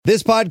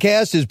This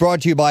podcast is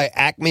brought to you by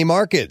Acme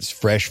Markets,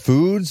 fresh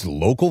foods,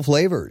 local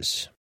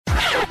flavors.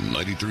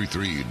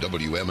 93.3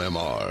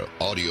 WMMR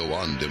Audio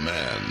on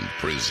Demand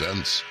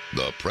presents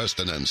the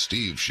Preston and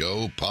Steve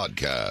Show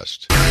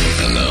podcast.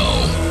 And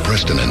now,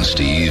 Preston and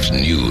Steve's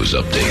news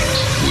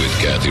update with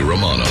Kathy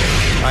Romano.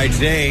 All right,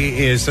 today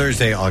is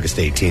Thursday, August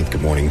 18th.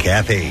 Good morning,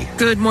 Kathy.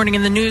 Good morning.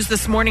 In the news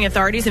this morning,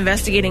 authorities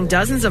investigating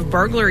dozens of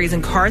burglaries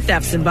and car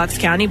thefts in Bucks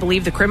County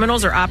believe the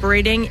criminals are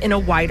operating in a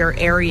wider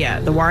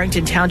area. The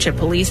Warrington Township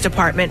Police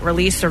Department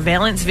released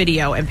surveillance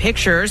video and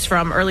pictures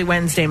from early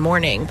Wednesday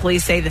morning.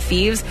 Police say the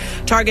thieves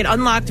target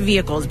unlocked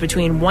vehicles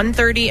between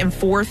 1:30 and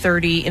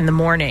 4:30 in the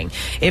morning.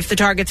 If the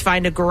targets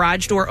find a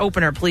garage door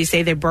opener, police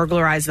say they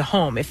burglarize the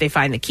home. If they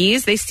find the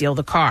keys, they steal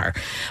the car.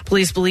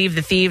 Police believe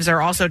the thieves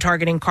are also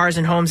targeting cars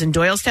and homes in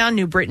Doylestown,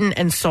 New Britain,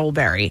 and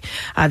Solebury.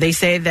 They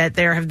say that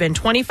there have been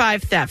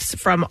 25 thefts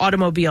from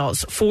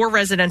automobiles, 4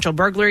 residential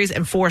burglaries,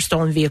 and 4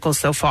 stolen vehicles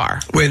so far.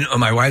 When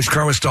my wife's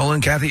car was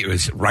stolen, Kathy, it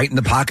was right in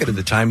the pocket at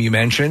the time you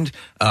mentioned.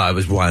 It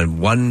was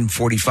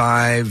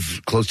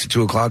 1:45, close to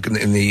 2 o'clock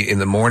in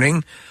the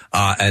morning.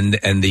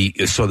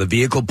 So the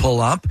vehicle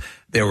pull up.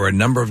 There were a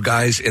number of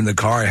guys in the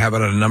car. I have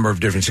it on a number of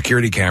different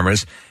security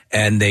cameras,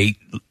 and the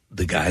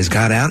guys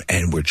got out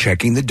and were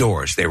checking the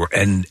doors.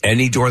 And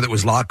any door that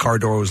was locked, car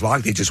door was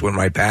locked. They just went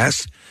right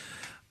past.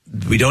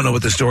 We don't know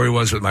what the story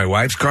was with my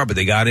wife's car, but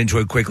they got into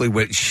it quickly.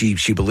 She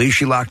believes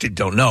she locked it.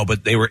 Don't know,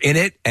 but they were in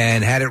it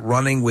and had it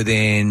running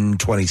within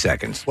 20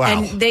 seconds. Wow.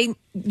 And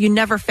you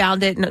never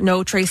found it,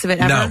 no trace of it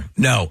ever?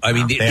 No. I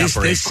mean, they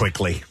operate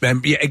quickly.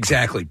 Yeah,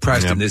 exactly.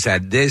 Preston,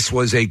 this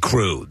was a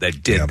crew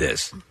that did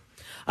this.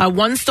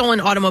 One stolen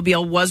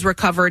automobile was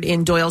recovered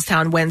in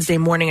Doylestown Wednesday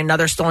morning.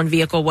 Another stolen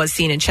vehicle was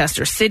seen in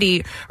Chester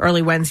City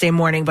early Wednesday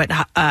morning, but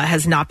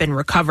has not been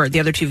recovered.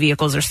 The other 2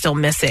 vehicles are still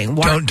missing.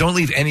 Don't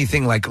leave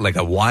anything like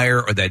a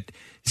wire or that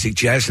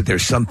suggests that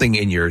there's something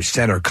in your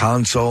center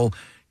console.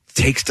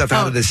 Take stuff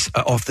out of this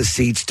off the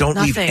seats. Don't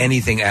leave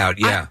anything out.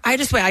 Yeah, I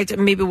just went.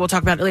 Maybe we'll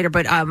talk about it later.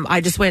 But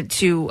I just went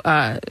to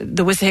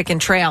the Wissahickon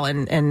Trail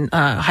and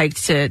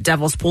hiked to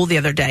Devil's Pool the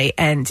other day.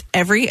 And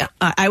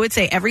I would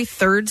say every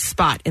third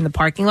spot in the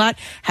parking lot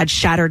had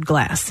shattered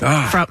glass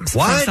from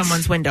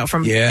someone's window.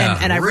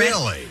 And I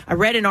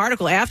read an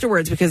article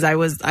afterwards because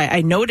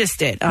I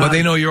noticed it. Well,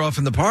 they know you're off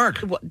in the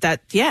park.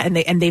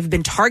 And they've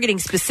been targeting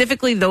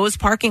specifically those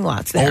parking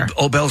lots there.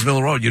 Old Bells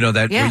Mill Road. You know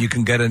that where you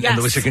can get in the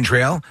Wissahickon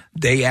Trail.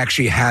 They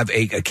actually have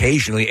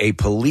occasionally a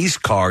police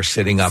car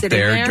sitting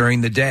there during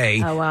the day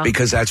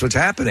because that's what's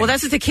happening. Well,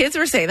 that's what the kids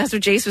were saying. That's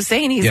what Jace was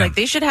saying. He's like,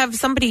 they should have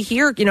somebody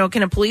here.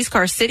 Can a police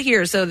car sit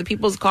here so the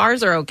people's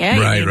cars are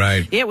okay?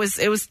 Right. It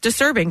was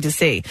disturbing to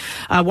see.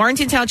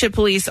 Warrington Township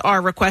Police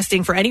are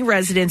requesting for any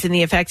residents in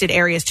the affected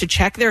areas to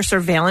check their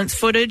surveillance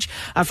footage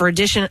for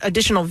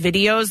additional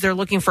videos. They're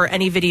looking for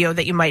any video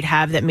that you might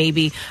have that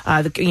maybe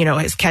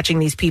is catching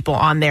these people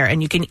on there,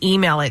 and you can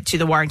email it to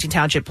the Warrington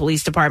Township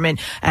Police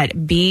Department at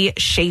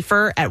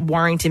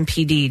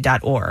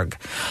Schaefer@warringtonpd.org.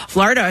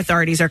 Florida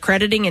authorities are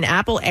crediting an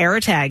Apple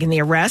AirTag in the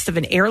arrest of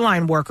an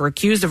airline worker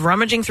accused of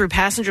rummaging through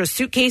passengers'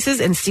 suitcases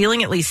and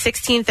stealing at least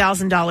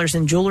 $16,000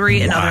 in jewelry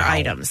and other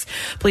items.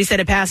 Police said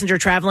a passenger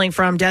traveling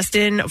from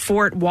Destin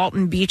Fort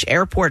Walton Beach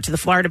Airport to the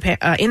Florida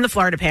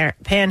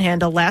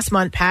Panhandle last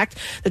month packed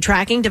the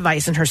tracking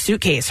device in her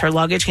suitcase. Her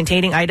luggage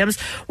containing items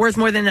worth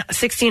more than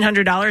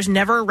 $1,600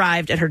 never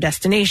arrived at her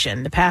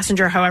destination. The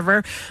passenger,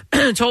 however,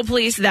 told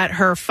police that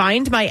her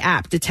Find My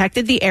app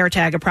detected the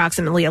AirTag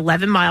approximately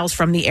 11 miles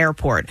from the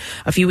airport.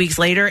 A few weeks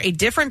later, a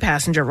different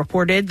passenger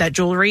reported that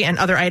jewelry and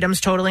other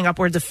items totaling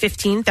upwards of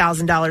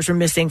 $15,000 were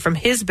missing from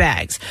his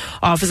bags.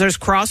 Officers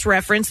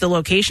cross-referenced the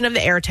location of the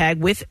AirTag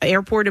with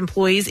airport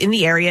employees in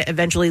the area,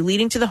 eventually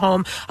leading to the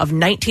home of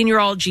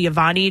 19-year-old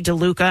Giovanni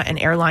DeLuca, an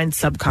airline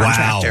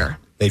subcontractor. Wow.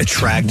 They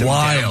tracked him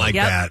down like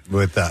that.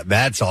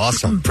 That's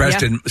awesome.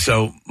 Preston,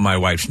 so my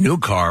wife's new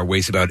car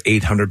weighs about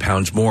 800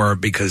 pounds more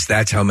because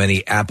that's how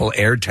many Apple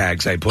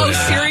AirTags I put in.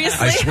 Oh,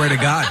 seriously? I swear to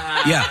God.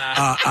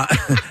 Yeah.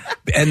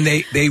 And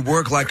they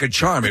work like a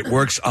charm. It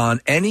works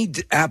on any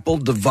Apple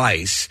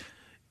device,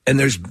 and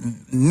there's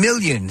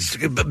millions,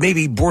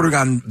 maybe bordering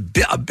on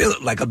a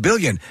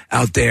billion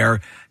out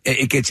there.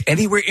 It gets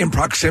anywhere in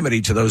proximity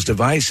to those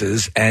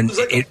devices, and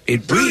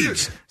it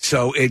reads.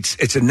 So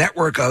it's a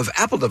network of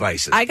Apple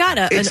devices.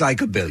 It's like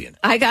a billion.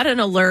 I got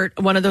an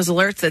alert, one of those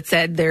alerts that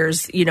said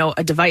there's,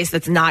 a device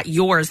that's not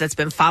yours that's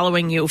been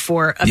following you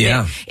for a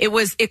bit.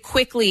 It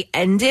quickly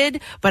ended,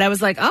 but I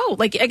was like,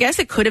 I guess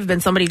it could have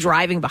been somebody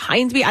driving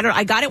behind me.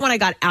 I got it when I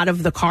got out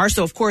of the car.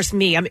 So of course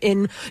I'm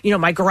in,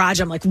 my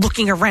garage. I'm like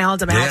looking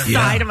around. I'm outside.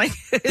 Yeah. I'm like,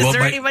 is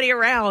there anybody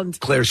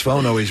around? Claire's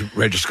phone always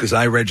registers because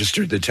I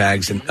registered the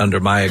tags under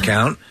my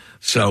account.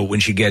 So when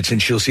she gets in,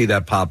 she'll see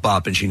that pop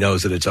up, and she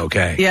knows that it's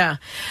okay. Yeah.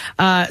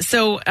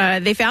 So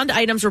they found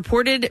items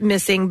reported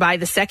missing by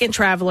the second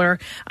traveler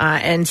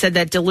and said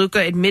that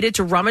DeLuca admitted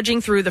to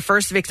rummaging through the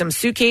first victim's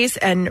suitcase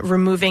and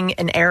removing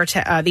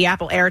the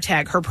Apple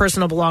AirTag. Her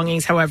personal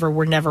belongings, however,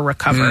 were never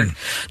recovered.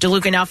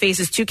 DeLuca now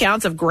faces 2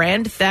 counts of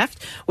grand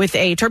theft. With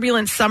a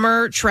turbulent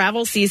summer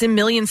travel season,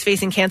 millions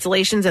facing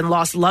cancellations and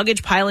lost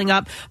luggage piling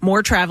up,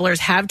 more travelers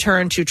have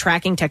turned to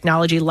tracking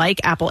technology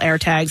like Apple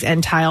AirTags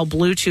and Tile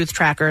Bluetooth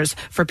trackers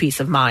for peace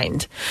of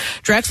mind.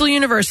 Drexel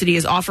University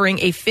is offering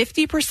a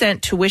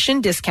 50%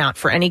 tuition discount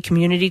for any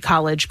community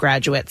college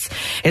graduates.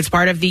 It's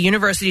part of the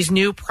university's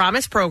new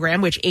Promise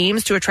program, which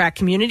aims to attract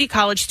community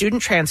college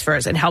student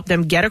transfers and help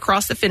them get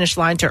across the finish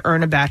line to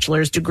earn a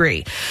bachelor's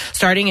degree.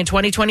 Starting in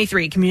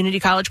 2023, community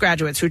college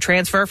graduates who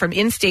transfer from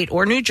in-state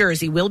or New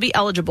Jersey will be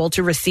eligible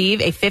to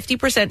receive a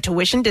 50%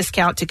 tuition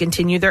discount to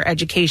continue their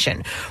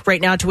education.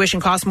 Right now,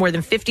 tuition costs more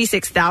than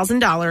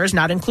 $56,000,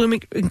 not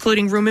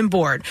including room and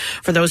board.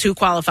 For those who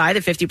qualify, the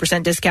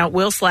 50% discount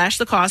will slash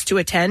the cost to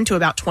attend to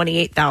about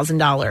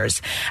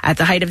 $28,000. At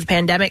the height of the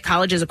pandemic,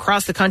 colleges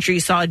across the country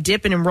saw a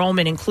dip in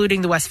enrollment,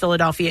 including the West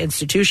Philadelphia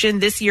institution.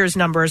 This year's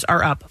numbers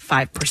are up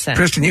 5%.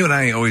 Preston, you and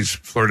I always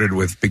flirted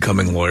with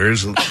becoming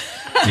lawyers.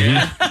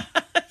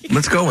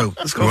 Let's go. You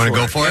want to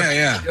go for it?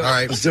 Yeah. All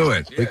right, let's do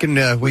it. We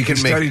can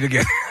study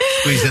together.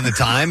 Squeeze in the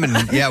time, and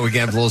we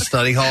can have a little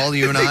study hall.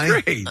 You and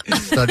I, great.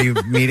 Study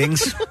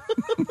meetings.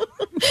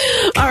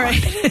 All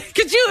right.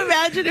 Could you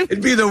imagine if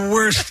it'd be the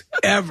worst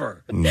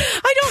ever?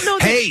 I don't know.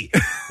 Hey,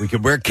 we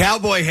could wear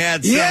cowboy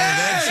hats.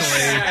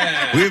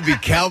 Eventually. We would be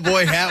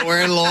cowboy hat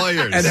wearing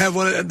lawyers, and have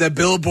one the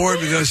billboard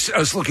with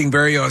us looking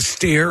very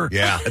austere.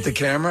 Yeah. At the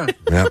camera.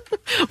 Yep.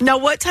 Now,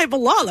 what type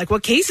of law? Like,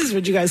 what cases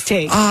would you guys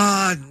take?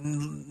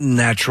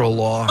 Natural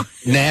law.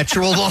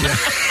 Natural law.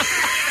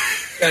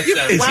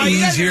 It's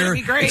easier.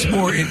 It's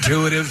more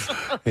intuitive.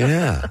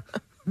 Yeah.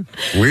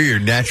 We're your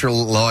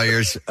natural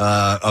lawyers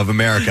of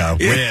America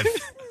with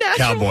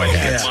cowboy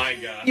hats. Oh my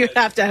God. You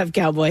have to have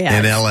cowboy hats.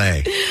 In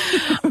L.A.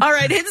 All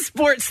right, hit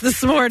sports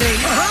this morning. All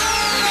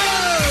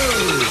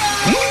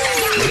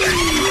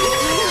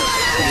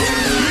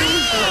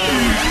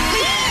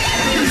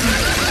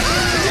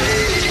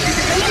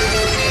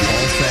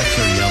sex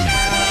are yummy.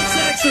 All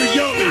sex are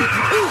yummy.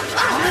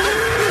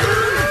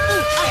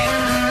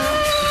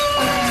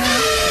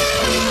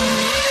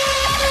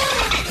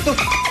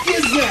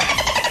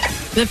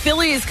 The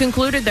Phillies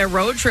concluded their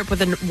road trip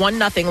with a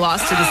 1-0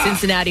 loss to the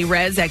Cincinnati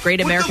Reds at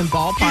Great American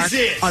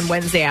Ballpark on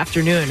Wednesday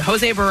afternoon.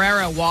 Jose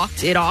Barrera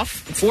walked it off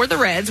for the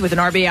Reds with an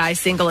RBI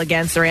single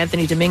against Sir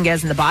Anthony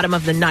Dominguez in the bottom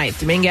of the ninth.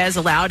 Dominguez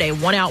allowed a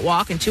 1-out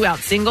walk and 2-out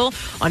single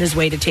on his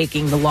way to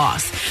taking the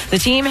loss. The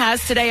team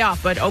has today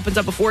off, but opens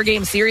up a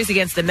 4-game series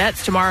against the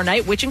Mets tomorrow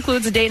night, which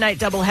includes a day-night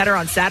doubleheader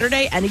on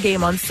Saturday and a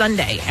game on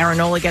Sunday. Aaron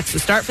Nola gets to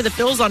start for the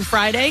Phils on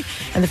Friday,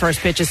 and the first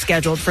pitch is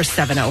scheduled for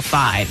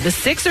 7:05. The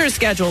Sixers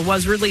schedule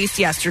was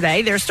released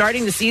yesterday. They're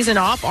starting the season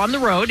off on the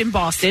road in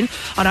Boston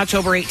on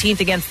October 18th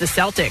against the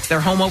Celtics. Their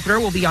home opener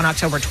will be on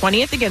October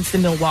 20th against the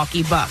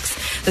Milwaukee Bucks.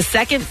 The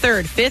 2nd,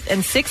 3rd, 5th,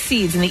 and 6th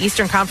seeds in the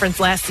Eastern Conference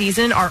last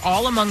season are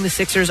all among the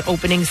Sixers'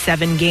 opening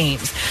 7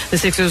 games. The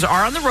Sixers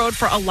are on the road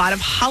for a lot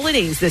of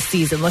holidays this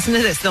season. Listen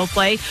to this. They'll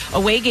play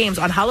away games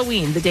on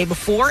Halloween, the day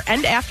before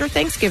and after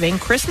Thanksgiving,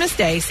 Christmas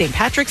Day, St.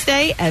 Patrick's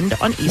Day, and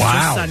on Easter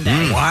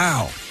Sunday.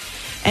 Wow.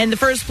 And the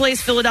first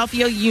place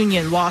Philadelphia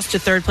Union lost to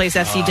third place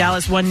FC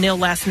Dallas 1-0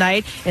 last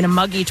night in a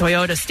muggy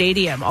Toyota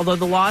Stadium. Although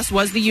the loss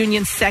was the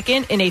Union's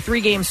second in a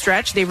 3-game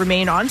stretch, they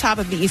remain on top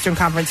of the Eastern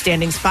Conference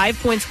standings, 5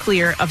 points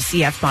clear of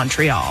CF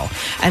Montreal.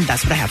 And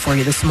that's what I have for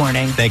you this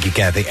morning. Thank you,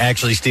 Kathy.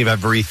 Actually, Steve,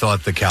 I've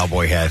rethought the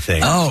cowboy hat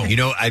thing. Oh. You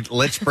know,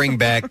 let's bring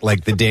back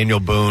like the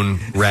Daniel Boone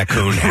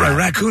raccoon hat.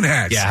 Raccoon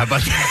hats. Yeah, how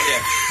about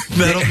that?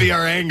 That'll be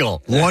our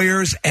angle.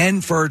 Lawyers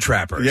and fur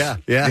trappers. Yeah.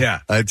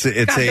 It's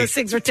God, a those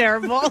things are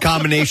terrible.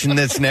 combination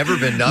that's never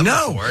been done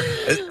before.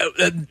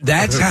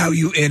 That's how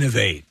you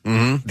innovate.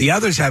 Mm-hmm. The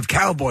others have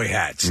cowboy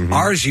hats. Mm-hmm.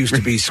 Ours used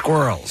to be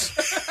squirrels.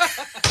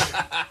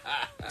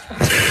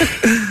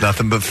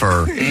 Nothing but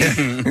fur.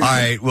 All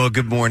right. Well,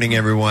 good morning,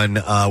 everyone.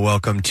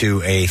 Welcome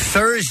to a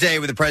Thursday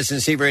with the Preston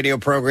and Steve radio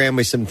program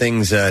with some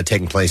things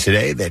taking place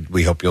today that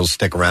we hope you'll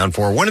stick around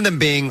for. One of them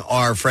being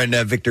our friend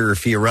Victor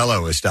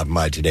Fiorello is stopping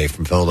by today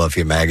from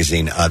Philadelphia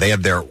Magazine. They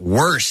have their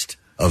worst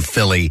of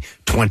Philly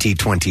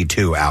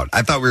 2022 out.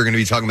 I thought we were going to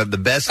be talking about the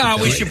best of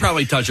Philly. We should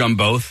probably touch on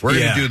both. We're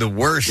going to do the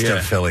worst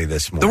of Philly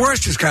this morning. The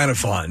worst is kind of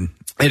fun.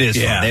 It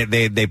is fun.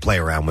 They play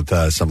around with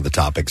some of the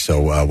topics,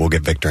 so we'll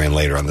get Victor in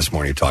later on this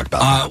morning to talk about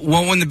that.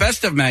 Well, when the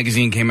Best of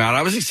magazine came out,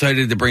 I was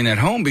excited to bring that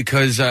home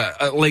because,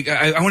 I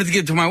wanted to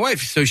give it to my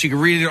wife so she could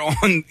read it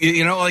on,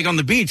 on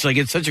the beach. Like,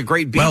 it's such a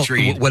great beach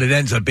read. What it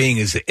ends up being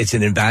is it's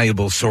an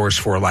invaluable source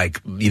for,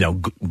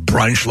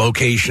 brunch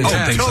locations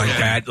and things like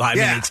that. I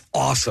mean, it's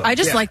awesome. I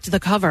just liked the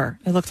cover.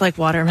 It looked like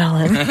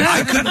watermelon.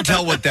 I couldn't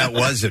tell what that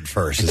was at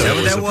first. Is that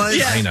what that was?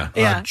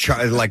 Yeah.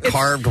 Like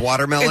carved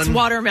watermelon? It's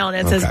watermelon.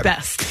 It says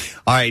best.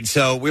 All right,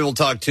 so we will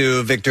talk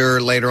to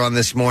Victor later on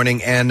this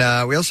morning, and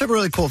we also have a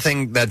really cool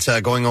thing that's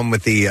going on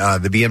with the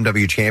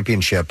BMW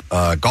Championship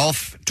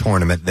golf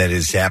tournament that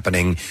is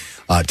happening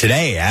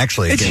today.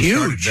 Actually, it's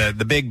huge.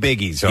 The big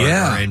biggies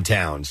are in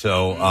town,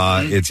 so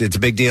it's a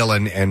big deal,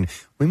 and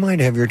we might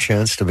have your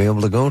chance to be able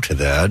to go to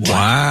that. Wow!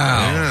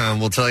 Yeah,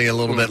 we'll tell you a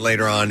little bit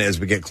later on as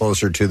we get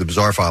closer to the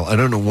Bizarre File. I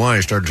don't know why I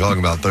started talking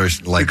about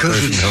Thursday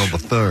Hell the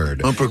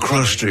Third. Upper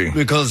crusty.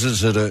 Because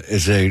it's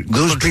a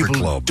those people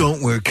club.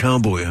 Don't wear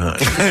cowboy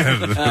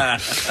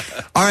hats.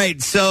 All right,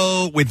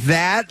 so with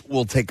that,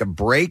 we'll take a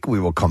break.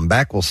 We will come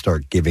back. We'll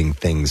start giving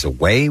things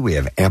away. We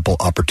have ample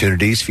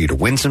opportunities for you to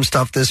win some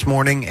stuff this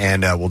morning,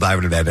 and we'll dive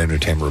into that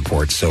entertainment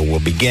report. So we'll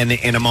begin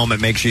in a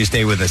moment. Make sure you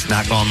stay with us.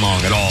 Not gone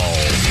long at all.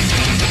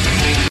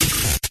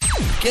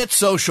 Get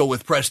social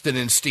with Preston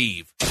and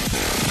Steve.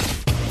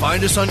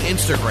 Find us on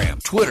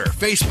Instagram, Twitter,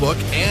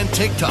 Facebook, and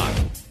TikTok.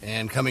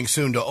 And coming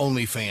soon to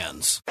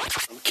OnlyFans.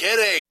 I'm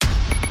kidding.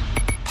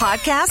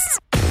 Podcasts?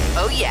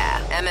 Oh,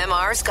 yeah.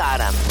 MMR's got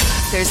them.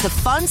 There's the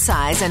Fun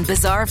Size and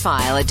Bizarre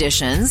File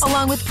editions,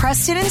 along with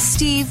Preston and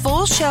Steve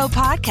full show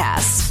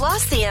podcasts,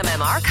 plus the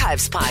MM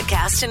Archives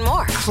podcast and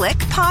more. Click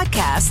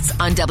podcasts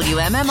on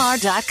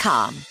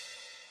WMMR.com.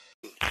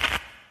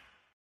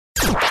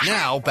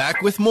 Now,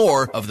 back with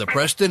more of the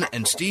Preston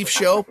and Steve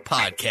Show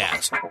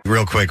podcast.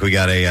 Real quick, we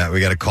got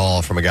a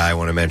call from a guy. I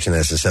want to mention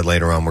this. I said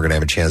later on we're going to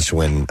have a chance to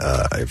win,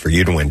 for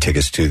you to win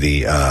tickets to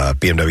the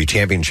BMW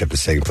Championship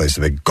that's taking place,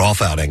 the big golf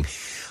outing.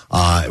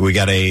 We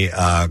got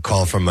a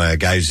call from a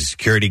guy who's a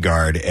security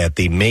guard at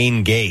the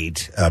main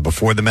gate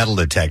before the metal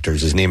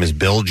detectors. His name is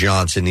Bill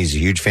Johnson. He's a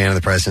huge fan of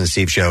the Preston and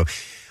Steve Show.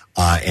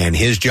 And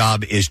his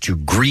job is to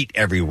greet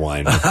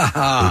everyone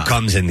who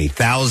comes in, the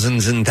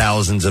thousands and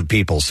thousands of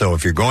people. So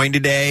if you're going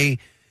today,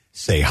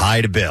 say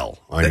hi to Bill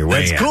on your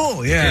way in. That's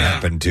cool, yeah.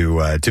 If you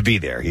happen to be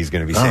there. He's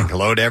going to be saying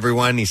hello to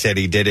everyone. He said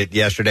he did it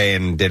yesterday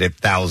and did it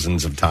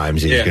thousands of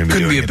times. He's going to be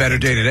Couldn't be a better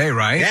day today,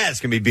 right? Yeah, it's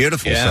going to be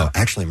beautiful. Yeah. So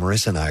actually,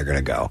 Marissa and I are going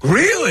to go.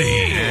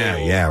 Really?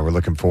 Yeah, we're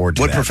looking forward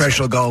to What that.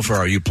 professional golfer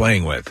are you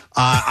playing with?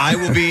 I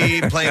will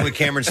be playing with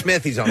Cameron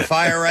Smith. He's on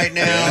fire right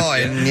now,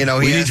 and he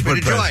asked me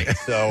to join.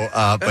 So,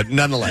 but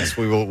nonetheless,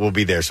 we'll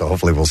be there. So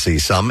hopefully, we'll see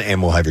some,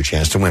 and we'll have your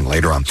chance to win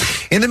later on.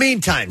 In the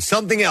meantime,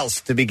 something else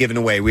to be given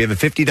away. We have a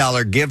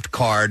 $50 gift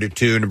card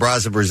to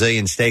Nebraska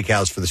Brazilian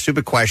Steakhouse for the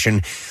stupid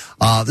question.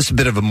 This is a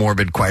bit of a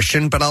morbid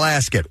question, but I'll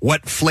ask it.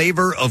 What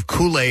flavor of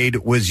Kool-Aid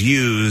was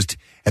used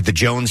at the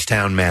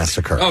Jonestown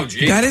Massacre? Oh,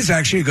 geez. That is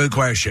actually a good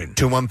question.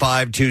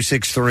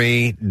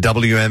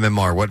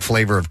 215-263-WMMR. What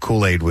flavor of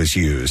Kool-Aid was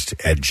used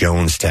at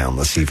Jonestown?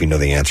 Let's see if you know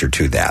the answer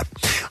to that.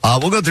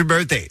 We'll go through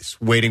birthdays,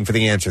 waiting for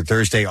the answer.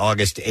 Thursday,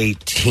 August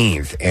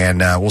 18th. And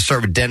we'll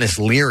start with Dennis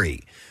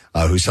Leary,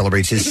 who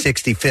celebrates his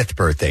 65th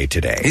birthday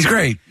today. He's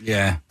great.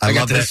 Yeah. I got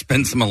love to that.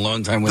 spend some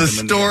alone time with him.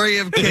 The story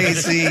of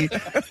Casey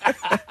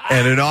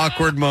and an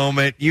awkward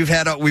moment.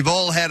 We've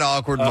all had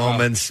awkward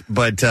moments,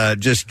 but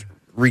just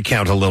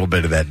recount a little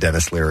bit of that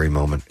Dennis Leary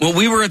moment. Well,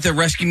 we were at the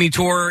Rescue Me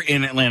tour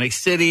in Atlantic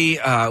City.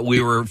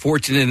 We were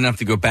fortunate enough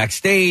to go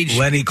backstage.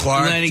 Lenny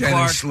Clark,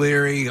 Dennis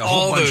Leary,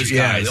 all those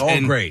guys.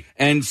 all great.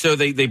 And so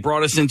they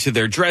brought us into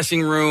their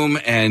dressing room,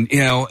 and,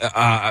 it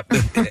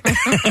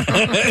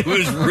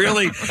was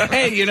really,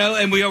 hey,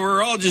 and we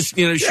were all just,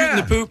 shooting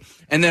the poop.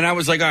 And then I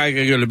was like, all right, I got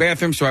to go to the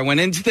bathroom. So I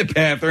went into the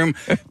bathroom,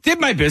 did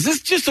my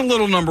business, just a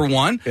little number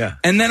one. Yeah.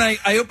 And then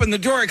I opened the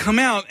door, I come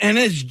out, and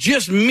it's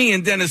just me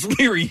and Dennis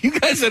Leary. You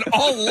guys had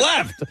all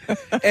left.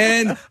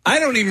 And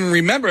I don't even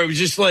remember. It was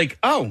just like,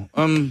 hey.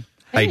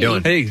 How you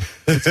doing? Hey.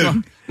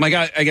 My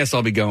God, I guess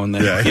I'll be going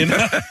then. Yeah.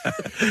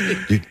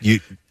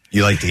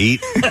 You like to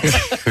eat?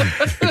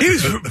 He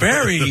was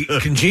very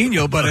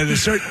congenial, but at a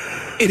certain...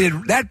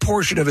 that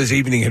portion of his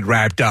evening had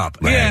wrapped up.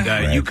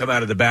 Yeah. And you come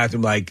out of the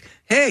bathroom like,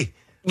 hey...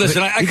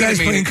 Listen, you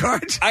guys playing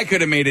cards? I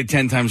could have made it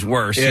 10 times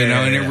worse,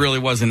 and it really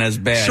wasn't as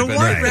bad. So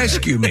why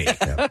rescue me?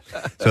 Yeah.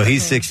 So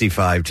he's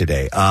 65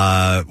 today.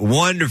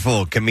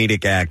 Wonderful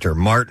comedic actor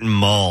Martin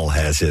Mull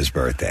has his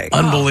birthday.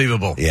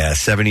 Unbelievable. Yeah,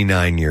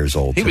 79 years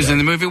old. He was in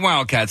the movie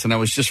Wildcats, and I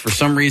was just for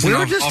some reason. We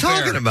were just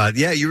talking about.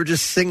 Yeah, you were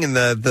just singing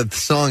the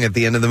song at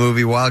the end of the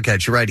movie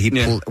Wildcats. You're right.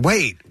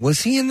 Wait,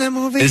 was he in that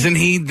movie? Isn't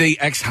he the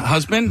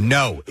ex-husband?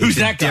 No. Who's he's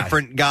that guy?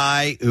 Different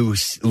guy who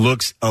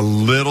looks a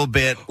little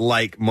bit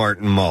like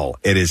Martin Mull.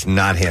 It is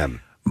not him.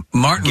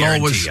 Martin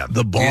Mull was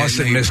the boss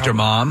in Mr.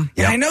 Mom.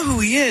 Yeah, I know who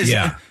he is.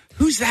 Yeah.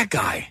 Who's that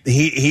guy?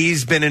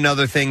 He's been in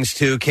other things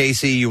too.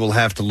 Casey, you will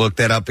have to look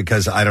that up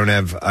because I don't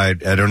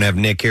have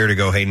Nick here to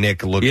go, hey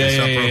Nick, look this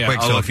up real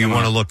quick. So if you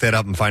want to look that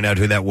up and find out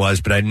who that was,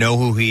 but I know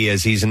who he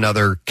is. He's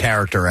another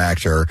character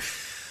actor.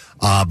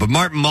 But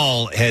Martin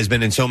Mull has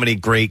been in so many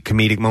great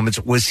comedic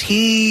moments. Was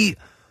he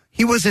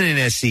wasn't in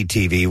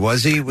SCTV,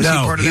 was he? Was he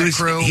part of that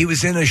crew? He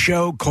was in a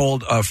show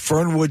called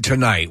Fernwood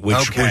Tonight,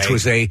 which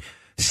was a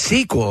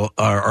sequel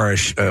or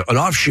an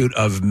offshoot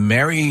of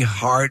Mary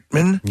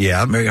Hartman.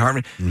 Yeah, Mary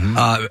Hartman.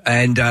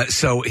 Mm-hmm.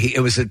 So it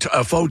was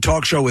a faux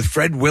talk show with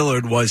Fred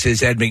Willard was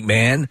his Ed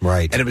McMahon.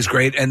 Right. And it was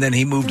great. And then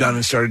he moved on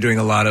and started doing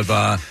a lot of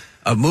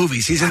of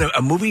movies. He's in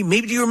a movie,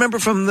 maybe do you remember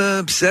from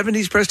the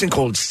 70s, Preston,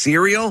 called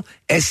Serial?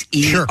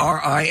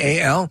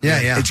 Serial.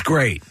 Yeah. It's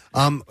great.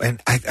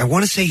 And I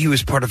want to say he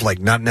was part of, like,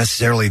 not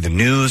necessarily the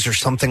news or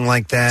something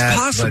like that.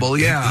 It's possible,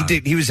 yeah.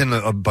 He was in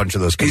a bunch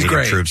of those He's comedic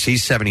great. troops.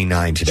 He's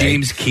 79 today.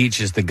 James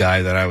Keach is the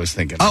guy that I was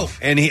thinking of. Oh,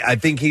 and I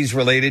think he's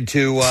related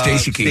to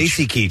Stacey Keach.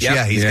 Stacey Keach. Yep.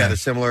 Yeah, he's got a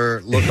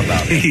similar look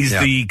about him. He's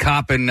the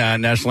cop in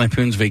National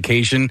Lampoon's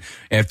Vacation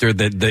after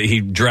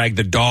he dragged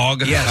the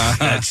dog. Yes,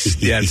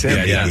 that's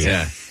him.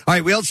 Yeah. All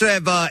right, we also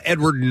have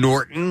Edward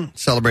Norton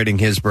celebrating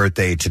his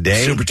birthday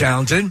today. Super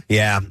talented.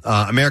 Yeah,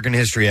 American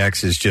History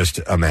X is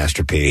just a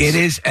masterpiece. It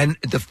is, and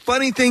the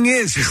funny thing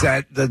is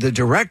that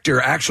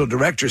the actual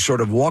director, sort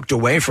of walked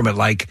away from it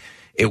like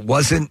it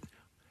wasn't.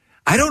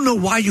 I don't know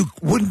why you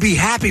wouldn't be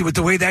happy with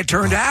the way that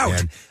turned out.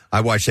 Man.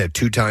 I watched that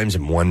 2 times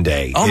in one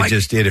day. Oh,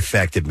 it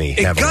affected me It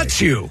heavily. guts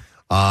you.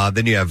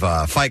 Then you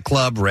have Fight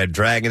Club, Red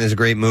Dragon is a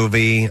great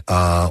movie.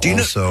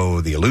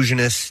 Also, The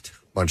Illusionist,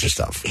 bunch of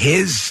stuff.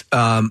 His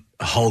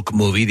Hulk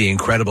movie, The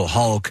Incredible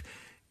Hulk,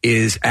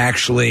 is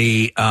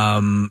actually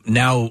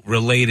now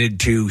related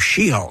to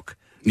She-Hulk.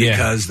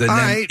 Because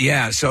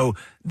so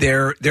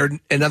they're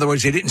in other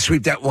words, they didn't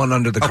sweep that one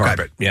under the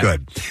carpet. Yeah.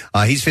 Good.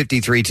 He's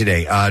 53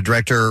 today.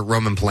 Director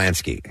Roman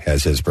Polanski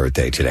has his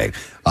birthday today.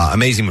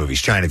 Amazing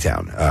movies,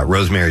 Chinatown,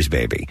 Rosemary's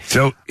Baby.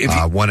 So if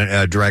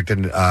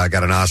directed,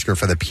 got an Oscar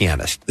for The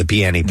Pianist, the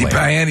piano player. The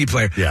piano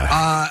player.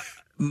 Yeah.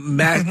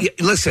 Matt,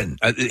 listen,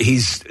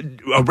 he's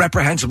a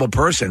reprehensible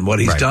person, what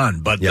he's done,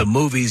 but the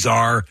movies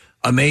are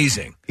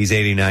amazing. He's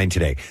 89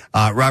 today.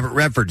 Robert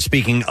Redford,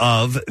 speaking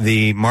of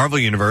the Marvel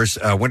Universe,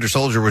 Winter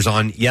Soldier was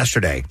on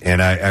yesterday,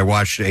 and I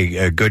watched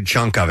a good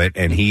chunk of it,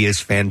 and he is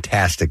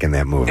fantastic in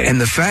that movie.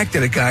 And the fact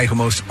that a guy who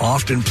most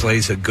often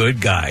plays a good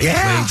guy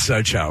played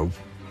such a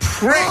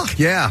prick.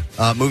 Yeah.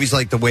 Movies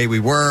like The Way We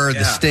Were,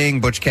 The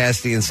Sting, Butch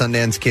Cassidy, and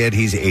Sundance Kid.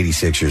 He's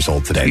 86 years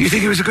old today. You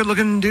think he was a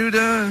good-looking dude,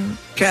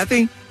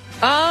 Kathy?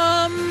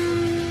 I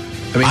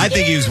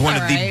think he was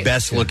one of the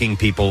best-looking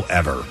people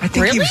ever. I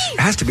think he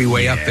has to be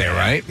way up there,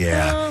 right?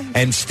 Yeah.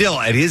 And still,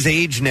 at his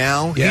age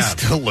now, he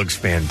still looks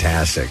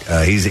fantastic.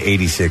 He's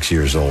 86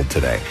 years old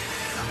today.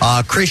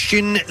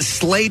 Christian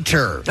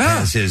Slater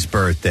has his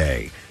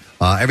birthday.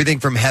 Everything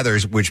from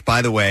Heathers, which,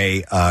 by the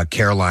way,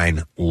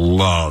 Caroline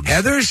loves.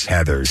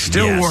 Heathers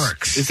still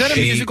works. Is that a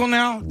musical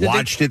now?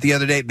 Watched it the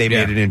other day. They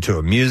made it into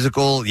a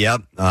musical.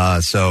 Yep.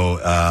 It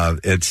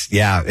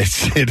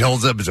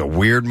holds up as a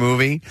weird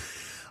movie.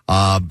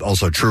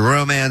 Also, True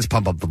Romance,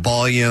 Pump Up the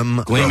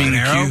Volume, Gleaming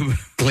the Cube.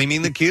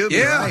 Gleaming the Cube.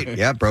 Yeah, right.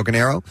 Yeah. Broken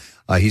Arrow.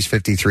 He's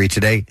 53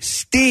 today.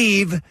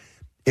 Steve.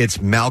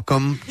 It's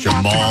Malcolm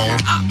Jamal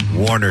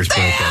Warner's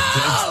birthday.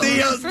 It's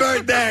Theo's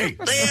birthday.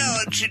 Theo,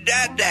 it's your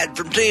dad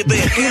from TV.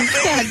 I can't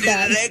visit you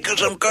today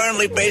because I'm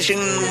currently facing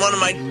one of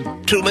my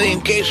 2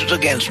 million cases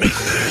against me.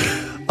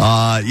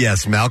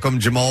 Yes, Malcolm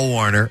Jamal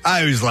Warner.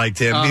 I always liked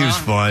him. He was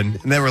fun.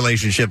 And that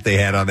relationship they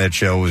had on that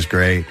show was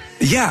great.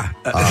 Yeah,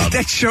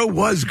 that show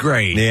was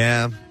great.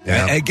 Yeah.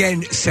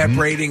 Again,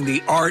 separating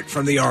the art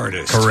from the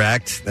artist.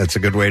 Correct. That's a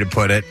good way to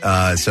put it.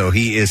 So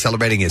he is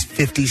celebrating his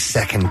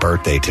 52nd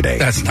birthday today.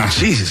 That's not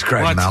Jesus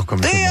Christ. What? Malcolm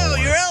Theo, Jamal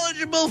you're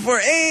eligible for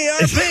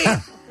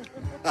AARP.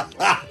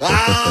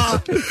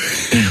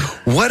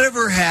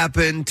 Whatever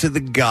happened to the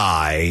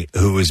guy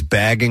who was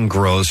bagging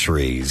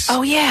groceries?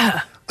 Oh,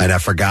 yeah. And I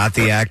forgot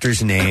the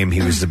actor's name.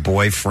 He was the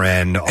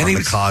boyfriend on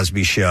the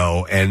Cosby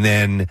Show. And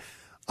then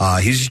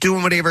he was just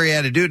doing whatever he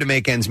had to do to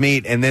make ends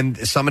meet. And then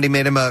somebody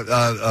made him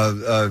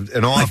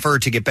an offer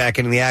to get back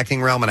into the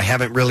acting realm. And I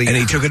haven't really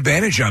he took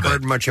advantage of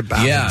heard it. much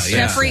about him.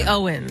 Jeffrey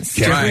Owens.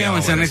 Jeffrey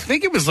Owens. And I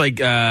think it was like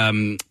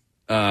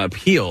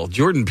Peele.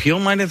 Jordan Peele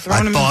might have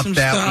thrown him in some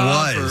stuff. I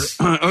thought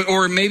that was.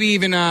 Or maybe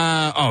even,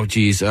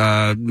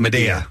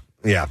 Medea.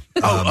 Yeah.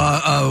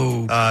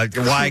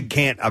 Why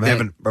can't I'm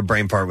having a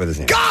brain fart with his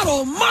name? God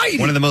Almighty!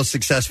 One of the most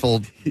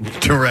successful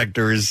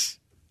directors.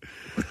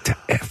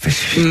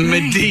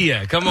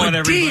 Medea. Come on,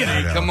 Medea.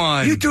 everybody. Come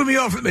on. You threw me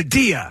off with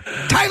Medea.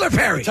 Tyler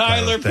Perry.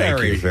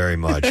 Thank you very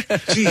much.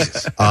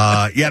 Jesus.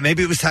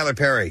 Maybe it was Tyler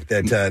Perry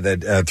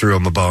that threw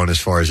him a bone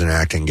as far as an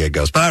acting gig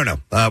goes. But I don't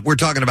know. We're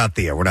talking about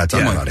Theo. We're not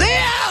talking about him.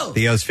 Theo!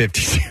 Theo's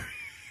 52.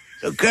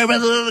 Okay,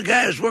 about the little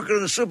guy who's working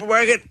in the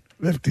supermarket?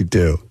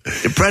 52.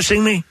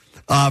 Impressing me?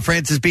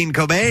 Frances Bean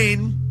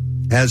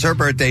Cobain has her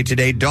birthday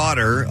today,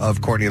 daughter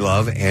of Courtney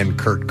Love and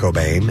Kurt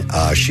Cobain.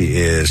 She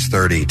is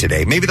 30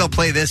 today. Maybe they'll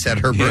play this at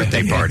her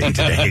birthday party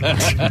today.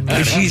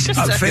 If she's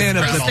a fan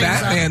of the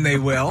Batman, they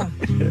will.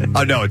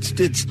 Oh, no,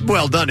 it's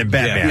well done in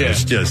Batman. Yeah.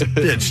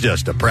 It's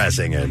just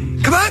depressing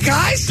and come on,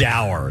 guys,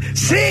 dour.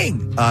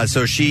 Sing.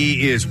 So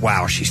she is,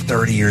 she's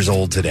 30 years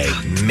old today.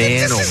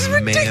 Man, this is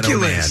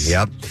ridiculous.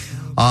 Yep.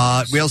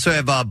 We also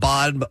have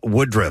Bob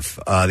Woodruff,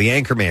 the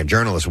anchorman,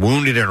 journalist,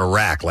 wounded in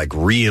Iraq, like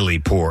really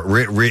poor.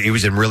 He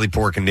was in really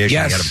poor condition.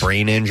 Yes. He had a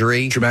brain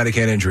injury. Traumatic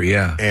head injury,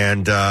 yeah.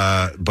 And,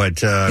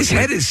 his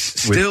head is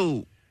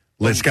still...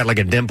 It's got like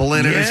a dimple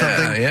in it or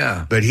something.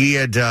 Yeah. But he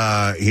had,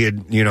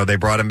 they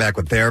brought him back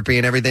with therapy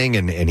and everything,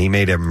 and he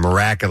made a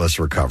miraculous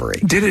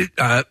recovery. Did it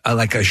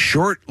like a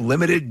short,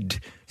 limited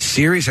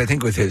series, I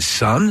think, with his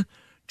son,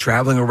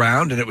 traveling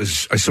around, and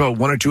I saw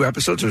 1 or 2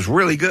 episodes. It was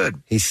really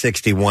good. He's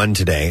 61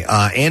 today.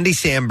 Andy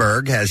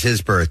Samberg has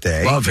his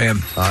birthday. Love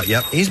him.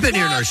 Yep. He's been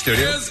here in our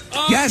studio.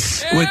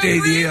 Yes, with the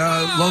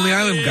Lonely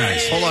Island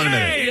guys. Hold on a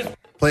minute.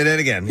 Play that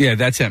again. Yeah,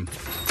 that's him.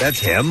 That's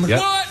him? Yep.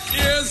 What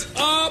is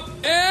up,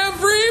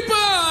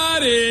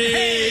 everybody?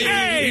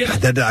 Hey!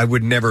 I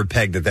would never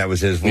peg that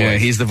was his voice. Yeah,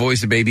 he's the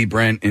voice of Baby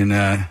Brent in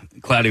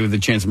Cloudy with a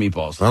Chance of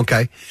Meatballs.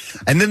 Okay.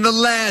 And then the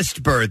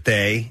last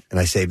birthday, and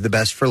I saved the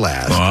best for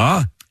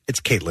last. It's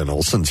Caitlin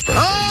Olsen's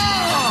birthday.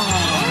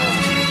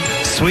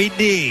 Sweet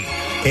D.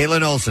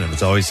 Caitlin Olsen of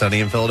It's Always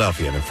Sunny in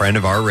Philadelphia, and a friend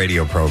of our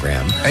radio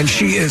program. And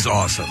she is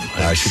awesome.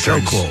 She's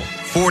so cool.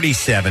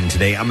 47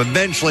 today. I'm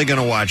eventually going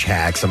to watch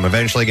Hacks. I'm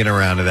eventually getting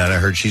around to that. I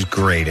heard she's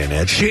great in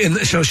it.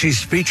 So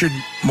she's featured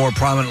more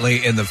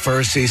prominently in the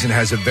first season,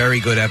 has a very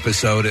good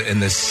episode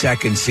in the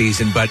second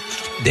season, but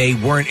they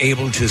weren't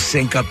able to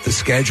sync up the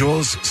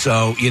schedules,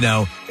 so,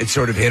 it's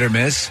sort of hit or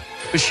miss.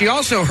 But she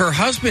also, her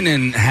husband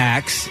in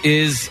Hacks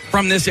is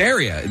from this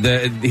area.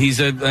 He's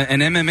an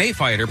MMA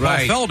fighter, Paul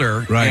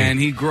Felder, and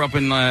he grew up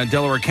in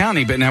Delaware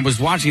County. But I was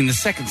watching the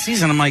second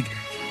season, I'm like,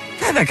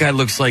 God, that guy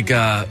looks like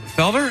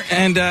Felder,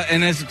 and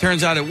as it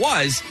turns out, it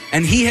was.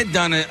 And he had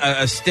done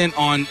a stint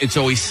on It's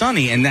Always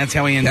Sunny, and that's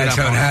how he ended up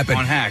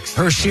on Hacks.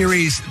 Her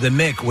series, The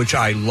Mick, which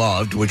I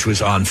loved, which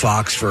was on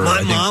Fox for...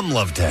 My mom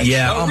loved that.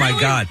 Yeah, show. my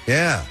God.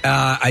 Yeah.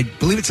 I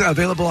believe it's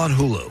available on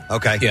Hulu.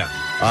 Okay. Yeah.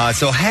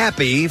 So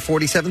happy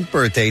 47th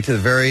birthday to the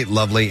very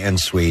lovely and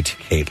sweet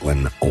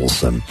Caitlin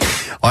Olsen.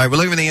 All right, we're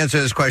looking for the answer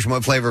to this question.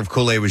 What flavor of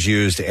Kool-Aid was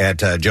used at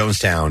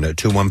Jonestown?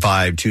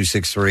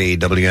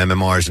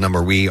 215-263-WMMR's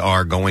number. We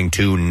are going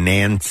to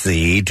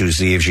Nancy to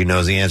see if she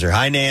knows the answer.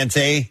 Hi,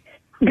 Nancy.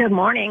 Good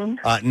morning.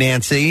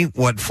 Nancy,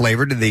 what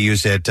flavor did they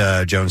use at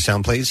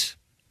Jonestown, please?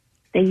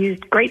 They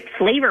used grape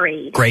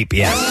Flavorade. Grape,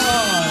 yes.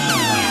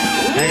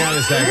 Hang on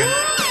a second.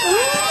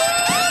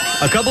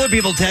 A couple of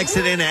people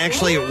texted in.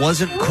 Actually, it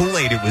wasn't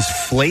Kool-Aid. It was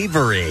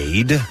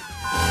Flavorade.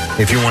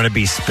 If you want to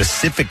be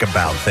specific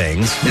about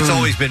things, it's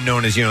always been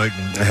known as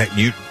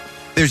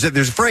there's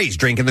a phrase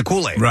 "drinking the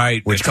Kool-Aid,"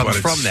 right? Which comes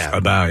from that.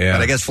 But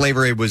I guess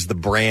Flavorade was the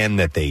brand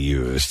that they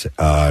used.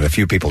 A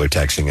few people are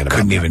texting in about.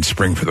 Couldn't that. even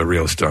spring for the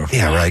real stuff.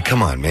 Yeah, right.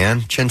 Come on,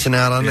 man. Chinching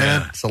out on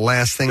that. It's the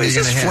last thing This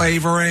you're going is to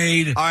have.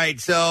 Flavorade. All right,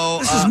 so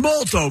this is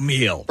Malto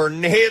meal. For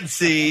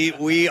Nancy,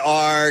 we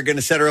are going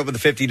to set her up with a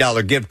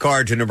 $50 gift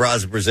card to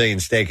Nebraska Brazilian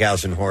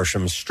Steakhouse in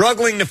Horsham.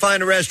 Struggling to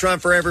find a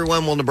restaurant for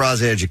everyone? Well,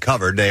 Nebraska has you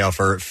covered. They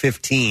offer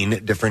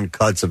 15 different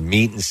cuts of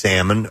meat and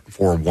salmon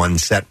for one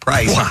set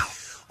price. Wow.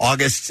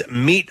 August's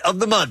meat of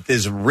the month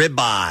is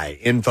ribeye.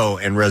 Info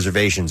and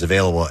reservations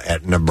available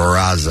at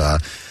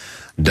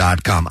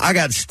Nebraska.com. I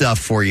got stuff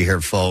for you here,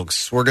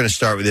 folks. We're going to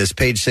start with this.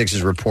 Page 6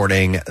 is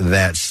reporting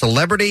that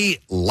celebrity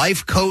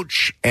life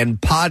coach and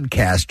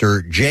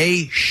podcaster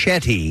Jay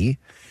Shetty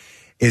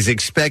is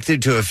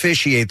expected to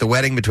officiate the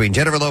wedding between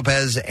Jennifer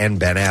Lopez and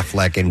Ben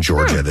Affleck in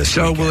Georgia this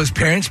weekend. So will his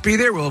parents be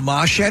there? Will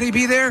Ma Shetty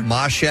be there?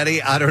 Ma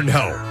Shetty? I don't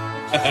know.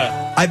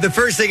 The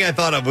first thing I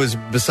thought of was,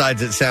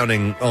 besides it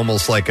sounding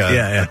almost like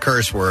a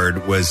curse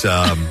word, was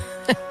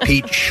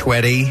Pete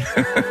Schweddy.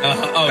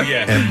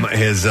 And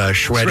his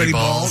Schweddy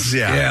balls.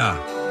 Yeah.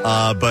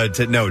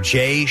 But no,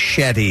 Jay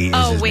Shetty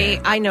is his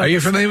name. I know. Are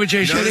you familiar with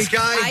Jay Shetty? This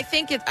guy? I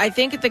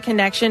think the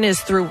connection is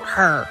through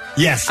her.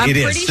 Yes, I'm it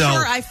is. pretty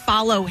sure I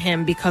follow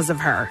him because of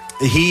her.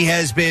 He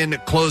has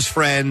been close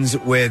friends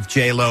with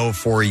J-Lo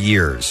for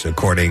years,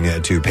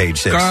 according to Page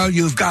 6. Girl,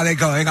 you've got it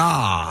going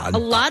on. A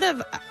lot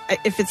of,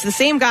 if it's the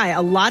same guy,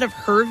 a lot of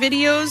her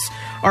videos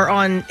are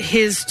on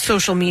his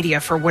social media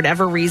for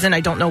whatever reason.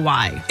 I don't know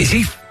why. Is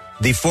he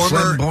the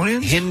former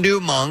flamboyant? Hindu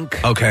monk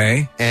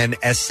and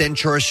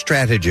Accenture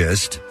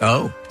strategist?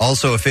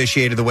 Also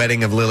officiated the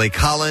wedding of Lily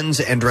Collins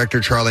and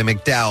director Charlie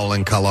McDowell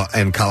in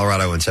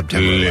Colorado in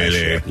September last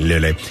year.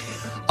 Lily.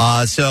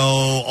 So,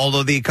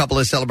 although the couple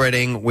is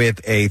celebrating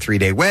with a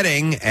 3-day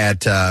wedding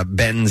at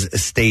Ben's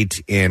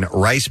estate in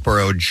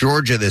Riceboro,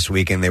 Georgia this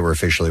weekend, they were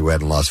officially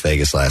wed in Las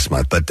Vegas last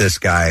month. But this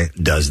guy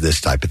does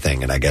this type of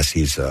thing, and I guess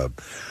he's a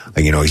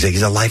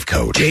life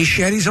coach. Jay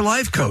Shetty's a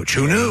life coach.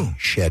 Who knew?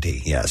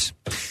 Shetty, yes.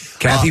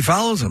 Kathy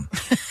follows him.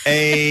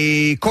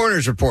 A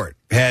coroner's report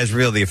has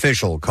revealed the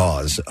official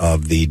cause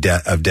of the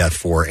death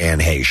for Anne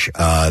Heche.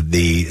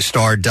 The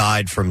star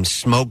died from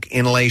smoke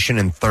inhalation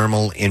and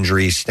thermal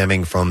injuries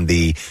stemming from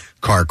the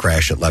car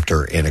crash that left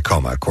her in a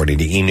coma. According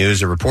to E!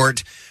 News, a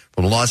report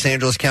from the Los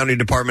Angeles County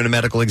Department of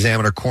Medical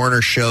Examiner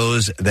coroner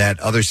shows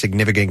that other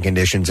significant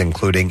conditions,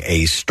 including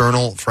a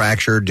sternal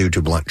fracture due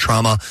to blunt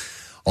trauma,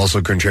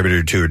 also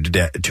contributed to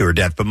her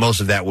death, but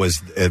most of that was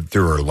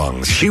through her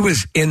lungs. She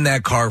was in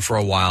that car for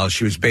a while.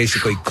 She was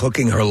basically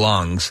cooking her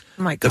lungs.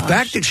 Oh my the gosh.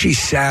 fact that she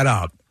sat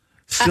up,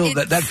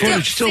 that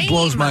footage still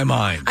blows my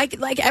mind.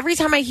 Every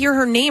time I hear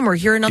her name or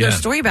hear another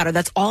story about her,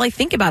 that's all I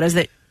think about is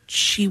that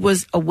she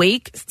was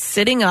awake,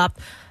 sitting up,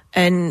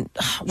 And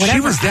whatever.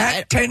 She was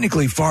that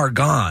technically far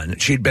gone.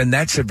 She'd been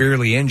that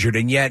severely injured,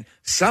 and yet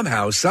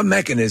somehow some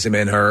mechanism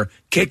in her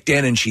kicked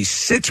in, and she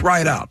sits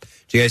right up.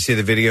 Do you guys see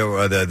the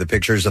video, the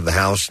pictures of the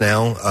house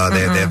now? They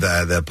have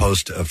the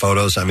post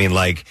photos. I mean,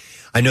 like,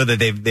 I know that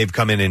they've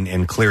come in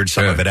and cleared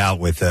some of it out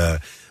with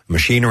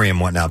machinery and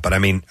whatnot, but I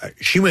mean,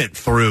 she went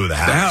through the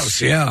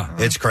house. Yeah.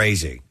 It's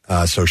crazy.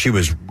 So she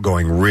was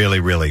going really,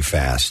 really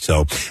fast.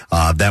 So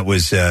that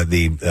was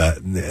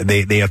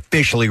they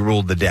officially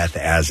ruled the death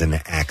as an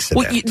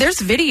accident. Well, there's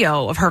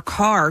video of her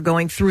car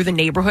going through the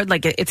neighborhood.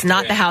 Like, it's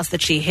not the house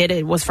that she hit.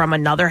 It was from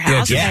another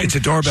house. Yeah, it's a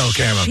doorbell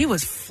camera. She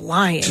was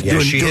flying. Yeah,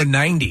 she hit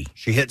 90.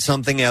 She hit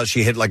something else.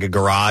 She hit like a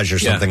garage or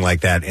something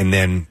like that, and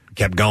then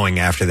kept going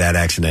after that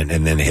accident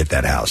and then hit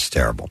that house.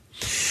 Terrible.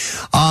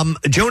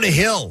 Jonah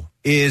Hill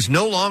is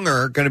no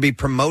longer going to be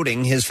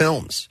promoting his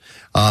films.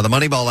 The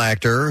Moneyball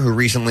actor, who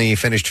recently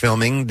finished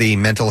filming the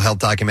mental health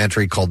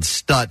documentary called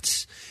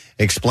Stutz,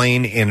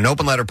 explained in an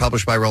open letter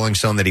published by Rolling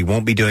Stone that he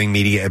won't be doing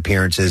media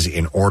appearances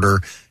in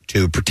order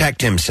to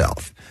protect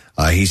himself.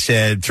 He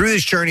said, through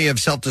this journey of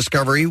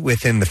self-discovery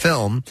within the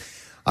film,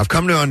 I've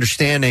come to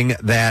understanding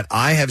that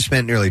I have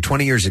spent nearly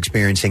 20 years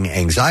experiencing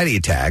anxiety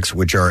attacks,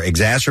 which are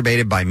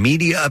exacerbated by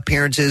media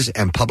appearances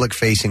and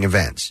public-facing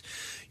events.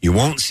 You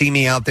won't see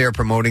me out there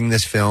promoting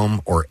this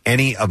film or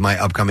any of my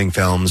upcoming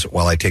films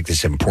while I take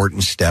this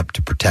important step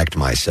to protect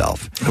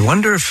myself. I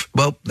wonder if,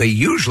 they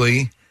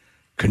usually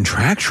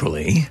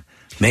contractually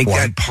make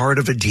that part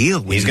of a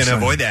deal. He's going to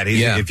avoid that.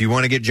 If you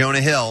want to get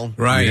Jonah Hill,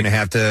 you're going to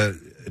have to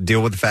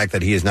deal with the fact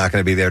that he is not going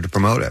to be there to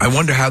promote it. I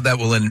wonder how that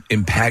will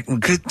impact,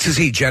 because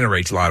he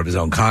generates a lot of his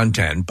own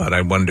content, but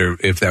I wonder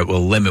if that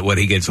will limit what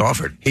he gets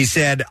offered. He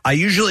said, I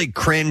usually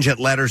cringe at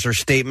letters or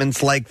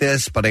statements like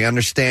this, but I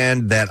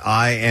understand that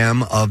I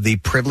am of the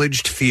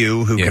privileged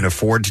few who can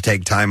afford to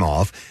take time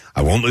off.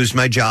 I won't lose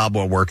my job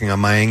while working on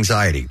my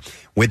anxiety.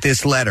 With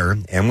this letter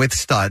and with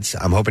Stutz,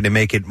 I'm hoping to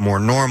make it more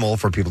normal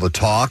for people to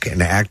talk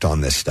and act on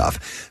this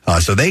stuff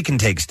so they can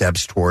take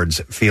steps towards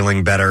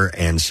feeling better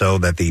and so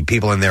that the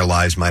people in their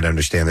lives might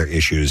understand their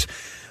issues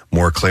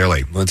more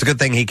clearly. Well, it's a good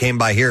thing he came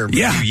by here a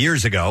few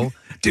years ago.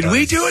 Did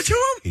we do it to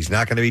him? He's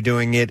not going to be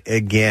doing it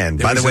again.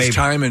 By the way, his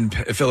time in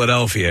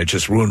Philadelphia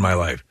just ruined my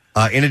life.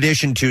 In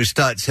addition to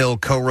Stutz, Hill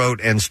co-wrote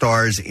and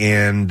stars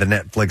in the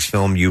Netflix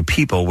film You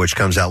People, which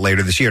comes out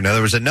later this year. Now,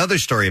 there was another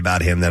story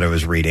about him that I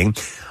was reading.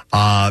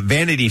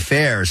 Vanity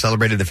Fair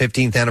celebrated the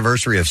 15th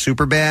anniversary of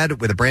Superbad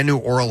with a brand new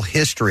oral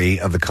history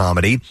of the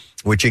comedy,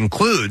 which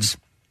includes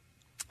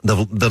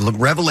the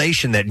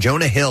revelation that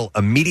Jonah Hill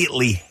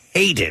immediately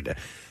hated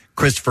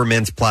Christopher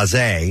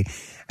Mintz-Plasse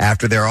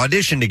after their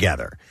audition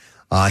together.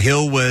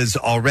 Hill was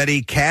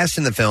already cast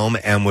in the film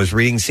and was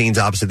reading scenes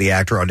opposite the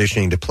actor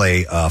auditioning to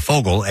play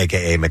Fogel,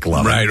 a.k.a.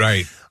 McLovin.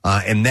 Right.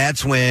 And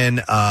that's when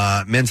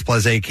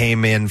Mintz-Plasse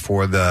came in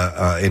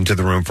into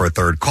the room for a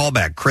third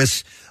callback.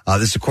 Chris,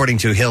 this is according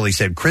to Hill, he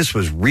said, Chris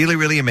was really,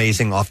 really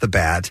amazing off the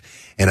bat,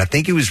 and I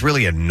think he was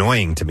really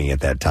annoying to me at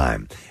that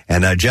time.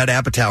 And Judd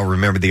Apatow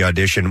remembered the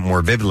audition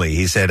more vividly.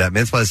 He said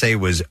Mintz-Plasse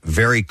was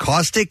very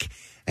caustic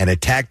and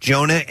attacked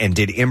Jonah and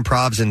did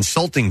improvs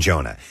insulting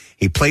Jonah.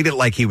 He played it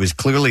like he was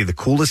clearly the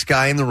coolest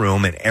guy in the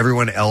room and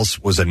everyone else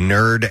was a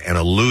nerd and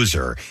a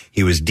loser.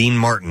 He was Dean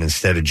Martin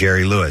instead of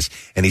Jerry Lewis.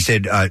 And he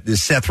said,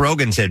 Seth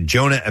Rogen said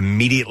Jonah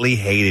immediately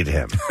hated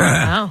him.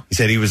 Wow. He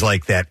said he was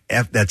like, that's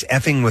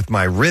effing with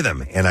my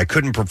rhythm and I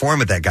couldn't perform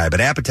with that guy. But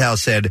Apatow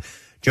said,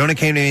 Jonah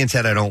came to me and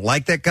said, I don't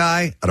like that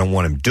guy. I don't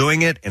want him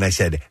doing it. And I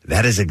said,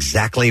 that is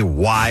exactly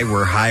why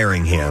we're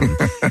hiring him.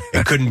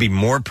 It couldn't be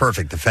more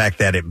perfect. The fact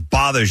that it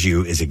bothers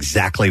you is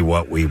exactly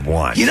what we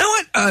want. You know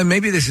what?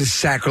 Maybe this is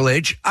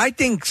sacrilege. I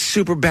think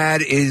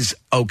Superbad is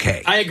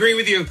okay. I agree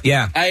with you.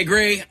 Yeah. I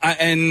agree.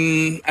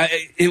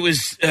 It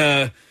was...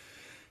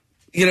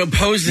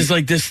 posed as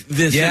like this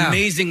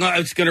amazing.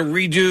 It's going to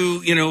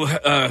redo,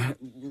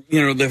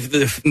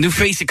 the new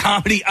face of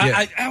comedy.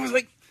 Yeah. I was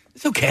like,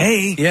 it's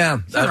okay. Yeah,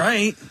 it's all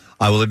right.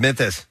 I will admit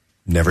this.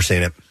 Never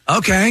seen it.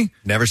 Okay,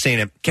 never seen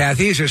it.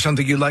 Kathy, is there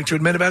something you'd like to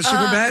admit about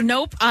Superbad?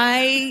 Nope.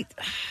 I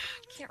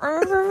can't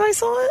remember if I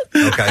saw it.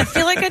 Okay, I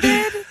feel like I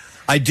did.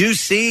 I do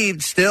see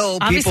still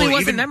Obviously people,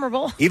 wasn't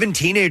memorable. Even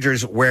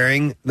teenagers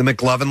wearing the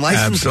McLovin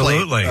license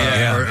plate,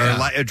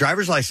 or a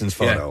driver's license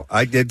photo.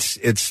 Yeah.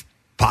 It's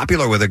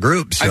popular with a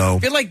group. So I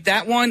feel like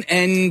that one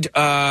and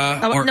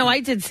no,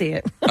 I did see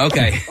it.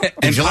 Okay,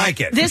 did you like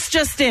it? This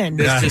just in.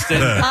 Breaking news. We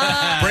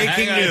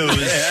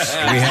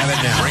have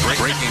it now.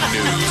 Breaking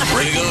news.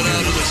 We go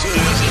down to the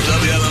studios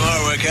of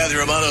WMMR where Kathy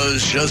Romano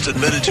has just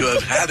admitted to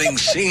having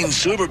seen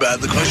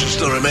Superbad. The question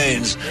still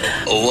remains,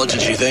 what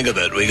did she think of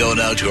it? We go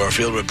now to our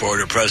field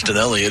reporter, Preston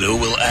Elliott, who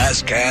will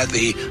ask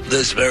Kathy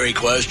this very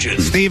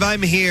question. Steve,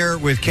 I'm here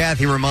with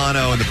Kathy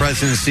Romano in the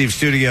Preston and Steve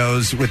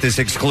studios with this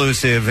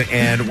exclusive,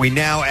 and we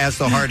now ask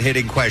the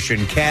hard-hitting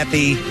question.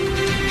 Kathy,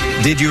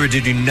 Did you or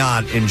did you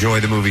not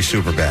enjoy the movie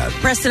Superbad?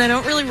 Preston, I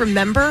don't really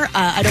remember.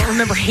 I don't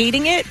remember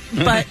hating it,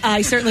 but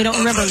I certainly don't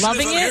remember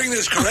loving if I'm hearing it.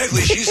 this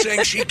correctly, she's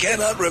saying she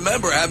cannot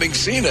remember having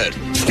seen it.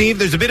 Steve,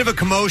 there's a bit of a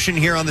commotion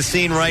here on the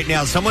scene right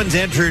now. Someone's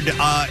entered,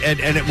 and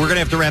we're going to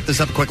have to wrap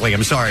this up quickly.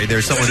 I'm sorry.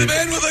 There's someone. There's a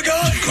man with a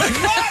gun.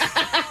 Quick,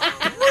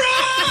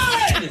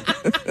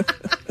 run!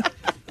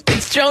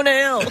 It's Jonah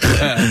Hill.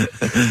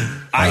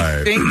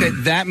 I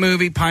think that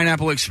movie,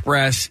 Pineapple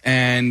Express,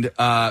 and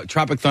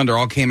Tropic Thunder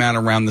all came out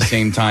around the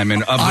same time.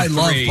 And of the I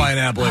love three,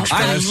 Pineapple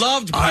Express. I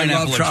loved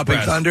Pineapple Express. Tropic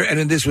Thunder, and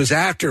then this was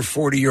after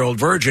 40-Year-Old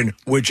Virgin,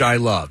 which I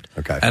loved.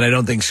 Okay. And I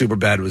don't think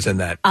Superbad was in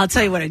that. I'll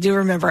tell you what I do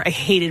remember. I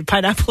hated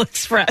Pineapple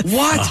Express.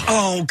 What?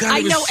 Oh, God, I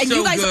it was know, and so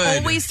you guys good.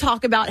 always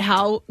talk about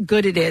how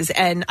good it is,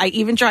 and I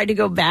even tried to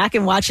go back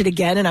and watch it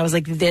again, and I was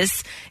like,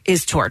 this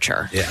is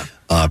torture. Yeah.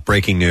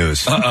 Breaking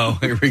news. Uh-oh,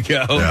 here we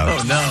go. Yeah.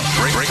 Oh, no.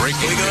 We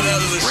go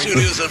down to the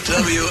studios of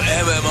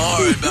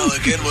WMMR in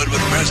Malik Inwood with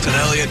Preston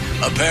Elliott,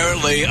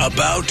 apparently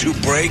about to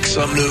break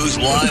some news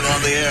live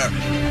on the air.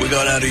 We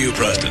go down to you,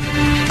 Preston.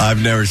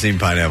 I've never seen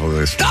Pineapple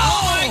Express.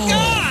 Oh, my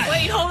God!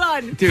 Wait, hold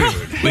on. Dude.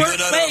 We go down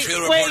to our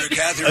field reporter,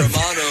 Kathy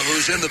Romano,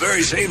 who's in the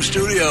very same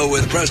studio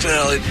with Preston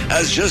Elliott,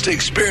 has just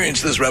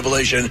experienced this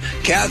revelation.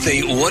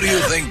 Kathy, what do you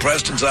think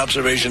Preston's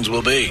observations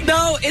will be?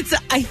 No,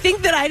 I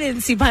think that I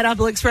didn't see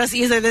Pineapple Express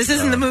either. This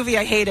isn't the movie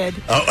I hated.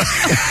 What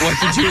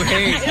did you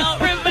hate? I don't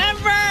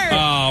remember.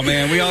 Oh,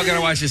 man, we all got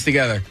to watch this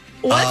together.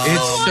 What's the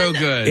It's so one?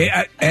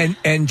 good.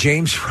 And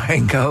James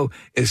Franco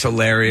is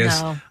hilarious.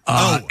 No.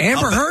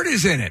 Amber Heard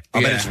is in it.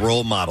 I bet it's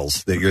Role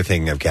Models that you're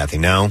thinking of, Kathy.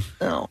 No?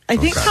 No, I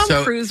think Okay.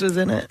 Tom Cruise was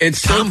in it. It's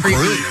so Tom creepy.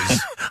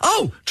 Cruise.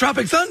 Oh,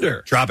 Tropic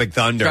Thunder. Tropic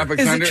Thunder.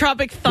 Is it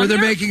Tropic Thunder? Where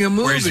they're making a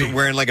Where movie. he's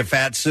wearing like a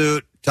fat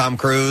suit. Tom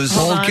Cruise.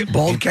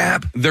 Bald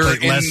cap. They're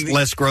Like in,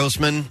 Les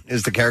Grossman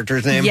is the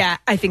character's name. Yeah,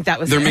 I think that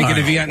was they're it. making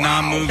a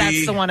Vietnam movie.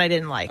 That's the one I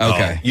didn't like.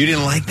 Okay. You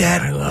didn't like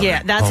that?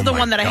 Yeah, that's Oh the my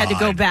one that I had to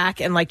go God.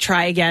 back and like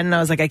try again. And I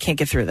was like, I can't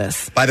get through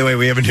this. By the way,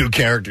 we have a new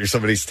character.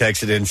 Somebody's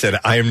texted in and said,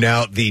 I am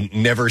now the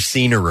never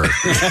seenerer.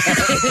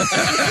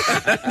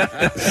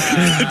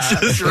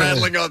 Just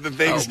rattling off the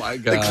things, Oh, my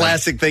God. the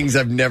classic things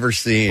I've never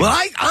seen. Well,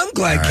 I'm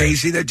glad, All right.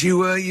 Casey, that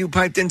you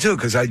piped in too,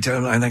 because I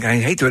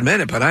hate to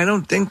admit it, but I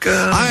don't think. All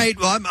right,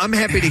 well, I'm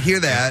happy to hear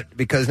that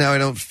because now I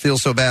don't feel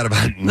so bad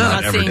about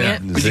not ever seeing it.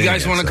 seeing Would you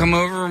guys want to so. come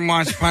over and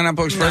watch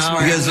Pineapple Express? No.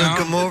 You guys want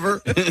to come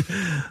over?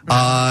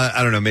 I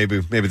don't know. Maybe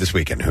this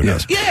weekend. Who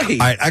knows? Yay. All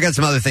right, I got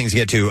some other things to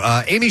get to.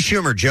 Amy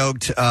Schumer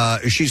joked.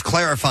 She's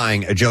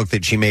clarifying a joke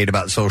that she made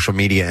about social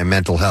media and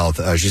mental health.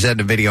 She said in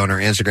a video on her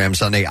Instagram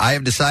Sunday, "I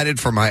have decided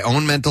for my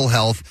own mental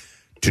health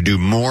to do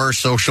more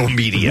social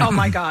media. Oh,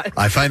 my God.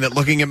 I find that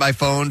looking at my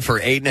phone for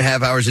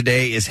 8.5 hours a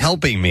day is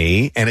helping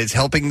me, and it's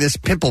helping this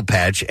pimple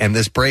patch and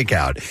this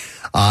breakout.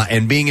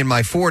 And being in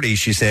my 40s,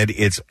 she said,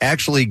 it's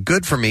actually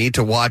good for me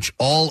to watch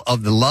all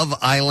of the Love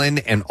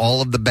Island and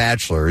all of the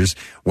Bachelors,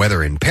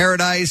 whether in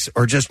paradise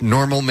or just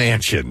normal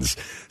mansions.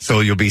 So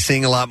you'll be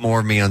seeing a lot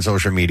more of me on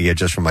social media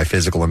just for my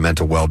physical and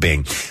mental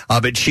well-being.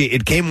 But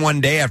it came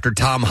one day after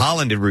Tom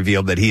Holland had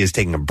revealed that he is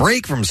taking a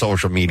break from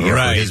social media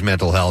for his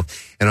mental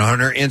health. And on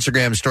her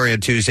Instagram story on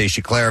Tuesday,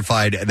 she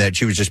clarified that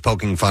she was just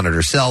poking fun at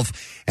herself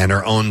and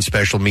her own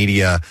social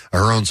media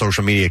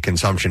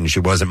consumption. She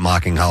wasn't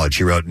mocking Holland.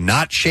 She wrote,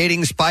 "Not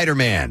shading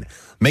Spider-Man.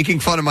 Making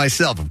fun of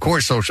myself. Of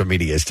course, social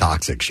media is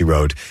toxic," she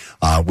wrote,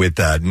 with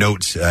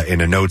notes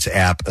in a Notes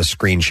app, a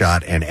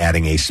screenshot, and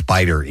adding a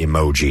spider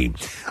emoji.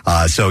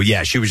 So,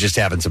 yeah, she was just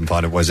having some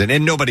fun. It wasn't,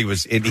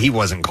 and he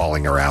wasn't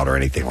calling her out or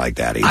anything like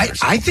that either.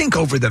 I think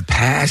over the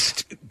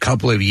past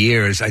couple of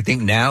years, I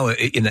think now,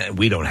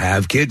 we don't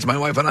have kids, my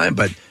wife and I,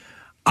 but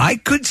I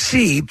could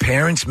see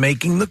parents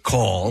making the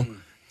call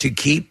to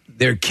keep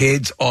their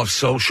kids off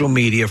social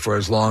media for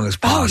as long as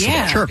possible.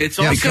 yeah. Sure. It's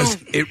Yeah, also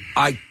Because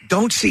I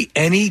don't see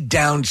any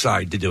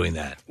downside to doing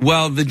that.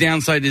 well, the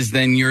downside is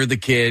then you're the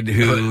kid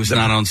who's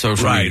not on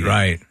social media.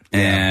 Right.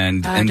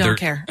 And I and don't they're-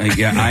 care.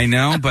 Yeah, I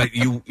know, but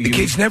you The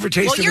kids never Well,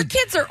 tasted your it.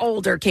 kids are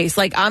older, Case.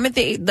 Like I'm at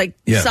the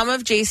Yeah. some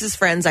of Jace's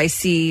friends, I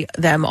see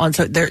them on.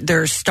 So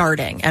they're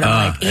starting, and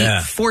I'm like, he,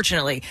 yeah.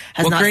 fortunately,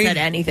 has What not grade? said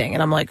anything,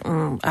 and I'm like, this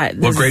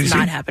What grade is is he?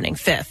 not happening.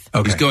 5th.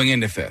 He's going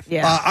into 5th.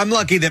 Yeah. I'm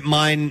lucky that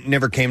mine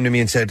never came to me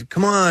and said,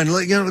 "Come on,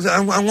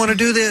 I want to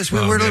do this."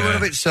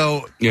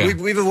 So Yeah.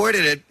 we've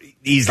avoided it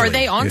easily. Are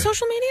they on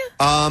social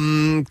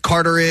media?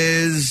 Carter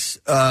is.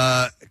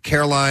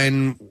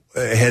 Caroline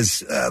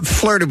has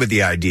flirted with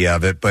the idea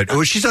of it, but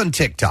she's on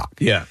TikTok.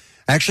 Yeah.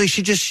 Actually,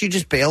 she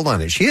just bailed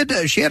on it. She had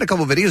a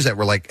couple videos that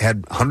were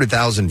had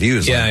 100,000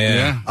 views.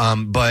 Yeah.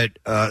 But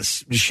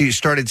she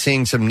started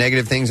seeing some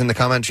negative things in the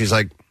comments. She's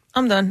like,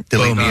 I'm done.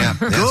 delete me app.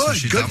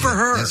 Good for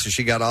her. Yeah, so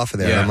she got off of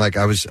there. Yeah. And I'm like,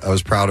 I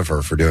was proud of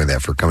her for doing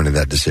that, for coming to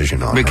that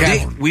decision on But her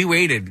Kath, own. we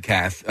waited,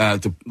 Kath,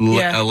 to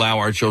Yeah. allow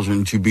our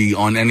children to be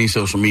on any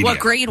social media. What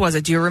grade was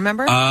it? Do you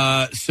remember?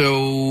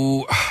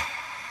 So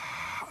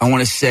I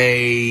want to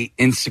say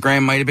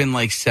Instagram might have been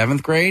like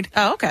 7th grade.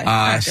 Oh, okay.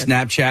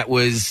 Snapchat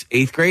was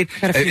 8th grade.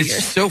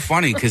 It's so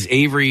funny because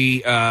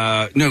Avery,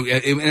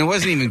 it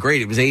wasn't even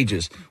grade. It was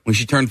ages. When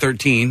she turned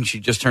 13, she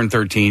just turned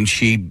 13.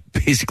 She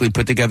basically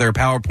put together a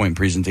PowerPoint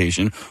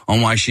presentation on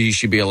why she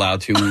should be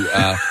allowed to.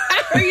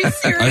 Are you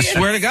serious? I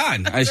swear to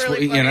God.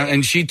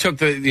 And she took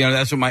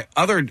that's what my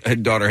other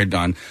daughter had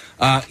done.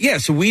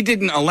 So we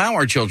didn't allow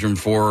our children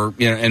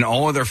and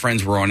all of their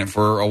friends were on it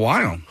for a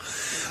while.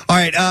 All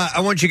right,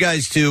 I want you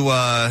guys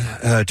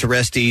to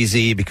rest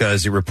easy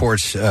because it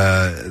reports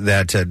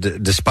that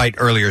despite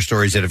earlier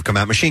stories that have come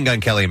out, Machine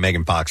Gun Kelly and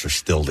Megan Fox are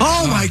still together.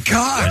 Oh, my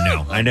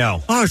God. I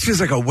know. Oh, it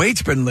feels like a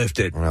weight's been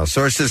lifted. Well,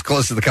 sources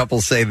close to the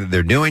couple say that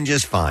they're doing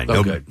just fine.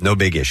 No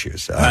big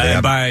issues.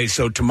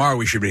 So tomorrow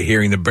we should be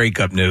hearing the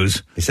breakup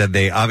news. He said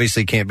they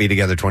obviously can't be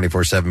together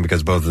 24/7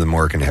 because both of them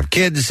work and have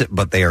kids,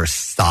 but they are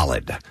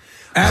solid.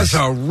 As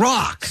a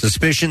rock.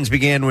 Suspicions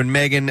began when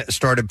Megan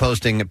started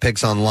posting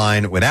pics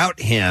online without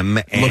him.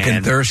 And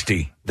looking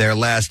thirsty. Their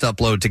last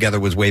upload together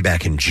was way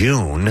back in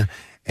June.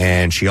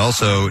 And she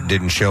also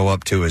didn't show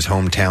up to his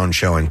hometown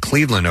show in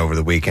Cleveland over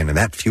the weekend, and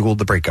that fueled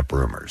the breakup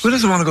rumors. Who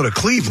doesn't want to go to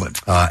Cleveland?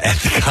 At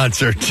the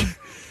concert.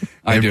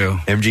 I do.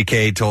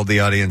 MGK told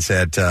the audience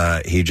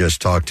that he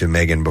just talked to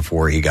Megan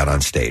before he got on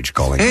stage,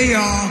 calling. Hey,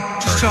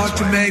 y'all. Just talked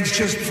to Megs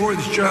just before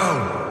the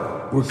show.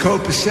 We're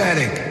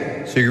copacetic.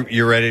 So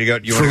you're ready to go?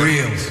 You For want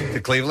real. to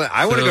Cleveland?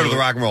 I want to go to the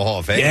Rock and Roll Hall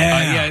of Fame.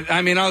 Yeah.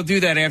 I mean, I'll do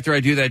that after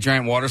I do that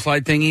giant water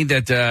slide thingy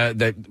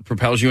that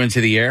propels you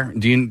into the air.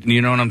 Do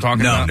you know what I'm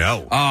talking about?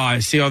 No. Oh, I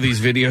see all these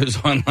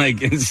videos on like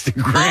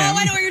Instagram. Oh,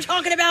 I know what you're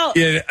talking about.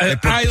 Yeah,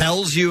 it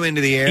propels you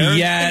into the air?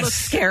 Yes. It looks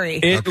scary.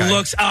 It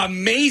looks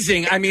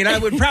amazing. I mean, I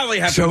would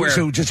probably have to wear.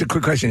 So just a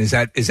quick question. Is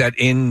that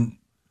in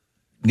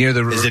near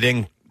the... Is it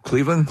in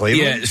Cleveland?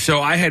 Yeah,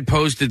 so I had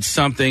posted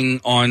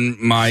something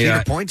on my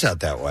Cedar Point's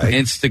out that way.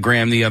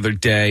 Instagram the other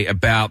day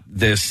about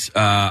this.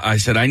 I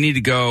said I need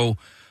to go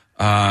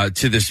to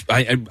this.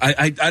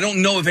 I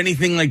don't know if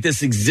anything like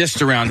this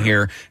exists around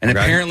here, and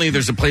apparently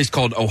there's a place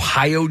called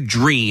Ohio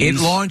Dreams.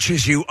 It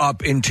launches you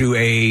up into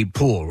a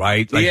pool,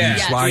 right? Like you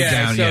slide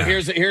down. So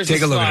here's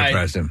Take a look at it, slide.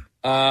 Preston.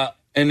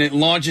 And it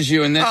launches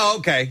you, and then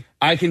okay.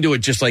 I can do it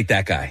just like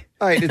that guy.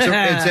 All right,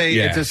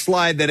 it's a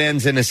slide that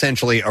ends in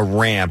essentially a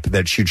ramp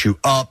that shoots you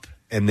up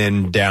and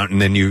then down,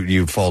 and then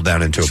you fall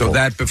down into a pool. So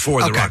that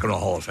before the Rock and Roll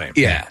Hall of Fame.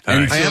 Yeah.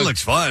 And it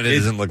looks fun. It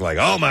doesn't look like,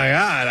 oh my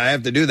God, I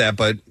have to do that.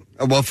 But,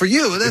 well, for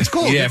you, that's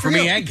cool. Yeah, Good for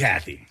me you. and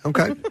Kathy.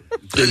 Okay.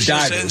 This is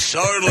a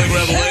startling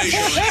revelation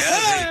with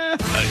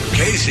Kathy.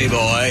 Casey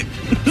boy,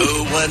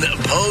 who when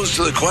posed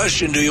to the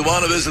question, do you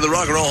want to visit the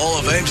Rock and Roll Hall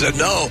of Fame, said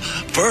no.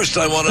 First,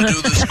 I want to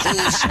do this cool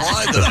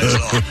slide that I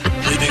saw,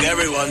 leaving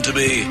everyone to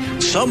be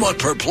somewhat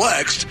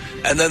perplexed.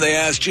 And then they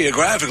asked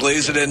geographically,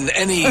 is it in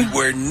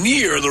anywhere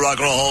near the Rock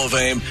and Roll Hall of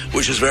Fame,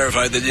 which is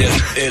verified that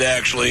yes, it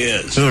actually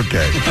is.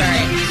 Okay. All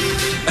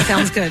right.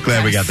 Sounds good.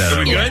 Glad we got that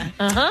on. Good?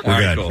 Uh-huh. We're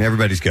good. Cool.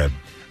 Everybody's good.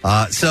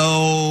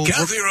 So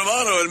Kathy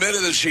Romano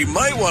admitted that she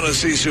might want to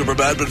see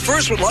Superbad, but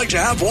first would like to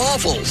have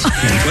waffles.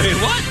 Wait,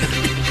 what?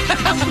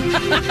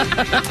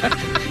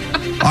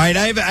 all right,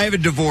 I have a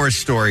divorce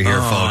story here,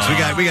 folks. We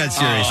got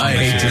serious. I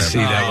hate to news see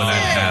here. that when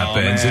that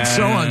happens. It's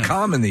so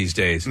uncommon these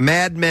days.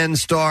 Mad Men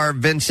star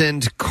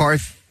Vincent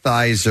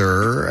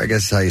Kartheiser, I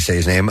guess is how you say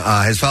his name,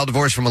 has filed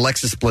divorce from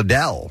Alexis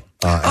Bledel.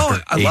 I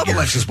love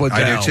Alexis Bledel.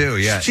 I do too,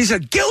 yeah. She's a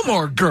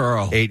Gilmore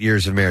girl. 8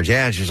 years of marriage.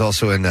 Yeah, and she's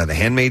also in The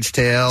Handmaid's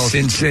Tale.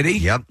 Sin City.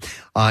 Yep.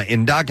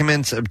 In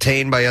documents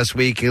obtained by Us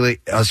Weekly,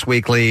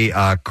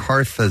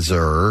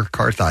 Kartheiser.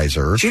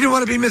 She didn't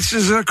want to be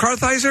Mrs.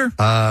 Kartheiser?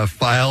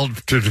 Filed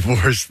to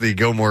divorce the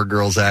Gilmore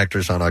Girls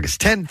actress on August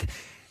 10th.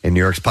 In New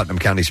York's Putnam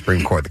County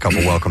Supreme Court, the couple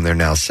welcomed their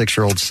now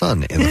 6-year-old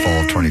son in the fall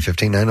of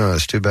 2015. I know,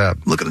 that's too bad.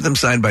 Looking at them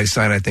side by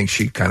side, I think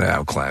she kind of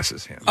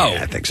outclasses him. Oh,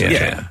 Yeah, I think so.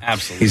 Yeah,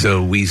 absolutely. He's a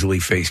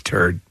weaselly-faced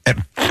turd.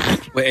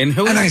 Wait, and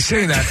who? And I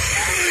say that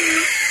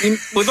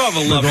with all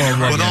the love,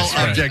 With all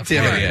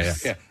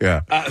objectivity.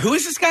 Yeah. who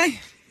is this guy?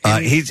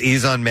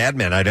 He's on Mad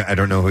Men. I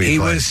don't know who he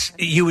plays.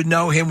 You would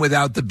know him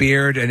without the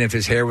beard, and if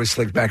his hair was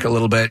slicked back a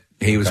little bit,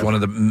 he was one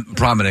of the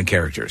prominent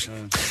characters.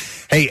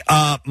 Hey,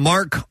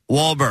 Mark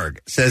Wahlberg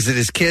says that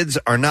his kids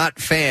are not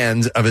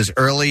fans of his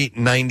early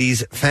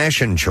 90s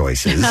fashion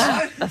choices.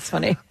 That's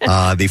funny.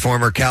 The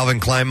former Calvin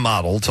Klein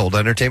model told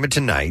Entertainment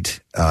Tonight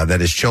that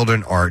his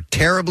children are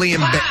terribly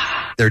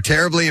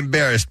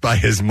embarrassed by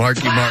his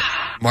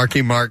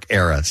Marky Mark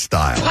era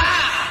style,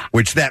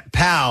 which that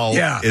pal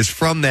is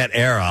from that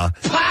era.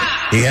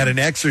 He had an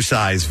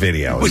exercise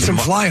video with some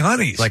fly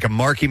honeys, like a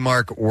Marky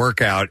Mark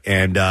workout,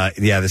 and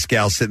this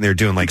gal's sitting there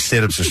doing like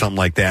sit-ups or something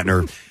like that,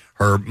 and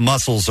her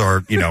muscles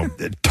are,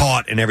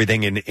 taut and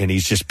everything, and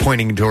he's just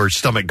pointing to her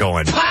stomach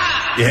going,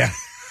 yeah.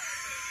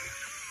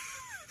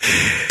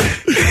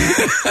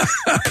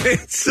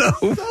 It's so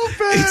bad.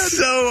 It's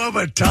so of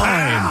a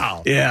time.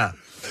 Wow. Yeah.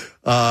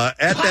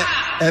 At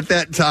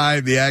that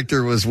time, the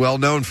actor was well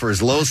known for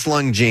his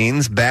low-slung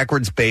jeans,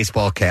 backwards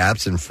baseball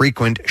caps, and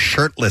frequent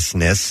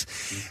shirtlessness.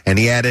 And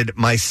he added,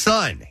 "My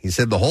son," he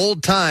said, "the whole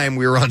time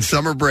we were on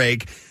summer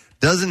break,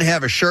 doesn't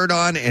have a shirt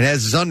on, and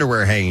has his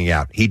underwear hanging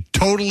out. He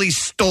totally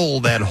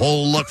stole that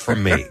whole look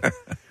from me.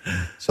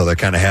 So they're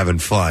kind of having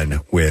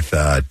fun with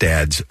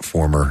Dad's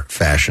former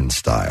fashion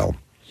style.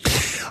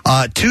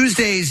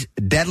 Tuesday's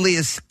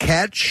deadliest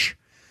catch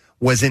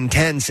was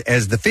intense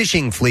as the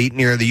fishing fleet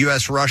near the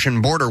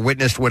U.S.-Russian border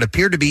witnessed what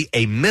appeared to be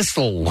a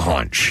missile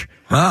launch.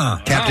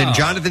 Captain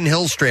Jonathan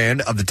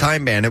Hillstrand of the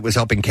Time Bandit was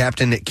helping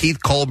Captain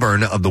Keith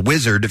Colburn of the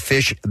Wizard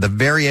fish the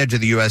very edge of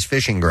the U.S.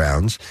 fishing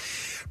grounds.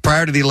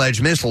 Prior to the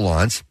alleged missile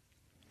launch,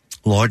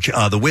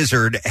 the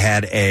Wizard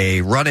had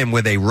a run-in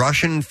with a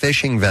Russian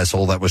fishing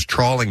vessel that was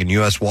trawling in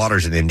U.S.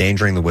 waters and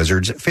endangering the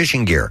Wizard's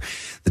fishing gear.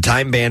 The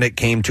Time Bandit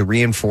came to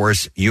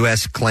reinforce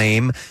U.S.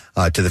 claim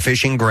to the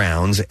fishing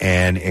grounds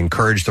and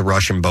encourage the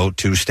Russian boat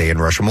to stay in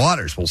Russian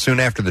waters. Well, soon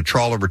after the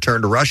trawler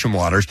returned to Russian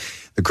waters,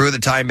 the crew of the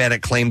Time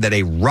Bandit claimed that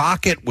a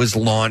rocket was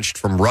launched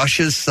from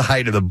Russia's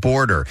side of the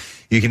border.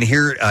 You can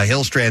hear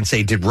Hillstrand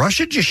say, "Did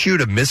Russia just shoot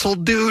a missile,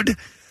 dude?"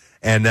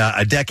 And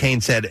a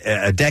deckhand said,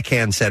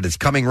 "It's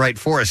coming right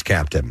for us,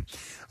 Captain."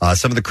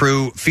 Some of the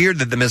crew feared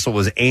that the missile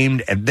was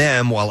aimed at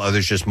them, while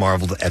others just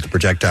marveled at the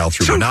projectile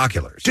through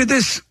binoculars.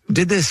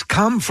 Did this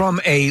come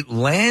from a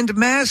land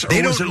mass, or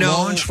was it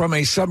launched from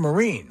a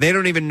submarine? They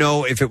don't even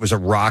know if it was a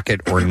rocket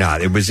or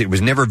not. It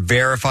was never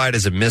verified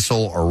as a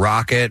missile or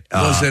rocket.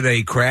 Was it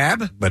a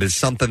crab? But it's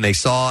something they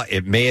saw.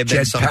 It may have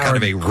been some kind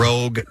of a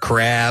rogue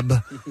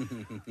crab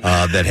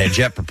that had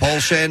jet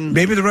propulsion.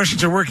 Maybe the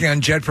Russians are working on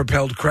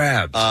jet-propelled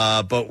crabs.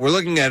 But we're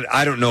looking at,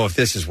 I don't know if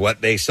this is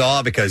what they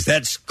saw, because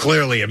that's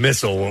clearly a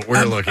missile, what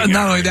we're looking at.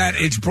 Not only that,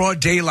 it's broad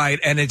daylight,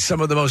 and it's some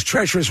of the most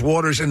treacherous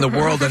waters in the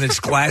world, and it's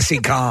glassy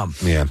calm.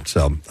 Yeah,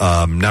 so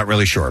not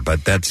really sure,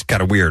 but that's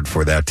kind of weird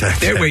for that.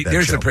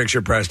 There's the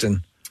picture,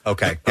 Preston.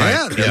 Okay.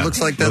 It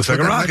looks like that's like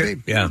a what rocket.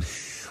 Might be. Yeah.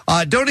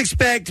 Don't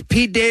expect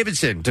Pete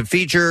Davidson to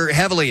feature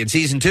heavily in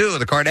season 2 of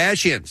The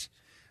Kardashians.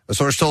 A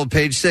source told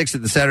Page 6 that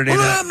the Saturday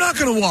night... I'm not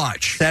going to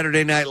watch.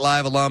 Saturday Night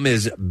Live alum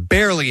is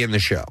barely in the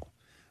show.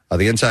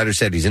 The insider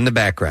said he's in the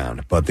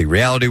background, but the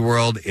reality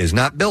world is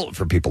not built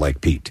for people like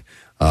Pete.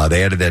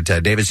 They added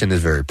that Davidson is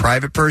a very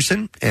private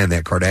person, and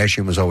that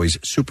Kardashian was always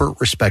super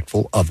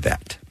respectful of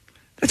that.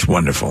 That's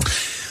wonderful.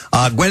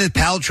 Gwyneth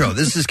Paltrow,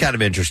 this is kind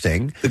of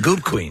interesting. The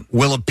Goop Queen.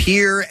 Will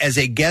appear as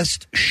a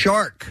guest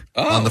shark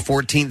on the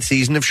 14th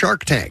season of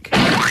Shark Tank.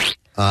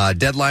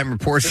 Deadline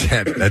reports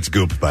that... That's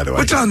Goop, by the way.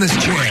 What's on this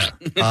chair?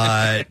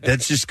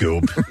 That's just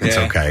Goop. It's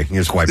okay. You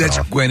just wipe it off.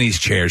 That's Gwenny's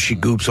chair. She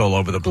goops all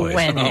over the place.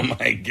 Oh,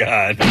 my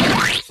God.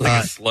 It's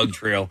like a slug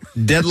trail.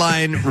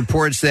 Deadline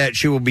reports that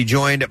she will be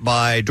joined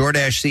by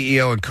DoorDash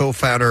CEO and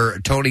co-founder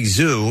Tony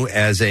Zhu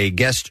as a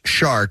guest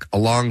shark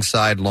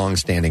alongside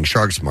long-standing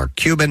sharks Mark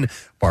Cuban,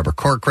 Barbara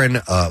Corcoran,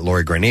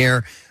 Lori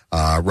Grenier,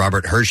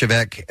 Robert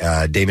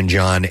Herjavec, Damon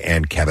John,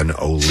 and Kevin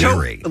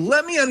O'Leary. So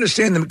let me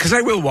understand them, because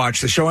I will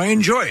watch the show. I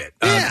enjoy it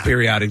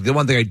periodically. The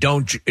one thing I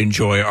don't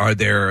enjoy are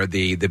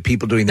the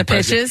people doing the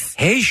pitches.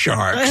 Hey,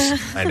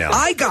 sharks. I know.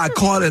 I got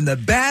caught in the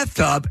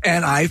bathtub,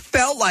 and I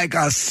felt like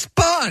a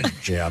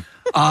sponge. Yeah.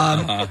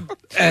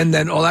 And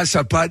then all that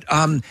stuff. But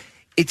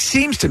it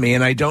seems to me,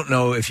 and I don't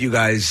know if you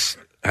guys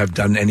have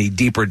done any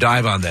deeper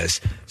dive on this.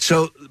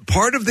 So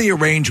part of the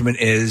arrangement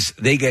is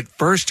they get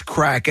first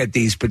crack at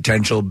these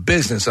potential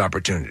business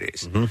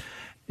opportunities. Mm-hmm.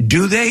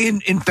 Do they,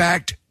 in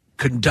fact,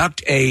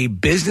 conduct a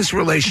business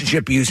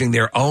relationship using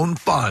their own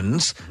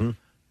funds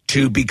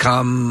to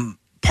become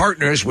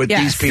partners with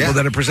these people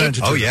that are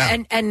presented to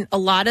them? And a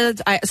lot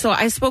of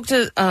I spoke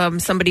to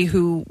somebody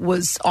who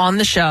was on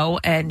the show,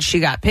 and she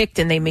got picked,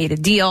 and they made a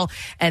deal,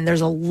 and there's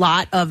a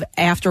lot of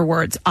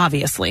afterwards.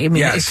 Obviously, I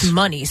mean, it's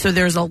money, so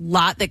there's a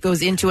lot that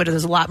goes into it, and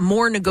there's a lot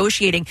more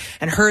negotiating,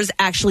 and hers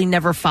actually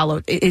never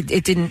followed.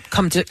 It didn't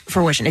come to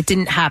fruition. It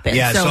didn't happen.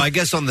 So I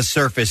guess on the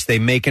surface they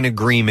make an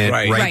agreement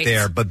right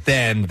there, but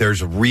then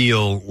there's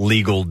real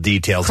legal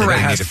details that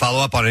they need to follow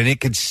up on, and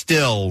it could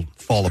still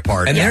fall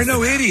apart. And they're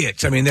no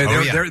idiots. I mean,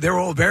 they're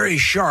all very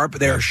sharp.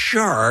 They're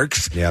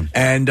sharks. Yeah.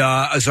 And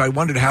so I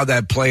wondered how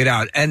that played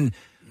out. And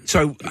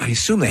so I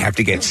assume they have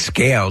to get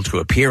scaled to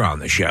appear on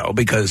the show,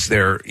 because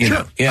they're, you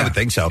know. I would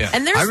think so. Yeah.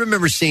 And I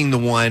remember seeing the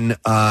one,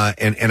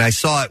 and I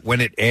saw it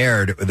when it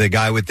aired, the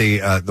guy with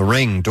the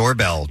Ring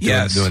doorbell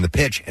doing the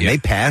pitch, and they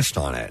passed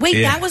on it.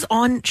 Wait, that was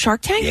on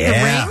Shark Tank? The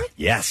Ring?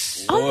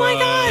 Yes. Oh, my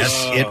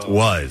gosh. Yes, it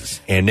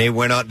was. And they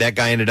went out, that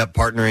guy ended up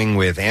partnering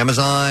with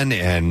Amazon,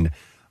 and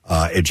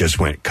it just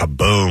went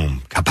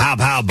kaboom, kapow,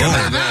 pow, boom. But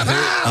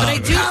I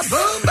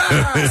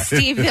do,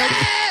 Steve,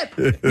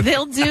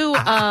 they'll do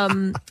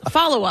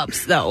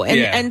follow-ups, though.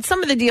 And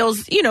some of the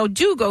deals,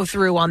 do go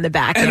through on the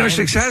back end. And are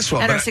successful.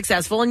 And are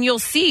successful. And you'll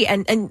see.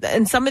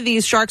 And some of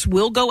these sharks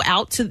will go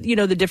out to,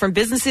 the different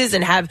businesses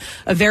and have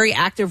a very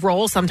active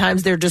role.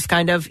 Sometimes they're just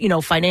kind of,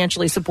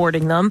 financially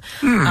supporting them.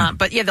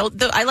 But,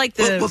 I like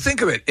the... Well,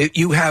 think of it.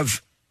 You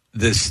have...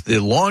 the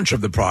launch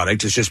of the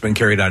product has just been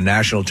carried on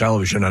national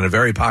television on a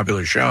very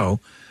popular show.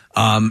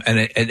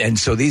 And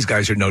so these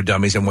guys are no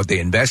dummies in what they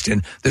invest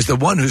in. There's the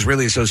one who's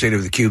really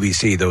associated with the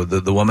QVC,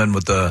 the woman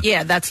with the...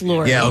 Yeah, that's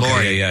Lori. Yeah, Okay,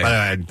 Lori.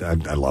 yeah.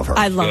 I love her.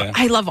 I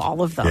love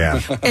all of them.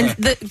 Yeah.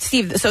 And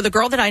Steve, so the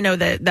girl that I know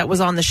that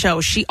was on the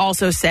show, she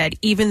also said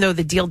even though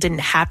the deal didn't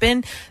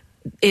happen,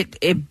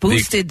 it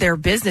boosted their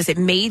business. It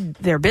made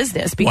their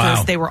business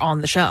because they were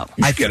on the show.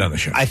 I get on the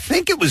show. I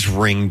think it was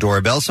Ring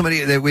Doorbell.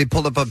 We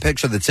pulled up a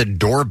picture that said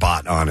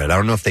Doorbot on it. I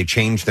don't know if they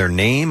changed their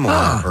name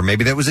or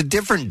maybe that was a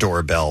different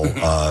doorbell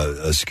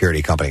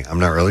security company. I'm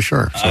not really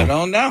sure. So. I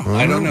don't know.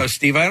 I don't know,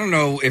 Steve. I don't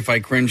know if I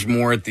cringe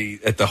more at the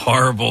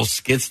horrible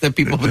skits that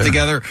people put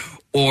together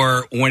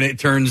or when it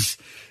turns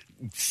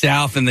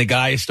south and the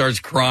guy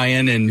starts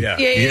crying and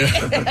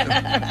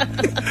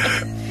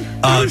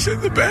I was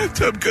in the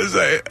bathtub because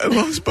I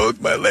lost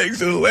both my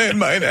legs in a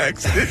landmine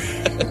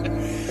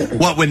accident.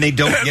 What, when they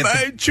don't get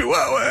my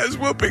chihuahua has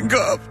whooping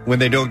cough. When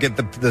they don't get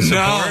the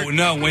support?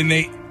 No,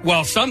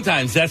 well,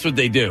 sometimes that's what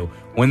they do.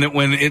 When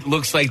it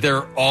looks like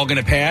they're all going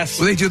to pass.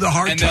 Well, they do the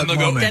hard and tub then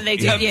moment. Then they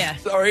do,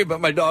 Sorry, but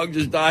my dog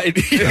just died.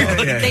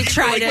 They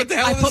tried Like, what it. the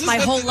hell I is put this? my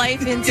whole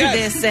life into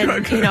this, and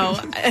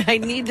I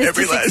need this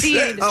Every to last succeed.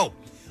 cent. Oh.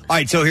 All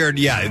right, so here,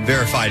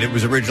 verified. It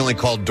was originally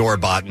called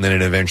Doorbot, and then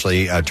it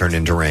eventually turned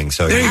into Ring.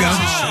 So there you go.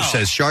 It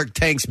says Shark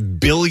Tank's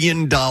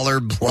billion-dollar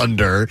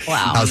blunder.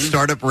 Wow. How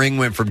startup Ring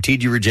went from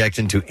TG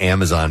rejection to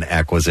Amazon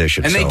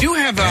acquisition. And So, they do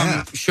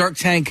have Shark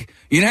Tank.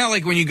 You know how,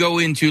 like, when you go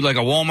into, like,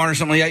 a Walmart or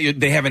something like that,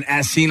 they have an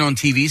as seen on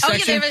TV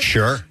section?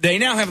 Sure. They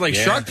now have, like,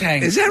 Shark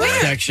Tank Is that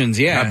right? sections,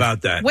 yeah. How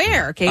about that?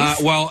 Where,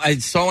 Case? Well, I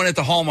saw one at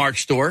the Hallmark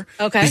store.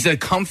 Okay. Is the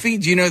Comfy?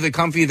 Do you know the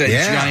Comfy, that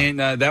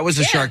giant? That was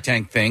a Shark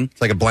Tank thing.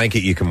 It's like a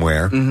blanket you can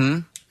wear. Mm-hmm.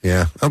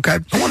 Yeah, okay.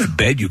 I want a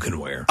bed you can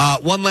wear.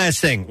 One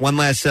last thing. One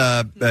last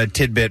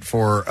tidbit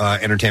for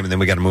entertainment, then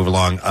we got to move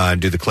along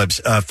and do the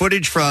clips.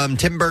 Footage from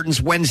Tim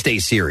Burton's Wednesday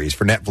series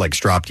for Netflix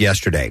dropped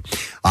yesterday.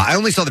 I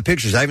only saw the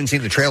pictures. I haven't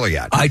seen the trailer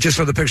yet. I just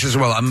saw the pictures as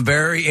well. I'm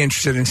very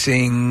interested in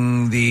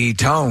seeing the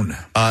tone.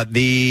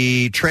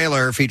 The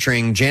trailer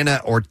featuring Jenna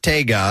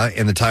Ortega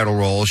in the title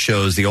role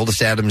shows the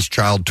oldest Addams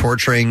child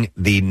torturing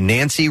the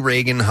Nancy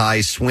Reagan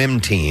High swim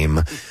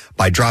team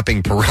by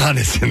dropping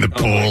piranhas in the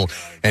pool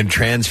and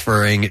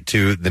transferring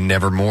to the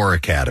Nevermore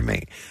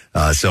Academy.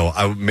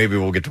 So maybe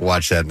we'll get to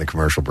watch that in the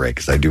commercial break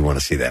because I do want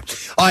to see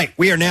that. All right,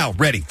 we are now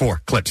ready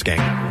for Clips, gang.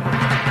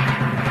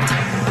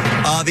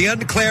 The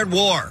undeclared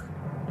war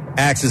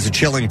acts as a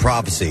chilling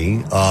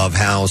prophecy of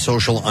how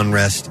social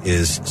unrest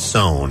is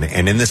sown.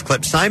 And in this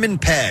clip, Simon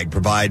Pegg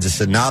provides a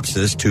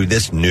synopsis to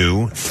this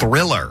new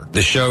thriller.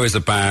 The show is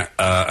about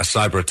a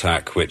cyber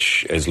attack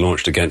which is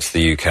launched against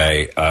the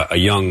UK. A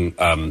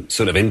young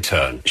sort of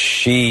intern.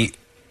 She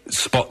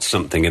spots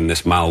something in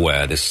this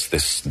malware,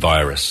 this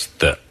virus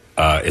that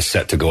is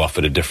set to go off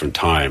at a different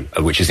time,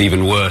 which is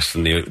even worse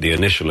than the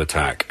initial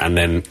attack. And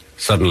then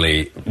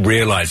suddenly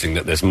realizing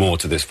that there's more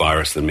to this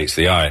virus than meets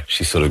the eye,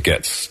 she sort of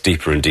gets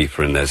deeper and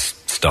deeper, and there's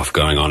stuff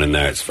going on in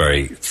there. It's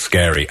very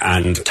scary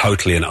and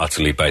totally and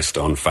utterly based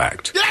on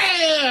fact.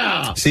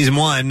 Yeah! Season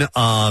 1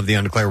 of The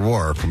Undeclared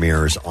War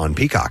premieres on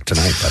Peacock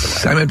tonight, by the way.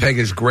 Simon Pegg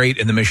is great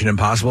in the Mission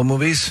Impossible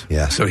movies.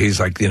 Yeah. So he's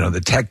like,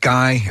 the tech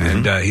guy,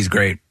 and he's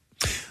great.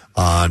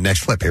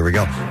 Next clip, here we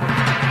go.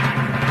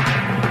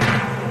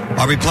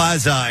 Aubrey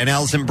Plaza and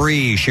Alison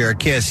Brie share a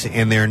kiss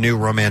in their new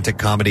romantic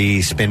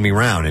comedy Spin Me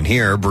Round. And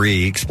here,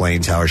 Brie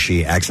explains how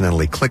she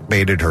accidentally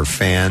clickbaited her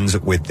fans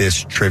with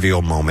this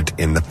trivial moment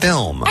in the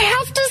film. I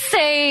have to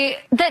say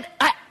that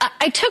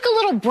I took a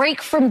little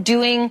break from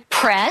doing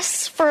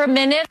press for a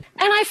minute,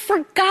 and I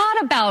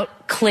forgot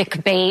about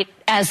clickbait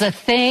as a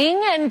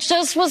thing and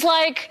just was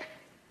like,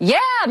 yeah,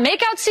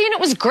 makeout scene, it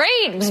was great.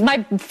 It was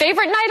my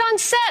favorite night on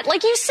set.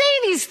 Like, you say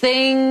these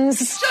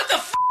things. Shut the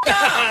f***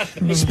 up!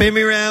 Spin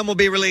Me Round will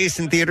be released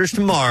in theaters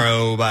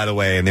tomorrow, by the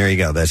way. And there you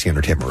go. That's the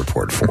entertainment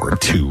report for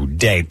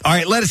today. All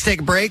right, let us take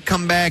a break,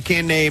 come back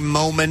in a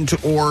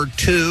moment or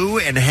two,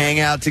 and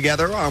hang out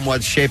together on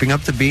what's shaping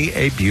up to be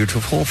a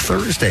beautiful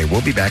Thursday.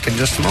 We'll be back in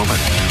just a moment.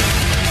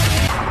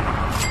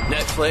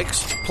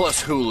 Netflix,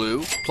 plus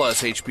Hulu,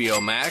 plus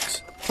HBO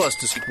Max, plus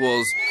the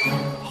sequels.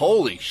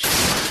 Holy shit.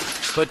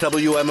 But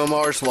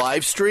WMMR's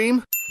live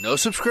stream, no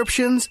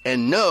subscriptions,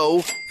 and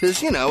no,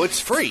 because, it's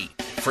free.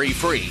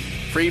 Free.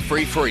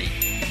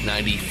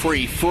 90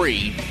 free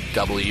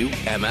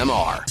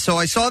WMMR. So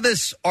I saw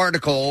this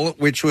article,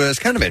 which was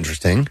kind of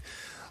interesting.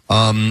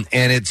 And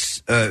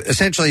it's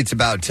essentially it's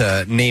about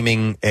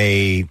naming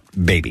a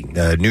baby,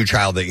 a new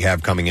child that you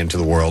have coming into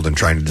the world and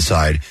trying to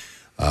decide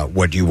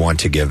what you want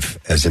to give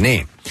as a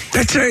name.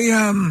 That's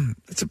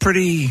a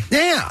pretty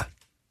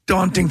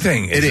daunting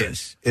thing. It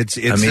is. It's.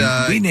 I mean,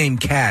 we name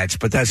cats,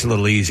 but that's a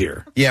little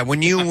easier. Yeah,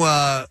 when you've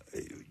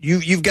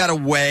got to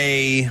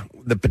weigh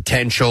the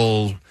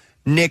potential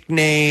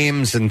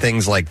nicknames and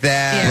things like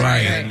that,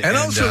 right? And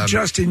also,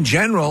 just in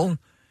general,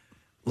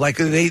 like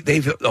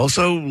they've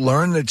also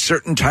learned that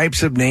certain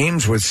types of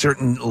names with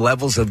certain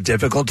levels of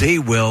difficulty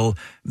will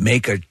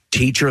make a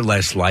teacher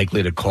less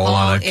likely to call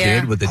on a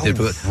kid with a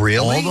difficult.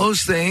 Really? All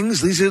those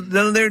things. These are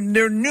they're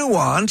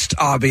nuanced.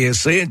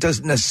 Obviously, it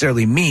doesn't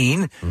necessarily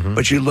mean,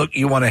 but you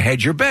want to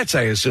hedge your bets.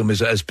 I assume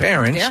as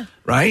parents,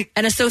 right?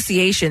 And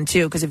association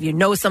too, because if you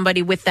know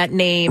somebody with that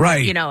name,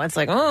 right? It's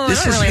like, this I don't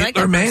is really Hitler like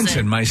that Manson,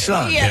 person. my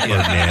son. Yeah. Hitler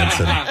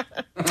Manson.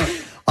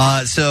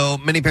 So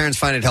many parents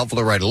find it helpful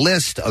to write a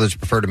list. Others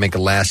prefer to make a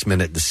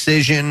last-minute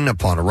decision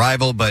upon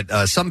arrival.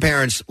 But some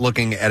parents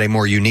looking at a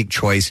more unique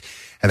choice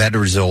have had to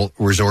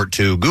resort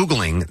to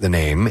Googling the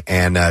name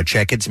and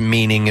check its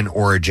meaning and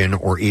origin,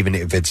 or even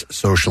if it's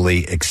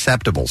socially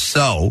acceptable.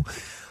 So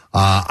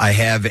I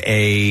have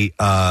a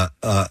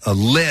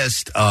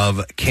list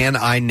of can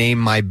I name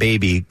my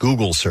baby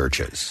Google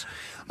searches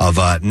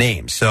of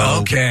names.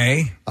 So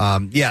okay,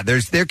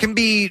 there can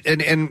be,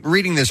 and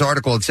reading this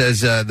article, it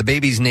says the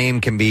baby's name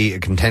can be a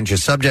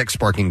contentious subject,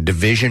 sparking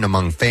division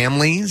among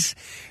families.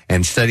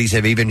 And studies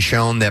have even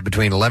shown that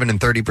between 11 and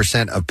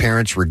 30% of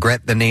parents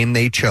regret the name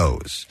they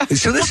chose.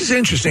 So this is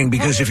interesting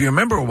because if you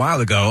remember a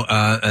while ago,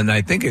 and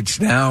I think it's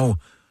now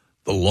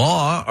the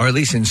law, or at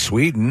least in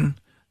Sweden,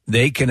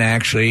 they can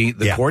actually,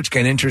 the courts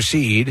can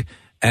intercede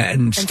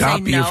and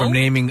stop you from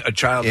naming a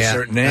child a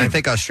certain name. And I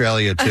think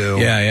Australia too.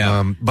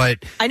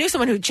 But I knew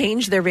someone who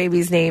changed their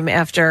baby's name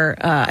after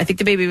I think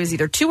the baby was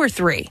either 2 or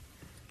 3.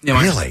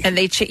 Really? And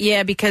they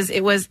because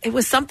it was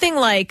something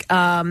like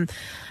I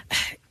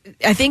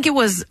think it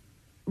was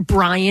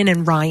Brian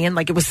and Ryan,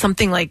 like it was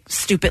something like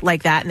stupid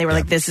like that, and they were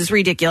like, "This is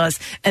ridiculous,"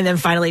 and then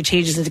finally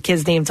changes the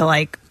kid's name to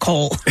like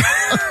Cole.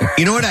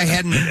 You know what I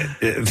hadn't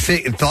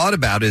thought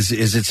about is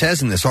it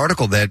says in this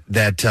article that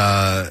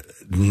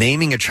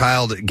naming a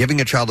child, giving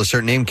a child a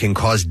certain name, can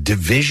cause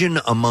division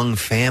among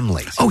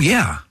families. Oh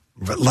yeah.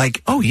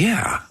 Like, oh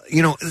yeah,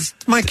 you know, it's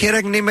my kid.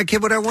 I can name my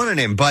kid what I want to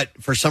name, but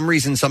for some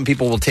reason, some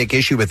people will take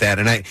issue with that,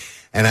 and I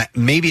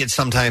maybe it's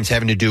sometimes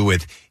having to do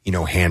with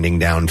handing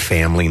down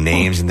family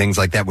names and things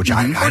like that, which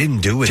I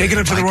didn't do with taking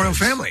it to the royal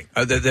family.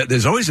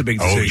 There's always a big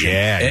decision. Oh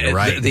yeah, you're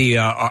right. The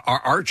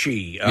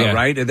Archie,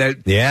 right?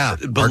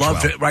 Beloved,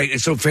 Marco.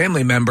 right? So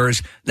family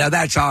members. Now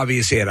that's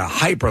obviously at a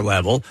hyper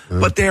level,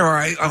 but there are.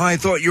 I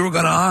thought you were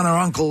going to honor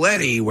Uncle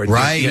Eddie,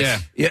 right?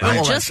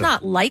 Or just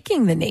not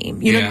liking the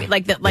name. You know what I mean?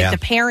 Like the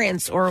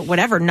parents or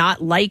whatever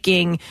not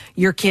liking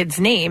your kid's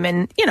name,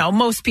 and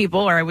most people,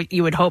 or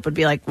you would hope, would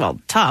be like, well,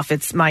 tough.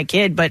 It's my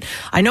kid, but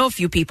I know a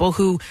few people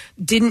who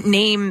didn't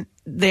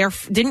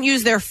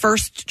use their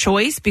first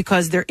choice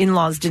because their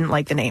in-laws didn't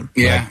like the name.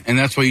 Yeah, and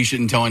that's why you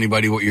shouldn't tell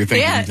anybody what you're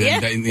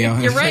thinking.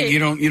 You're right. You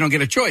don't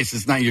get a choice.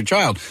 It's not your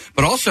child.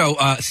 But also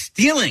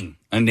stealing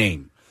a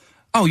name.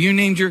 Oh, you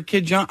named your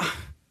kid John.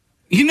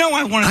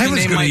 I wanted to name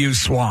was going to use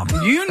Swamp.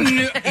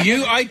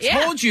 I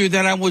told you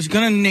that I was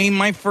going to name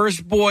my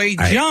first boy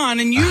John,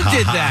 and you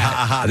did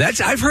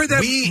that. I've heard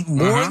that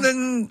more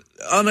than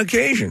on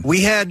occasion.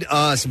 We had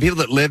some people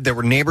that lived that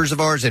were neighbors of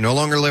ours. They no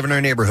longer live in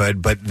our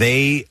neighborhood, but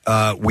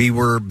we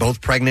were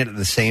both pregnant at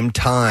the same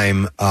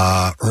time,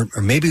 or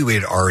maybe we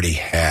had already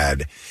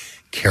had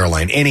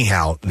Caroline.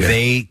 Anyhow,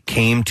 they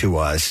came to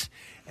us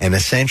and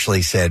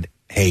essentially said,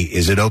 "Hey,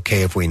 is it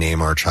okay if we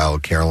name our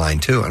child Caroline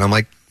too?" And I'm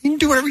like, "You can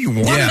do whatever you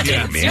want to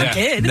do, man." Your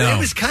kid. No. It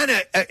was kind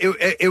of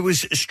it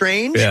was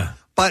strange. Yeah.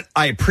 But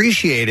I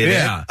appreciated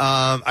Yeah. it.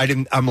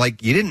 I'm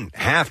like, you didn't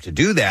have to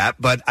do that,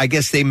 but I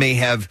guess they may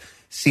have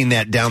seen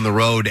that down the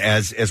road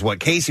as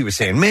what Casey was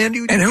saying. Man,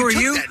 who are took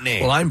you? That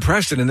name? Well, I'm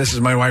Preston, and this is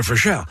my wife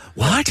Rochelle.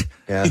 What?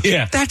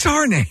 Yeah. That's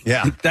our name.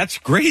 Yeah, that's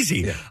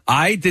crazy. Yeah.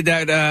 I did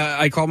that.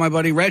 I called my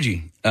buddy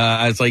Reggie.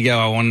 I was like,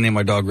 I want to name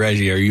my dog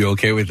Reggie. Are you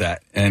okay with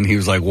that? And he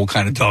was like, what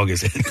kind of dog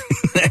is it?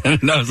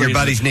 Your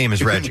buddy's name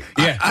is Reggie.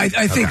 Yeah.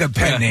 I think a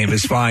pet name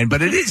is fine,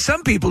 but it is.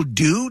 Some people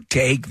do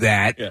take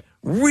that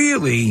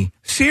really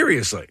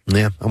seriously.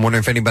 Yeah, I'm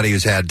wondering if anybody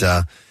who's had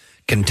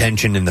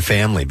contention in the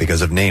family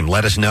because of name.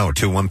 Let us know,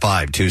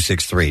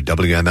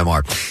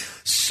 215-263-WMMR.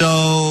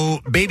 So,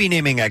 baby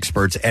naming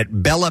experts at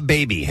Bella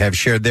Baby have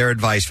shared their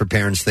advice for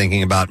parents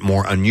thinking about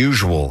more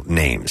unusual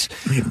names.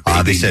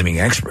 Baby naming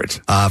experts.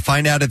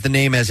 Find out if the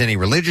name has any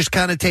religious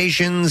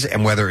connotations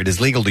and whether it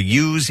is legal to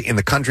use in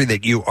the country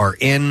that you are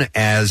in,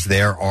 as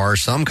there are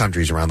some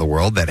countries around the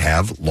world that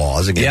have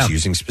laws against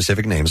using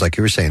specific names, like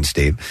you were saying,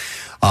 Steve.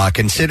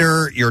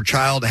 Consider your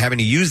child having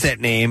to use that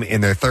name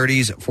in their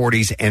 30s,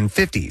 40s, and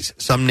 50s.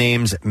 Some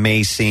names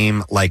may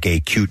seem like a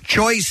cute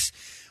choice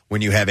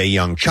when you have a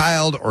young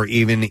child or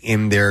even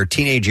in their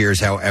teenage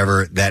years.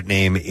 However, that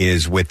name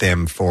is with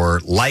them for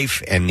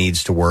life and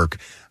needs to work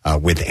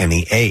with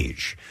any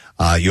age.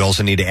 You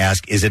also need to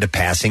ask, is it a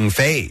passing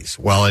phase?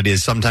 While it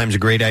is sometimes a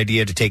great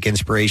idea to take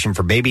inspiration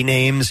for baby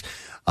names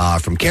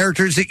from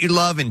characters that you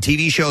love in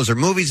TV shows or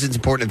movies, it's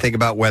important to think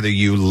about whether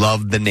you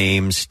love the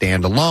name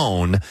stand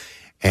alone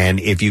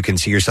and if you can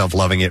see yourself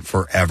loving it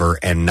forever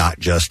and not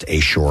just a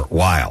short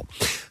while.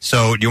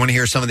 So, do you want to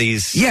hear some of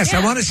these? Yes,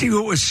 I want to see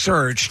who was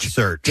searched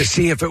to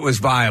see if it was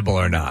viable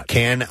or not.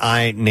 Can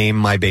I name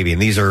my baby?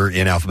 And these are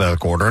in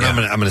alphabetical order, and I'm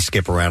going to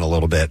skip around a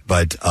little bit.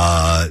 But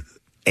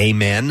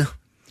Amen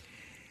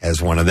as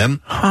one of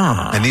them.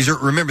 And these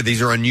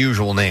are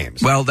unusual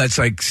names. Well, that's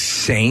like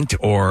saint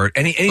or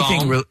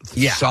anything.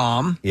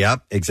 Psalm.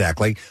 Yep,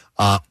 exactly.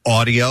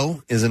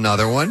 Audio is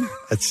another one.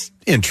 That's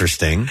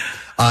interesting.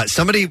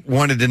 Somebody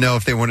wanted to know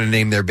if they want to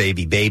name their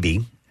baby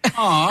Baby.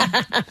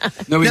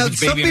 Aww. Now,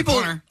 some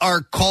people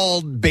are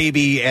called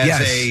baby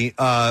as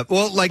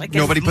like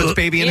nobody puts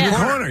baby in a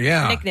corner.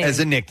 As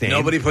a nickname.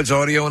 Nobody puts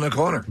audio in a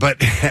corner.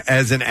 But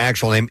as an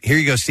actual name, here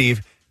you go,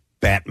 Steve.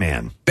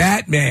 Batman.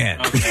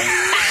 Batman.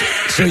 Okay.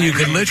 So you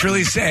could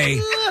literally say,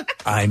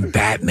 I'm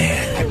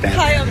Batman.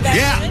 Hi, I'm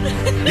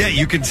Batman. Yeah,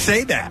 you could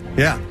say that.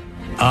 Yeah.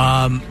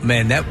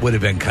 Man, that would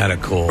have been kind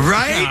of cool.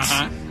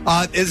 Right?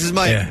 This is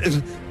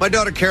my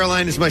daughter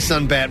Caroline is my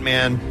son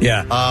Batman.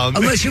 Yeah.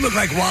 Unless you look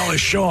like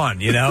Wallace Shawn,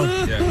 you know?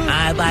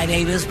 My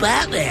name is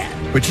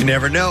Batman. But you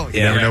never know.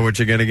 You never know what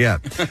you're going to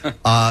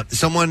get.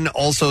 Someone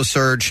also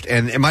searched,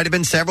 and it might have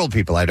been several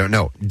people, I don't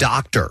know,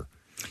 Doctor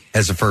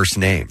as a first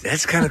name.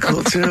 That's kind of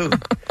cool, too.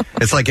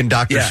 It's like in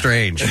Doctor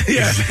Strange.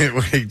 Yeah.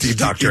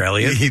 Dr.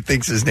 Elliot. He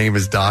thinks his name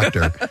is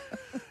Doctor.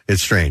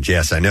 It's strange.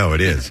 Yes, I know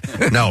it is.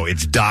 No,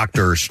 it's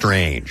Dr.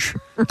 Strange.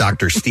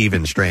 Dr.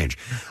 Stephen Strange.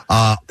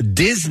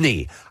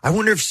 Disney. I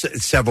wonder if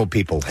several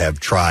people have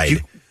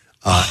tried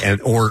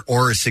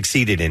or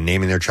succeeded in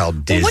naming their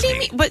child Disney. Well, what do you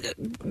mean? But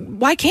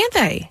why can't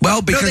they?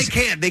 Well, because no, they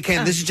can't. They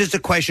can't. This is just a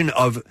question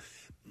of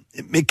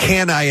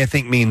can I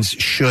think means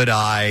should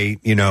I,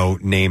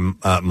 name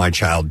my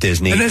child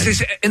Disney. And as I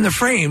said, in the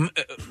frame,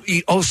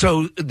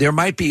 also there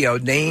might be a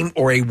name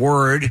or a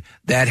word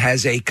that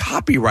has a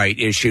copyright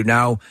issue.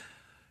 Now,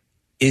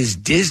 is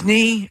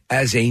Disney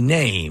as a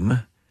name?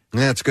 Yeah,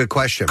 that's a good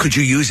question. Could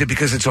you use it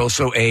because it's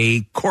also a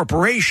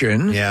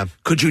corporation? Yeah.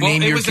 Could you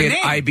name your kid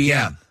IBM?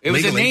 Yeah. It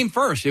was a name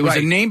first. It was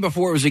a name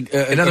before it was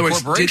a in other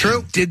words,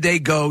 corporation. Did they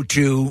go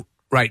to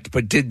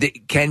but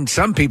can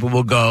some people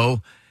will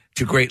go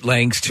to great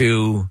lengths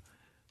to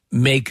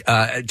make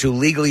to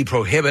legally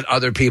prohibit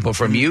other people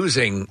from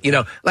using,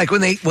 like when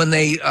they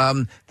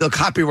they'll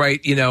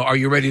copyright, are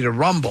you ready to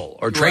rumble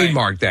or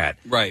trademark that?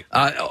 Right.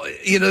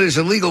 There's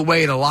a legal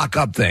way to lock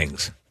up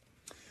things.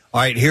 All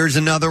right, here's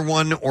another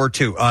one or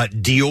two.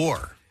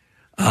 Dior.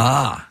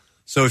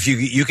 So if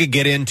you could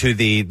get into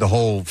the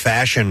whole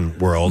fashion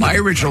world. My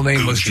original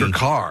name was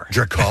Drakkar.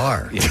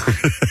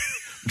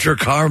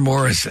 Drakkar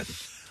Morrison.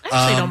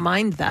 I actually don't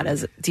mind that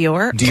as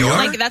Dior.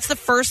 Like, that's the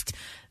first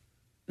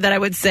that I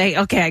would say,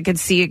 okay, I could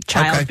see a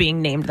child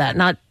being named that,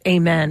 not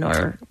Amen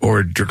or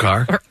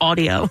Drakkar. Or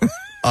Audio.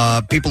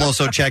 People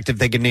also checked if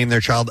they could name their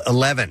child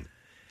 11.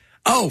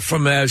 Oh,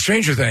 from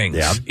Stranger Things.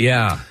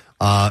 Yeah.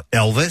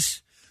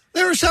 Elvis.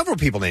 There are several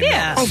people named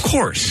Elvis. Oh, of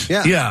course.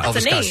 Yeah.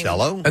 That's Elvis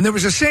Costello. And there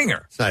was a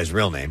singer. It's not his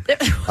real name.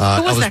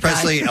 Elvis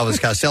Presley, Elvis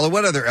Costello.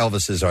 What other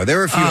Elvises are there?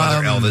 There are a few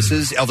other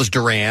Elvises. Elvis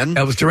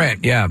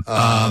Duran. Yeah.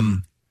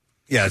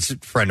 Yeah, it's a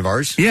friend of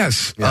ours.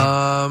 Yes.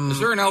 Yeah. Is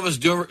there an Elvis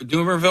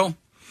Dumerville?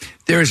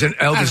 There is an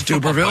Elvis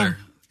Duberville.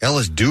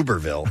 Elvis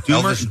Duberville.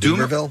 Elvis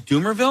Duberville?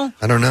 Dumerville?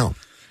 I don't know.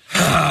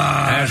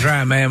 That's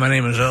right, man. My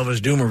name is Elvis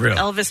Dumerville.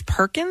 Elvis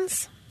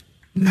Perkins?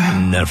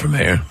 Not from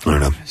here. I don't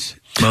know.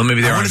 Well,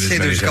 maybe there I are. want to say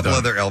there's a couple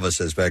other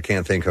Elvises, but I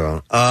can't think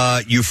of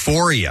them.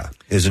 Euphoria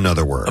is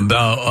another word.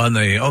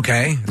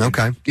 Okay.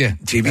 Yeah.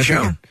 TV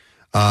show.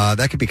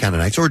 That could be kind of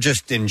nice, or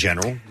just in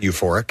general,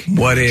 euphoric.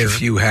 What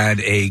if you had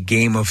a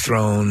Game of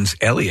Thrones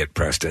Elliot,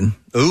 Preston?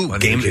 Ooh,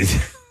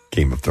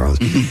 Game of Thrones.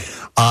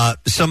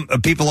 Some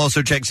people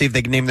also check see if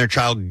they can name their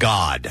child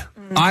God.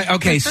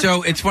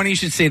 So it's funny you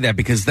should say that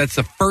because that's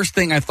the first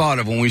thing I thought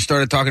of when we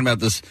started talking about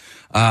this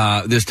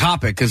this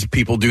topic because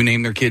people do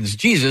name their kids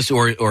Jesus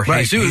or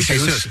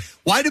Jesus.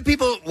 Why do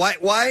people?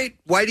 Why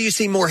do you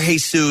see more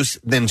Jesus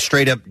than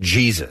straight up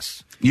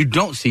Jesus? You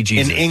don't see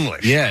Jesus in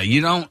English. Yeah, you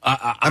don't.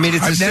 I mean,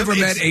 I've never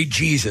met a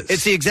Jesus.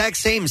 It's the exact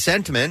same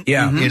sentiment.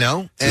 Yeah,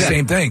 it's the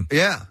same thing.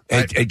 Yeah,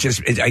 I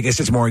guess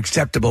it's more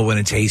acceptable when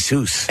it's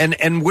Jesus. And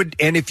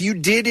if you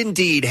did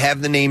indeed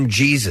have the name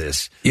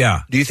Jesus,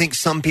 do you think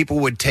some people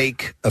would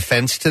take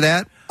offense to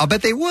that? I'll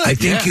bet they would. I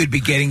think you'd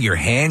be getting your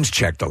hands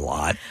checked a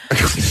lot.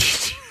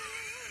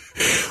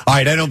 All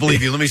right, I don't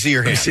believe you. Let me see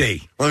your hand.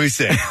 Let me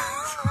see.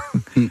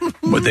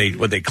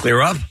 Would they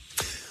clear up?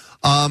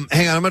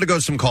 Hang on, I'm going to go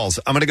to some calls.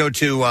 I'm going to go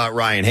to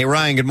Ryan. Hey,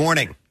 Ryan, good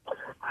morning.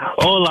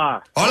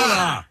 Hola.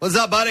 What's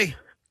up, buddy?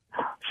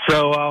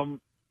 So,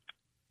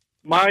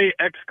 my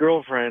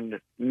ex-girlfriend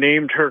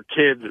named her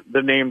kid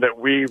the name that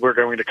we were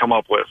going to come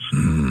up with.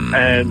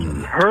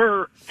 And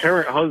her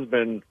current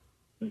husband,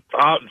 as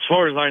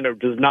far as I know,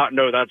 does not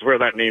know that's where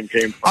that name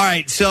came from. All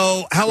right,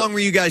 so how long were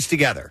you guys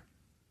together?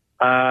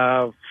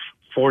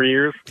 4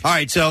 years. All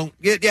right, so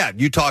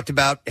you talked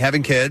about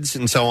having kids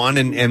and so on,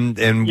 and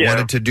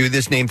wanted to do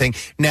this name thing.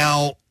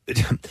 Now,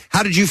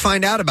 how did you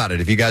find out about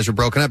it? If you guys were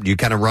broken up, do you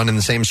kind of run in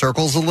the same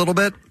circles a little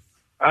bit?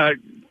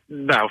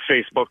 No,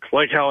 Facebook,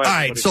 like how. All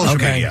right, social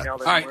media. All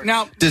right,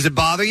 now does it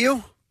bother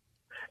you?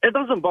 It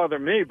doesn't bother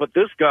me, but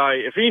this guy,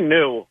 if he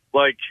knew,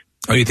 like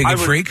Oh, you think I a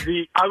was freak?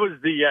 I was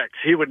the ex.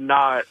 He would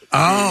not be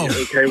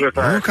okay with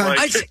her. Okay.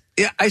 Like,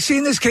 I see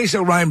in this case,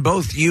 though, Ryan,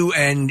 both you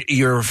and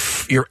your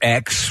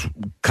ex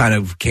kind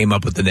of came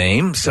up with the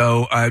name,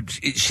 so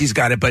she's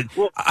got it. But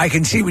I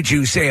can see what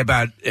you say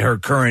about her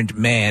current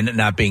man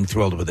not being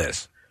thrilled with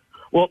this.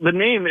 well, the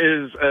name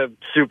is a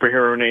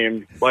superhero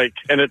name, like,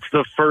 and it's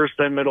the first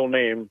and middle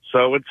name,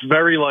 so it's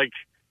very like.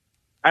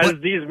 As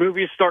these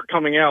movies start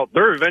coming out,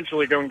 they're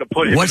eventually going to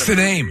put it. What's the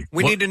name?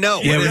 We need to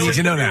know. Yeah, we need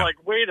to know now.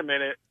 Like, wait a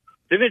minute.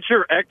 Didn't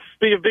your ex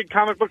be a big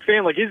comic book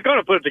fan? Like, he's going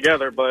to put it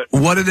together, but...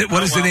 What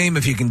is the name,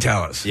 if you can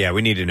tell us? Yeah,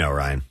 we need to know,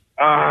 Ryan.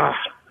 No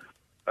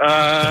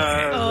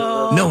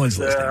one's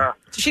listening.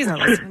 She's not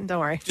listening. Don't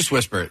worry. Just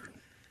whisper it.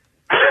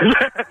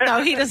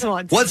 No, he doesn't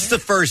want to. What's the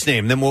first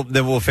name? Then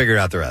we'll figure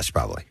out the rest,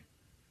 probably.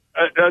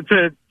 It's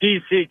a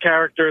DC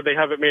character they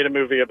haven't made a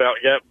movie about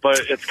yet, but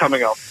it's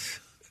coming up.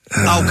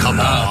 Oh, come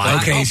on.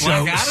 Okay,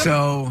 so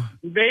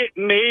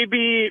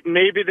maybe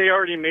they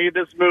already made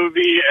this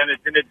movie and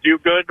it didn't do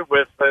good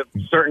with a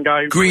certain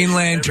guy. Green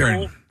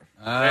Lantern.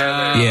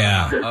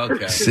 Yeah.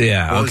 Okay. So,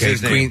 yeah. What was Okay.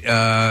 his name?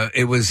 Green.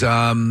 It was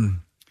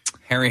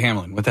Harry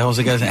Hamlin. What the hell is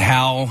the guy's name?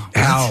 Hal.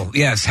 Hal.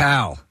 Yes,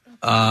 Hal.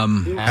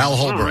 Hal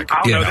Holbrook.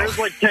 I don't know. There's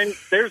like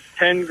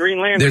 10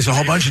 Green Lanterns. There's a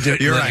whole bunch of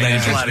You're right.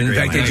 lanterns. In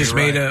fact, they just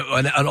made You're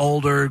an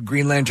older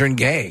Green Lantern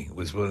gay.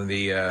 Was one of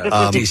the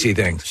DC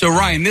things. So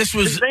Ryan, this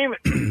was His name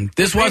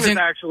wasn't is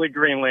actually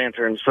Green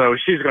Lantern, so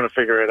she's going to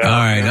figure it out. All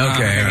right.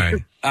 Okay. All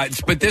right.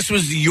 but this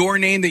was your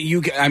name that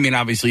you. I mean,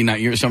 obviously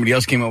not you. Somebody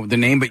else came up with the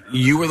name, but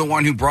you were the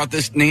one who brought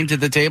this name to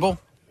the table.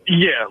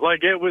 Yeah,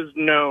 like it was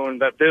known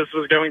that this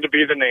was going to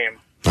be the name.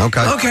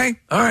 Okay.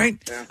 All right.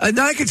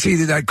 Now I can see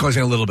that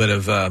causing a little bit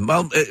of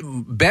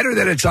better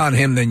that it's on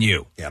him than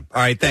you. Yeah.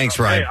 All right. Thanks,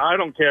 Ryan. Hey, I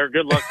don't care.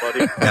 Good luck, buddy.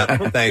 Yeah,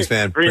 thanks,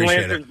 man. Green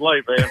Appreciate Lantern's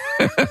life,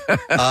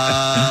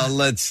 man.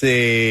 Let's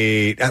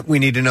see. We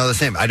need to know the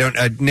same. I don't.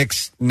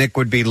 Nick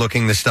would be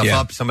looking this stuff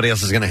up. Somebody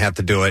else is going to have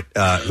to do it.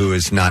 Who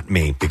is not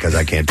me because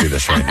I can't do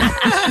this right now.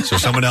 So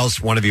someone else,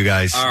 one of you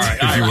guys,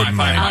 if you wouldn't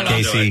mind,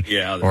 Casey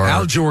or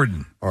Hal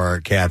Jordan or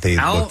Kathy,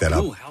 look that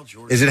up. Hal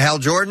Jordan. Is it Hal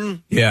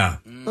Jordan? Yeah.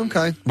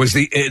 Okay. Was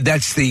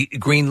that's the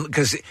green,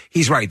 because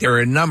he's right. There are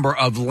a number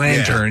of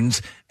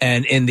lanterns,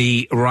 and in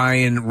the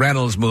Ryan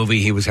Reynolds movie,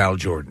 he was Hal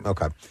Jordan.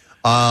 Okay.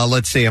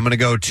 Let's see. I'm going to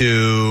go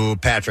to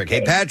Patrick. Hey,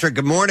 Patrick.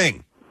 Good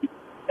morning.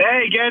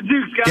 Hey,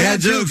 Gadzooks, guys.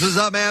 Gadzooks, what's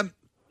up, man?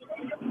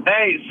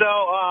 Hey, so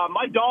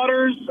my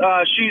daughter's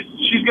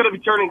she's going to be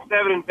turning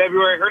 7 in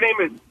February. Her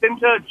name is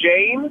Cinta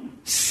Jane.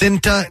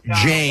 Cinta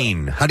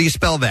Jane. How do you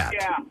spell that?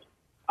 Yeah,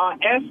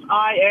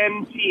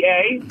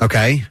 Sinta.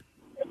 Okay.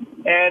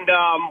 And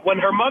when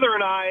her mother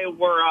and I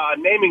were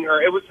naming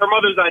her, it was her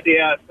mother's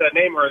idea to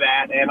name her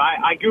that. And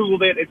I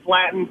Googled it. It's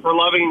Latin for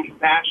loving and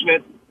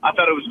compassionate. I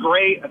thought it was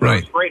great. I thought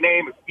it was a great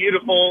name. It's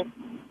beautiful.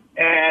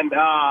 And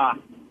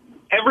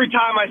every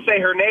time I say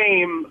her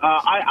name,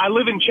 I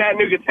live in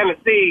Chattanooga,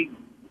 Tennessee.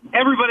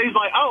 Everybody's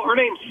like, oh, her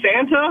name's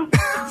Santa?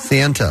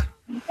 Santa.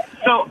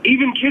 So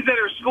even kids at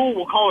her school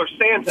will call her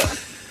Santa.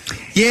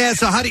 Yeah,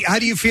 so how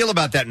do you feel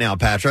about that now,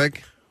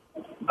 Patrick?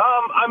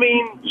 I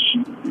mean,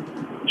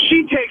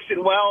 she takes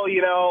it well,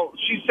 you know.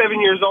 She's 7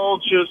 years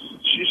old.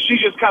 She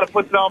just kind of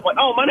puts it off like,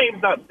 oh, my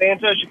name's not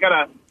Santa. She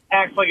kind of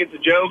acts like it's a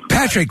joke.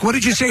 Patrick, what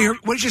did you say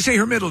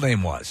her middle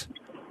name was?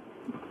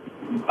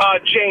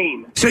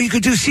 Jane. So you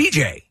could do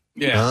CJ.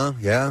 Yeah.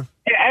 Yeah,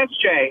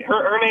 SJ.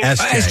 Her name is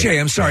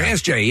SJ. I'm sorry,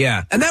 SJ.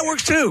 Yeah, and that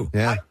works too.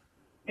 Yeah.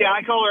 Yeah,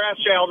 I call her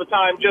SJ all the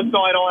time just so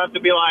I don't have to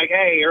be like,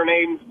 hey, her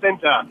name's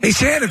Cinta. Hey,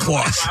 Santa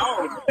Claus.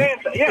 Oh,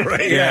 Santa. Yeah.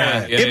 Right.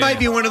 Yeah. It might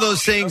be one of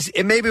those things.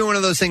 It may be one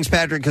of those things,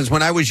 Patrick, because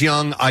when I was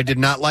young, I did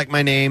not like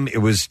my name. It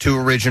was too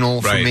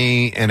original for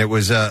me, and it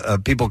was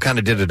people kind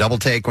of did a double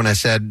take when I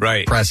said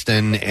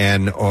Preston.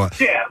 And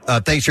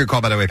thanks for your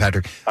call, by the way,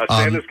 Patrick.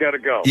 Santa's got to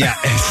go. Yeah.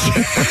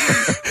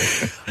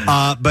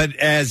 But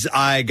as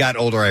I got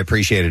older, I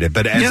appreciated it.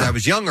 But as I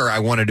was younger, I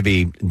wanted to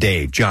be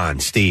Dave, John,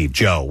 Steve,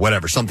 Joe,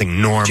 whatever,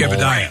 something normal.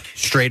 Jebediah.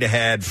 Straight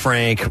ahead,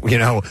 Frank, you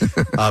know.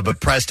 But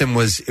Preston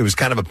was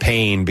kind of a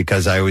pain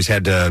because I always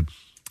had to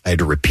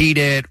repeat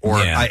it,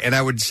 and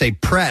I would say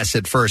Press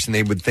at first, and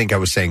they would think I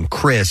was saying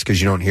Chris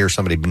because you don't hear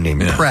somebody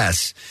named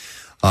Press.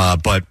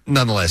 But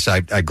nonetheless,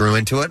 I grew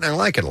into it, and I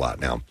like it a lot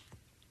now.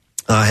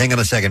 Hang on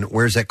a second.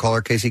 Where's that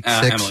caller, Casey? 6?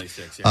 Emily,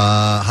 6. Yeah.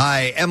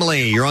 Hi,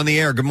 Emily. You're on the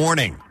air. Good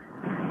morning.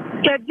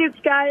 Gadzooks,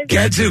 guys.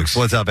 Gadzooks.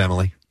 What's up,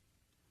 Emily?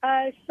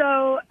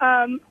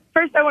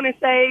 First I want to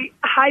say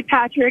hi,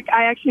 Patrick.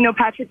 I actually know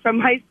Patrick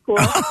from high school.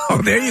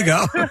 Oh, there you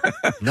go.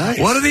 Nice.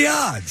 What are the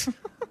odds?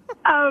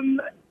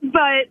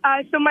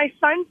 So my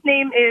son's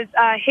name is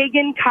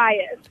Hagen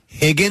Caius.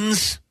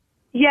 Higgins?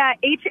 Yeah,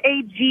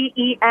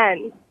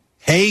 Hagen.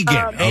 Hagen.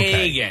 Okay.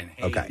 Hagen.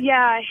 Okay.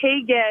 Yeah,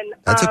 Hagen.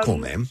 That's a cool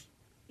name.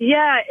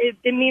 Yeah,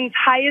 it means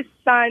highest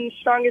son,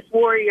 strongest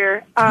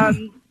warrior.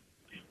 And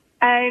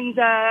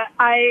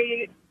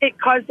it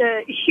caused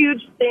a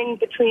huge thing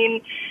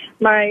between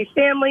my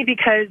family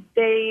because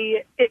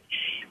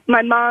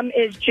my mom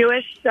is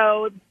Jewish,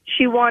 so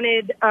she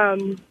wanted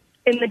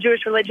in the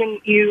Jewish religion,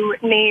 you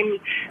name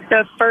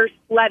the first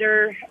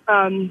letter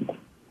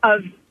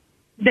of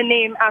the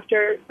name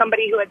after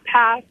somebody who had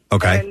passed.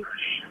 Okay. And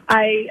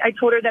I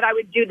told her that I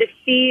would do the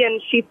C,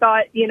 and she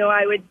thought,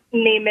 I would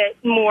name it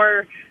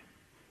more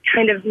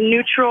kind of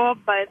neutral,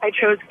 but I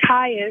chose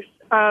Caius,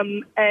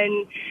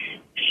 and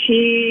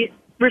she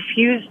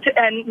refused,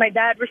 and my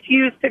dad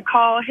refused to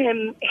call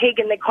him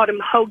Hagen. They called him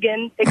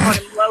Hogan. They called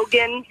him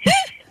Logan.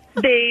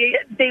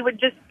 They would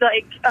just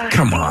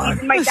come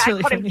on. My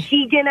dad called him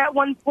Keegan at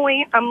one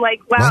point. I'm like,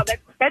 wow,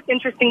 that's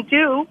interesting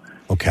too.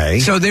 Okay.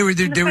 So they were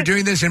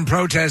doing this in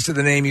protest of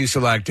the name you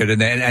selected,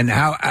 and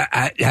how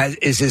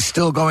is this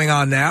still going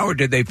on now, or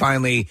did they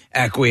finally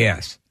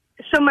acquiesce?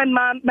 So my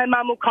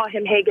mom will call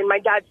him Hagen. My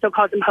dad still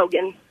calls him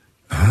Hogan.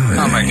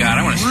 Oh my God!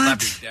 I want to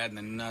slap your dad in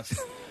the nuts.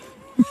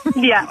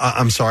 Yeah.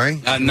 I'm sorry?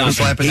 He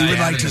would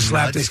like to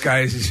slap this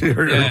guy's dad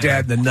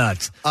in the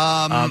nuts.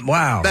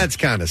 Wow. That's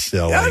kind of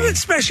silly. Yeah,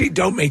 especially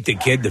don't make the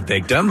kid the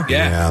victim.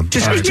 Yeah.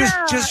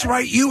 Just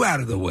write you out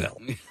of the will.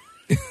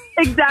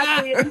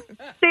 Exactly.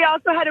 They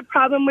also had a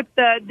problem with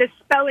the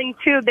spelling,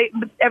 too.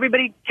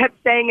 Everybody kept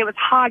saying it was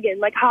Hagen,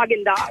 like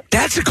Haagen-Dazs.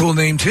 That's a cool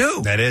name,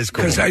 too. That is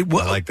cool. I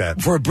like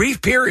that. For a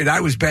brief period, I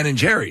was Ben and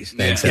Jerry's.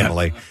 Thanks,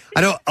 Emily. I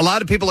know a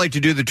lot of people like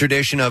to do the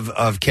tradition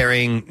of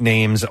carrying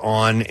names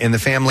on in the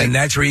family. And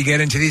that's where you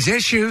get into these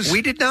issues.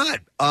 We did not.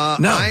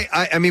 No.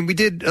 I mean, we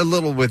did a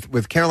little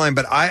with Caroline,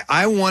 but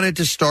I wanted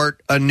to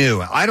start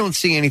anew. I don't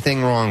see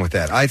anything wrong with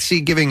that. I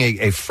see giving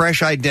a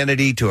fresh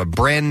identity to a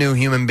brand new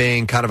human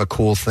being kind of a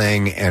cool thing,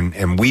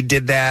 and we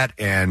did that.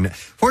 And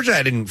fortunately,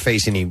 I didn't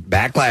face any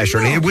backlash or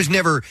anything.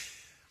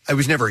 It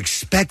was never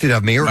expected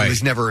of me, or it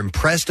was never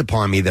impressed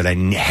upon me that I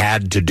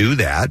had to do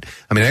that.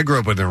 I mean, I grew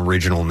up with an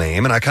original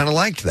name, and I kind of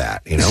liked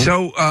that,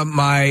 So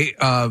my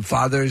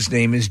father's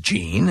name is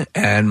Gene,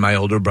 and my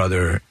older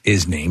brother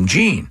is named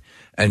Gene.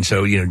 And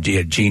so,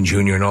 Gene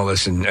Jr. and all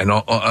this and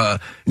all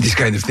this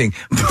kind of thing.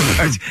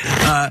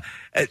 To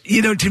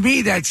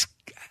me, that's,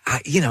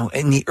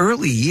 in the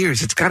early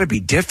years, it's got to be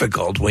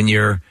difficult when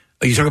are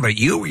you talking about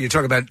you, or you're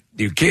talking about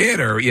your kid,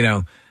 or,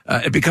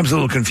 it becomes a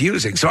little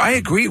confusing. So I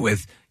agree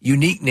with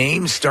unique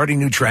names, starting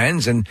new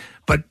trends,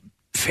 but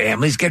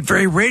families get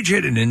very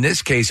rigid, and in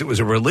this case, it was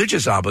a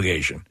religious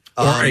obligation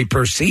or a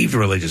perceived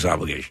religious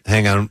obligation.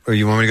 Hang on, or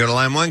you want me to go to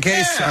line one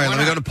case? All right, let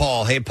me go to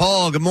Paul. Hey,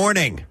 Paul, good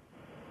morning.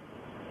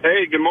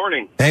 Hey, good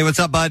morning. Hey, what's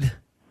up, bud?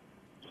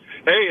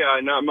 Hey,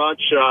 not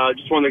much.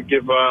 Just want to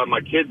give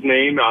my kid's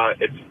name.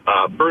 Its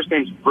first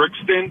name's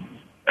Brixton,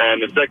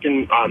 and the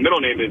second middle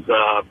name is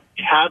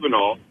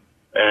Kavanaugh.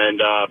 And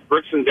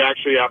Brixton's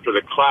actually after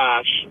the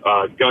Clash,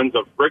 Guns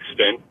of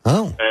Brixton.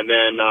 Oh. And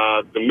then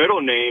the middle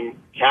name,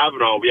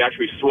 Kavanaugh, we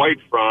actually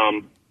swiped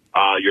from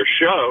your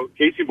show.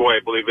 Casey Boy, I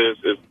believe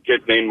his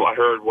kid's name I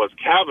heard was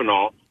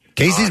Kavanaugh.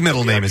 Casey's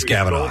middle name is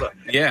Kavanaugh.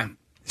 Yeah.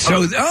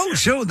 So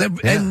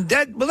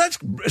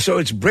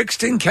it's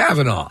Brixton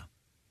Kavanaugh.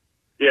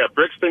 Yeah,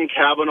 Brixton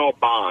Kavanaugh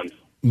Bond.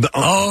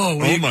 Oh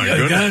my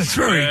goodness. That's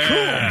very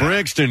cool.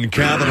 Brixton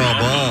Kavanaugh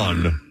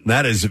Bond.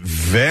 That is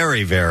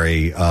very,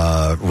 very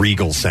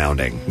regal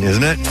sounding,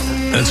 isn't it?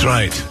 That's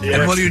right. Yes.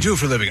 And what do you do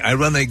for a living? I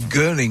run a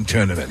gurning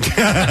tournament.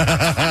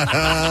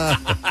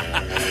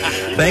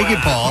 Thank you,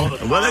 Paul.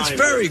 Well, that's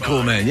very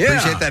cool, man. Yeah.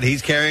 Appreciate that.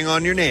 He's carrying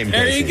on your name.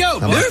 There Casey. you go.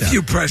 There are a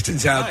few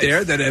Prestons out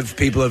there that have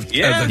copied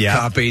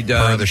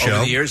the show.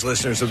 over the years,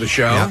 listeners of the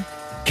show. Yeah.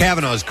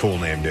 Kavanaugh's a cool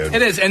name, dude.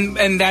 It is,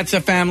 and that's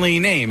a family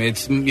name.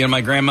 It's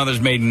my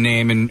grandmother's maiden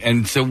name,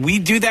 and so we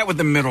do that with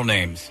the middle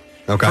names.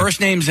 Okay.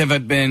 First names have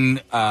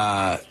been,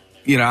 I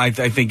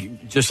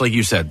think just like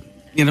you said,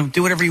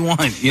 do whatever you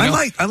want.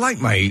 I like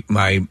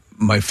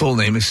my full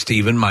name is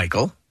Stephen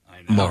Michael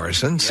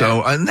Morrison.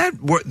 So and that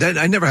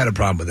I never had a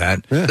problem with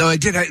that. Yeah. Though I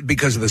did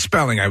because of the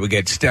spelling, I would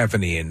get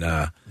Stephanie in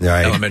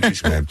elementary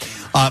school.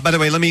 By the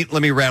way, let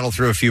me rattle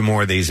through a few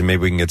more of these, and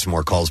maybe we can get some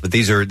more calls. But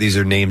these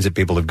are names that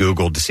people have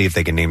Googled to see if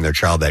they can name their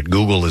child that.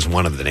 Google is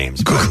one of the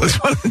names. Google is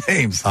one of the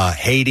names.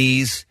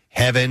 Hades,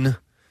 Heaven,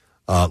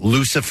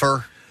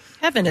 Lucifer.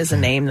 Heaven is a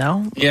name,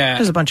 though. Yeah,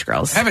 there's a bunch of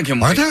girls. Heaven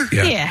can Are there?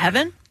 Yeah,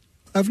 Heaven.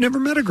 I've never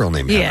met a girl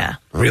named Heaven. Yeah.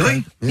 Okay.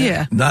 Really?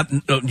 Yeah. Not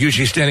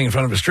usually standing in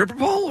front of a stripper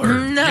pole? Or?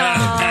 No. Well,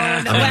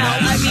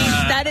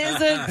 that is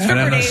a stripper And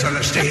on name.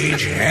 the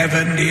stage,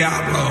 Heaven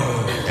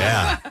Diablo.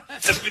 Yeah.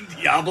 Heaven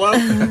Diablo?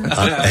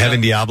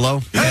 Heaven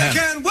Diablo? Yeah. Heaven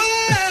can't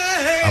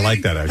wait! I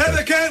like that, actually.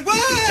 Heaven can't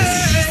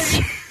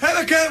wait!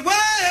 Heaven can't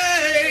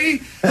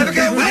wait! Heaven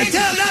can't wait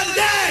till another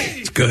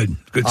day! It's good.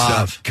 Good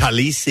stuff.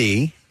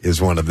 Khaleesi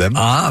is one of them.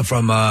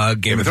 From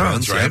Game of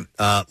Thrones, right?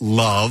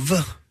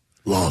 Love.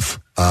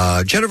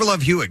 Jennifer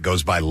Love Hewitt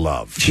goes by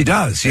Love. She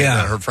does,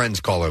 yeah. Her friends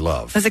call her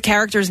Love. There's a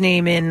character's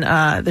name in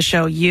the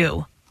show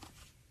You.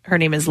 Her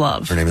name is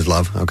Love. Her name is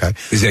Love, okay.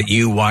 Is that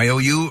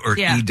U-Y-O-U or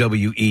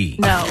E-W-E?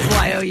 No,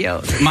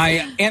 Y-O-U. My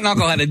aunt and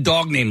uncle had a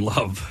dog named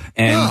Love.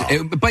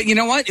 But you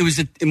know what? It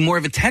was more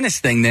of a tennis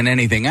thing than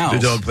anything else. The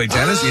dog played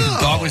tennis? The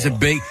dog was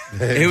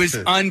it was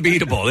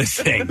unbeatable, this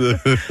thing.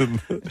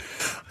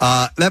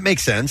 That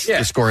makes sense,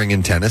 the scoring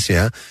in tennis,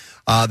 yeah.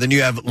 Then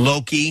you have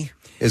Loki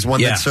is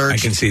one that surged. I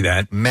can see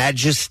that.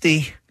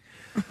 Majesty.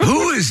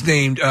 Who is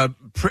named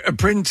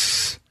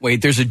Prince?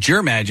 Wait, there's a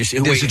Jer Majesty.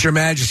 There's a Jer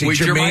Majesty. Wait,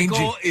 Jermaine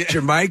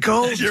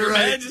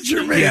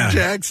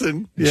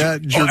Jackson. Yeah,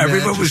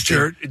 everyone was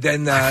Jer.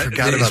 Then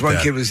his one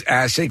kid was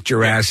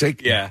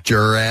Jurassic. Yeah.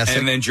 Jurassic.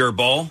 And then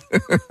Jerbal.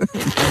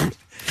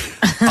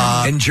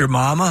 And your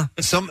mama?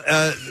 Some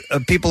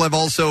people have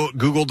also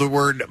Googled the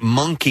word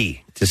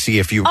monkey to see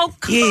if you... Oh,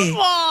 come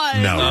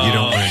on. No, you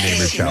don't want to name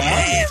your child monkey.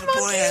 I have a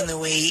boy on the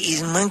way.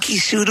 Is monkey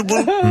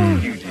suitable?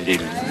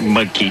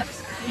 Monkey.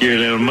 You're a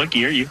little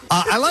monkey, are you?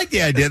 I like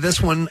the idea.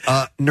 This one,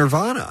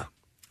 Nirvana,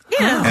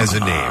 as a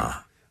name.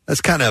 That's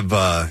kind of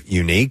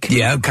unique.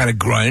 Yeah, kind of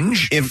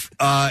grunge. If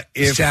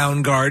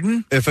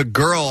Soundgarden. If a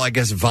girl, I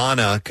guess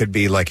Vana could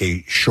be like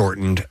a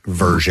shortened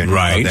version of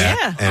that.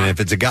 Yeah. And if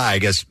it's a guy, I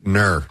guess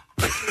Nur.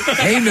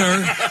 Hey,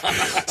 Nur.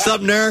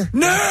 Sup, Nur?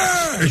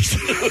 Nur!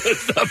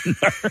 Sup,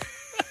 Nur?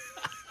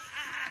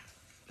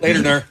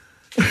 Later, Nur.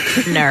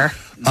 Nur.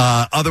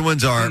 Other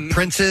ones are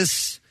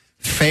Princess,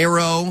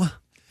 Pharaoh,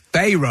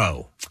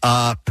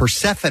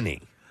 Persephone.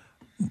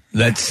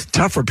 That's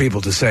tough for people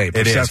to say,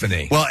 Persephone.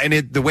 It is. Well, and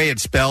the way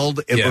it's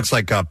spelled, it looks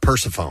like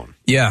Persephone.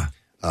 Yeah.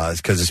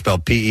 It's because it's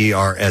spelled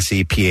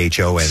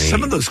Persephone.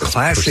 Some of those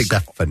classic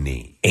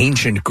Persephone.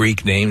 ancient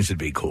Greek names would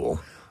be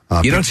cool.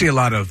 You don't see a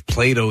lot of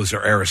Plato's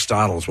or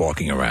Aristotle's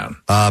walking around.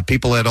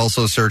 People had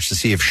also searched to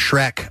see if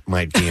Shrek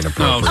might be an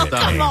appropriate name.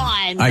 Come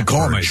on. I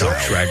call myself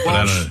Shrek, but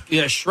I don't know.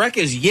 Yeah, Shrek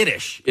is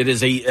Yiddish. It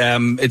is a.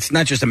 It's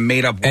not just a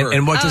made up word.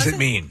 And what does it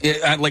mean?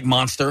 Like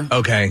monster.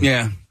 Okay.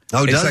 Yeah.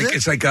 Oh, does it?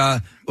 It's like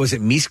was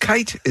it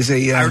Mieskite?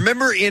 I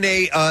remember in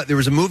there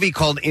was a movie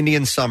called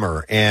Indian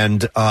Summer,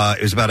 and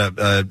it was about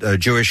a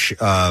Jewish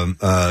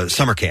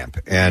summer camp,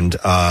 and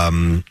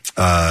Kevin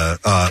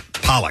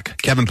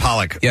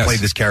Pollak played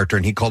this character,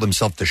 and he called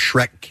himself the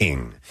Shrek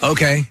King.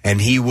 Okay. And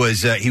he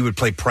would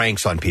play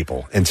pranks on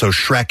people, and so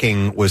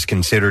Shrekking was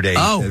considered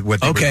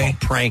what they would call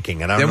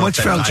pranking. And I don't know what's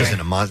if that felching? ties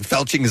into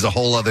felching is a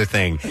whole other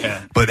thing.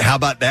 Yeah. But how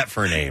about that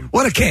for a name?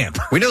 What a camp!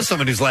 We know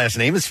someone whose last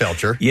name is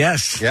Felcher.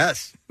 Yes.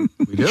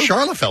 We do.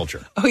 Charlotte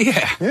Felcher. Oh,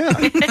 yeah.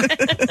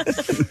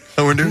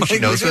 I wonder if she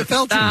knows what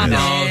Felcher is.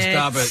 No,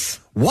 stop it.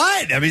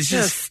 What? I mean, it's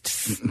just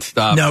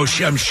stop. No,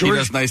 I'm sure she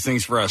does nice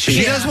things for us.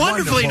 She does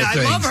wonderfully.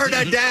 I love her,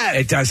 that dad.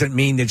 It doesn't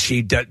mean that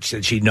she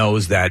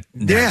knows that.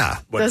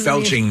 What doesn't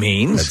felching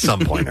means at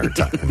some point or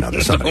another.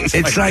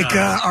 It's like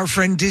our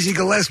friend Dizzy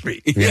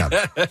Gillespie.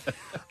 Yeah,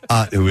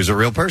 who is a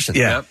real person.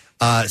 Yeah.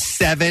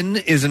 Seven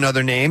is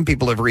another name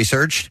people have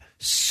researched.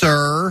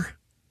 Sir.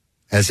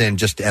 As in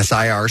just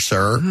S-I-R,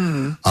 sir.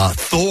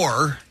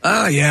 Thor.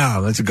 Oh,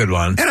 yeah, that's a good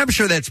one. And I'm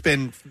sure that's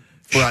been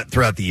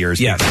throughout the years.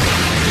 Yes.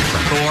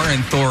 Thor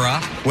and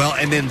Thora. Well,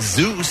 and then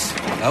Zeus.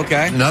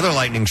 Okay. Another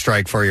lightning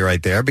strike for you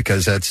right there,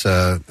 because that's,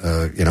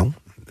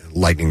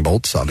 lightning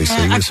bolts,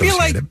 obviously. I feel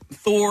like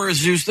Thor,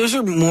 Zeus, those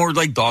are more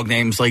like dog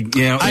names. Like,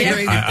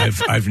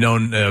 I've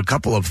known a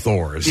couple of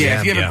Thors. Yeah,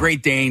 if you have a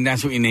Great Dane,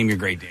 that's what you name your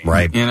Great Dane.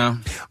 Right. You know?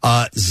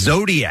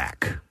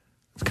 Zodiac.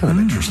 It's kind of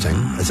interesting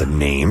as a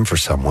name for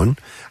someone.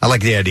 I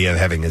like the idea of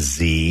having a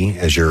Z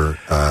as your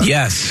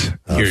yes.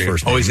 You're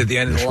first always name. at the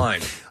end of the line.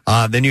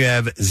 Then you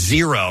have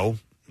Zero.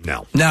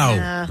 No.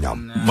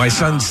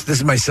 This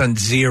is my son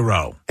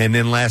Zero. And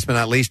then last but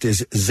not least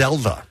is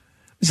Zelda.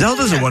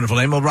 Zelda's a wonderful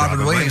name. Well,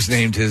 Robin Williams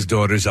named his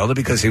daughter Zelda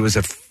because he was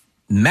a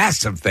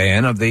massive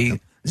fan of the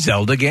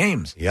Zelda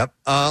games. Yep.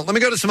 Let me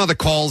go to some other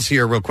calls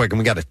here real quick, and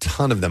we got a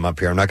ton of them up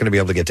here. I'm not going to be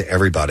able to get to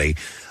everybody.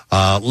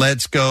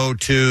 Let's go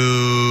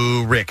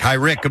to Rick. Hi,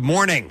 Rick. Good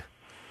morning.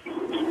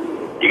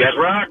 You guys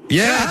rock?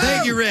 Yeah,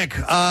 thank you, Rick.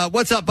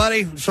 What's up,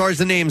 buddy, as far as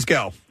the names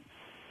go?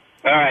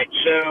 All right,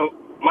 so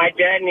my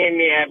dad named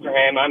me after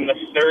him. I'm the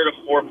third of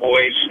four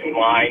boys in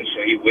line,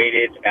 so he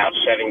waited about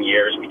 7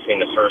 years between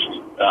the first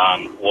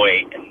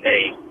boy and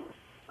me.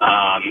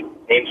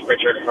 Name's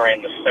Richard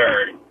Horan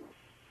III.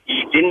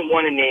 He didn't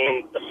want to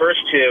name the first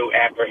two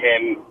after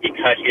him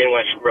because he didn't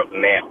want to screw up the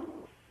mail.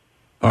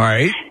 All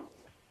right.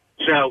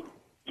 So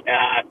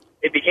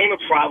it became a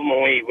problem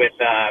only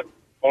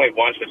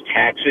once with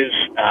taxes.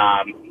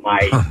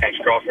 My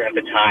ex-girlfriend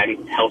at the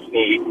time helped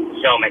me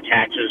sell my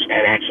taxes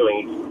and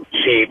actually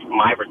saved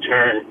my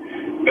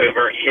return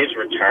over his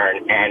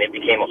return, and it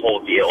became a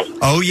whole deal.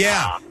 Oh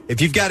yeah,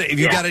 if you've got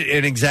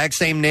an exact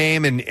same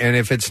name, and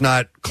if it's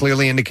not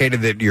clearly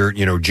indicated that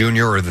you're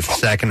junior or the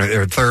second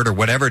or third or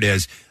whatever it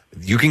is,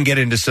 you can get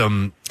into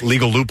some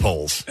legal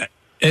loopholes.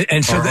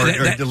 And so or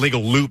the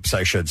legal loops,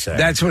 I should say.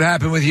 That's what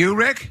happened with you,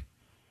 Rick?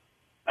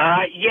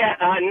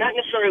 Not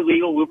necessarily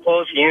legal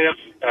loopholes. He ended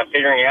up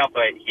figuring it out,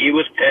 but he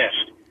was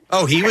pissed.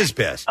 Oh, he was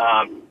pissed.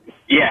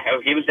 Yeah,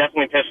 he was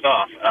definitely pissed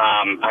off.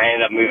 I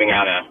ended up moving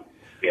out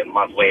a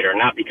month later,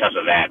 not because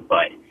of that,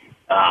 but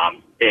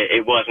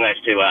it was nice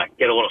to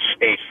get a little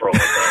space for a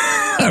little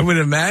bit. I would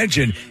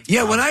imagine.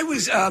 Yeah, when I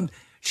was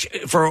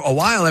for a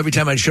while, every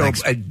time I'd show up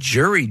at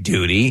jury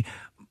duty,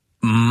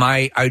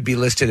 I'd be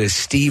listed as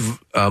Steve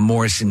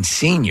Morrison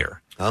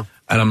Sr. Oh.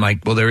 And I'm like,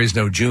 well, there is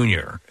no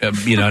junior.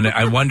 And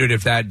I wondered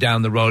if that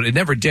down the road, it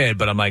never did,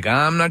 but I'm like,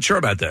 I'm not sure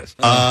about this.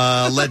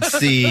 Let's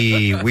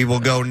see. We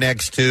will go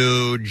next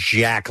to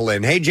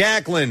Jacqueline. Hey,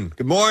 Jacqueline.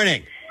 Good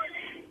morning.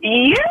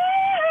 Yeah.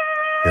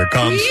 Here it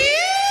comes.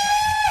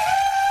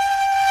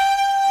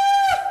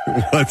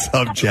 What's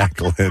up,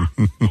 Jacqueline?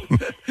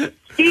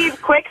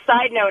 Steve, quick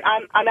side note.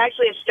 I'm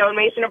actually a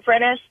stonemason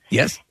apprentice.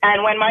 Yes.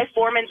 And when my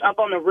foreman's up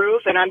on the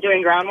roof and I'm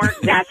doing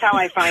groundwork, that's how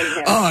I find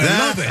him. Oh, I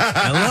love it.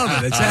 I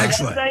love it. It's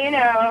excellent. So, you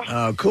know.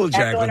 Oh, cool, That's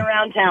Jacqueline. going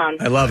around town.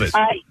 I love it.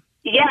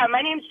 Yeah,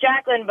 my name's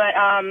Jacqueline, but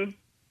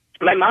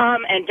my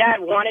mom and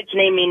dad wanted to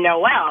name me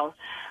Noelle.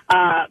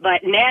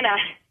 But Nana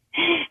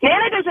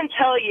doesn't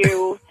tell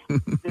you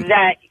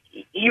that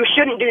you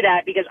shouldn't do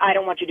that because I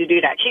don't want you to do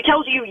that. She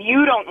tells you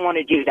you don't want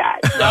to do that.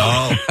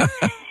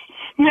 So,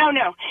 No,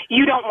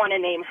 you don't want to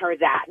name her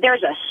that.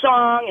 There's a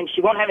song, and she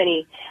won't have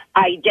any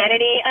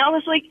identity. And I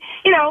was like,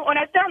 when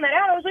I found that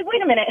out, I was like,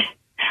 wait a minute.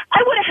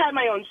 I would have had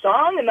my own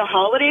song in the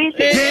holidays.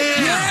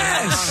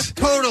 Yes,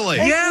 totally.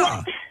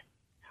 Yeah.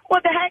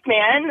 What the heck,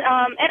 man? And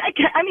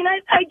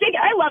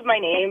I love my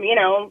name,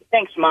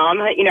 thanks, Mom,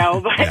 but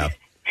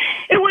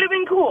it would have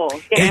been cool.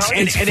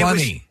 It's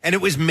funny.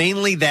 It was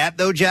mainly that,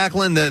 though,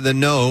 Jacqueline, the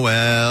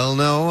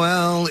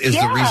Noelle is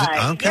the reason.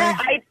 Okay. Yeah,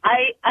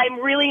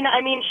 I'm really not,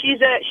 she's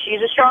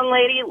a strong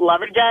lady, love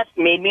her to death,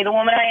 made me the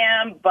woman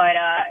I am, but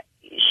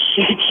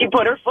she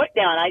put her foot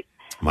down. I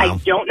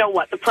don't know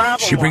what the problem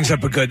She brings was.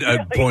 up a good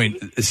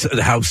point,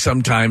 how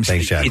sometimes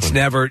it's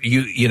never,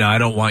 I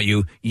don't want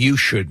you, you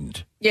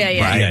shouldn't.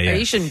 Yeah. Right.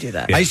 You shouldn't do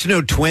that. I used to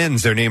know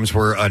twins. Their names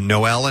were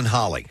Noelle and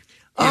Holly.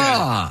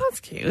 That's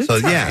cute. So,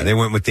 they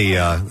went with the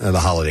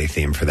holiday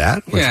theme for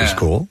that, which was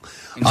cool.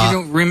 And you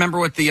don't remember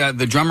what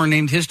the drummer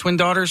named his twin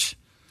daughters?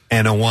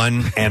 Anna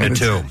 1, Anna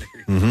 2.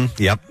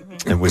 Mm-hmm. Yep.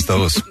 It was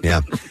those.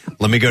 Yeah.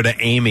 Let me go to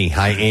Amy.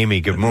 Hi,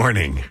 Amy. Good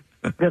morning.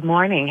 Good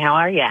morning. How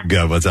are you?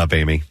 Good. What's up,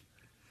 Amy?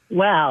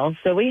 Well,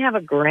 so we have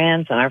a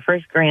grandson, our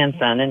first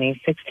grandson, and he's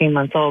 16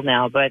 months old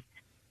now. But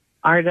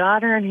our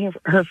daughter and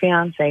her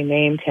fiance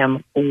named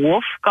him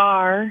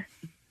Wolfgar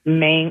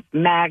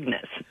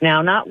Magnus.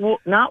 Now, not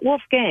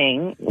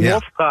Wolfgang,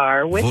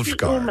 Wolfgar with the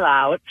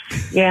umlauts.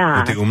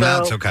 Yeah. With the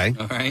umlauts, so, okay.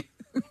 All right.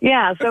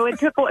 Yeah, so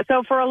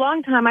for a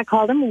long time I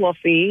called him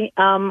Wolfie.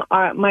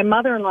 My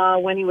mother-in-law,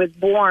 when he was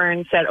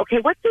born, said, "Okay,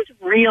 what's his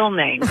real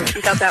name?"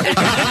 She thought that was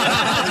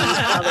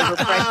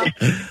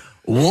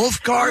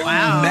Wolfgar.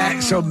 Wow.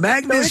 So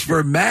Magnus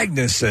for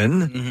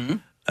Magnuson.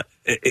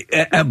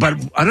 Mm-hmm. But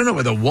I don't know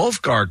where the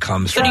Wolfgar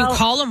comes from. Can you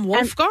call him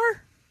Wolfgar?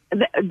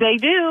 They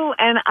do,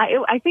 and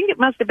I think it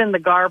must have been the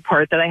Gar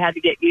part that I had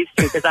to get used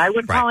to, because I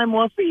would call him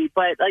Wolfie,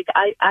 but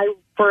I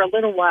for a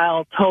little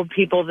while told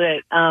people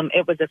that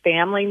it was a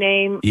family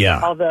name,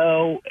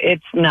 although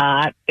it's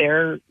not.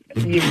 They're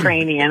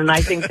Ukrainian, and I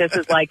think this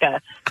is like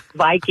a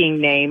Viking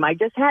name. I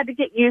just had to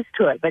get used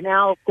to it, but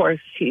now, of course,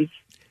 he's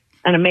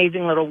an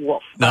amazing little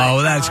wolf.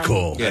 Oh, that's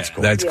cool. That's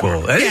cool. That's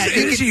cool. It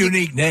is a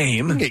unique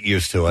name. Get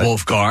used to it.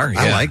 Wolfgar.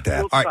 I like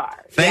that. Wolfgar. All right.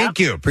 Thank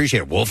you.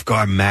 Appreciate it.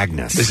 Wolfgar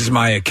Magnus. This is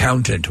my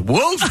accountant.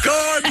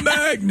 Wolfgar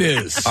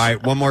Magnus. All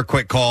right. One more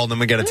quick call, then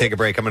we got to take a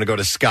break. I'm going to go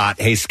to Scott.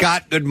 Hey,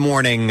 Scott. Good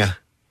morning.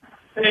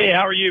 Hey,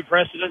 how are you,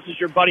 Preston? This is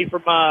your buddy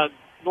from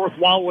North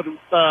Wildwood,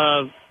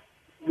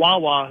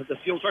 Wawa, the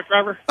fuel truck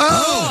driver.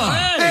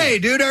 Oh, hey,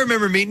 dude. I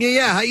remember meeting you.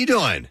 Yeah. How you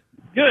doing?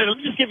 Good. Let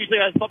me just give you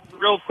guys something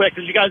real quick,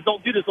 because you guys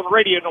don't do this on the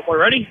radio no more.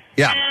 Ready?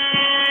 Yeah.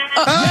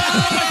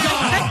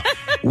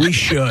 We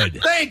should.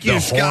 Thank you,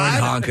 the Scott.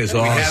 Horn honk is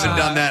awesome. We haven't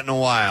done that in a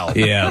while.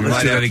 Yeah, We let's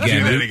might do have it to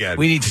again. do it again.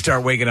 We need to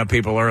start waking up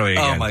people early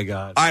again. Oh, my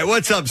God. All right.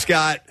 What's up,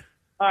 Scott?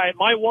 All right.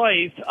 My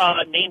wife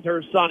named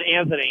her son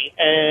Anthony,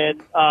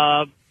 and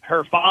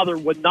her father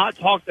would not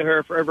talk to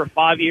her for over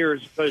 5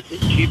 years because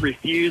she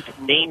refused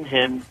to name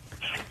him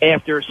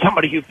after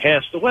somebody who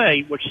passed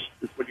away, which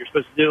is what you're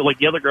supposed to do, like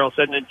the other girl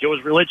said in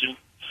Jewish religion.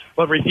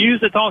 But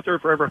refused to talk to her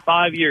for over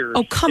 5 years.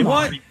 Oh, come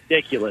on.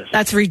 Ridiculous.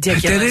 That's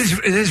ridiculous.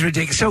 It is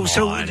ridiculous.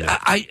 So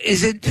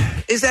is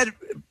that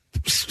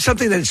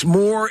something that's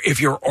more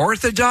if you're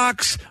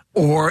Orthodox,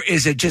 or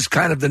is it just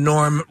kind of the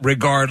norm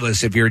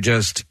regardless if you're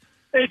just...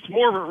 It's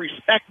more of a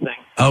respect thing.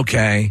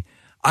 Okay.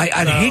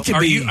 I'd hate to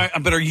be...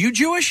 But are you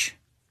Jewish?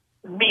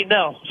 Me,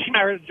 no. She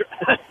married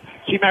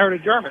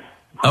a German.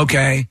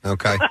 Okay. All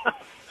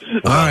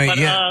right, but,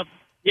 yeah.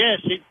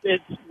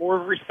 It's more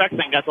of a respect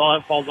thing. That's all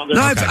that falls under.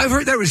 No, I've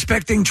heard that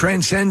respecting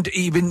transcend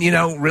even,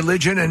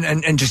 religion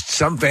and just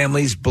some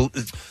families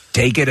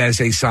take it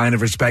as a sign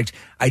of respect.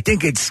 I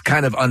think it's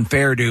kind of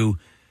unfair to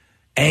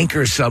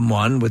anchor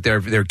someone with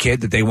their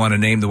kid that they want to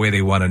name the way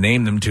they want to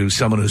name them to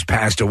someone who's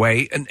passed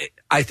away. And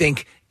I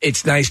think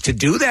it's nice to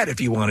do that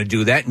if you want to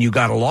do that and you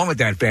got along with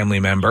that family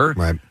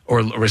member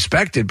or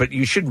respected, but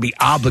you shouldn't be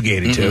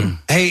obligated to.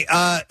 Hey,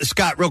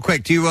 Scott, real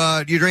quick, do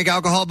you drink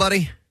alcohol,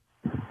 buddy?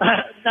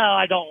 No,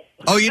 I don't.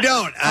 Oh, you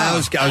don't? I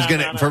was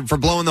gonna for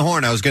blowing the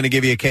horn. I was gonna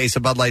give you a case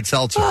of Bud Light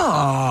Seltzer.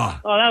 Oh,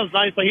 that was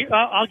nice. But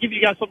I'll give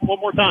you guys something one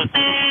more time.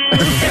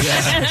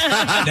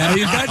 Now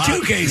you've got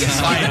 2 cases.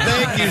 All right,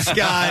 thank you,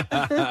 Scott.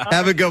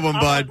 Have a good one,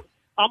 bud.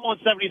 I'm on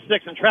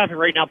 76 in traffic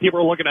right now. People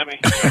are looking at me.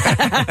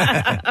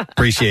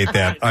 Appreciate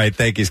that. All right,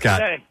 thank you,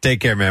 Scott. Okay. Take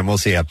care, man. We'll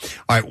see you. All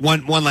right,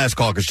 one last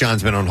call because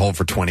John's been on hold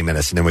for 20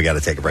 minutes, and then we got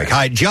to take a break.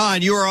 Hi,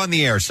 John. You are on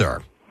the air,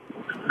 sir.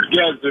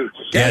 Yeah, Zeus.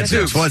 Yeah,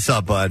 Zeus. What's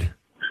up, bud?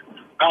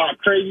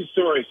 Crazy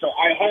story. So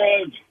I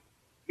had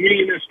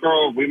me and this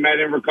girl. We met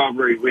in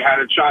recovery. We had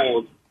a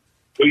child.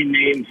 We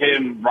named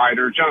him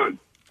Ryder John.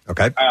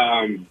 Okay.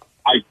 I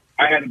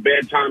had a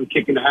bad time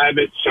kicking the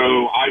habit,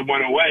 so I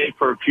went away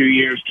for a few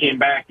years, came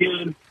back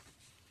in.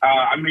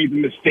 I made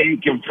the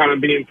mistake of kind of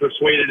being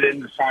persuaded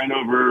in to sign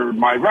over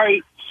my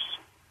rights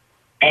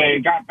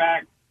and got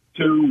back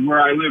to where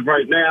I live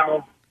right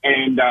now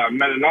and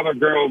met another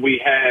girl.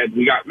 We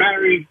got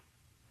married.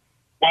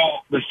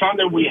 Well, the son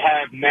that we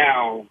have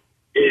now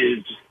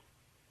is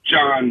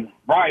John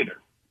Ryder.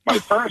 My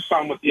first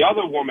son with the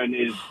other woman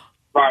is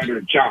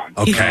Ryder John.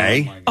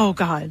 Okay. Oh,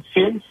 God.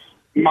 Since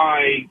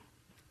my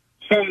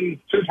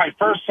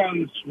first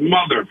son's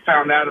mother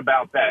found out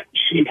about that,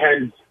 she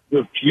has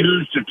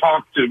refused to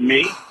talk to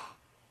me,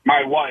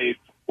 my wife,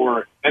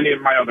 or any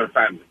of my other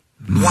family.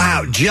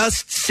 Wow,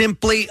 just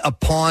simply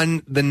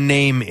upon the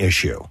name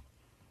issue.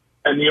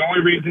 And the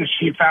only reason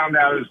she found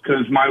out is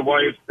because my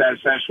wife,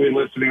 that's actually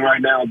listening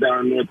right now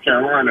down in North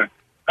Carolina,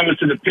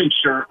 posted a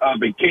picture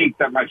of a cake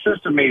that my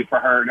sister made for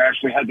her and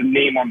actually had the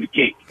name on the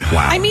cake.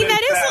 Wow. I mean,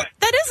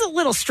 that is a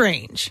little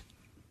strange.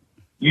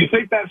 You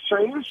think that's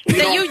strange?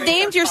 That you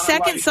named your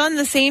second son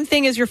the same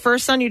thing as your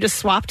first son, you just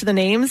swapped the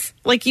names?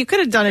 Like, you could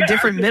have done a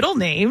different middle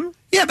name.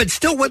 Yeah, but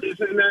still, what?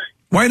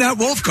 Why not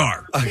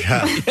Wolfgar?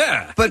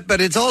 Yeah. But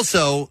it's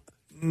also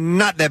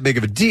not that big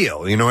of a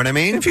deal. You know what I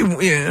mean?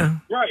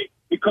 Right,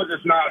 because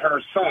it's not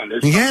her son.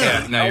 It's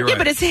Yeah. No, you're Yeah, right.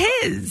 but it's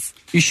his.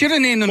 You should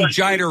have named him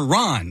Jider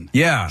Ron.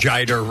 Yeah.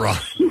 Jider Ron.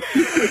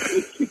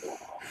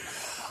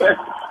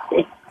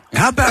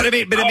 How about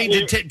But I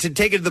mean, to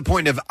take it to the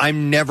point of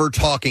I'm never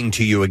talking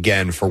to you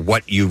again for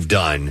what you've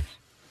done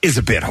is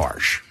a bit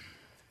harsh,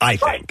 I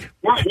think.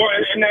 Right, well,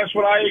 and that's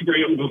what I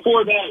agree.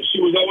 Before that, she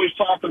was always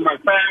talking to my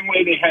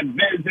family. They had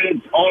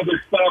visits, all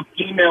this stuff,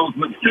 emails.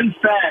 But since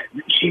that,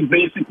 she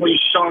basically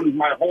shunned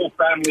my whole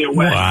family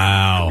away.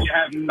 Wow. We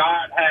have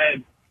not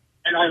had,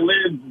 and I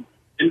live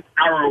an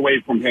hour away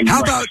from him. How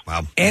right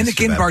about now.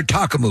 Anakin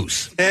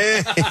Bartakamoose?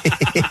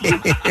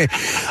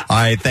 All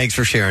right, thanks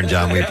for sharing,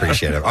 John. We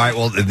appreciate it. All right,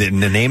 well, the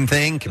name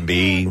thing can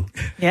be...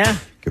 Yeah.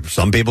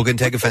 Some people can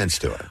take offense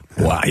to it.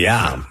 Wow,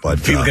 yeah.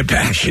 But people get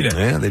passionate.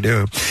 Yeah, they do.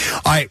 All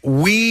right,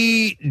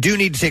 we do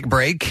need to take a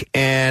break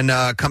and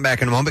come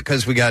back in a moment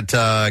because we got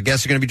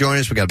guests are going to be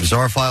joining us. We got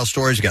bizarre file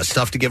stories. We got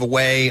stuff to give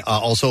away.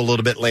 Also, a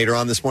little bit later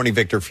on this morning,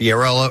 Victor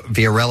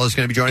Fiorello is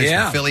going to be joining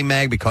us from Philly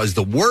Mag because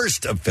the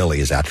worst of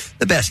Philly is out.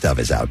 The best of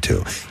is out,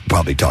 too. We'll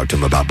probably talk to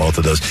him about both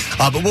of those.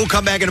 But we'll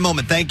come back in a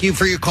moment. Thank you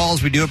for your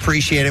calls. We do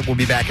appreciate it. We'll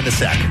be back in a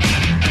second.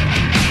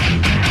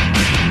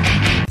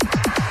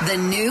 The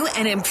new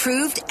and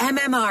improved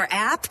MMR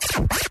app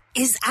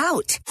is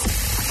out.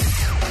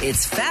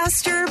 It's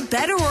faster,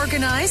 better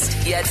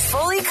organized, yet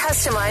fully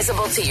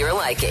customizable to your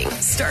liking.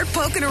 Start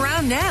poking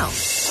around now.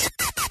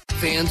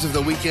 Fans of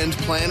the Weekend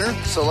Planner?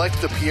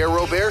 Select the Pierre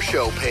Robert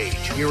Show page.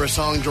 Hear a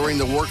song during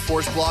the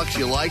workforce blocks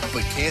you like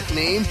but can't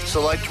name?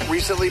 Select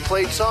recently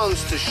played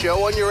songs to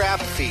show on your app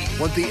feed.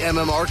 Want the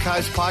MM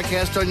Archives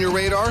podcast on your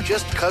radar?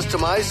 Just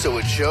customize so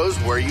it shows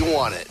where you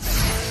want it.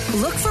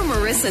 Look for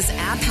Marissa's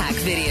app hack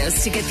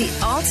videos to get the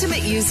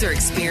ultimate user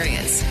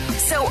experience.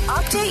 So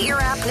update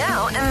your app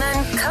now and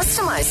then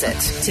customize it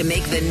to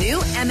make the new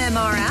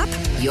MMR app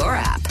your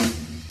app.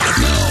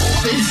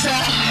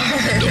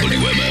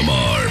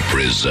 WMMR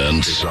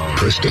presents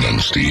Preston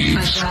and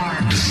Steve's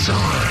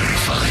Bizarre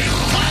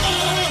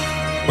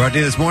File. Brought to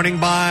you this morning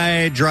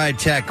by Dry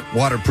Tech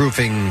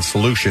Waterproofing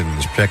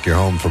Solutions. Protect your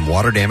home from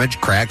water damage,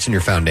 cracks in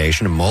your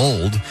foundation, and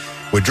mold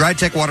with Dry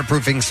Tech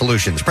Waterproofing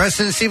Solutions.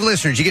 Preston and Steve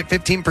listeners, you get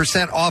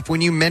 15% off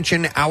when you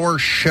mention our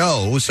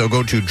show. So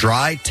go to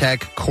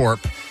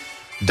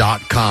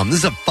drytechcorp.com. This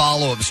is a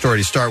follow-up story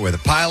to start with. A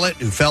pilot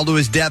who fell to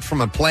his death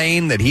from a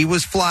plane that he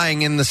was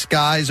flying in the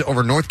skies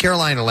over North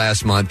Carolina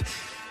last month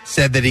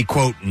said that he,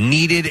 quote,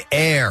 needed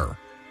air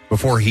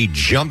before he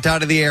jumped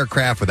out of the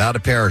aircraft without a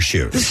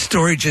parachute. This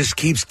story just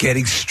keeps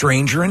getting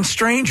stranger and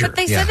stranger. But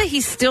they said that he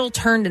still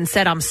turned and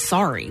said, I'm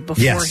sorry,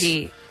 before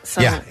he... So.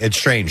 Yeah, it's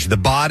strange. The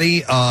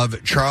body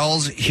of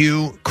Charles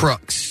Hugh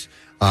Crooks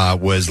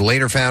was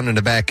later found in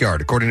a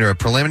backyard. According to a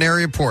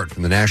preliminary report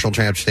from the National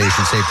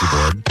Transportation Safety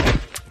Board,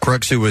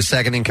 Crooks, who was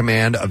second in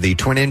command of the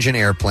twin-engine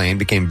airplane,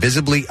 became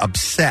visibly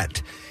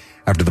upset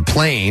after the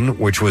plane,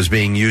 which was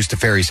being used to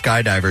ferry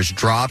skydivers,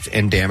 dropped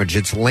and damaged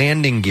its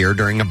landing gear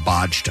during a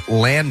botched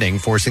landing,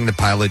 forcing the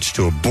pilots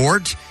to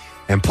abort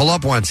and pull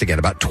up once again.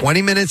 About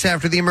 20 minutes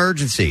after the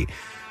emergency,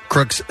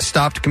 Crooks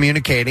stopped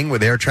communicating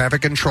with air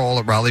traffic control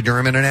at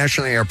Raleigh-Durham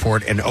International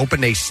Airport and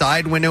opened a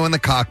side window in the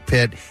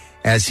cockpit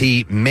as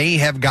he may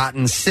have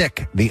gotten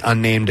sick, the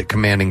unnamed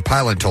commanding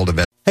pilot told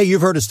Hey,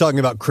 you've heard us talking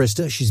about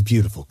Krista. She's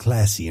beautiful,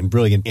 classy, and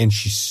brilliant, and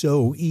she's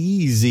so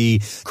easy.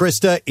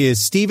 Krista is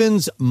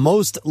Steven's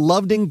most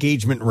loved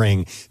engagement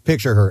ring.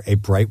 Picture her, a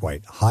bright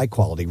white,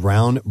 high-quality,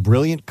 round,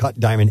 brilliant cut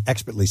diamond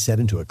expertly set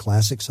into a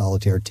classic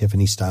solitaire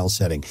Tiffany-style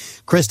setting.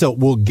 Krista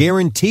will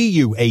guarantee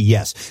you a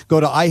yes. Go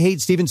to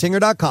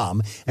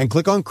IHateStevenSinger.com and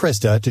click on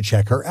Krista to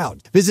check her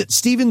out. Visit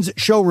Steven's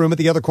showroom at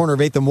the other corner of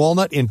 8th and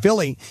Walnut in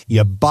Philly.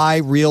 You buy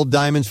real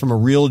diamonds from a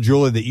real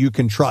jeweler that you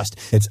can trust.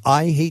 It's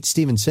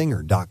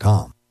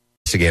IHateStevenSinger.com.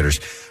 Investigators.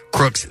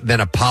 Crooks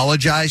then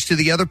apologized to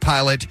the other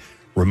pilot,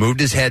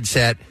 removed his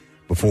headset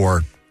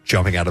before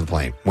jumping out of the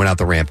plane, went out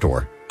the ramp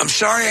door. I'm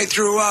sorry I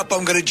threw up.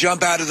 I'm going to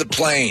jump out of the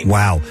plane.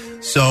 Wow.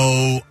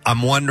 So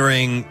I'm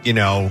wondering,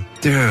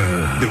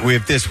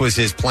 if this was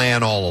his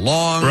plan all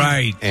along.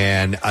 Right.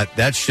 And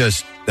that's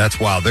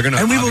wild. They're going to,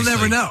 and we will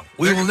never know.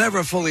 We will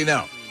never fully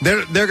know.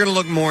 They're going to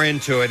look more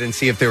into it and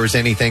see if there was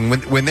anything.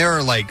 When there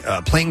are like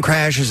plane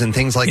crashes and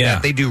things like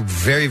that, they do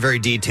very, very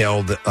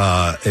detailed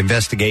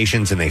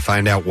investigations and they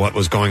find out what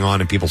was going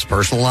on in people's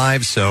personal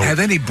lives. So have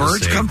any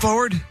birds come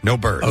forward? No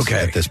birds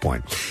at this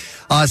point.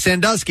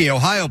 Sandusky,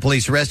 Ohio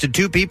police arrested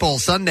 2 people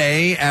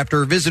Sunday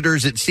after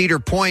visitors at Cedar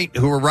Point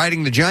who were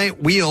riding the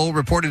giant wheel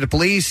reported to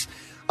police.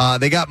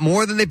 They got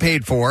more than they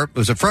paid for. It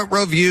was a front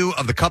row view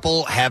of the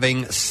couple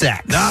having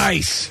sex.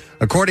 Nice.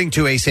 According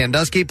to a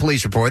Sandusky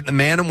police report, the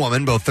man and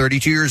woman, both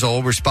 32 years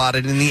old, were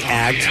spotted in the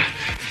act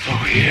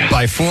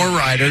by 4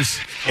 riders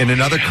in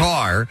another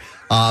car,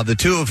 the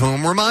 2 of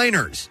whom were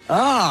minors.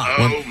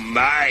 Oh,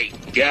 my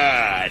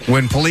God.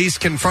 When police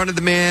confronted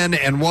the man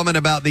and woman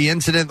about the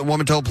incident, the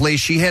woman told police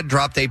she had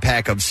dropped a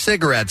pack of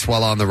cigarettes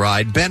while on the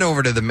ride, bent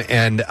over to them,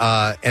 and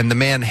the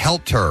man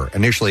helped her,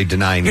 initially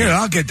denying Here,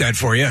 I'll get that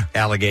for you.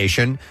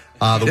 Allegation.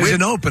 There's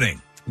an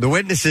opening. The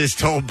witnesses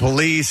told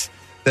police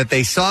that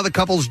they saw the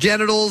couple's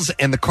genitals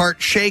and the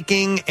cart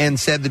shaking and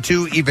said the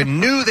 2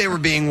 even knew they were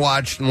being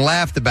watched and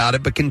laughed about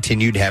it but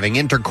continued having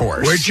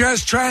intercourse. We're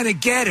just trying to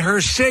get her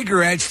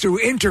cigarettes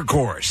through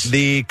intercourse.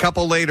 The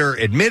couple later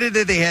admitted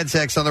that they had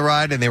sex on the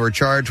ride and they were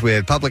charged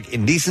with public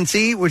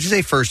indecency, which is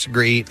a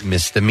first-degree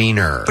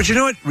misdemeanor. But you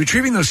know what?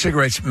 Retrieving those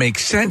cigarettes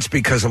makes sense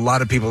because a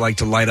lot of people like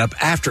to light up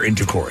after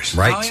intercourse.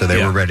 Right, so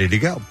they were ready to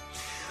go.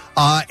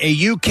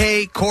 A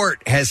UK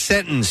court has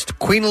sentenced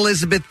Queen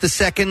Elizabeth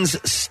II's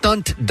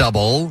stunt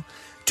double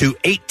to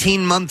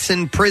 18 months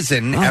in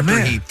prison after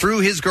he threw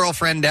his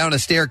girlfriend down a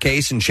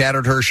staircase and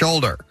shattered her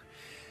shoulder.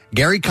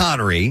 Gary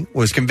Connery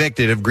was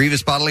convicted of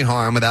grievous bodily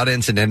harm without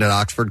incident at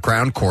Oxford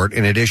Crown Court.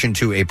 In addition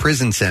to a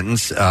prison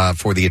sentence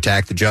for the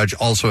attack, the judge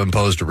also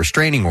imposed a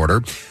restraining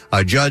order.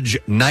 Judge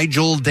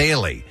Nigel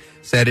Daly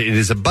said it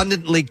is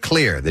abundantly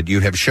clear that you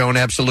have shown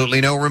absolutely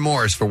no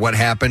remorse for what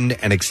happened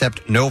and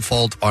accept no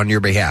fault on your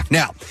behalf.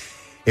 Now,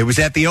 it was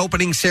at the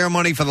opening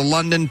ceremony for the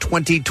London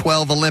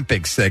 2012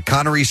 Olympics that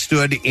Connery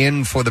stood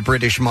in for the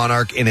British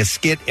monarch in a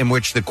skit in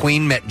which the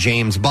Queen met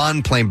James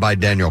Bond, played by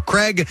Daniel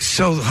Craig,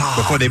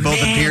 before they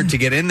both appeared to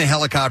get in the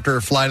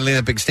helicopter, fly to the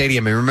Olympic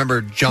Stadium, and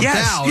remember, jumped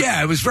out.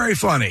 Yeah, it was very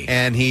funny.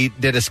 And he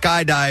did a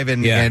skydive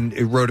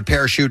and rode a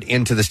parachute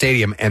into the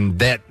stadium, and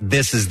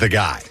this is the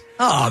guy.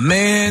 Oh,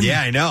 man. Yeah,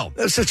 I know.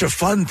 That's such a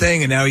fun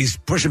thing, and now he's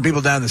pushing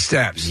people down the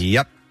steps.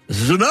 Yep. This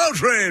is an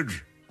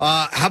outrage.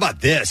 How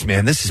about this,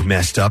 man? This is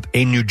messed up.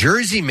 A New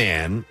Jersey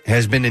man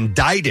has been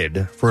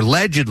indicted for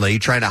allegedly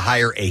trying to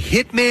hire a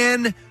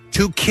hitman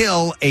to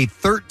kill a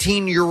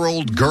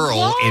 13-year-old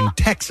girl in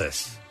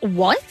Texas.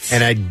 What?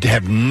 And I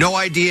have no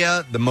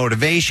idea the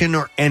motivation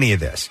or any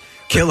of this.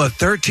 Kill a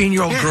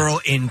 13-year-old girl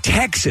in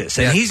Texas,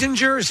 and he's in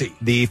Jersey.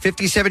 The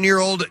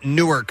 57-year-old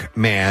Newark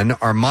man,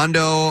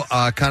 Armando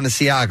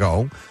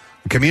Canasiago,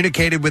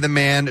 communicated with a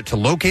man to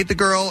locate the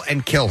girl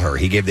and kill her.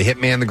 He gave the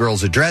hitman the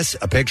girl's address,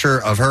 a picture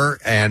of her,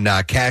 and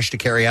cash to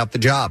carry out the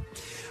job.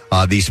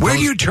 Where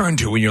do you turn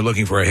to when you're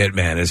looking for a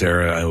hitman? Is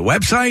there a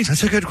website?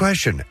 That's a good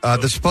question.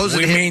 The supposed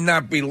we may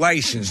not be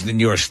licensed in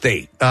your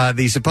state.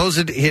 The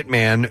supposed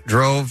hitman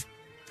drove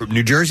from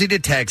New Jersey to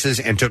Texas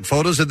and took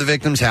photos of the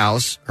victim's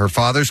house, her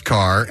father's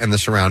car, and the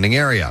surrounding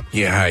area.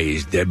 Yeah,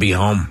 they'd be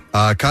home.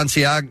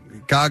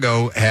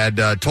 Canasiago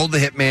had told the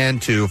hitman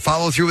to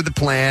follow through with the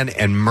plan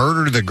and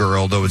murder the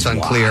girl, though it's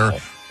unclear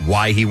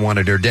why he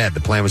wanted her dead.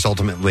 The plan was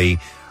ultimately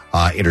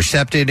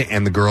intercepted,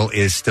 and the girl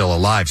is still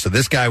alive. So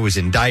this guy was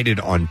indicted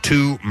on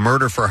 2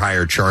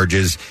 murder-for-hire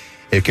charges.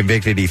 If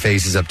convicted, he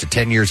faces up to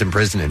 10 years in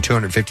prison and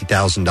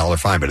 $250,000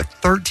 fine. But a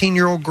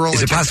 13-year-old girl...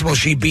 Is it possible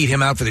she beat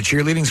him out for the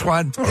cheerleading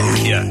squad?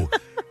 Oh, yeah.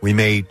 We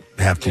may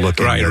have to look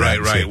into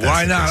that. Right.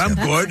 Why not? I'm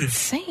good.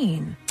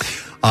 Insane.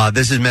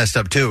 This is messed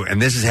up, too.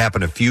 And this has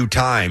happened a few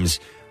times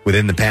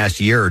within the past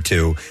year or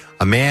two.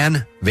 A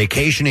man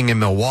vacationing in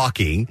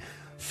Milwaukee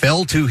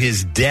fell to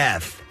his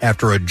death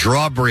after a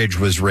drawbridge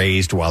was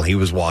raised while he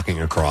was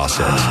walking across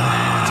it.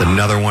 It's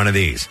another one of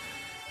these.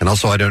 And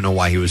also, I don't know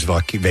why he was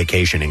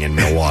vacationing in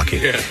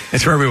Milwaukee.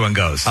 It's where everyone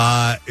goes.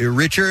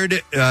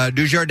 Richard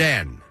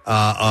Dujardin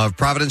of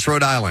Providence,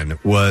 Rhode Island,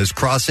 was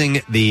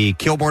crossing the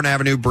Kilbourne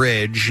Avenue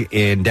Bridge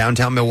in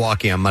downtown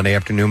Milwaukee on Monday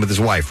afternoon with his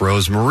wife,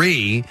 Rose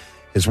Marie,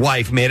 his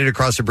wife, made it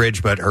across the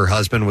bridge, but her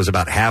husband was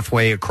about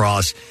halfway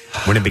across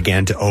when it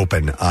began to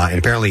open. And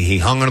apparently he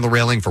hung onto the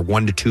railing for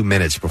 1 to 2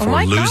 minutes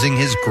before losing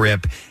his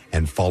grip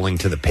and falling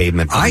to the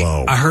pavement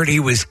below. I heard he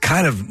was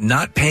kind of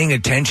not paying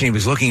attention. He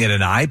was looking at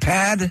an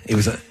iPad. It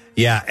was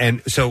Yeah,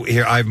 and so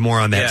here I have more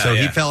on that.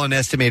 He fell an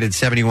estimated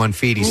 71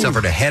 feet. He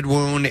suffered a head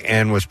wound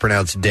and was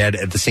pronounced dead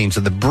at the scene. So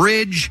the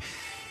bridge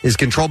is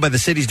controlled by the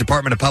city's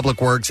Department of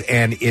Public Works,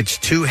 and its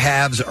two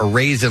halves are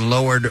raised and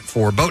lowered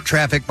for boat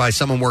traffic by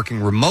someone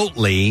working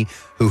remotely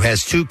who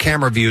has 2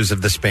 camera views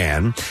of the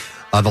span.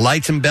 The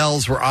lights and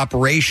bells were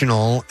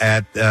operational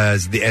as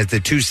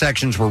the 2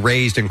 sections were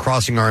raised and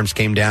crossing arms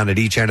came down at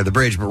each end of the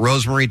bridge. But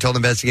Rosemary told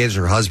investigators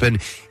her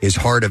husband is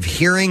hard of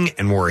hearing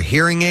and wore a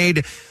hearing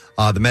aid.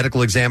 The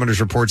medical examiner's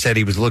report said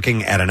he was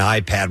looking at an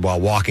iPad while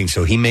walking,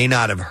 so he may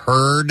not have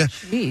heard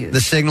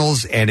the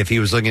signals. And if he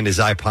was looking at his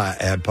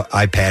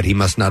iPad, he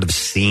must not have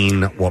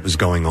seen what was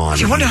going on.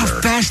 You wonder how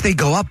fast they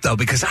go up, though,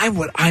 because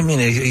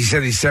he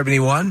said he's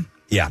 71?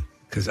 Yeah.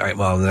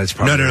 That's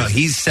probably... No.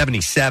 He's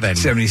 77.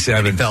 77.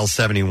 And he fell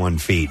 71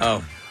 feet.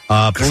 Oh.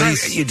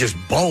 Police... You just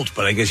bolt,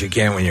 but I guess you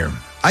can't when you're...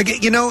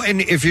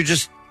 and if you're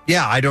just...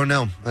 Yeah, I don't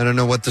know. I don't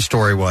know what the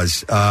story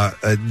was.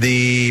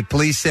 The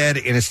police said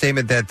in a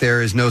statement that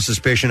there is no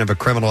suspicion of a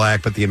criminal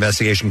act, but the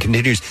investigation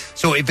continues.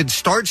 So if it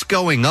starts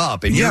going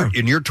up and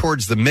you're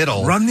towards the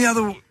middle, run the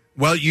other.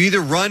 Well, you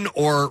either run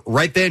or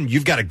right then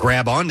you've got to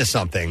grab onto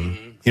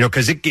something.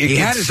 Because he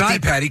had his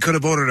iPad. He could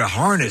have ordered a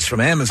harness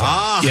from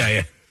Amazon.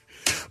 Yeah.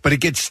 But it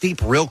gets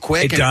steep real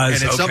quick. It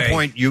does. And at some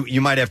point,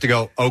 you might have to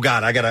go, oh,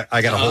 God, I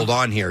gotta hold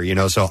on here,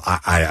 So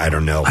I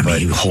don't know.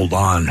 You hold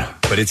on.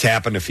 But it's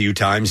happened a few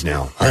times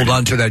now. Hold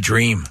on to that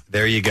dream.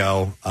 There you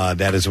go.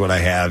 That is what I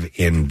have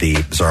in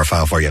the bizarre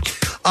file for you.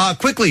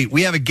 Quickly,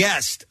 we have a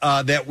guest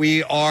that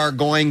we are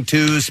going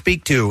to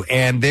speak to,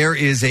 and there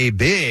is a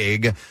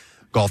big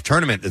golf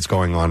tournament that's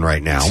going on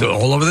right now. So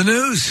all over the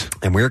news.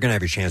 And we're going to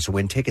have your chance to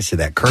win tickets to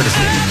that, courtesy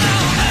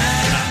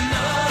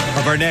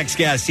of our next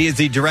guest. He is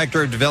the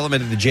Director of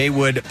Development of the J.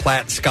 Wood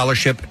Platt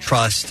Scholarship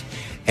Trust.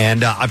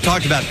 And I've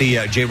talked about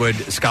the J. Wood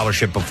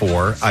Scholarship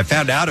before. I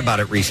found out about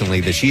it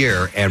recently this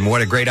year, and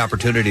what a great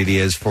opportunity it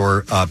is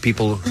for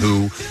people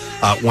who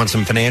want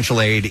some financial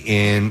aid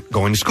in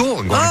going to school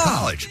and going to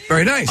college.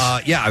 Very nice.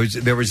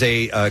 There was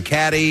a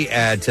caddy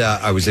at,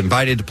 I was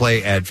invited to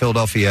play at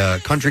Philadelphia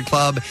Country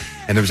Club,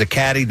 and there was a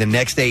caddy the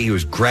next day. He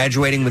was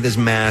graduating with his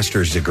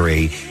master's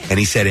degree, and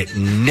he said it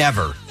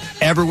never,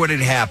 ever would it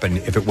happen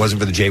if it wasn't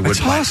for the J. Wood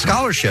Platt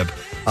Scholarship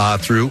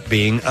through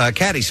being a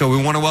caddy. So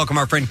we want to welcome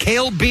our friend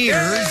Cale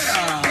Beers.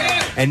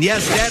 Yeah. And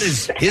yes, that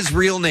is his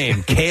real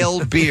name,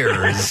 Cale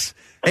Beers.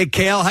 Hey,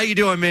 Cale, how you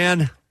doing,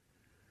 man?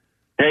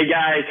 Hey,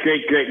 guys.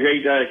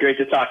 Great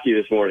to talk to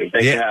you this morning.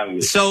 Thanks for having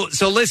me. So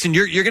listen,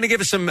 you're going to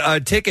give us some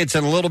tickets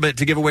in a little bit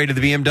to give away to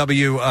the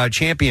BMW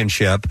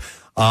Championship.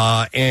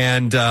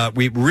 And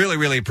we really,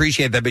 really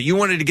appreciate that. But you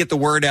wanted to get the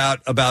word out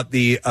about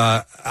the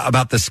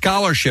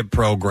scholarship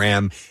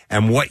program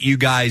and what you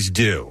guys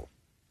do.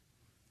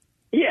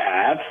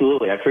 Yeah,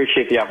 absolutely. I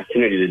appreciate the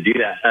opportunity to do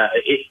that.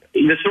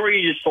 The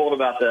story you just told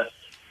about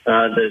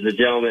the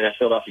gentleman at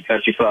Philadelphia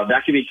Country Club,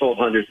 that could be told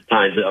hundreds of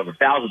times, over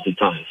thousands of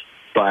times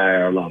by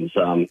our alums.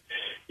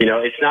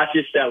 It's not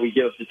just that we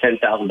give up to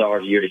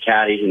 $10,000 a year to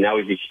caddies, and now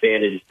we've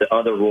expanded to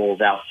other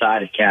roles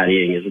outside of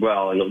caddying as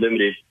well, in a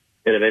limited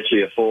and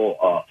eventually a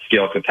full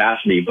scale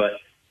capacity. But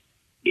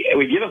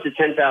we give up to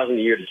 $10,000 a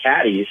year to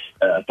caddies,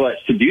 but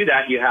to do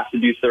that, you have to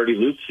do 30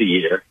 loops a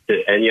year,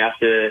 and you have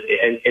to,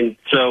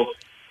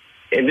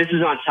 and this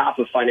is on top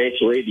of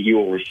financial aid that you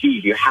will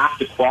receive. You have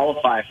to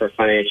qualify for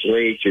financial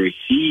aid to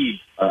receive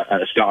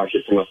a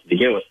scholarship from us to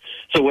begin with.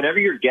 So whatever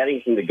you're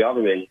getting from the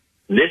government,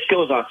 this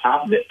goes on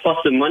top of it. Plus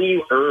the money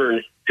you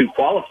earn to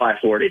qualify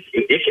for it,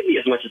 it can be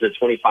as much as a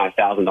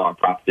 $25,000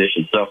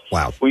 proposition. So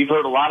We've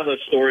heard a lot of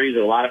those stories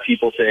and a lot of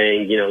people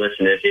saying,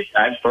 listen,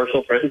 I have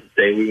personal friends that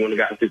say we wouldn't have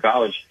gotten through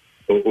college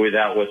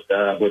without what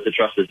the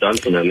trust has done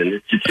for them.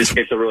 And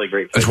it's a really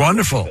great It's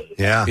wonderful.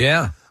 Yeah.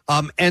 Yeah.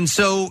 And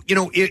so,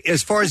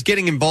 as far as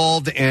getting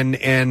involved and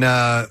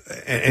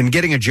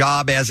getting a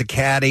job as a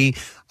caddy,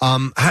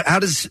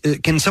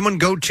 can someone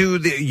go to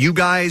you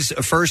guys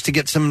first to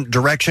get some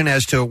direction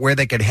as to where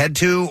they could head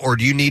to, or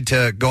do you need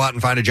to go out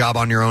and find a job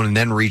on your own and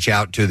then reach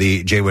out to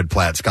the J. Wood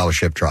Platt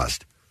Scholarship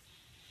Trust?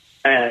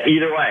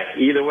 Either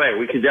way,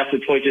 we could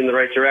definitely point you in the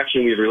right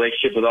direction. We have a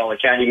relationship with all the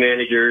caddy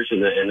managers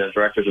and the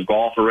directors of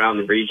golf around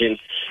the region.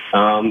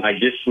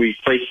 We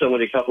placed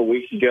someone a couple of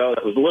weeks ago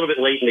that was a little bit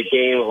late in the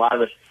game. A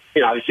lot of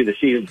obviously the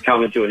season's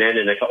coming to an end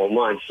in a couple of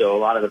months, so a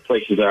lot of the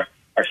places are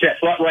set.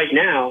 But right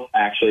now,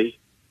 actually,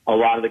 a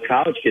lot of the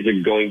college kids are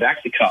going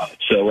back to college.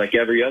 So like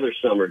every other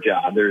summer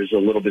job, there's a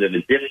little bit of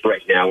a dip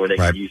right now where they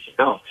can use some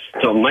help.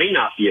 So it might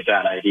not be a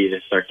bad idea to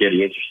start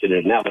getting interested in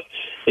it now. But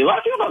a lot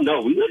of people don't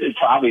know. We live in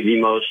probably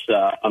the most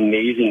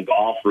amazing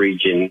golf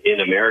region in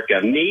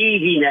America,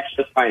 maybe next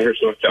to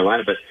Pinehurst, North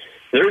Carolina, but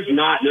there's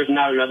not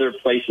another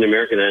place in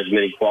America that has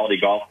many quality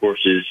golf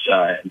courses,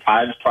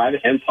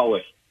 private and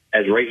public,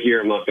 as right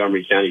here in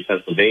Montgomery County,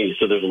 Pennsylvania.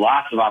 So there's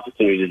lots of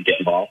opportunities to get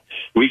involved.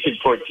 We could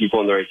point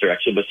people in the right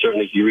direction, but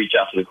certainly if you reach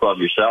out to the club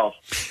yourself,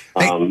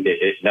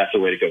 that's a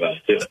way to go about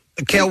it too.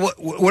 Cale,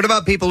 what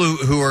about people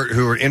who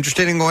are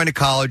interested in going to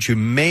college, who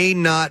may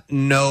not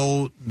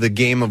know the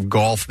game of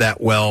golf that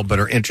well, but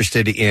are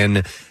interested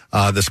in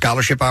the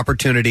scholarship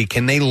opportunity?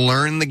 Can they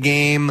learn the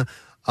game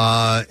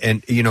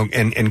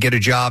and get a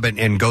job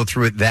and go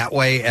through it that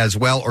way as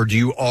well, or do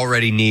you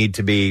already need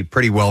to be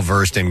pretty well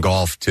versed in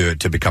golf to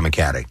become a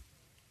caddy?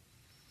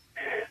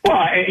 Well,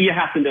 you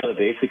have to know the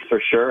basics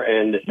for sure,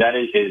 and that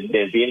is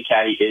being a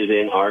caddy is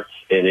an art,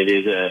 and it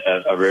is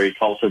a very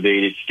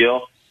cultivated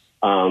skill.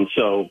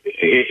 So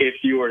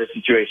if you were in a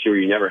situation where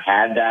you never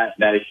had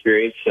that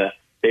experience,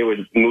 they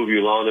would move you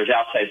along. There's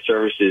outside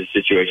services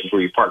situations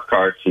where you park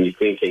carts and you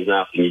clean things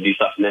up and you do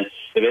stuff, and then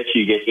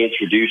eventually you get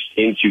introduced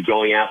into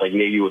going out, like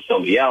maybe with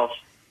somebody else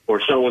or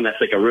someone that's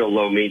like a real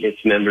low maintenance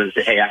member and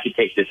say, hey, I could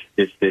take this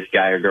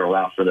guy or girl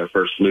out for their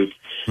first loop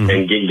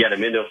and get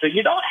them into it. So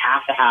you don't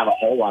have to have a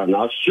whole lot of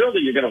knowledge.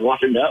 Surely you're going to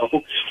want to know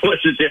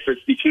what's the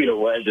difference between a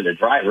wedge and a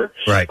driver.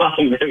 Right. I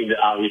mean,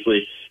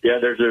 obviously,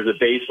 there's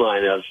a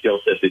baseline of skill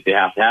sets that you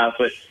have to have,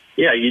 but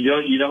yeah, you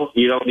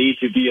don't need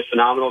to be a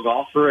phenomenal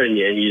golfer, and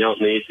you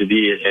don't need to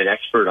be an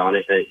expert on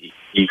it.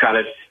 You kind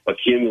of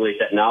accumulate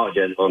that knowledge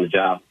on the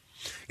job.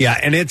 Yeah,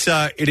 and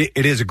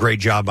it is a great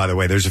job, by the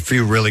way. There's a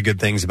few really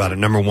good things about it.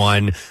 Number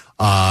one,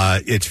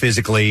 it's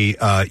physically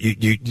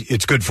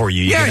it's good for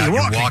you. You're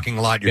walking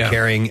a lot. You're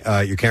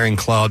carrying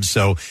clubs,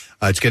 so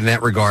it's good in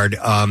that regard.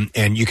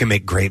 And you can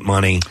make great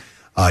money.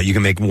 You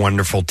can make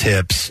wonderful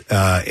tips,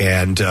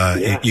 and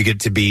you get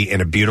to be in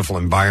a beautiful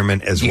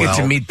environment as well. You get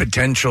to meet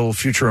potential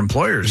future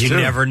employers. You too.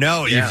 never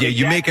know. Yeah.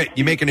 You make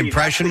an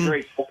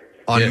impression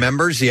on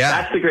members. Yeah,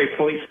 that's a great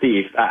point,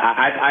 Steve.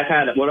 I've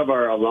had one of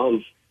our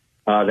alums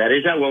that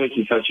is at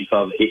Wilmington Country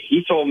Club.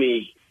 He told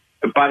me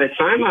by the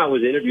time I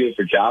was interviewing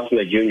for jobs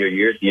my junior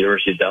year at the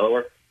University of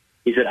Delaware,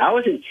 he said I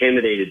was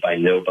intimidated by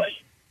nobody.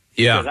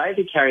 Yeah. Because I had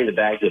been carrying the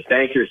bags of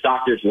bankers,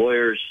 doctors,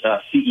 lawyers,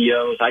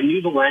 CEOs. I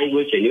knew the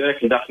language. I knew how to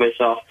conduct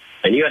myself.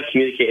 I knew how to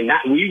communicate. And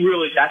that's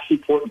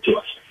important to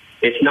us.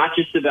 It's not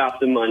just about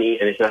the money,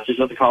 and it's not just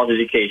about the college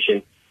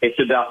education. It's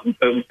about,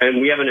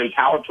 and we have an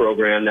Empower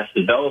program that's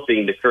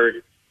developing the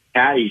current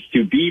caddies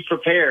to be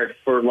prepared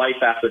for life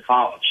after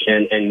college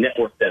and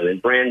network them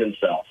and brand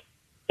themselves.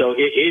 So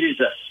it is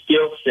a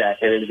skill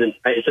set, and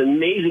it's an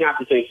amazing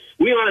opportunity.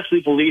 We honestly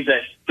believe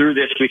that through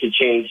this we can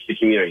change the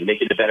community,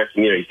 make it a better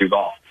community through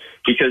golf.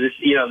 Because it's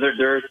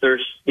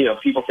there's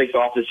people think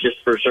golf is just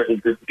for a certain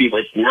group of people.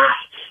 It's not.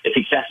 It's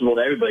accessible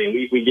to everybody, and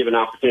we give an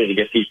opportunity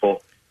to get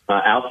people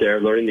out there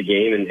learning the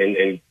game and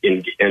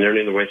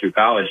earning their way through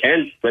college.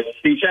 And like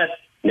Steve said,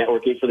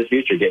 networking for the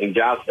future, getting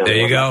jobs. There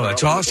you go.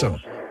 That's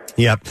awesome.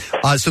 Yep.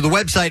 So the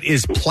website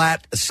is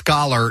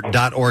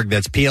plattscholar.org.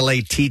 That's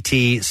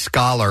PLATT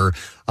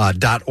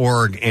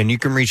scholar.org. And you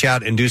can reach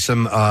out and do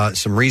some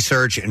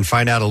research and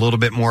find out a little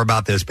bit more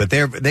about this. But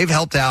they've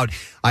helped out.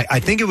 I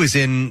think it was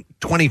in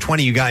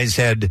 2020 you guys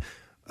had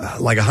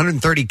like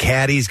 130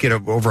 caddies get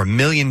over $1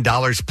 million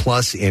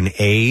plus in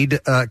aid,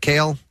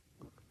 Cale?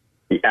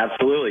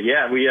 Absolutely.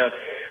 Yeah. We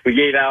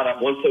gave out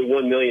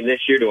 $1.1 million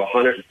this year to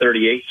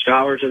 138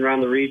 scholars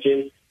around the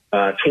region.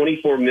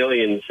 $24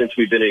 million since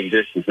we've been in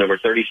existence. Over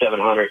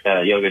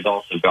 3,700 young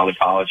adults have gone to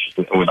college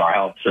with our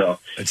help. So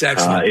that's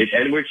excellent.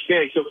 And we're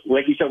expanding. So,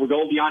 like you said, we're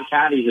going beyond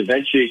caddies.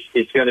 Eventually,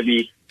 it's going to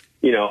be,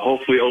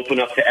 hopefully open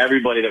up to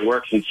everybody that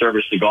works in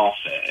service to golf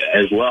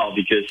as well,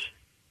 because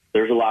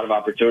there's a lot of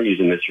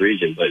opportunities in this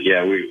region. But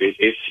yeah,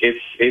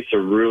 it's a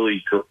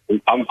really.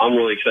 I'm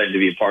really excited to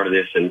be a part of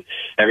this. And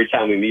every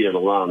time we meet an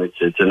alum,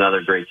 it's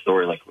another great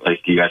story, like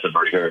you guys have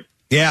already heard.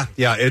 Yeah,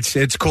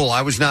 it's cool.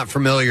 I was not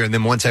familiar, and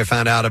then once I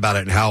found out about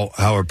it and how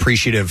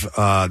appreciative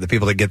the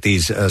people that get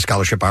these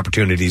scholarship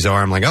opportunities are,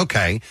 I'm like,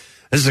 okay,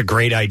 this is a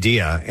great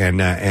idea,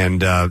 and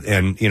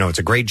it's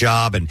a great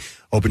job and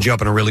opens you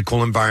up in a really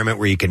cool environment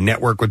where you can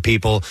network with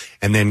people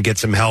and then get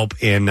some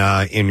help in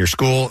your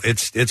school.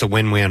 It's a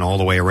win-win all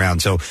the way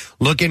around. So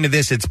look into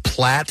this. It's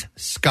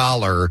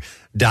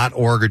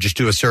plattscholar.org, or just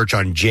do a search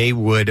on J.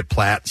 Wood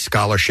Platt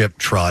Scholarship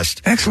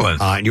Trust.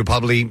 Excellent. And you'll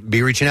probably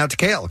be reaching out to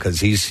Cale because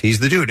he's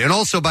the dude. And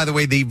also, by the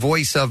way, the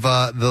voice of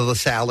the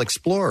LaSalle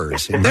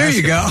Explorers. There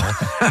you go.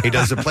 He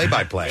does the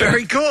play-by-play.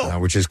 Very cool.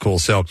 Which is cool.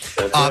 So,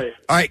 all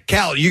right,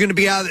 Cal, you going to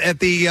be out at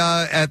the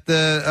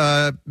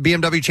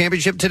BMW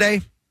Championship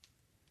today?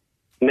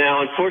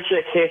 Now, unfortunately,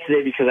 I can't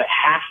today because I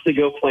have to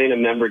go play in a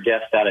member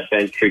guest out at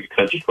Bend Creek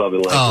Country Club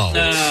in Lancaster.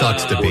 Oh,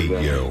 sucks to be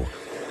you.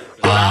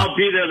 But I'll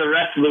be there the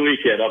rest of the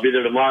weekend. I'll be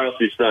there tomorrow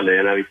through Sunday,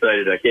 and I'm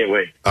excited. I can't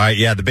wait. All right,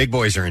 yeah, the big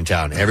boys are in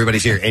town.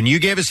 Everybody's here. And you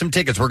gave us some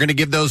tickets. We're going to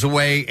give those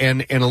away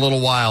in a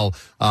little while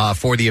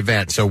for the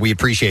event, so we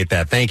appreciate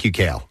that. Thank you,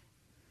 Cale.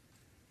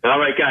 All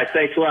right, guys.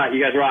 Thanks a lot.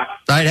 You guys rock.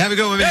 All right, have a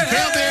good one, man.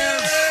 Cale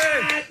Bears!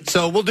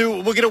 So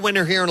we'll get a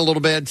winner here in a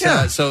little bit.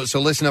 Yeah. So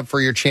listen up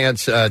for your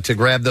chance to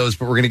grab those.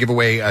 But we're going to give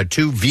away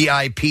 2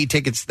 VIP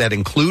tickets that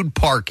include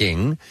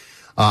parking.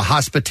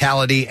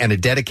 hospitality, and a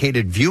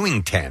dedicated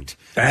viewing tent.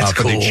 That's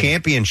for cool. the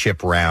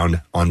championship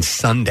round on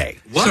Sunday.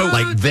 What? So,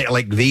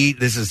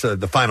 this is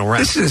the final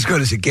round. This is as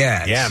good as it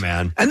gets. Yeah,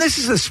 man. And this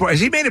is as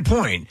he made a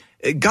point.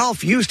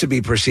 Golf used to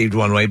be perceived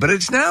one way, but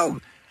it's now,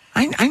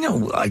 I know,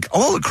 like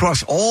all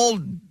across all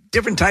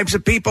different types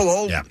of people,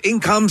 all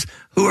incomes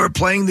who are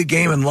playing the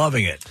game and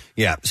loving it.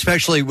 Yeah,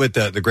 especially with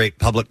the great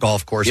public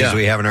golf courses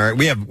we have in our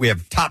we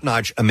have top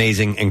notch,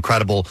 amazing,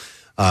 incredible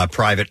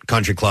private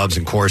country clubs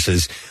and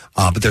courses,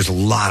 but there's a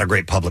lot of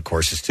great public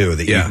courses too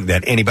that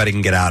that anybody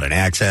can get out and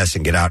access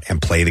and get out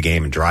and play the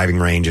game and driving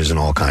ranges and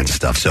all kinds of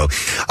stuff. So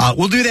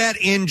we'll do that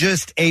in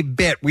just a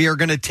bit. We are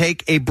going to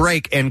take a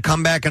break and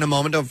come back in a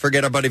moment. Don't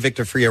forget our buddy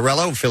Victor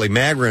Fiorello, Philly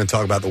Mag. We're going to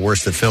talk about the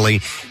worst of Philly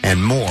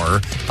and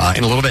more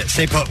in a little bit.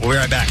 Stay put. We'll be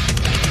right back.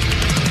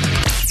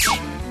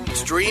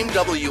 Stream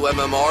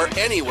WMMR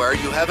anywhere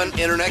you have an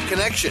internet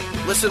connection.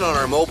 Listen on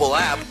our mobile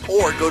app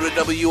or go to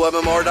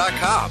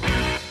WMMR.com.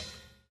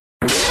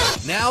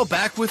 Now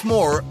back with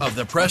more of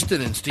the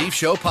Preston and Steve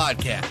Show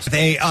podcast.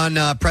 On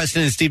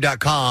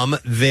PrestonandSteve.com,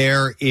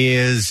 there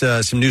is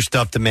some new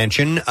stuff to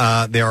mention.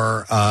 There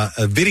are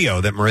a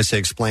video that Marissa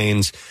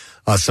explains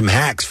some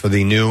hacks for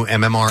the new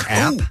MMR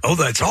app. Oh,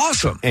 that's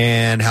awesome.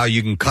 And how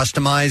you can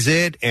customize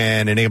it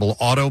and enable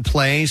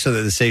autoplay so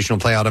that the station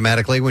will play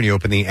automatically when you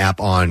open the app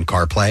on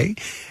CarPlay.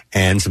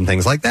 And some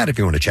things like that if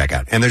you want to check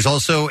out. And there's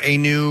also a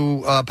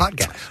new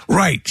podcast.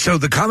 Right. So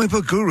the Comic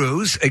Book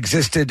Gurus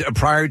existed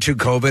prior to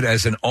COVID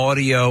as an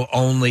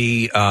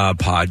audio-only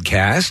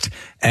podcast.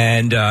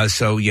 And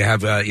so you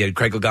have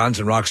Craig Legans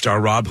and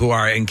Rockstar Rob, who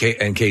are, in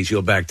case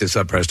you'll back this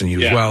up, Preston,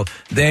 you as well,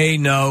 they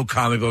know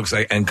comic books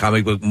and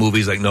comic book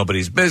movies like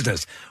nobody's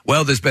business.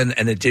 Well, there's been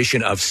an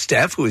addition of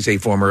Steph, who is a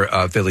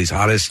former Philly's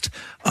hottest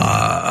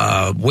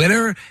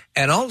winner,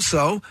 and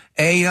also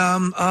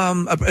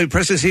a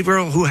Preston Steve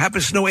girl who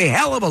happens to know a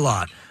hell of a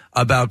lot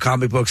about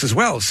comic books as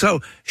well.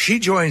 So she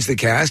joins the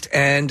cast,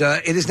 and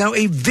it is now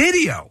a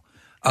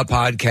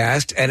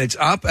podcast, and it's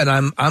up, and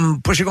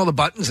I'm pushing all the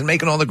buttons and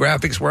making all the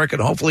graphics work,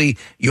 and hopefully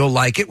you'll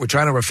like it. We're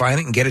trying to refine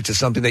it and get it to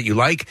something that you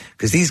like,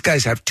 because these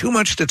guys have too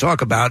much to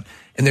talk about,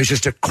 and there's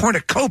just a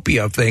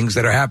cornucopia of things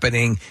that are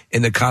happening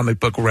in the comic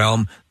book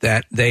realm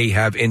that they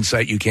have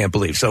insight you can't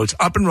believe. So it's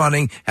up and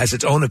running, has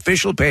its own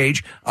official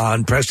page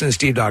on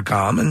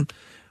PrestonandSteve.com, and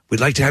we'd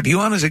like to have you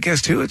on as a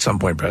guest, too, at some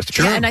point, Preston.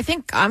 Sure. Yeah, and I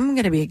think I'm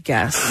going to be a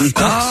guest. Is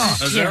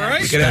that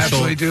right? We could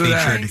absolutely do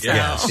that.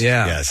 So.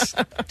 Yes.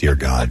 Dear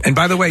God. And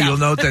by the way, you'll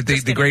note that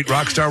the great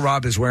Rockstar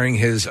Rob is wearing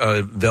his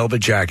velvet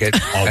jacket.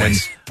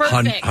 Always.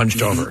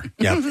 Hunched over.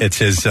 Yeah, it's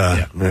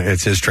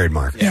his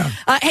trademark. Yeah.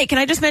 Hey, can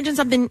I just mention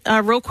something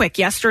real quick?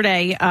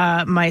 Yesterday,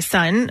 my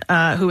son,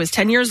 who is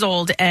 10 years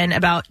old, and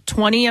about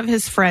 20 of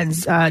his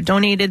friends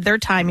donated their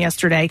time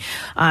yesterday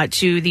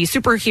to the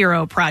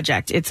Superhero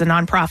Project. It's a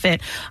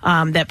nonprofit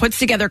that puts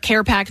together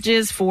care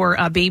packages for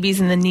babies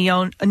in the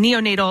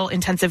neonatal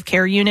intensive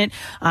care unit.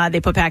 They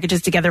put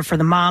packages together for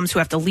the moms who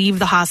have to leave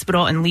the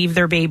hospital and leave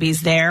their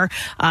babies there.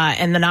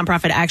 And the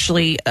nonprofit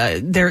actually,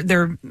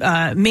 their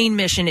main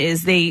mission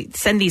is they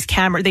send these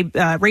cameras, they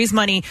raise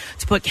money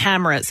to put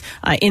cameras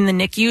in the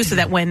NICU so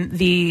that when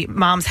the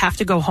moms have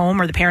to go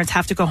home or the parents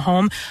have to go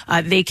home,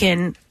 they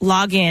can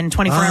log in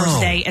 24 hours a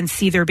day and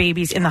see their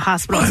babies in the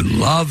hospital. I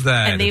love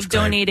that. And they've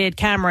donated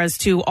cameras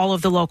to all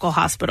of the local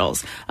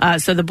hospitals.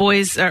 So the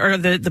boys, or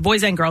the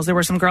boys and girls, there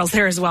were some girls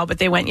there as well, but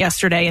they went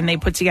yesterday and they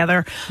put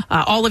together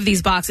all of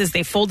these boxes.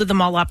 They folded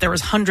them all up. There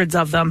was hundreds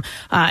of them.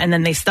 And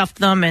then they stuffed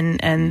them,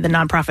 and the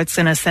nonprofit's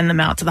going to send them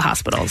out to the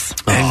hospitals.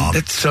 And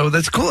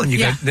that's cool. And you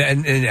got,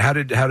 and how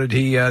did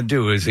he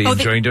do? Is he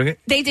enjoying doing it?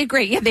 They did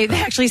great. Yeah, they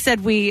actually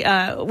said we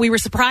were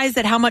surprised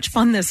at how much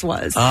fun this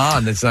was.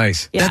 That's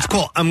nice. Yeah. That's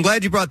cool. I'm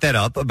glad you brought that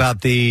up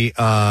about the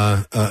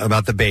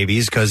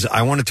babies, because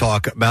I want to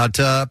talk about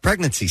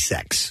pregnancy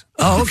sex.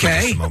 Oh, okay.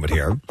 For just a moment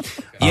here.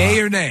 Yay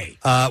or nay?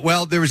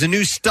 Well, there was a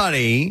new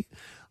study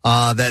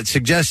that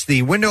suggests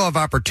the window of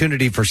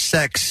opportunity for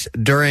sex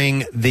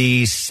during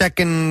the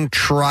second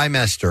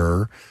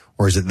trimester,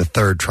 or is it the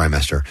third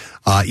trimester?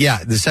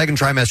 The second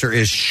trimester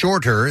is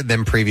shorter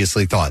than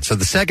previously thought. So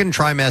the second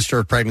trimester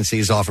of pregnancy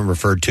is often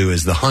referred to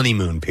as the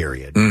honeymoon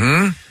period.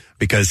 Mm-hmm.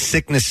 Because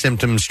sickness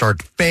symptoms start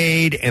to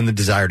fade and the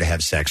desire to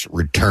have sex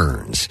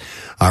returns.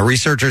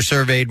 Researchers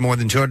surveyed more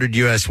than 200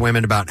 U.S.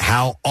 women about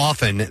how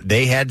often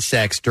they had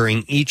sex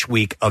during each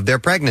week of their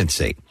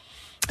pregnancy.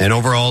 And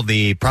overall,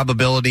 the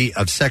probability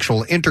of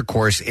sexual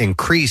intercourse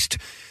increased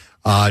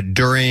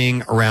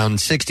during around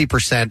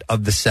 60%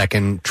 of the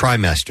second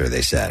trimester,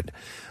 they said.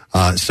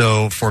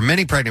 So for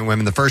many pregnant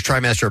women, the first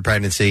trimester of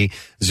pregnancy,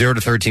 0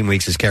 to 13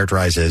 weeks, is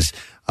characterized as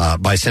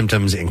by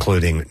symptoms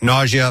including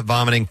nausea,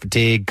 vomiting,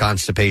 fatigue,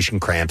 constipation,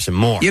 cramps, and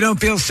more. You don't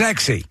feel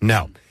sexy.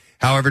 No.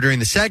 However, during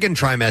the second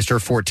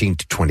trimester, 14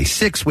 to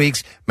 26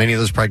 weeks, many of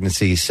those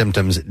pregnancy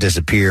symptoms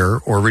disappear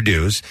or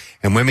reduce,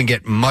 and women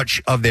get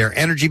much of their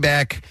energy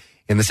back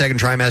in the second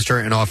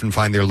trimester and often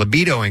find their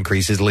libido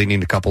increases,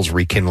 leading to couples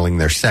rekindling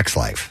their sex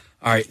life.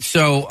 All right,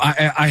 so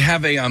I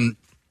have a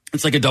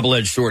it's like a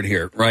double-edged sword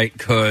here, right?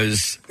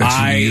 Because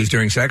you use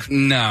during sex?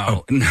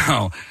 No.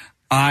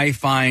 I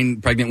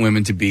find pregnant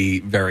women to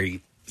be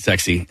very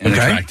sexy and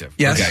attractive.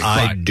 Yes. Okay,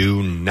 I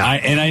do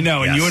not. And I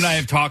know, and Yes. you and I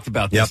have talked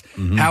about this. Yep.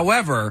 Mhm.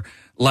 However,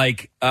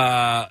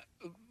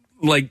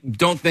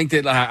 don't think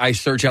that I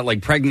search out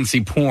like pregnancy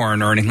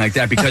porn or anything like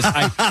that, because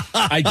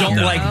I don't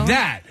like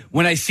that.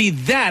 When I see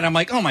that, I'm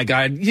like, oh my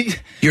God,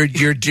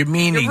 you're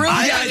demeaning. You're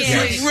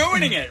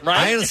ruining it,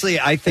 right? Honestly,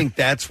 I think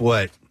that's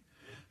what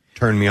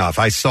turned me off.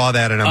 I saw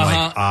that and I'm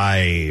like, I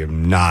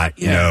am not.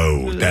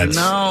 No, that's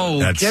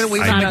get away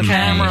from the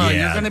camera.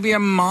 You're going to be a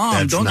mom.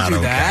 That's Don't not do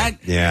okay. that.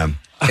 Yeah.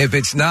 If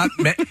it's not,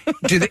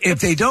 if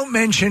they don't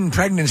mention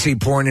pregnancy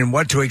porn and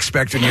what to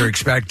expect when you're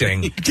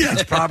expecting,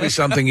 it's probably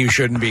something you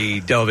shouldn't be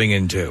delving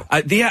into.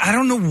 I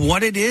don't know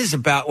what it is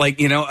about,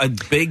 a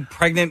big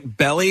pregnant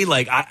belly.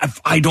 Like,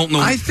 I don't know.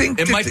 I think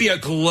it might be a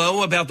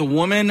glow about the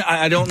woman.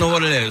 I don't know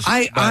what it is.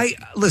 I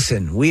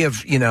listen. We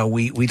have,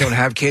 we don't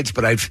have kids,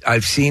 but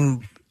I've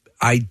seen.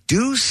 I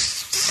do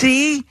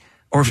see,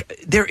 or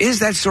there is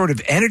that sort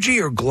of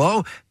energy or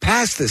glow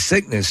past the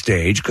sickness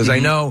stage, because I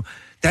know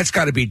that's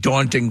got to be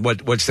daunting.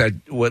 What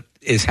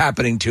is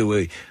happening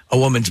to a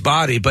woman's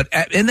body? But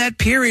in that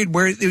period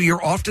where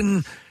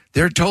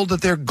they're told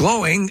that they're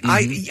glowing,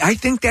 I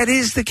think that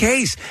is the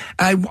case.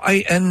 So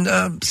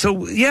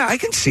I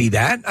can see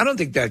that. I don't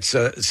think that's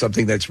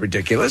something that's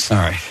ridiculous. All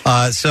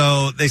right.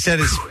 So they said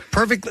it's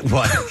perfectly.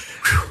 What?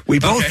 We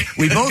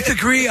both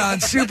agree on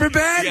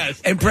Superbad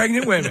and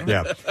pregnant women.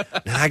 Yeah.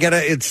 I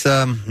gotta. It's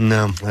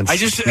no. That's I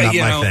just not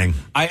my thing.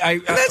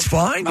 That's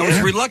fine. I was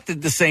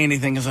reluctant to say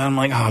anything because I'm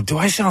like, oh, do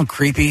I sound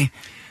creepy?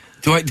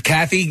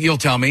 Kathy, you'll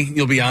tell me.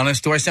 You'll be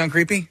honest. Do I sound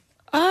creepy?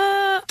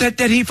 That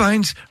he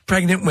finds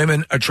pregnant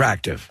women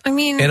attractive. I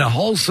mean, in a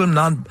wholesome,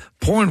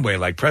 non-porn way,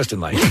 like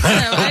Preston likes.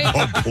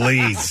 Oh,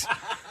 please.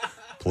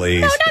 No,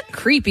 not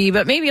creepy,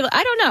 but maybe,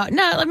 I don't know.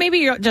 No, maybe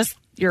you're just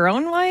your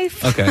own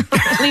wife. Okay.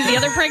 Leave the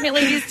other pregnant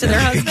ladies to their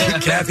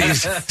husband.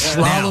 Kathy's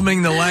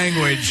slaloming the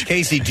language.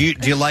 Casey, do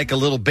you like a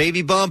little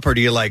baby bump, or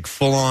do you like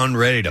full on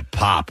ready to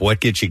pop? What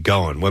gets you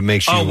going? What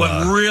makes you? Oh,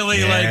 what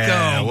really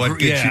What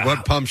gets you?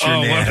 What pumps your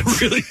nads?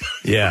 Really?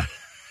 Yeah.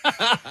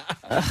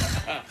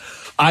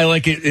 I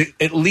like it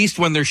at least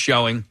when they're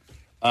showing.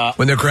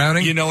 When they're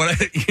crowning? You know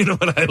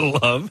what I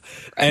love?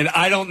 And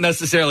I don't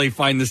necessarily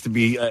find this to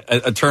be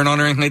a turn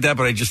on or anything like that,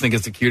 but I just think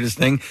it's the cutest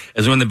thing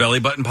is when the belly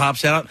button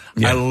pops out.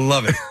 Yeah. I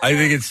love it. I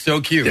think it's so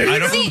cute. I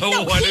don't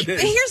know what it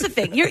is. Here's the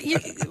thing.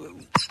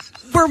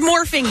 We're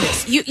morphing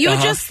this. You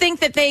just think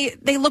that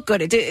they look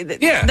good.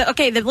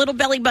 The little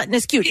belly button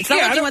is cute. It's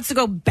not like he wants to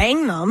go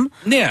bang them.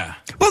 Yeah.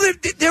 Well,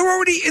 they're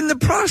already in the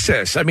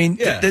process. I mean,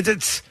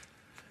 it's...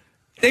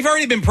 They've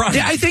already been processed.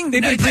 Yeah, I think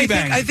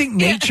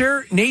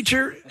nature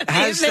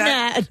has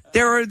that.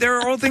 There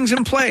are all things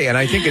in play, and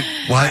I think it.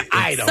 Why?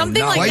 I don't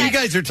know. Like While that. you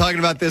guys are talking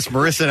about this,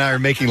 Marissa and I are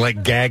making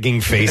like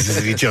gagging faces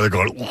at each other,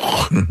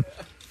 going,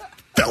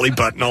 belly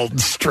button all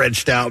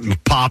stretched out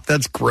and pop.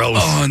 That's gross.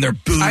 Oh, and their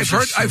boobs.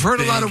 I've heard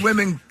a lot of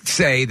women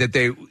say that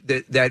they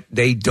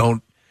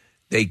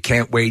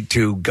can't wait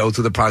to go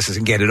through the process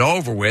and get it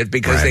over with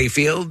because they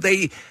feel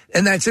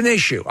and that's an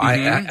issue.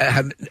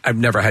 I've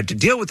never had to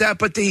deal with that,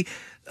 but they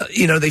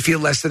feel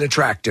less than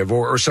attractive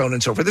or so on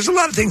and so forth. There's a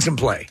lot of things in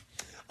play.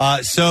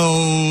 Like a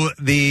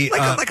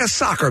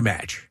soccer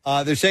match.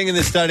 They're saying in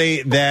this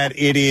study that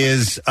it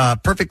is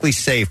perfectly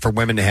safe for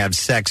women to have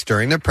sex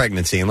during their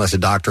pregnancy unless a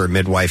doctor or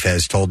midwife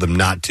has told them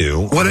not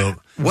to. What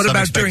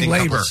about during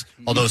labor?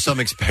 Although some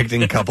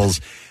expecting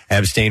couples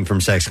abstain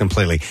from sex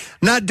completely.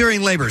 Not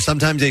during labor.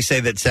 Sometimes they say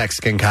that sex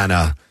can kind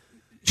of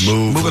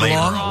move it labor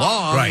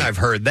along. Right. I've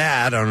heard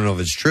that. I don't know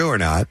if it's true or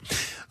not.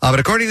 But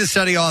according to the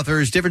study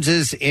authors,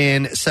 differences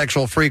in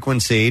sexual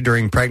frequency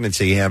during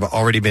pregnancy have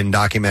already been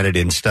documented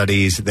in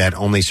studies that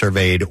only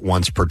surveyed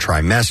once per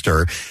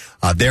trimester.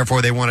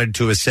 Therefore, they wanted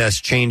to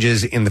assess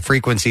changes in the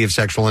frequency of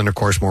sexual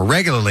intercourse more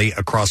regularly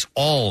across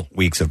all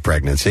weeks of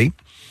pregnancy.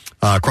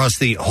 Across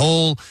the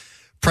whole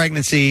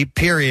pregnancy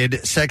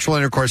period, sexual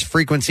intercourse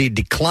frequency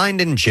declined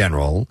in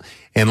general,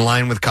 in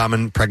line with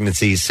common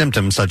pregnancy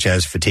symptoms such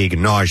as fatigue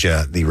and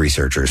nausea, the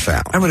researchers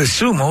found. I would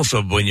assume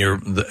also when you're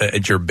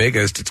at your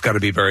biggest, it's got to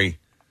be very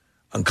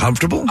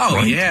uncomfortable. Oh,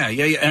 right? yeah.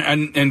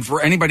 And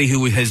for anybody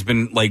who has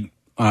been like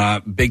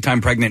big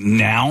time pregnant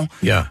now,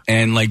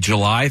 and like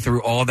July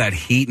through all that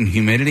heat and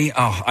humidity,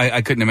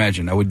 I couldn't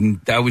imagine.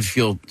 I would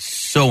feel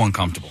so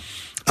uncomfortable.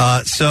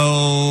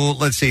 So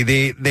let's see.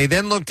 They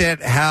then looked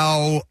at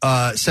how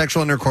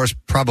sexual intercourse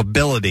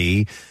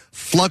probability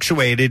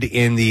fluctuated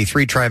in the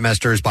 3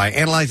 trimesters by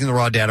analyzing the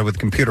raw data with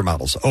computer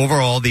models.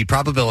 Overall, the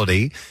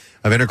probability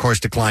of intercourse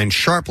declined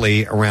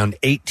sharply around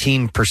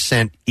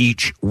 18%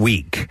 each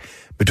week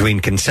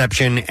between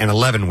conception and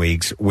 11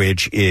 weeks,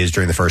 which is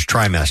during the first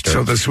trimester.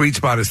 So the sweet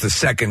spot is the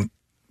second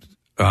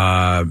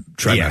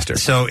trimester. Yeah.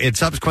 So it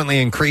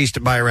subsequently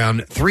increased by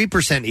around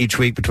 3% each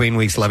week between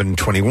weeks 11 and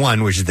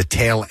 21, which is the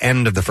tail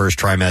end of the first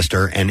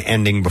trimester and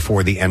ending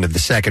before the end of the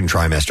second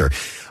trimester.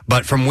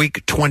 But from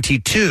week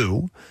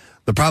 22,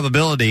 the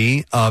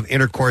probability of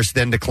intercourse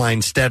then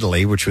declined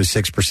steadily, which was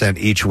 6%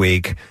 each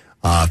week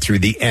through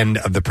the end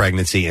of the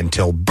pregnancy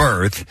until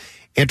birth.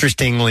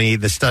 Interestingly,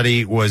 the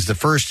study was the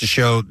first to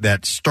show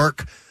that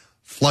stark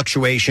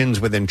fluctuations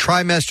within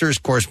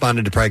trimesters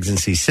corresponded to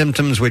pregnancy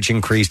symptoms, which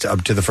increased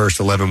up to the first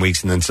 11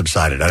 weeks and then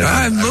subsided.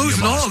 I'm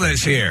losing all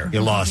this here.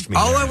 You lost me.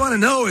 All I want to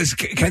know is,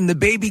 can the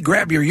baby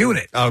grab your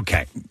unit?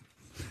 Okay.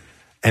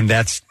 And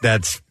that's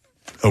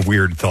a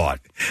weird thought.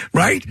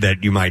 Right?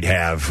 That you might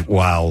have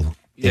while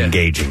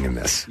engaging in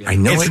this. I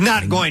know it's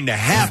not going to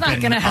happen,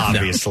 It's not gonna happen.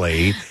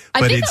 obviously,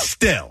 I but think it's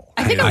still.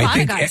 I think a lot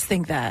of guys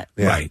think that.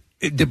 Right.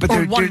 But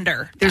Or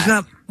wonder. There's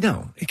not.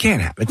 No, it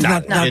can't happen. It's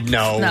not.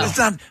 No. It's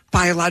not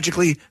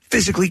biologically,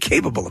 physically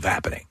capable of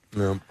happening.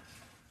 No.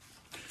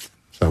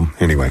 So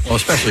anyway, Well,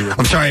 especially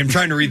I'm sorry. I'm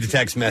trying to read the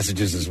text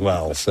messages as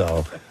well.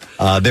 So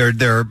there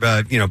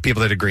are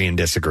people that agree and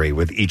disagree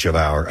with each of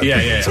our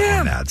opinions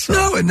on that. So.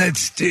 No, and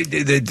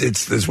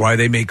that's why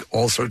they make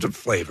all sorts of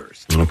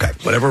flavors. Okay.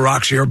 Whatever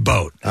rocks your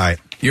boat. All right.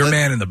 You're a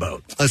man in the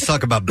boat. Let's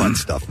talk about butt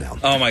stuff now.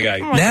 Oh my God!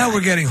 Now we're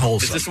getting Is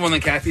wholesome. this the one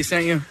that Kathy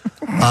sent you?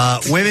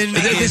 Women.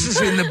 This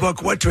is in the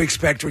book. What to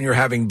expect when you're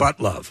having butt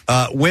love.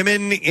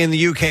 Women in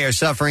the UK are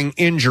suffering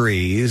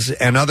injuries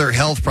and other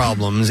health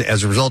problems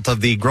as a result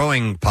of the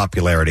growing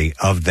popularity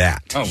of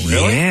that. Oh,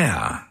 really?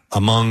 Yeah.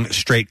 Among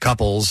straight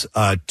couples,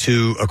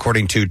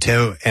 according to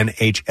two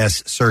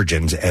NHS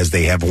surgeons, as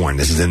they have warned.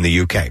 This is in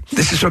the UK.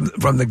 This is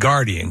from The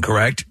Guardian,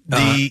 correct?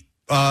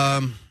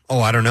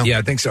 I don't know. Yeah,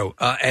 I think so.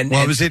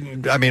 Was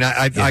it? I mean,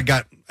 I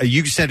got.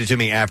 You sent it to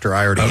me after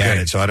I already had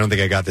it, so I don't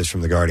think I got this from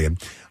The Guardian.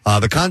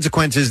 The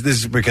consequences. This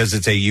is because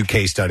it's a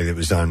UK study that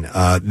was done.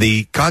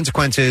 The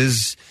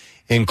consequences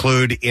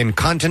include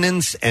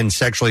incontinence and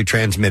sexually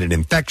transmitted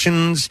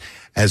infections,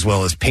 as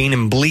well as pain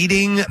and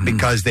bleeding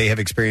because they have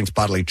experienced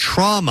bodily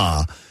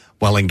trauma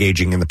while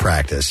engaging in the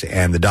practice.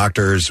 And the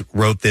doctors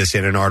wrote this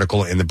in an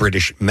article in the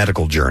British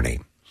Medical Journey.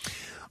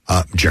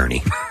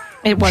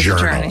 It was a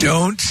journey.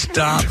 Don't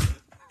stop.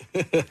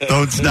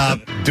 Don't stop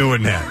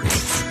doing that.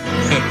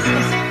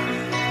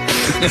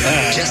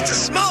 Just a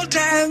small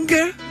town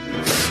girl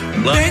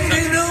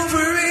bending over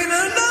in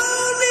a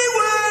lonely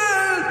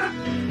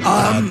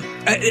world.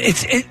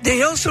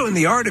 They also in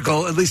the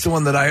article, at least the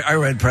one that I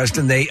read,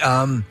 Preston. They're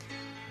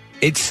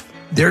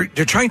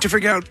trying to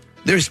figure out.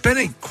 There's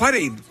been quite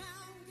a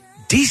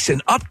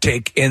decent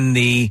uptick in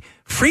the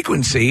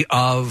frequency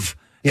of.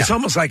 It's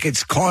almost like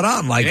it's caught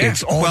on, like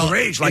it's all the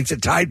rage, like the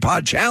Tide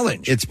Pod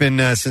Challenge. It's been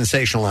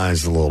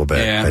sensationalized a little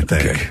bit, I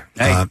think.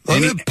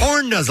 Okay.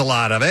 Porn does a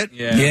lot of it.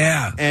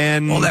 Yeah.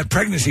 And all that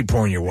pregnancy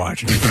porn you're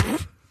watching.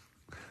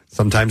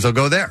 Sometimes they'll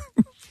go there.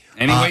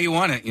 Any way you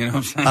want it, you know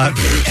what I'm saying?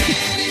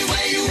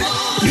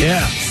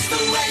 Yeah.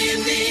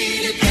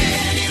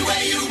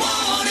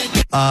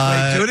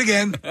 Wait, do it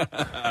again.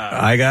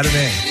 I got it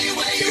in.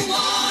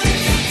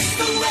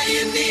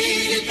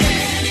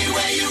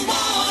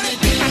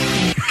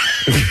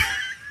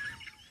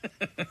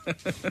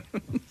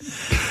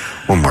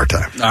 One more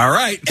time. All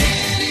right.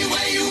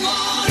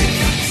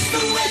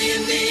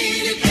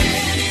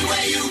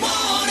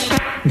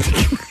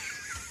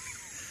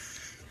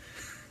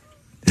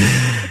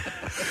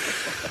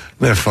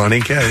 They're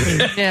funny, Kathy.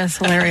 Yeah, it's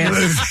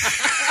hilarious.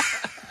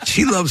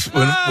 She loves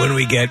when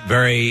we get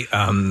very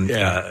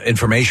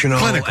informational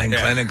and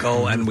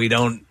clinical, and we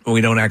don't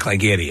act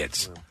like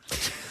idiots.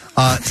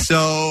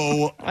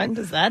 So when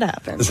does that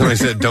happen? Somebody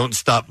said, "Don't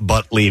stop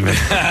butt leaving."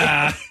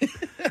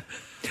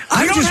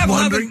 I'm just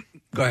wondering.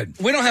 Go ahead.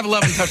 We don't have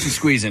love and touch and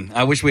squeezing.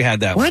 I wish we had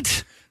that.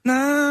 What?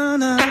 No,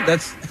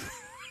 that's.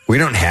 We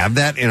don't have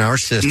that in our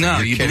system. No,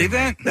 You're you kidding believe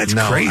that? me. That's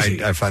no,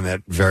 crazy. I find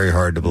that very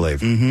hard to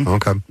believe.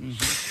 Okay.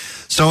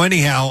 So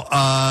anyhow,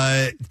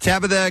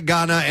 Tabitha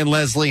Ghana and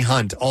Leslie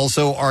Hunt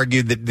also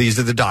argued that these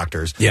are the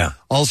doctors. Yeah.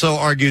 Also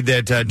argued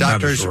that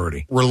doctors'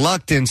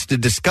 reluctance to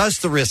discuss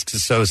the risks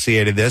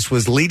associated with this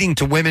was leading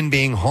to women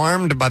being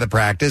harmed by the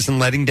practice and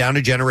letting down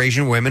a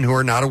generation of women who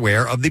are not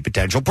aware of the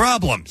potential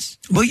problems.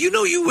 Well,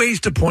 you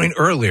raised a point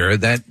earlier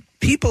that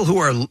people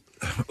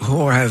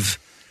who have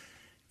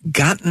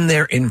gotten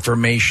their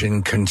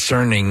information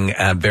concerning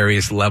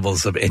various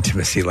levels of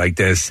intimacy like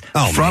this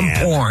from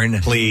porn,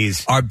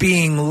 please, are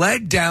being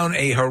led down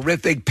a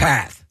horrific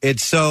path.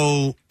 It's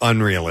so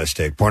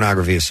unrealistic.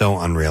 Pornography is so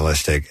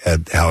unrealistic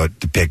at how it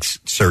depicts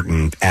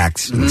certain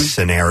acts and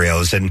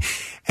scenarios, and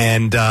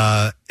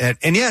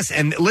yes,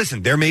 and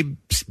listen, there may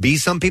be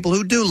some people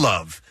who do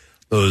love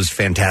those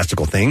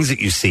fantastical things that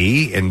you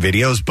see in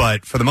videos,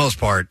 but for the most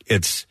part,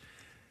 it's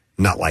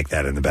not like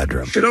that in the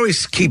bedroom. Should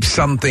always keep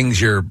some things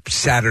your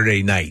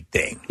Saturday night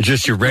thing.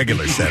 Just your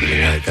regular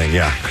Saturday night thing,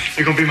 yeah.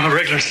 You're going to be my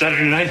regular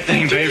Saturday night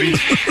thing, baby.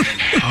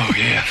 Oh,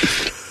 yeah.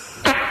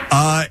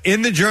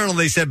 In the journal,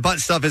 they said butt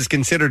stuff is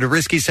considered a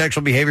risky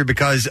sexual behavior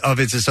because of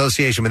its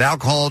association with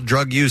alcohol,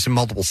 drug use, and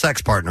multiple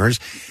sex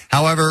partners.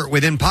 However,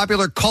 within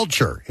popular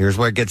culture, here's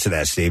where it gets to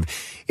that, Steve,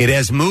 it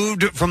has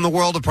moved from the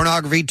world of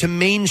pornography to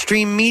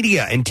mainstream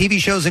media, and TV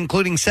shows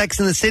including Sex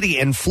and the City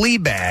and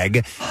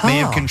Fleabag may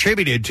have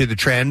contributed to the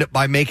trend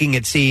by making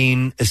it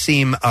seem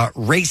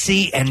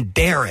racy and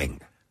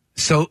daring.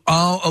 So,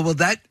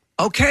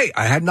 okay.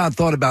 I had not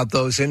thought about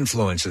those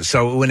influences.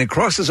 So when it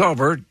crosses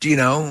over,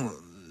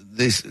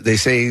 they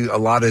say a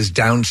lot is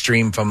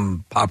downstream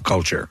from pop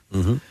culture.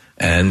 Mm-hmm.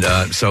 And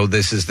so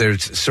they're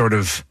sort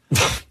of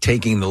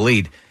taking the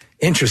lead.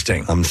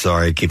 Interesting. I'm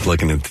sorry, I keep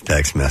looking at the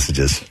text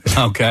messages.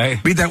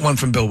 Okay. Read that one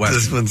from Bill West.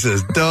 This one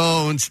says,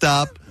 don't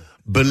stop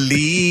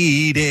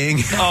bleeding.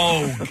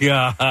 Oh,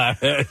 God.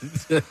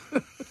 It's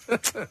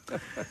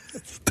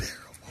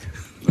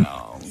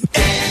No. It's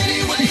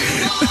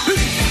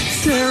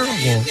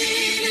terrible.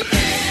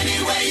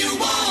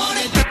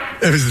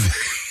 It was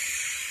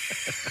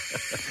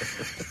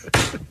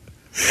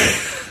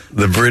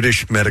the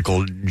British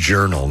Medical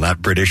Journal,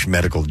 not British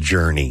Medical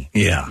Journey.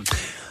 Yeah.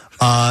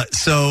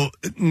 So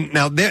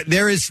now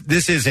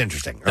this is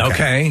interesting.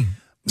 Okay.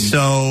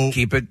 So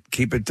keep it.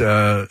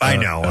 I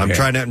know. Okay.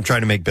 I'm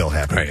trying to make Bill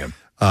happy. I am.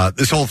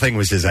 This whole thing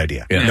was his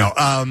idea. Yeah. No.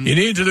 You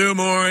need to do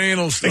more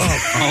anal stuff.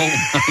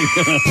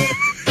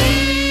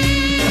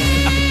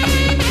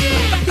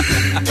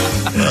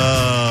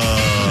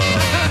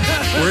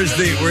 Where's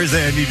the?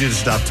 I need you to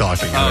stop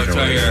talking. Oh, it's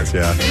right here.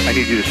 Yeah. I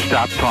need you to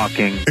stop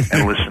talking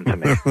and listen to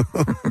me.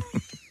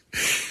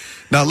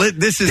 Now,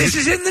 this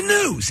is in the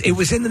news. It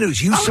was in the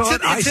news. You saw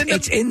it.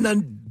 It's in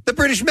the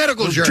British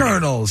Medical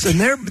Journals, and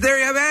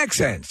they have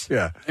accents.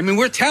 Yeah. I mean,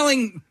 we're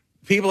telling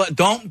people that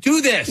don't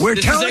do this. This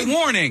is a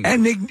warning.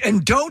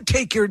 And don't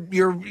take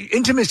your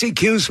intimacy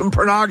cues from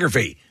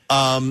pornography.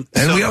 And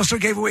we also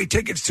gave away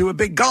tickets to a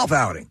big golf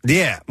outing.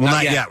 Yeah. Well,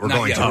 not yet. We're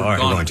going to. We're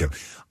going to.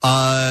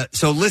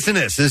 So listen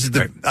to this. This is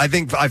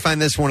I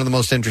find this one of the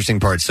most interesting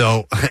parts.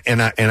 So,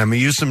 and I'm going to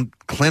use some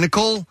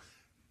clinical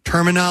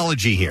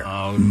terminology here.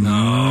 Oh,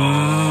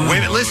 no.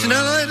 Women, listen.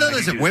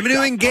 Women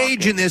who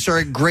engage in this are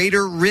at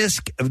greater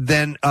risk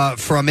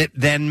from it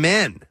than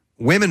men.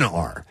 Women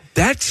are.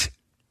 That's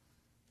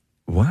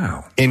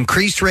wow.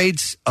 Increased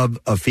rates of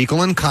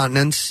fecal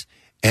incontinence,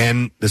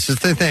 and this is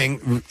the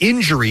thing,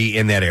 injury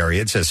in that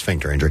area. It says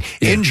sphincter injury.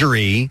 Yeah.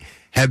 Injury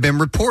have been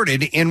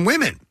reported in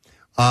women.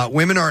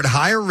 Women are at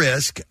higher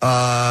risk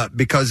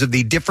because of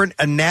the different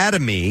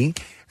anatomy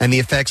and the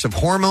effects of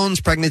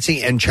hormones,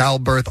 pregnancy, and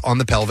childbirth on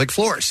the pelvic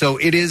floor. So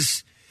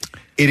it's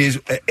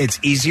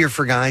easier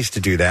for guys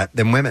to do that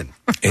than women.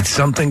 It's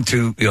something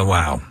to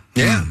wow.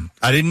 Yeah,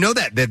 I didn't know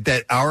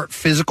that our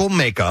physical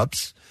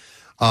makeups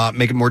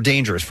make it more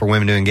dangerous for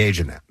women to engage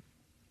in that.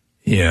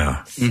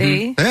 Yeah.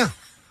 See? Yeah.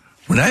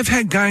 When I've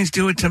had guys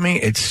do it to me,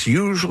 it's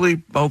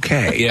usually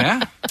okay.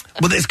 Yeah.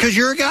 Well, it's because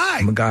you're a guy.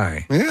 I'm a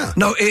guy. Yeah.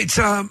 No, it's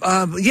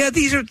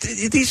these are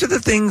the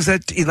things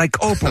that like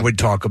Oprah would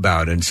talk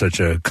about in such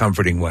a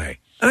comforting way.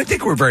 And I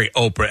think we're very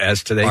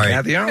Oprah-esque today, right.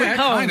 Kathy, aren't we?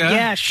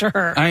 Yeah,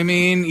 sure. I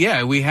mean,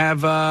 yeah, we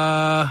have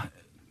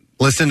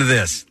Listen to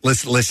this.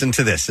 Listen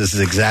to this. This is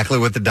exactly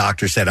what the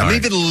doctor said. I'm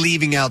even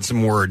leaving out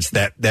some words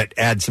that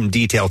add some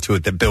detail to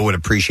it that Bill would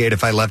appreciate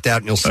if I left out,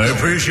 and you'll see. I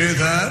appreciate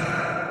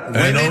that.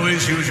 And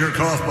always use your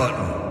cough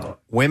button.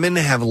 Women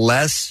have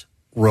less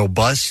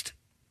robust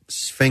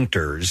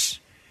sphincters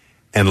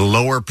and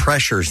lower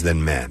pressures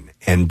than men,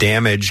 and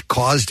damage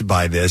caused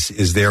by this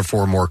is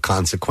therefore more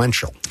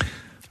consequential.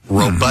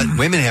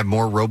 Women have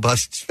more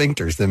robust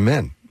sphincters than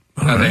men.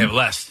 No, they have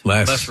less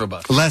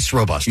robust. Less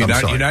robust. You're I'm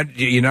sorry.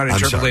 You're not I'm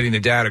interpolating the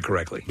data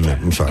correctly. No,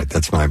 I'm sorry.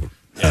 That's my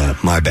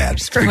bad.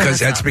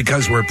 That's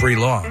because we're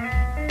pre-law.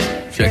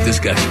 Check this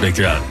guy's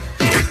sphincter out.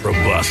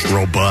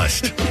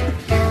 Robust.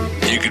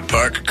 You could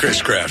park a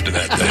Chris Craft in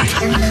that thing.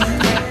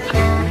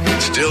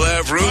 Still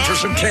have room for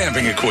some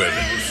camping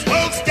equipment.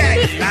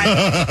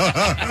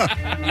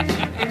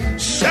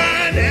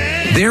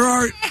 There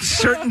are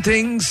certain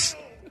things.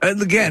 And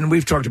again,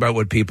 we've talked about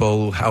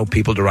how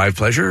people derive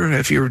pleasure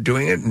if you're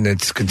doing it and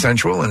it's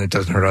consensual and it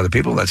doesn't hurt other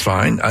people. That's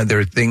fine. There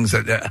are things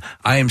that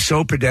I am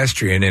so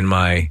pedestrian in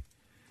my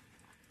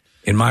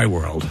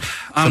world.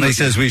 Somebody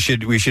says we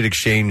should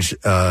exchange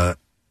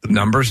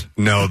numbers.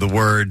 No, the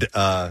word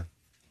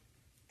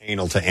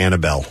anal to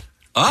Annabelle.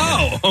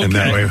 Oh, okay. And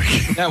that way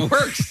that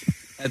works.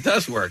 That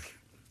does work.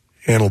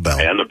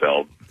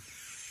 Annabelle.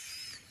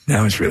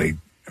 Now it's really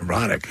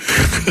erotic.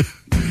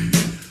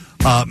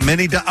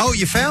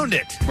 You found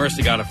it.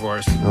 Mercy got it for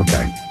us.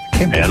 Okay.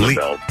 Can't believe.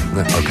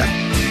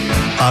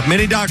 Okay.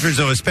 Many doctors,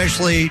 though,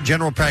 especially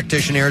general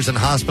practitioners and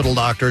hospital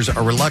doctors,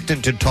 are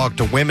reluctant to talk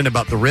to women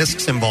about the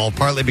risks involved,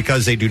 partly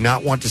because they do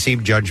not want to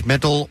seem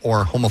judgmental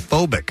or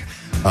homophobic,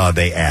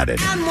 they added.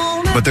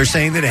 But they're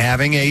saying that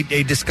having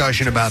a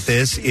discussion about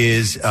this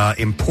is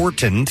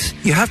important.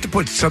 You have to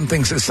put some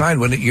things aside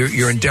when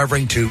you're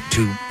endeavoring to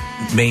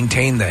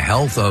maintain the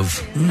health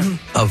of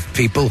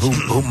people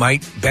who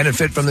might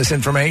benefit from this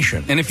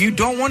information. And if you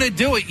don't want to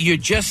do it, you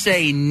just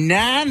say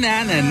nah,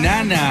 nah, nah,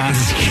 nah, nah.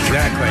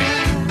 Exactly.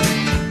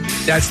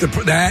 That's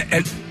that.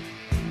 And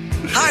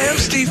hi, I'm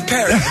Steve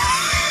Perry.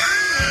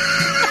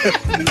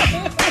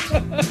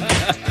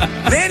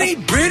 Many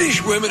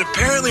British women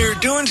apparently are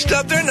doing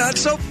stuff they're not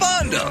so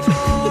fond of.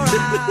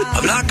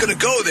 I'm not going to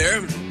go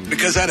there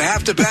because I'd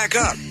have to back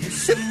up.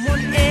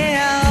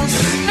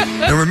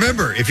 Now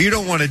remember, if you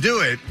don't want to do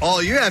it,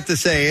 all you have to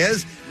say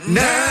is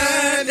na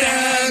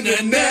na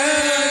na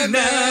na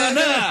na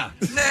na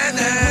na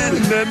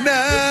na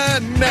na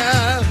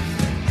na.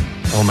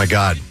 Oh my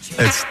God!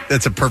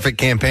 That's a perfect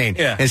campaign.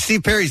 Yeah. And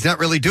Steve Perry's not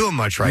really doing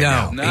much right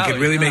now. No, he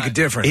could really make a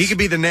difference. He could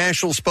be the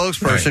national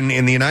spokesperson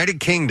in the United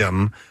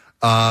Kingdom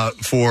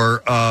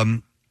for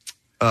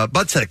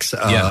butt sex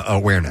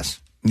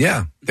awareness.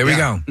 Yeah, there we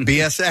go.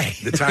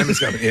 BSA. The time is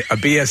coming. A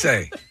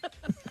BSA.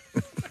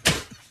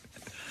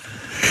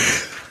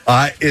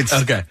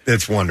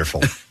 It's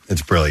wonderful.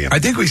 It's brilliant. I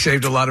think we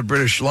saved a lot of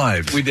British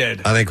lives. We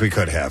did. I think we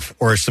could have,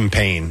 or some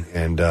pain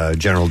and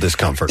general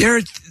discomfort. There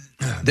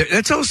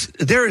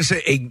is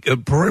a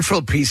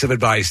peripheral piece of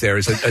advice. There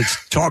is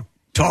talk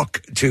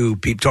to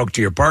people, talk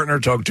to your partner,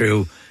 and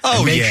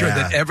make sure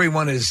that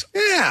everyone is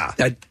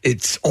that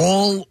it's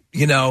all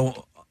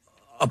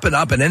up and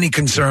up, and any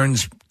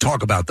concerns,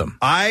 talk about them.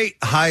 I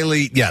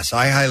highly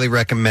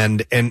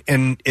recommend,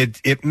 and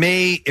it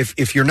may,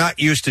 if you're not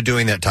used to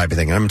doing that type of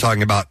thing, and I'm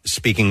talking about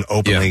speaking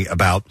openly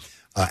about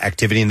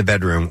activity in the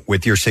bedroom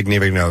with your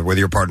significant other, with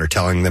your partner,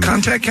 telling them,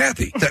 contact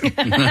Kathy.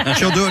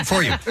 She'll do it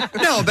for you.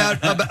 No,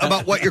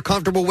 about what you're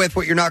comfortable with,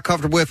 what you're not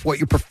comfortable with, what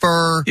you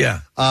prefer,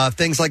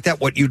 things like that,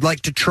 what you'd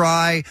like to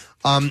try.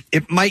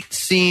 It might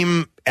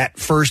seem at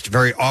first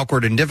very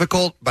awkward and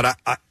difficult, but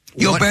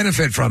you'll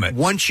benefit from it.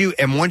 Once you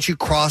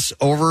cross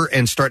over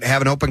and start to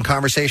have an open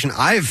conversation,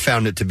 I've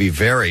found it to be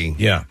very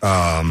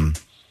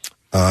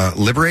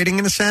liberating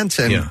in a sense,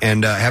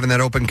 and having that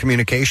open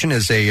communication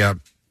is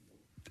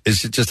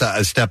just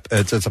a step.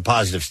 It's a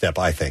positive step,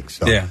 I think.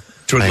 So it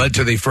led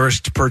to the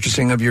first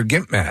purchasing of your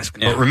GIMP mask.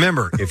 But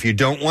remember, if you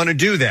don't want to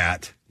do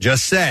that,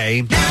 just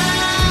say.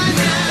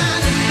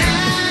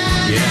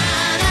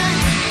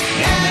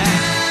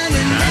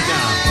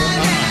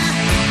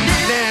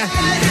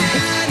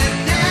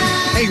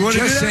 Hey, you want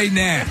to just say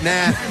nah.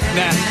 Nah.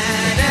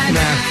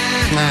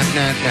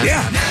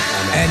 Yeah.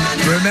 And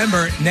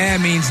remember, nah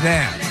means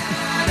nah.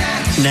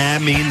 Nah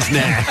means nah.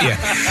 Yeah.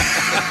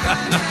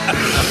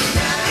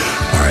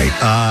 All right.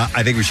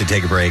 I think we should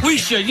take a break. We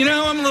should.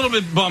 I'm a little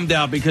bit bummed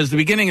out because the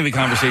beginning of the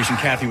conversation,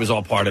 Kathy was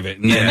all part of it.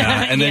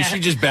 And then she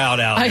just bowed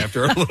out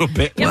after a little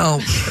bit. Well,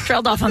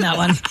 trailed off on that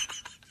one.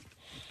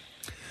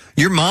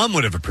 Your mom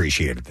would have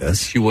appreciated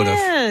this. She would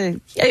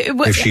have.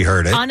 If she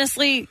heard it.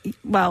 Honestly,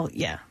 well,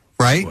 yeah.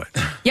 Right?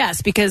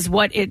 Yes, because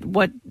what they're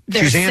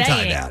She's saying.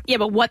 anti that. Yeah,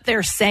 but what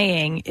they're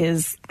saying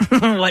is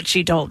what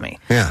she told me.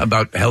 Yeah.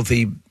 About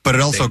healthy. But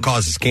it also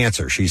causes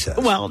cancer, she says.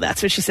 Well,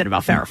 that's what she said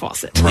about Farrah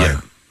Fawcett. Right.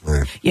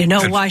 You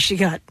know why she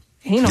got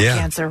anal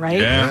cancer, right?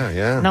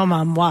 Yeah. No,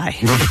 Mom, why?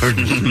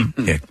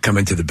 Come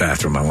into the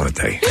bathroom, I want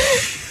to tell you.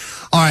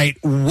 All right.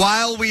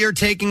 While we are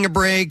taking a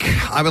break,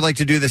 I would like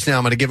to do this now.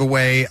 I'm going to give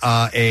away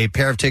a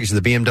pair of tickets to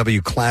the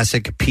BMW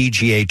Classic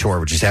PGA Tour,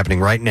 which is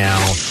happening right now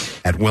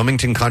at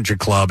Wilmington Country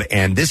Club.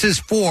 And this is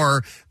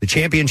for the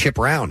championship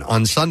round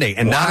on Sunday.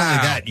 And not only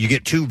that, you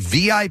get 2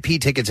 VIP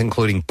tickets,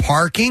 including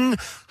parking,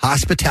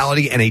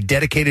 hospitality, and a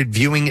dedicated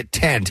viewing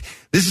tent.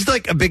 This is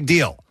like a big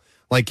deal.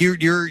 Like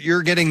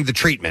you're getting the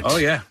treatment. Oh,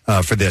 yeah.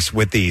 For this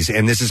with these.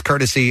 And this is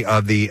courtesy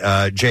of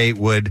the J.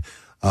 Wood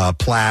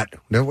Platt.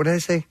 No, what did I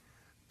say?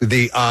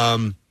 The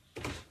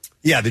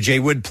J.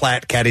 Wood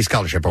Platt Caddy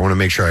Scholarship. I want to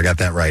make sure I got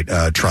that right.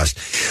 Trust.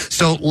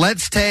 So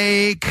let's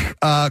take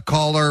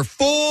caller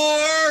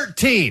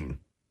 14.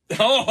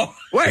 Oh,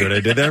 wait. See what I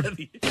did there?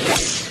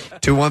 215.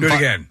 Do it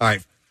again. All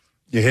right.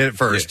 You hit it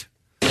first.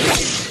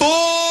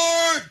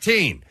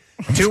 14.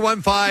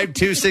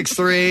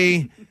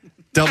 215-263.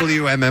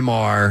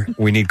 WMMR.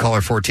 We need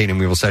caller 14, and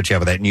we will set you up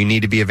with that. And you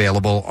need to be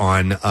available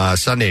on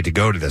Sunday to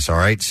go to this, all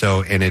right?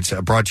 So, and it's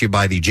brought to you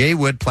by the J.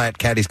 Wood Platt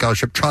Caddy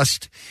Scholarship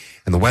Trust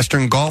and the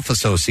Western Golf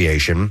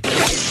Association.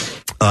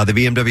 The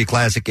BMW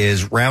Classic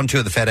is round 2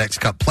 of the FedEx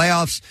Cup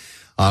playoffs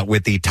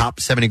with the top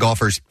 70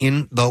 golfers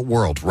in the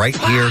world right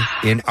here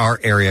in our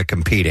area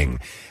competing.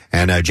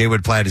 And J.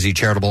 Wood Platt is the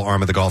charitable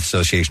arm of the Golf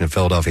Association of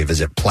Philadelphia.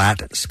 Visit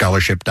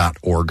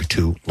plattscholarship.org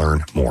to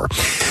learn more.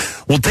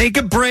 We'll take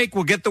a break.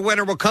 We'll get the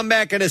winner. We'll come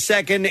back in a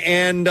second.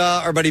 And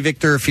our buddy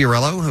Victor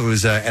Fiorello, who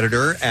is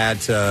editor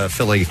at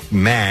Philly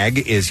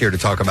Mag, is here to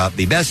talk about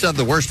the best of,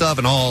 the worst of,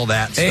 and all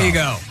that stuff. There you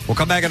go. We'll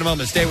come back in a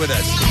moment. Stay with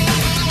us.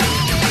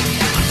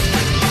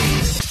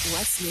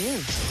 What's new?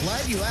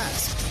 Glad you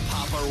asked.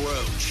 Papa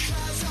Roach.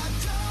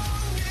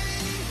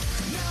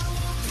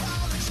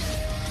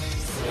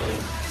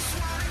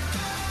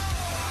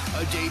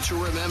 A day to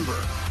remember.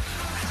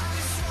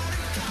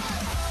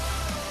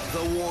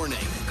 The warning.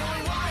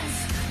 Going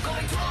once,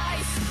 going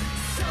twice,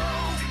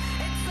 sold.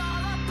 It's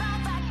all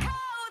about that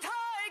cold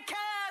hard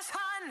cash,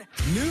 hun.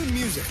 New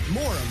music,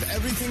 more of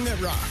everything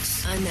that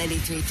rocks. On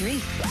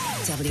 93.3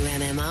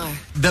 WMMR.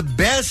 The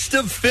best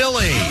of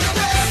Philly.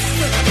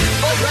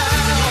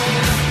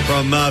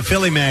 From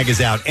Philly Mag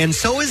is out. And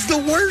so is the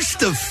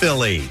worst of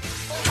Philly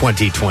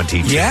 2022.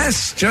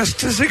 Yes,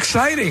 just as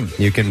exciting.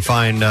 You can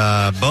find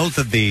both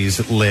of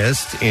these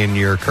lists in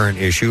your current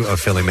issue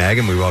of Philly Mag,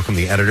 and we welcome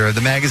the editor of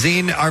the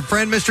magazine, our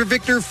friend Mr.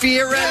 Victor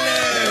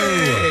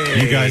Fiorello.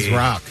 You guys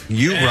rock.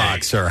 You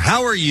rock, sir.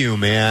 How are you,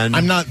 man?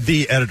 I'm not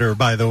the editor,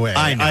 by the way.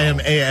 I know. I am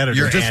a editor,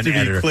 You're just an to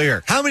editor. be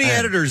clear. How many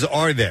editors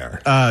are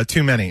there?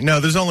 Too many. No,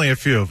 there's only a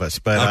few of us,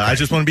 but I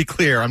just want to be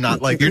clear. I'm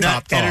not like You're the not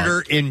top dog.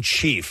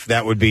 editor-in-chief.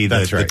 That would be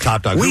That's the right.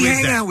 top dog. We Who is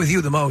hang that? out with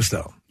you the most,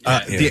 though.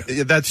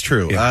 That's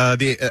true.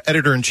 The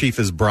editor-in-chief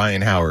is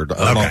Brian Howard,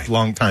 a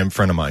long-time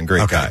friend of mine.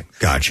 Great guy.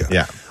 Gotcha.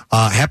 Yeah.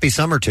 Happy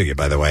summer to you,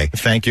 by the way.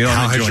 Thank you.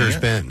 How I'm has enjoying yours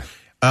it. been?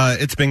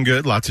 It's been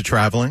good. Lots of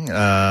traveling.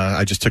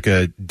 I just took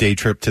a day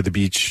trip to the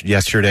beach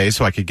yesterday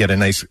so I could get a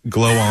nice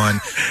glow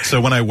on.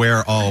 So when I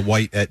wear all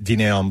white at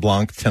Dîner en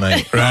Blanc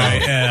tonight,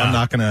 I'm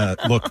not going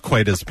to look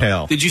quite as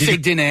pale. Did you say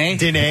dîner?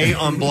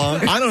 Dîner en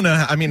Blanc? I don't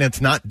know. I mean,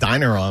 it's not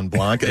Diner en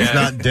Blanc. It's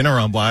not Dinner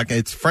en Blanc.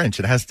 It's French.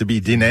 It has to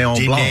be Dîner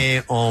en Blanc.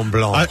 Dîner en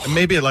Blanc.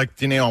 Maybe like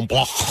Dîner en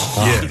Blanc.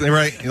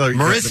 Right? Like,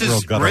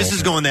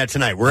 Marissa's going that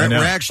tonight. We're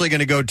actually going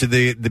to go to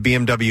the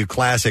BMW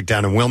Classic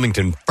down in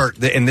Wilmington.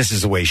 And this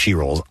is the way she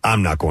rolls.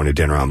 I'm not going to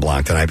Dinner en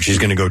Blanc tonight, but she's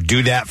going to go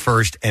do that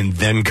first and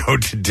then go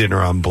to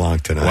Dinner en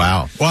Blanc tonight.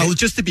 Wow. Well,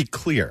 just to be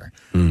clear,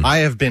 I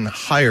have been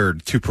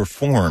hired to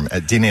perform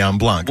at Dîner en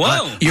Blanc.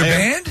 Whoa. Your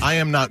band? I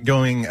am not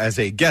going as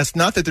a guest.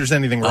 Not that there's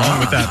anything wrong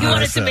with that, You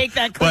wanted Marissa, to make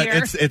that clear.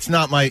 But it's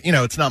not my,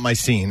 it's not my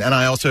scene. And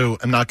I also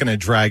am not going to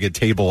drag a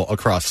table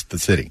across the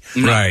city.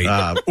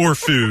 Right. Or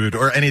food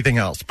or anything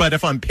else. But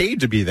if I'm paid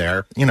to be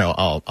there,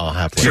 I'll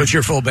happily. So it's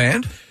your full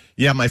band?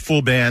 Yeah, my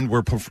full band.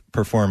 We're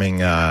performing.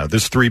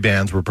 There's 3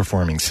 bands. We're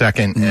performing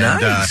second.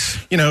 Nice.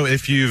 And,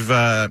 if you've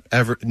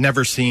ever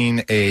never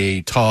seen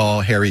a tall,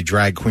 hairy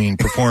drag queen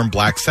perform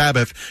Black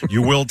Sabbath,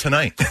 you will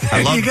tonight.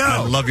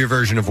 I love your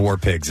version of War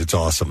Pigs. It's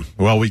awesome.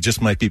 Well, we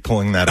just might be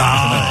pulling that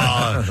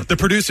out tonight. The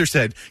producer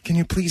said, "Can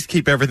you please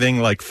keep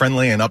everything like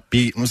friendly and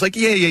upbeat?" And was like,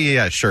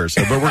 "Yeah, sure."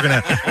 So, but we're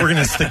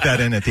gonna stick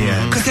that in at the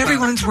end. Because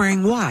everyone's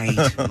wearing white.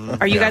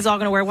 Are you guys all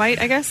going to wear white,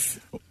 I guess?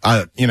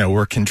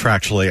 We're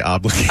contractually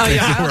obligated. Oh,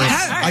 yeah. to wear-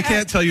 I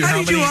can't tell you How how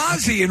did you many.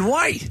 Ozzy in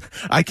white?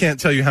 I can't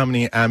tell you how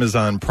many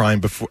Amazon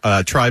Prime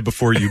try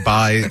before you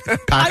buy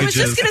packages. I was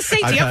just going to say,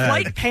 do I've you have had.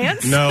 white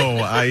pants? No,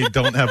 I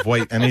don't have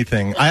white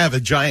anything. I have a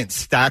giant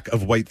stack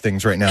of white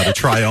things right now to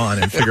try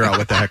on and figure out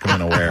what the heck I'm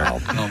going to wear.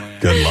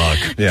 Good luck.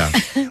 Yeah.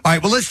 All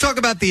right, well, let's talk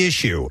about the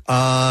issue.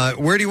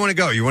 Where do you want to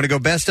go? You want to go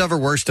best of or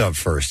worst of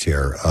first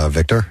here,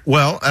 Victor?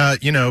 Well,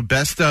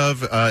 best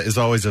of is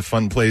always a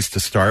fun place to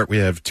start. We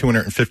have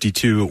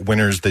 252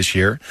 winners this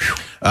year.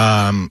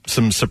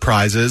 Some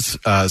surprises,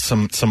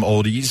 some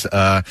oldies.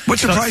 What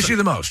surprised you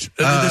the most?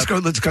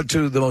 Let's cut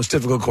to the most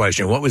difficult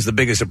question. What was the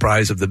biggest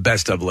surprise of the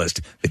best of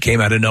list that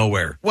came out of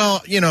nowhere?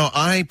 Well,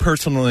 I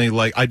personally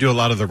I do a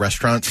lot of the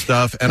restaurant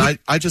stuff, and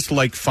I just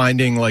like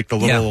finding like the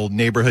little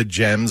neighborhood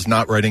gems,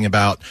 not writing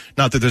about,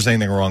 not that there's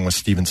anything wrong with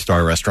Steven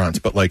Star restaurants,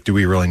 but like, do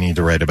we really need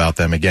to write about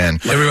them again?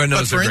 Everyone knows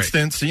But for they're great.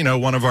 instance,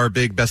 one of our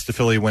big Best of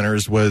Philly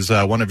winners was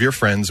one of your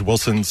friends,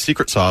 Wilson's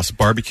Secret Sauce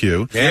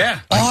Barbecue. Yeah.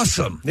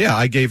 Awesome. Yeah,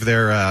 I gave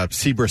their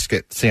sea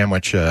brisket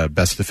sandwich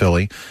Best of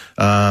Philly.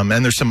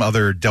 And there's some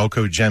other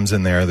Delco gems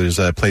in there. There's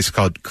a place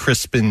called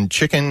Crispin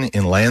Chicken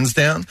in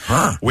Lansdowne,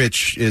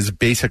 which is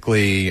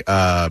basically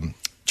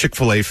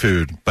Chick-fil-A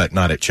food, but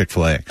not at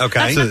Chick-fil-A.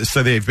 Okay.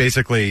 So they've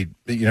basically,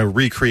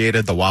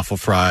 recreated the waffle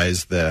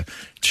fries, the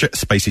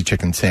spicy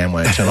chicken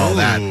sandwich, and all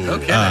that.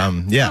 Okay.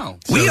 Yeah.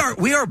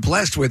 We are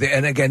blessed with it,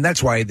 and again,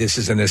 that's why this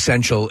is an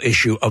essential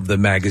issue of the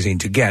magazine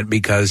to get,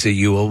 because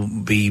you will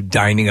be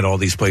dining at all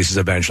these places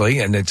eventually,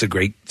 and it's a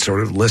great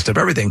sort of list of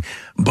everything.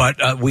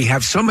 But we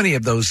have so many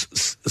of those,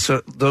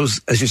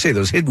 as you say,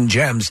 those hidden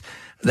gems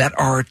that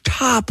are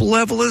top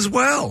level as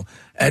well.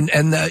 And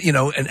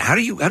how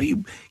do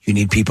you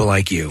need people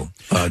like you?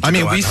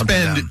 We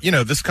spend,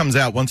 this comes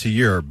out once a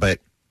year, but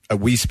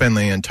we spend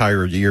the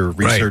entire year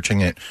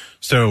researching it.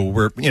 So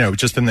we're,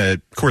 just in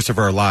the course of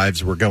our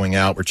lives, we're going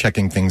out, we're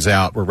checking things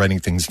out, we're writing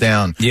things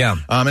down. Yeah.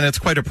 And it's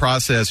quite a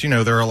process.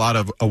 There are a lot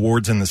of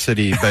awards in the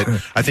city, but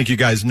I think you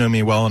guys know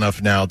me well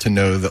enough now to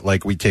know that,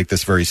 we take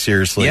this very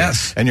seriously.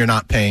 Yes. And you're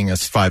not paying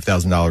us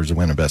 $5,000 to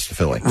win a Best of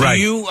Philly. Right.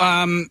 Do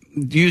you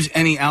use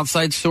any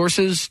outside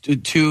sources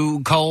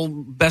to call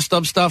best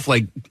of stuff?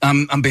 Like,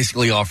 I'm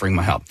basically offering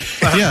my help.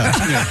 Yeah.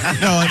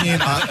 No, I mean,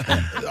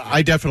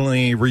 I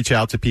definitely reach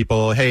out to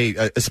people. Hey,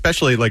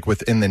 especially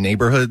within the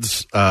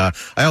neighborhoods.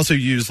 I also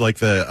use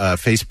the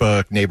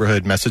Facebook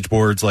neighborhood message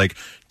boards, like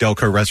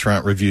Delco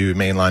Restaurant Review,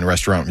 Mainline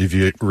Restaurant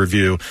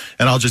Review,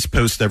 and I'll just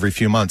post every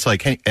few months,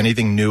 hey,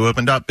 anything new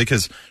opened up,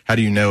 because how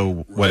do you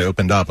know what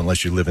opened up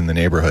unless you live in the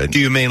neighborhood? Do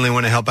you mainly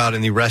want to help out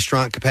in the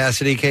restaurant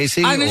capacity,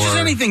 Casey? It's just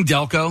anything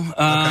Delco.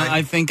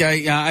 I think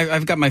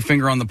I've got my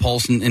finger on the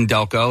pulse in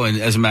Delco, and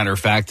as a matter of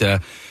fact,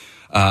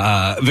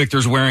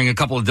 Victor's wearing a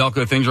couple of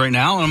Delco things right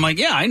now, and I'm like,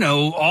 yeah, I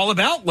know all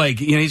about,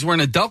 he's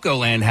wearing a Delco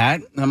Land hat,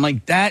 and I'm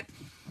like,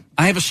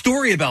 I have a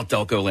story about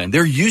Delco Land.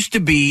 There used to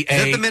be Is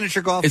that the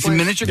miniature golf It's place? a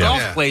miniature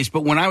golf place,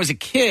 but when I was a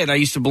kid, I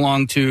used to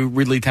belong to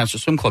Ridley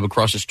Township Swim Club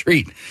across the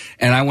street,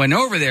 and I went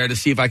over there to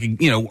see if I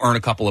could, earn a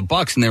couple of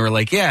bucks, and they were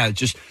like, yeah,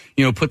 just,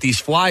 put these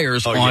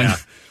flyers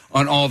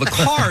on all the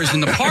cars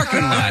in the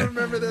parking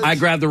lot. I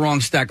grabbed the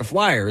wrong stack of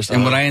flyers,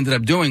 and what I ended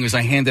up doing was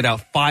I handed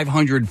out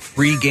 500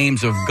 free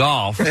games of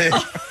golf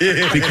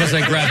because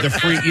I grabbed the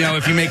free.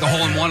 If you make a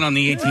hole in one on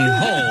the 18th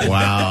hole,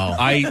 wow!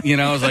 I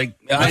was like,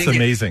 that's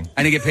amazing.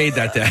 I didn't get paid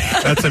that day.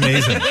 That's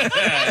amazing.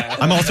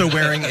 I'm also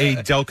wearing a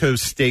Delco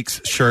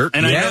Steaks shirt,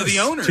 and I know the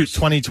owners.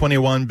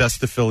 2021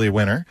 Best of Philly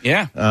winner.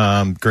 Yeah,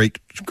 great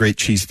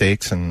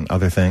cheesesteaks and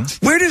other things.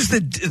 Where does the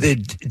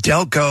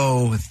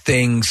Delco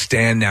thing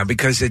stand now?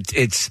 Because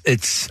it's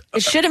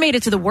It should have made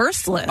it to the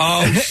worst list.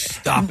 Oh,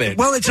 stop it!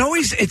 Well,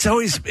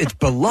 it's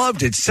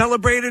beloved. It's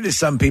celebrated. As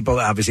some people,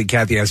 obviously,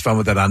 Kathy has fun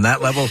with it on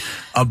that level.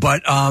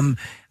 But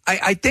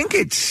I think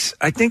it's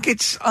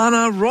on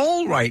a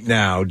roll right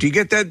now. Do you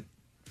get that?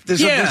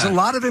 There's a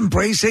lot of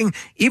embracing.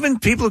 Even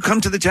people who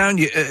come to the town,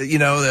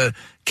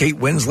 Kate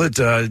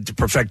Winslet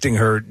perfecting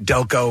her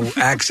Delco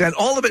accent.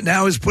 All of it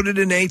now is put it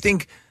in, I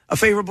think, a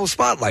favorable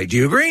spotlight. Do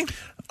you agree?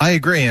 I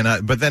agree,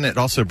 but then it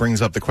also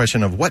brings up the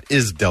question of what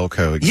is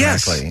Delco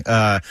exactly?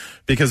 Yes.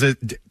 Because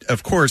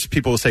of course,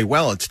 people will say,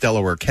 well, it's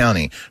Delaware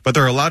County. But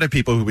there are a lot of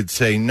people who would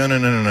say, no.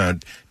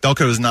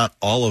 Delco is not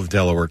all of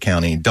Delaware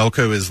County.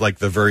 Delco is like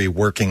the very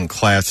working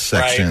class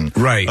section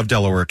of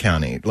Delaware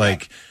County.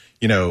 Like,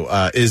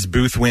 is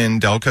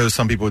Boothwyn Delco?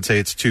 Some people would say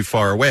it's too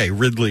far away.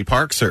 Ridley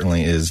Park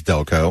certainly is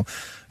Delco.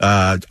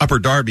 Upper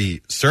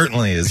Darby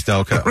certainly is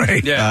Delco.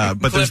 Right. Yeah.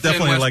 But Clifton, there's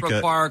definitely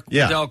Westbrook Park,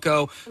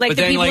 Delco. Like but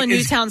the then, people in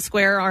Newtown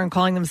Square aren't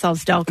calling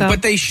themselves Delco.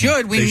 But they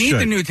should. We need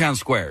the Newtown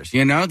Squares.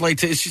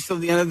 It's just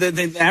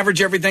they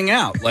average everything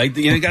out. Like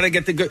you got to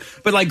get the good.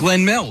 But like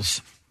Glen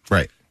Mills,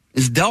 right?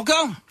 Is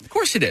Delco? Of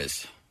course it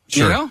is.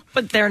 Sure.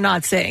 But they're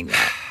not saying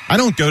that. I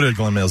don't go to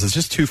Glen Mills. It's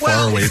just too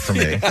far away from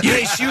me.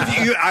 Yes,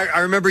 I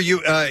remember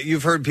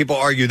you've heard people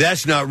argue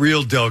that's not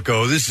real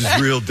Delco. This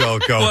is real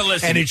Delco. Well,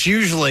 listen. And it's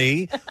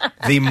usually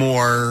the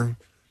more.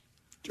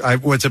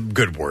 What's a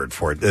good word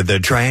for it? The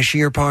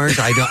trashier part?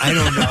 I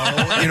don't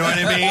know. You know what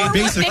I mean?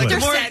 Basically, the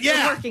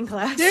working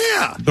class.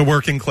 Yeah, the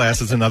working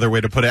class is another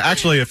way to put it.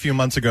 Actually, a few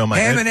months ago,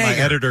 my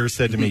editor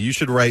said to me, "You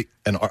should write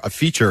a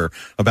feature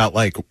about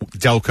like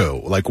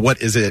Delco. Like,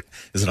 what is it?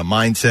 Is it a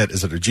mindset?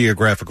 Is it a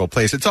geographical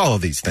place? It's all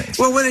of these things."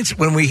 Well,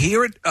 when we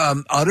hear it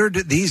uttered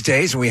these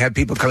days, and we have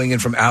people coming in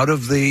from out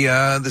of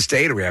the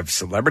state, or we have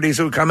celebrities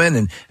who come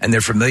in and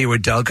they're familiar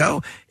with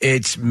Delco,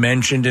 it's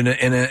mentioned in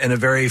a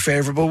very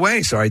favorable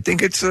way. So I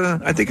think it's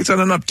on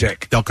an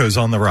uptick. Delco's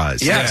on the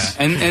rise. Yes,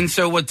 and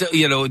so what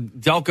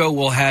Delco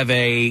will have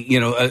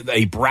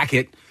a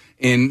bracket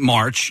in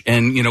March,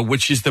 and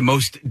which is the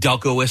most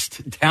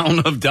Delcoist town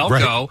of Delco,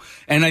 right.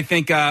 And I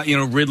think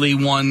Ridley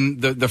won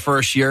the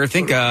first year. I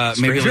think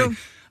maybe.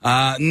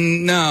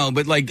 No,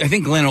 but I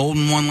think Glen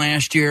Olden won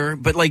last year.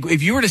 But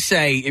if you were to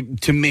say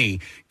to me,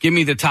 give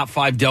me the top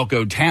 5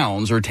 Delco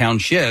towns or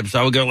townships,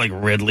 I would go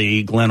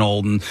Ridley, Glen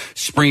Olden,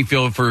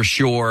 Springfield for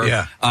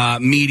sure,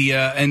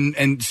 Media,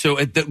 and so.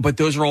 But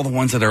those are all the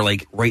ones that are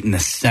right in the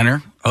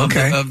center of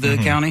the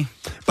county.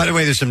 By the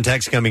way, there's some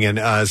text coming in.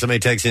 Somebody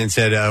texted in and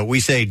said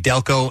we say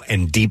Delco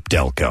and Deep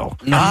Delco.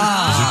 Those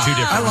are two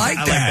different. I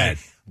like that.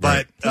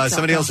 But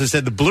somebody else has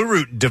said the Blue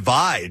Route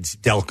divides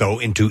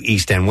Delco into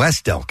East and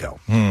West Delco.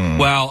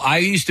 Well, I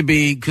used to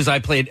be, because I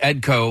played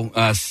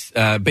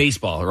Edco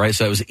baseball, right?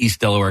 So it was East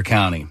Delaware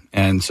County.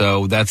 And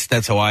so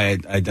that's how I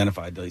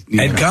identified.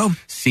 Edco?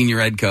 Senior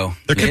Edco.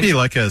 There could be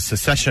a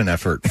secession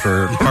effort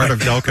for part of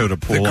Delco to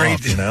pull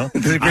off,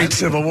 The Great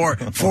Civil War.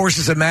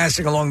 Forces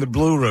amassing along the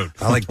Blue Route.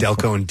 I like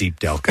Delco and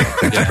Deep Delco.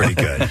 That's pretty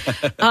good.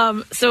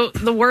 So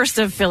the worst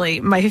of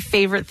Philly, my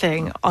favorite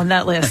thing on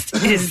that list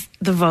is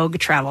the Vogue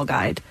travel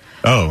guide.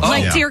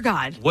 Dear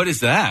God. What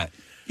is that?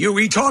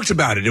 We talked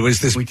about it. It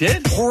was this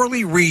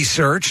poorly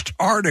researched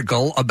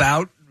article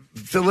about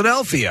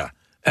Philadelphia,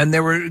 and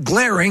there were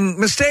glaring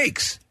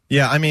mistakes.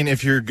 Yeah, I mean,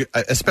 if you're,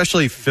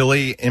 especially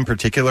Philly in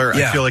particular,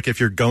 I feel like if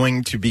you're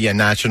going to be a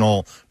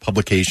national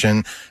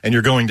publication and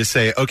you're going to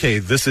say, okay,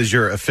 this is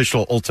your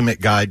official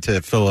ultimate guide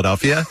to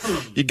Philadelphia,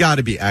 you got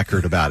to be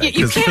accurate about it,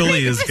 because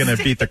Philly is going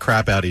to beat the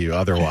crap out of you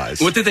otherwise.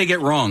 What did they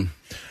get wrong?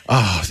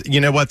 Oh,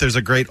 you know what? There's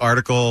a great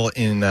article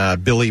in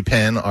Billy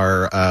Penn,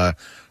 our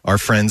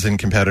friends and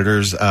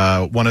competitors.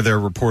 One of their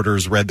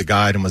reporters read the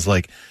guide and was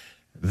like,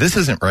 this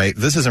isn't right.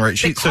 This isn't right.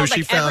 She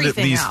found at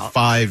least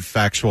 5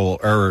 factual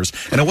errors.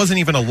 And it wasn't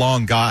even a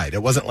long guide.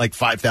 It wasn't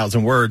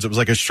 5,000 words. It was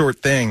a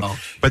short thing.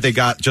 But they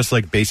got just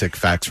basic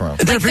facts wrong.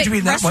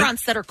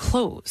 Restaurants that are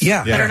closed.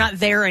 Yeah. That are not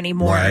there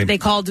anymore. Right.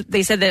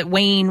 They said that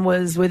Wayne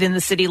was within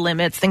the city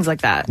limits, things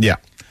like that. Yeah.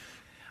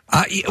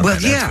 That's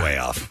way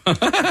off.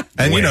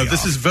 And,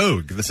 this is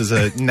Vogue. This is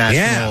a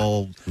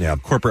national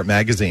corporate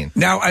magazine.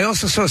 Now, I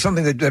also saw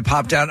something that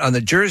popped out on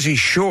the Jersey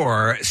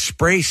Shore,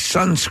 spray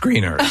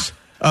sunscreeners.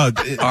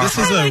 This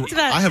is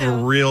I have a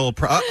real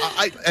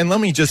and let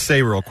me just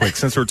say real quick,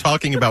 since we're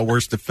talking about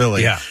worst of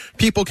Philly,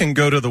 people can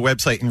go to the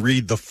website and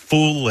read the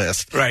full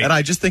list. Right. And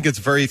I just think it's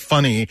very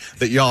funny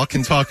that y'all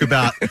can talk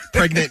about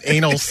pregnant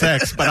anal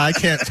sex, but I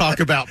can't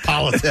talk about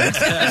politics.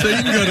 So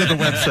you can go to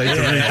the website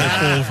to read the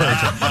full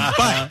version.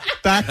 But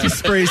back to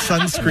spray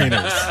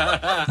sunscreeners.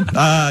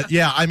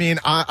 Yeah, I mean,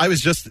 I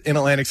was just in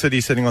Atlantic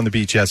City sitting on the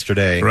beach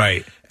yesterday.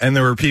 Right. And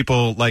there were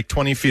people like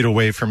 20 feet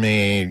away from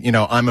me. You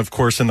know, I'm, of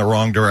course, in the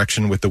wrong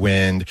direction with the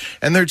wind.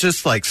 And they're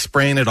just like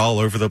spraying it all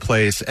over the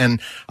place. And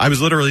I was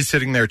literally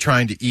sitting there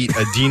trying to eat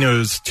a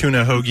Dino's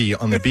tuna hoagie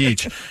on the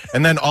beach.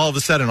 And then all of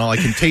a sudden, all I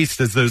can taste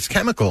is those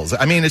chemicals.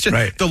 I mean, it's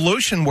just the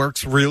lotion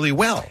works really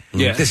well.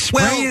 Yeah. The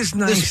spray is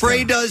nice. The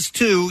spray does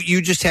too.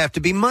 You just have to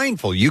be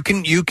mindful. You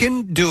can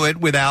do it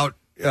without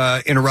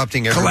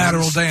interrupting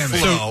collateral everyone's damage.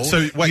 flow.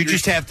 So what you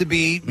just have to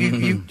be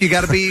you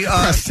got to be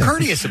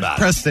courteous about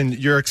it. Preston,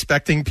 you're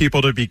expecting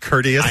people to be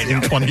courteous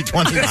in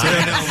 2022.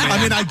 I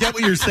mean, I get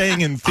what you're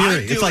saying in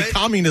theory. It's like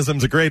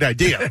communism's a great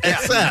idea.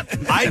 Except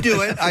I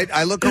do it.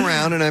 I look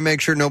around and I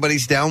make sure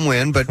nobody's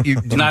downwind, but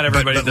Not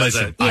everybody but does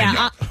listen, it. I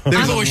know.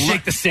 There's always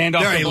shake the sand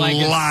off There the are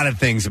blankets. a lot of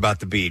things about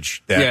the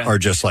beach that are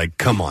just like,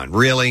 come on,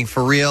 really?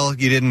 For real?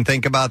 You didn't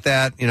think about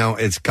that? You know,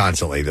 it's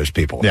constantly there's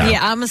people. Yeah,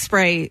 I'm a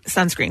spray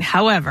sunscreen.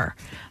 However,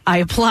 I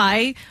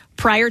apply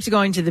prior to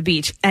going to the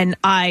beach, and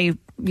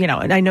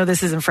and I know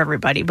this isn't for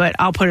everybody, but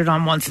I'll put it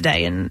on once a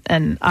day,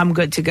 and I'm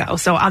good to go.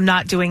 So I'm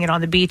not doing it on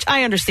the beach.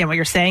 I understand what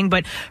you're saying,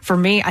 but for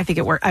me, I think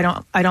it works. I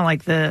don't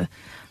like the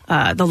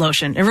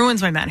lotion. It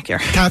ruins my manicure.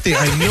 Kathy,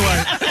 I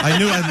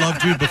knew I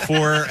loved you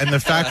before, and the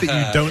fact that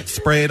you don't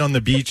spray it on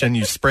the beach and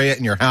you spray it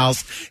in your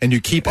house and you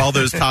keep all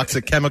those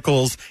toxic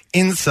chemicals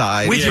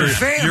inside with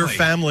your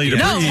family to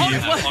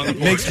breathe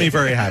makes me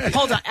very happy.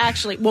 Hold on.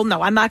 Actually, well,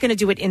 no, I'm not going to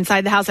do it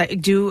inside the house. I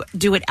do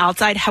it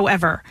outside.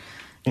 However,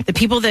 the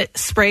people that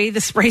spray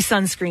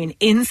sunscreen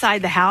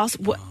inside the house,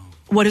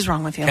 what is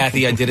wrong with you?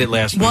 Kathy, I did it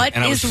last week. What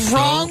and I is was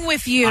wrong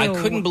with you? I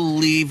couldn't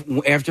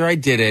believe after I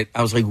did it,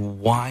 I was like,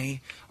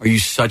 why are you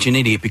such an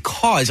idiot?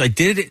 Because I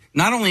did it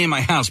not only in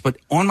my house, but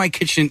in my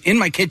kitchen,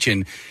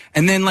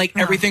 and then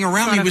everything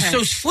around me was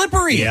so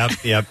slippery. Yep.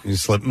 You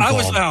slip and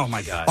fall. Oh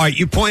my God. All right,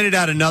 you pointed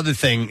out another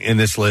thing in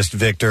this list,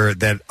 Victor,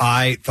 that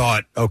I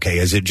thought, okay,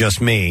 is it just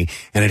me?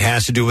 And it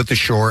has to do with the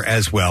shore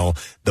as well.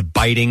 The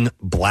biting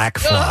black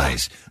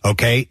flies.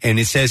 Okay? And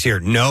it says here,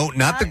 no,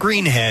 not the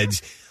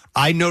greenheads.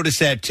 I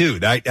noticed that too.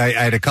 I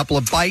had a couple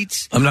of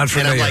bites. I'm not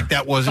familiar. And I'm like,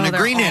 that wasn't a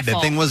greenhead. That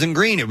thing wasn't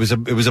green. It was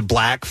a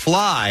black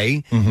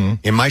fly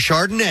in my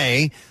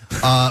Chardonnay.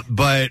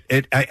 But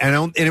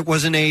it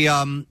wasn't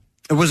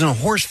a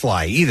horse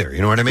fly either.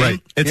 You know what I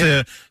mean?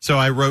 Right. So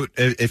I wrote,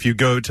 if you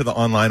go to the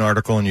online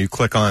article and you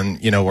click on,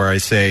 where I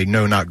say,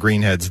 no, not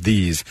greenheads,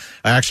 these,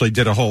 I actually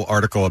did a whole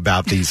article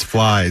about these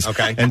flies.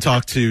 Okay. And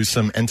talked to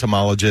some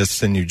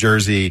entomologists in New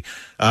Jersey.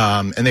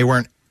 And they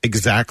weren't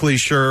exactly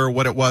sure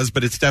what it was,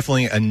 but it's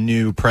definitely a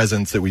new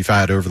presence that we've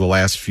had over the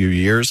last few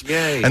years.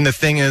 Yay. And the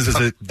thing is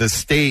that the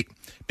state,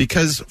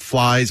 because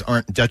flies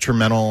aren't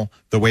detrimental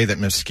the way that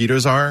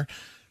mosquitoes are,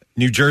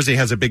 New Jersey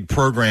has a big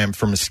program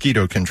for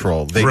mosquito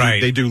control.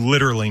 They do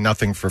literally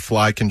nothing for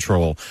fly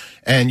control.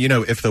 And,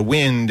 if the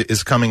wind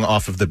is coming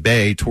off of the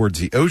bay towards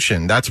the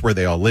ocean, that's where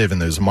they all live, in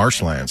those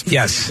marshlands.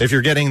 Yes. If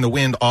you're getting the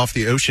wind off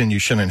the ocean, you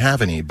shouldn't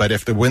have any. But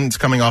if the wind's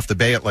coming off the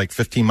bay at like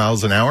 15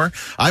 miles an hour,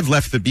 I've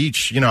left the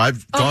beach.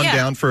 I've gone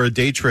down for a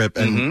day trip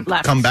and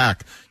come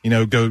back.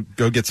 Go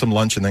get some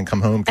lunch and then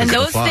come home. And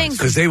those things,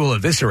 because they will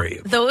eviscerate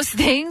you. Those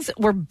things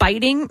were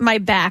biting my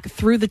back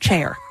through the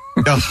chair.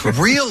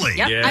 Really?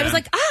 Yep. Yeah. I was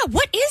like,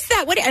 what is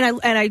that?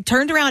 And I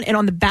turned around, and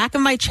on the back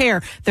of my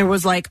chair there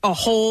was like a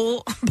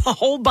whole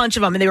bunch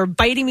of them, and they were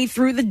biting me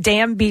through the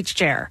damn beach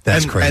chair.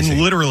 That's crazy.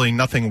 And literally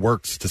nothing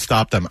works to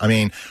stop them. I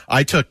mean,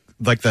 I took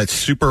like that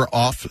super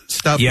off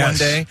stuff one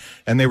day,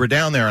 and they were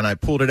down there, and I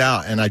pulled it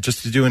out, and I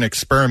just to do an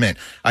experiment,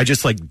 I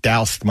just like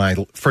doused my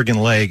friggin'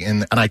 leg,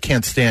 and I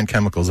can't stand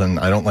chemicals, and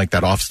I don't like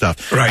that off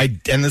stuff. Right.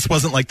 And this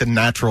wasn't like the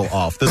natural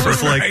off. This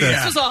was like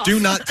do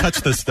not touch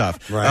this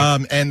stuff.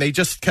 Right. And they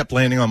just kept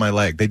landing on my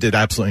leg. They did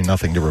absolutely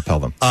nothing to repel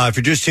them. If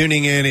you're just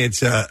tuning in, it's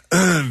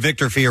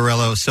Victor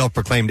Fiorillo,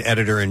 self-proclaimed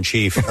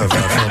editor-in-chief of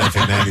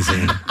Philadelphia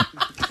Magazine.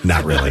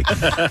 Not really.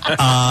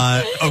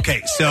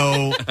 Okay,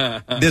 so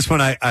this one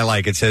I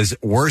like. It says,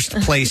 worst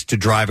place to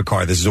drive a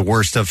car. This is the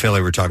worst of Philly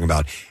we're talking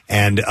about.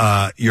 And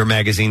your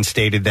magazine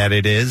stated that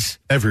it is?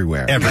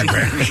 Everywhere.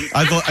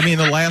 I mean,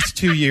 the last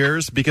 2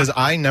 years, because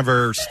I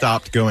never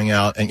stopped going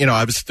out. And,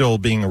 I was still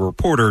being a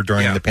reporter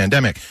during the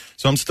pandemic.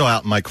 So I'm still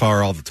out in my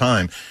car all the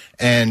time.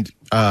 And,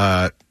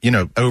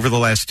 over the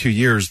last 2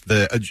 years,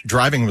 the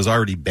driving was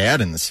already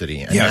bad in the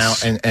city and now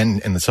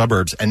and in the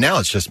suburbs. And now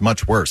it's just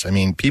much worse. I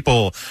mean,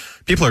 people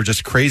are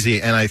just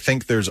crazy. And I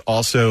think there's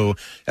also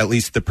at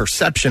least the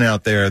perception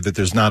out there that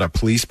there's not a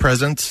police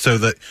presence, so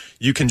that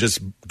you can just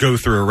go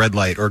through a red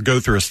light or go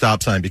through a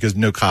stop sign because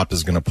no cop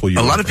is going to pull you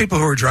over. A lot of people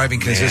who were driving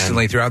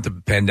consistently throughout the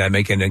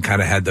pandemic and then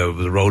kind of had the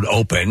road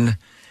open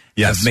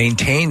have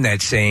maintained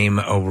that same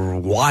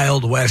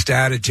Wild West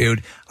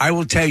attitude. I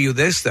will tell you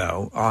this,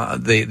 though,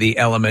 the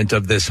element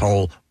of this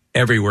whole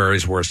everywhere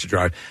is worse to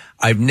drive.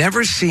 I've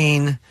never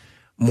seen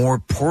more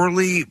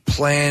poorly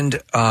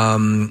planned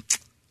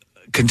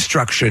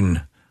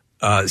construction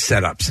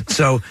setups.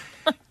 So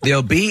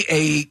there'll be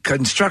a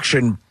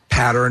construction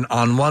pattern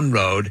on one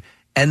road,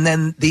 and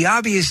then the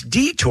obvious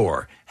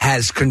detour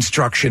has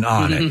construction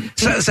on it.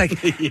 So it's like,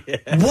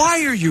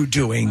 why are you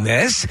doing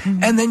this?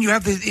 And then you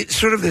have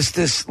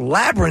this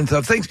labyrinth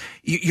of things.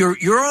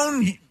 Your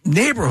own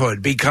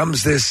neighborhood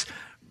becomes this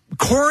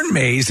corn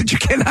maze that you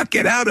cannot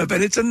get out of,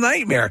 and it's a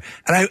nightmare.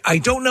 And I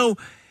don't know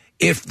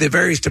if the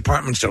various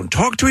departments don't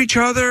talk to each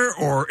other,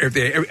 or if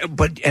they.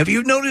 But have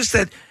you noticed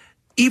that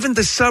even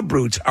the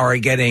subroutes are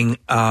getting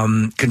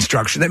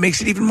construction that makes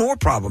it even more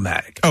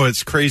problematic? Oh,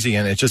 it's crazy,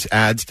 and it just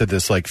adds to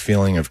this like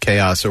feeling of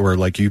chaos, or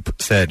like you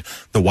said,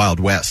 the Wild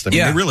West. I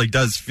mean, it really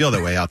does feel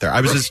that way out there.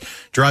 I was just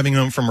driving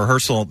home from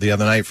rehearsal the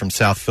other night from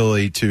South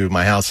Philly to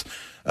my house,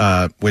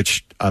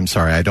 which I'm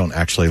sorry, I don't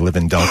actually live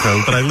in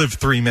Delco, but I live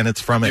 3 minutes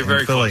from it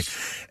in Philly.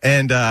 Close.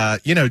 And,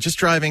 just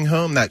driving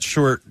home that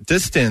short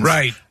distance.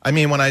 Right. I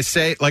mean, when I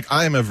say, like,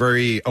 I am a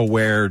very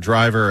aware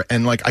driver,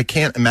 and, like, I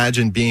can't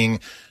imagine being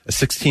a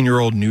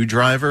 16-year-old new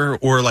driver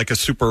or, like, a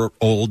super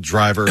old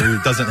driver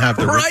who doesn't have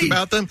the wits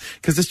about them,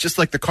 because it's just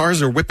like the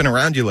cars are whipping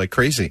around you like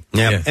crazy.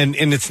 Yeah. And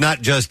it's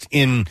not just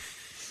in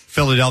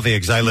Philadelphia,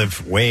 because I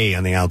live way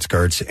on the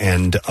outskirts,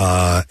 and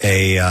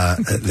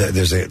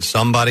there's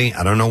somebody,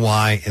 I don't know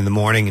why, in the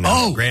morning.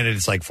 And granted,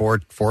 it's like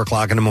 4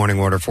 o'clock in the morning,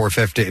 order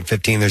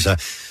 4:15. There's a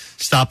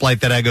stoplight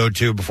that I go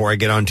to before I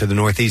get onto the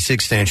Northeast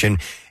Extension,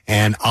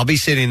 and I'll be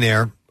sitting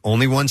there,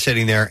 only one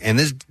sitting there, and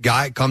this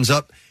guy comes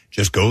up,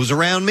 just goes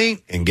around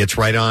me and gets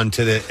right on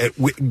to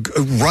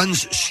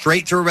runs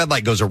straight through a red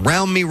light, goes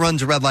around me,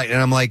 runs a red light, and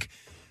I'm like,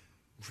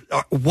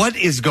 what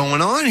is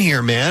going on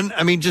here, man?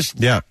 I mean,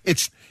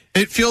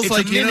 it feels it's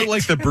like,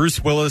 like the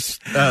Bruce Willis,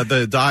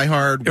 the Die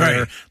Hard,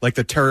 where like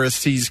the terrorist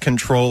sees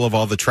control of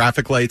all the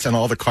traffic lights and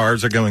all the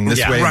cars are going this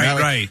way.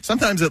 Right.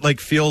 Sometimes it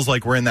like feels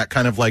like we're in that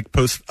kind of like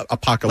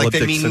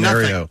post-apocalyptic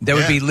scenario. That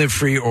would be Live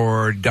Free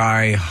or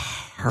Die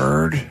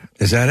Hard.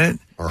 Is that it?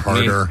 Or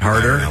Harder.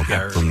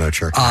 I'm not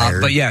sure.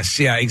 But yes,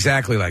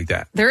 exactly like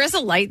that. There is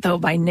a light, though,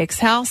 by Nick's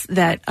house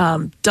that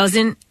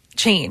doesn't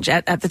change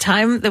at the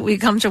time that we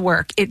come to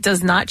work. It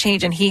does not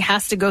change, and he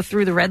has to go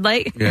through the red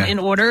light in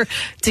order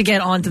to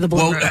get onto the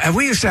blue road. Have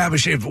we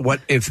established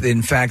if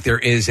in fact there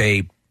is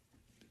a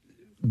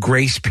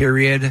grace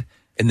period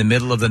in the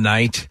middle of the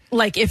night?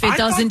 Like if it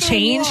doesn't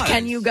change,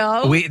 can you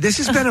go? This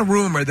has been a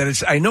rumor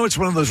that I know it's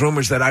one of those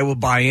rumors that I will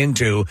buy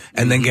into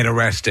and then get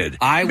arrested.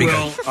 I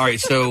will. All right,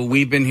 so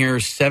we've been here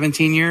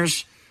 17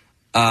 years.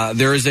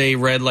 There is a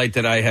red light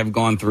that I have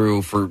gone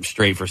through for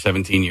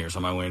 17 years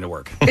on my way to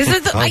work. Is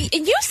it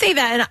you say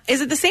that? And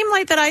is it the same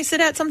light that I sit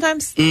at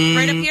sometimes?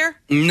 Right up here?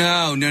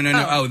 No.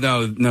 Oh,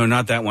 no,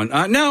 not that one.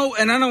 No,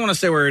 and I don't want to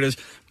say where it is.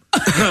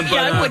 But,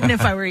 I wouldn't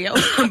if I were you.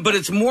 But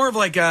it's more of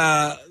like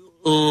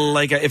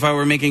if I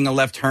were making a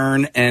left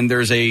turn and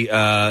there's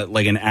a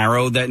like an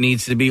arrow that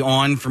needs to be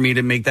on for me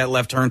to make that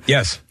left turn.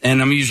 Yes,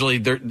 and I'm usually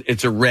there.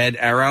 It's a red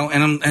arrow,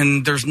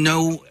 and there's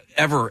no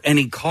ever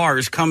any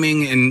cars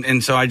coming,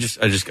 and so I just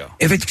go.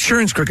 If it's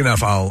insurance quick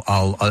enough,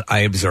 I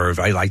observe.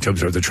 I like to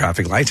observe the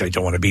traffic lights. I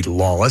don't want to be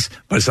lawless,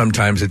 but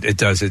sometimes it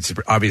does. It's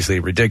obviously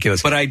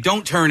ridiculous. But I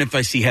don't turn if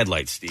I see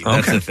headlights, Steve.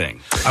 That's the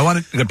thing. I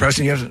want to.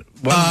 Preston, you have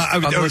one.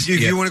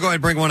 You want to go ahead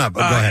and bring one up?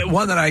 Go ahead.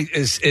 One that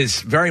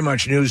is very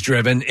much news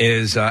driven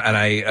is, and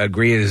I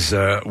agree, is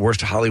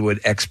worst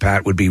Hollywood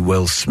expat would be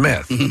Will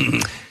Smith.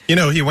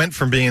 He went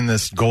from being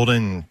this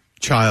golden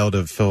child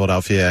of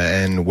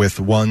Philadelphia, and with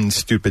one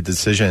stupid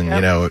decision,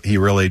 he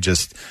really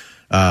just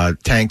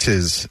tanked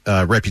his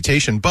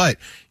reputation. But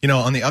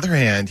on the other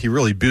hand, he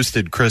really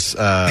boosted Chris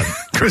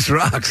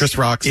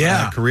Rock's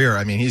career.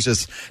 I mean, he's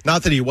just,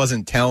 not that he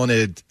wasn't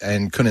talented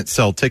and couldn't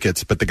sell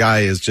tickets, but the guy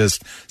is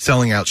just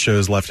selling out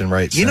shows left and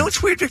right. You know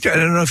what's weird, Victor? I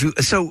don't know if you.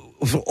 So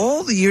for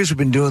all the years we've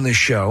been doing this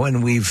show,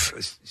 and we've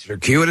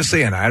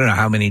circuitously, and I don't know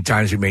how many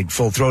times we've made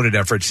full-throated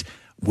efforts,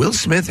 Will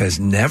Smith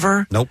has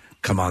never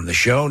come on the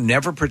show,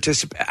 never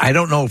participate. I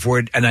don't know if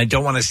and I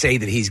don't want to say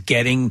that he's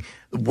getting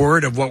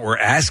word of what we're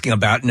asking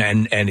about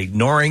and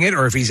ignoring it,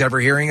 or if he's ever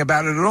hearing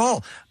about it at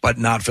all. But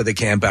not for the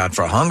Camp Out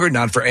for Hunger,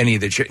 not for any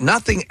of the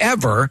nothing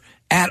ever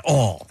at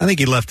all. I think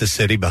he left the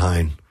city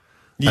behind.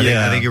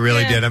 I think he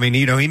really did. I mean,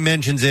 he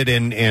mentions it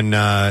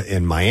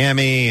in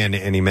Miami, and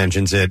he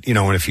mentions it, in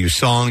a few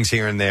songs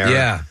here and there.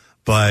 Yeah.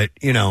 But,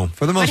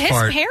 for the most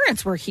part. His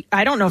parents were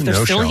I don't know if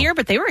they're still here,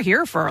 but they were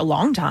here for a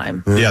long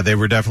time. Yeah, they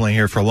were definitely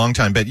here for a long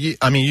time. But,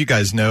 you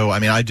guys know,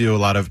 I do a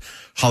lot of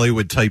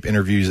Hollywood-type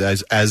interviews,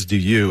 as do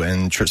you,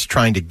 and just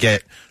trying to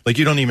get,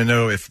 you don't even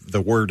know if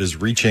the word is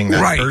reaching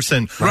that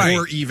person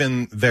or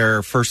even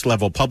their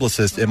first-level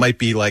publicist. It might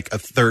be like a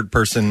third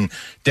person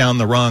down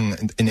the rung,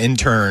 an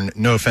intern.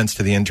 No offense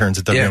to the interns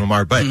at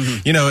WMMR, but,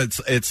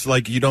 it's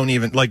like you don't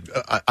even,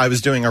 I was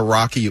doing a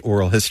Rocky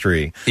oral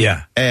history.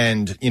 Yeah.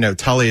 And,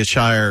 Talia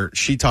Shire,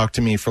 she talked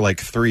to me for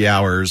 3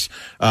 hours,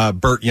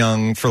 Burt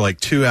Young for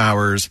 2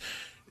 hours,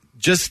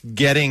 just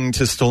getting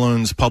to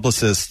Stallone's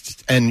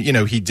publicist, and,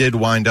 he did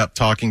wind up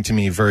talking to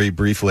me very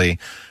briefly.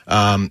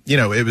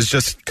 It was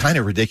just kind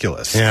of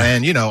ridiculous. Yeah.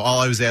 And, all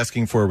I was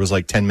asking for was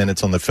like 10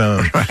 minutes on the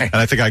phone. And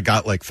I think I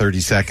got like 30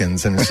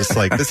 seconds. And it's just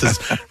like, this is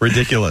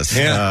ridiculous.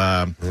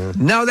 Yeah.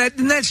 No,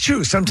 that's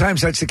true.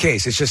 Sometimes that's the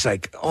case. It's just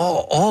like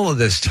all of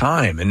this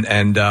time.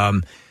 And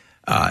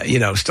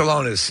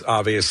Stallone is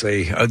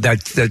obviously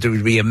that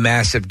would be a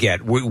massive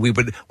get.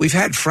 We've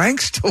had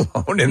Frank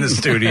Stallone in the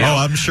studio. Oh,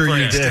 I'm sure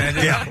you did.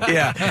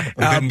 Yeah.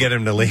 We couldn't get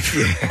him to leave.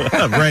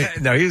 Right.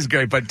 No, he was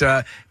great, but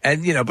but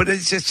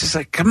it's just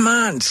like, come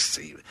on.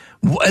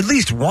 At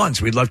least once,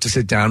 we'd love to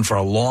sit down for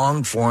a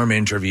long form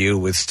interview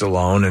with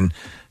Stallone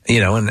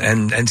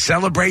and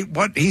celebrate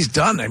what he's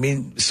done. I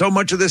mean, so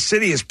much of this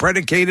city is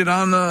predicated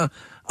on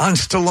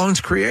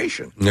Stallone's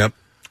creation. Yep.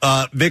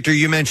 Victor,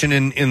 you mentioned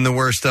in the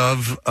worst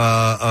of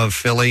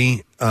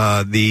Philly,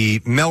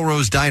 the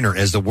Melrose Diner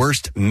as the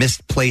worst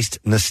misplaced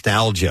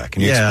nostalgia.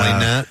 Can you explain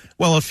that?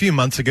 Well, a few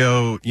months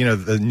ago,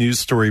 the news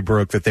story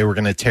broke that they were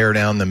going to tear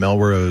down the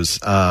Melrose,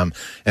 and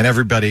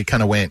everybody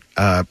kind of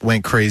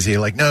went crazy.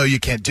 Like, no, you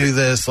can't do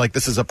this. Like,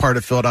 this is a part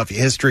of Philadelphia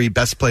history,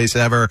 best place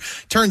ever.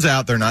 Turns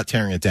out they're not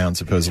tearing it down,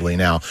 supposedly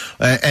now.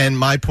 And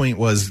my point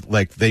was,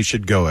 like, they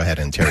should go ahead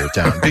and tear it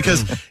down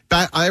because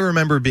I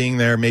remember being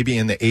there maybe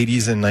in the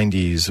 80s and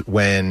 90s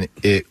when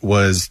it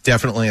was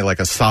definitely like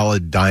a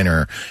solid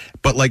diner.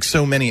 But like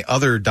so many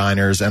other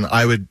diners, and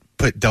I would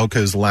put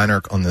Delco's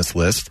Lanark on this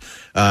list.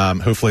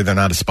 Hopefully they're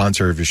not a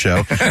sponsor of your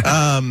show.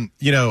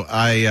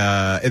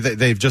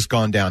 They've just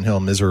gone downhill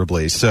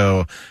miserably.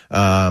 So,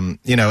 and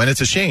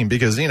it's a shame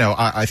because,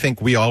 I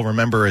think we all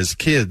remember as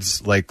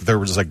kids, like there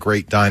was a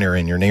great diner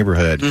in your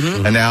neighborhood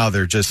and now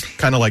they're just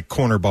kind of like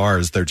corner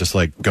bars. They're just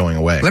like going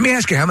away. Let me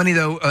ask you, how many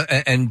though,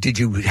 and did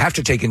you have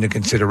to take into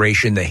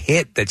consideration the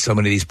hit that so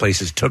many of these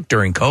places took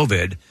during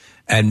COVID?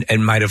 And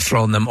might have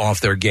thrown them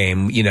off their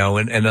game,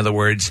 in other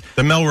words.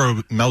 The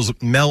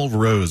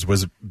Melrose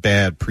was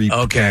bad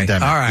pre-pandemic. Okay,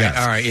 all right, yes.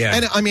 All right, yeah.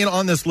 And I mean,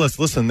 on this list,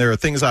 listen, there are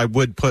things I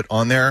would put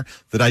on there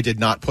that I did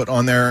not put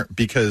on there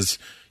because,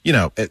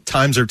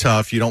 times are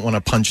tough. You don't want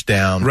to punch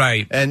down.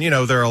 Right. And,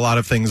 there are a lot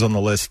of things on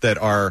the list that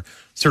are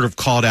sort of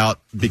called out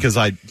because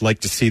I'd like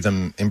to see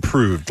them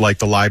improved, like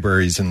the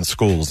libraries and the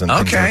schools and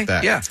things like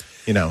that. Yeah.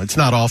 It's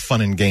not all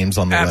fun and games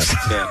on the list.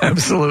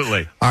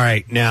 Absolutely. All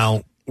right.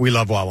 Now, we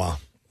love Wawa.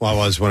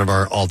 Wawa is one of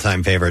our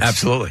all-time favorites.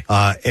 Absolutely.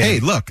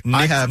 Hey, look,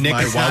 I have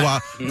my Wawa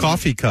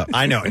coffee cup.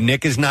 I know.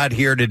 Nick is not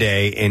here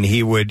today, and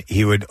he would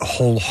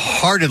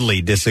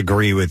wholeheartedly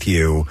disagree with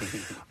you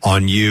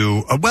on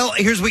you. Well,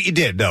 here's what you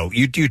did, though.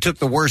 You took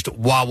the worst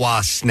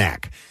Wawa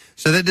snack.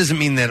 So that doesn't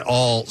mean that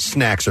all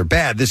snacks are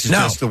bad. This is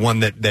just the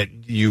one that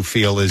you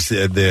feel is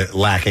the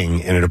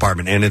lacking in a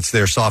department, and it's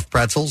their soft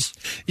pretzels.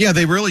 Yeah,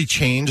 they really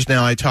changed.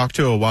 Now, I talked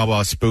to a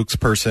Wawa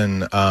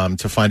spokesperson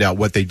to find out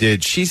what they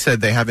did. She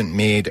said they haven't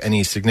made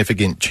any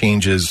significant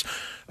changes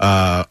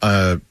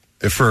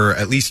for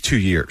at least 2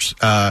 years.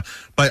 But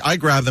I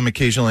grab them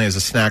occasionally as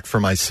a snack for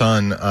my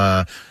son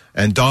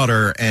and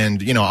daughter,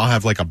 and I'll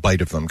have like a bite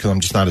of them because I'm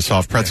just not a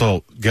soft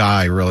pretzel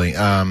guy, really.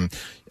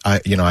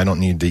 I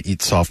don't need to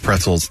eat soft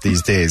pretzels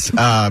these days,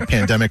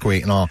 pandemic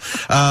weight and all.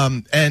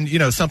 And,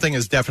 something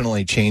has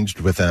definitely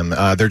changed with them.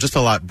 They're just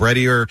a lot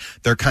breadier.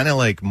 They're kind of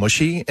like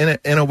mushy in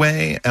a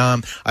way.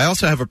 I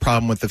also have a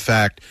problem with the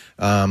fact,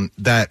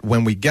 that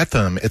when we get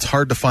them, it's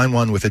hard to find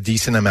one with a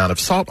decent amount of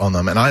salt on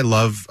them. And I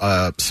love,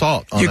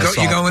 salt on You're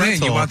soft going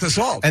pretzel. in, you want the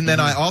salt. And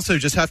then I also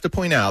just have to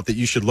point out that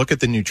you should look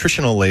at the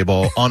nutritional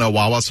label on a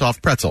Wawa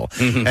soft pretzel.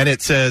 And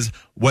it says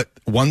what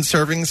 1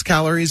 serving's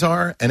calories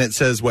are, and it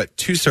says what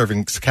 2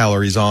 servings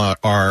calories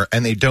are,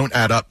 and they don't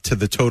add up to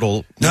the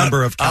total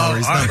number of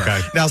calories.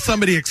 Okay. Now,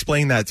 somebody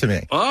explain that to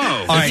me.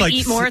 Oh, it's like,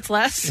 eat more, it's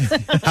less.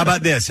 How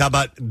about this? How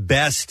about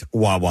best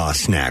Wawa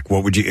snack?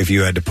 What would you, if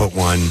you had to put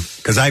one?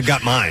 Because I've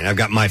got mine. I've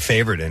got my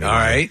favorite in it. All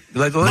right.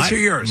 Let's hear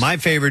yours. My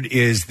favorite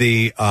is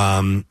the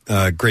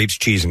grapes,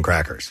 cheese, and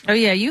crackers. Oh,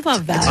 yeah, you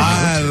love that.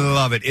 I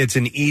love it. It's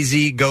an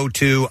easy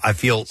go-to. I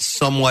feel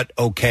somewhat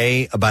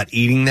okay about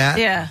eating that.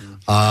 Yeah.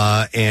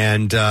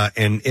 And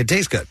it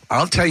tastes good.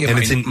 I'll tell you, and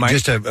it's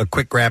just a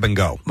quick grab and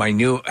go. My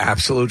new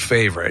absolute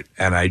favorite,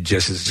 and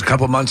this is a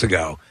couple months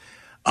ago,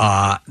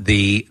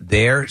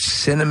 their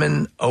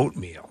cinnamon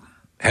oatmeal.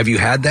 Have you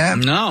had that?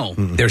 No.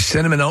 Their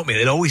cinnamon oatmeal.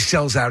 It always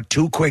sells out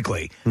too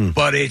quickly,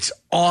 but it's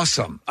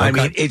awesome. Okay. I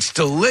mean, it's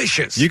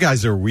delicious. You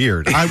guys are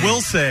weird. I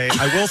will say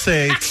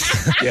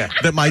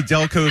that my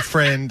Delco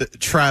friend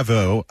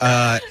Travo,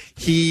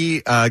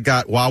 he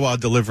got Wawa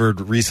delivered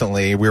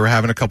recently. We were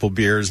having a couple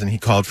beers and he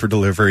called for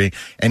delivery,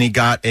 and he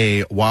got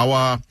a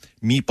Wawa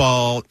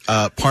meatball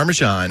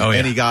parmesan,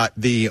 and he got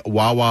the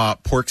Wawa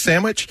pork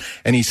sandwich,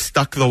 and he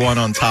stuck the one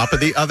on top of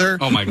the other.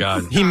 Oh my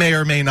God. He may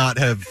or may not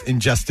have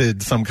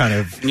ingested some kind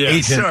of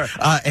agent, sure.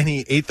 and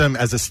he ate them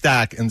as a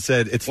stack and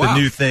said it's the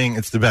new thing,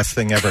 it's the best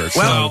thing ever. So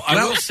Well,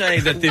 I will say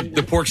that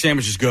the pork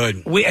sandwich is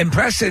good. And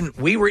Preston,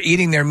 we were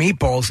eating their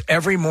meatballs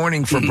every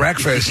morning for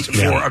breakfast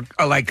for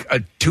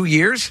 2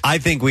 years. I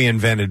think we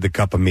invented the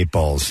cup of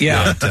meatballs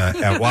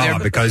at Wawa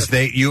because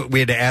we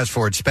had to ask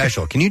for it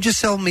special. Can you just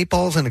sell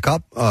meatballs in a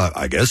cup?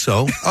 I guess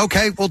so.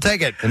 Okay, we'll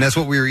take it. And that's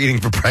what we were eating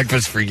for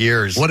breakfast for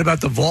years. What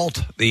about the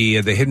vault,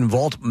 the hidden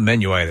vault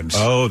menu items?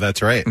 Oh,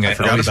 that's right. I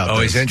forgot about that.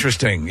 Always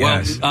interesting.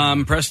 Yes.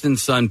 Well,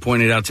 Preston's son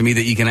pointed out to me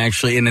that you can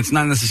actually, and it's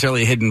not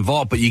necessarily a hidden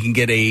vault, but you can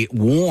get a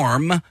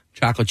warm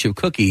chocolate chip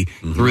cookie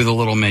through the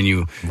little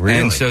menu. Really?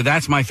 And so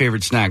that's my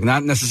favorite snack.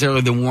 Not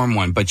necessarily the warm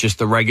one, but just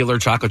the regular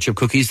chocolate chip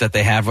cookies that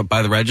they have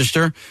by the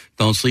register.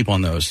 Don't sleep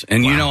on those.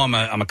 And you know I'm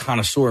a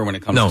connoisseur when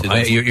it comes to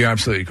this. You're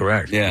absolutely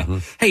correct. Yeah.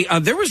 Hey,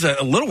 there was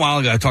a little while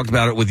ago, I talked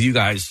about it with you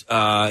guys,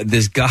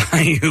 this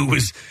guy who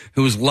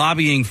was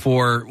lobbying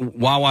for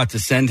Wawa to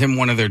send him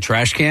one of their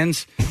trash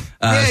cans.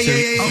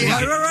 Right.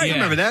 I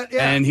remember that.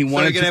 Yeah. And he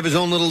wanted to have his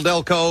own little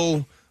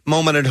Delco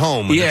moment at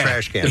home with the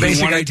trash can. The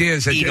basic idea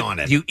is that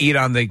you eat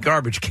on the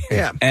garbage can.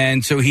 Yeah.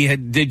 And so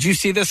did you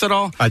see this at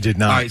all? I did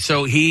not. All right,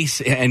 so he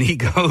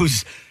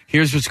goes,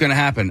 here's what's going to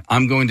happen.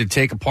 I'm going to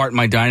take apart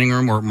my dining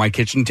room or my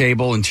kitchen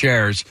table and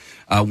chairs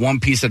one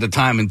piece at a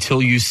time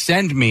until you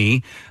send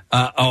me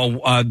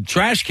a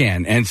trash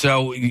can. And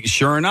so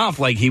sure enough,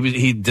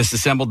 he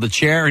disassembled the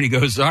chair and he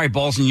goes, all right,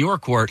 ball's in your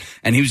court.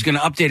 And he was going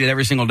to update it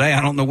every single day.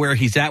 I don't know where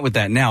he's at with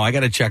that now. I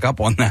got to check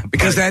up on that.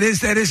 Because that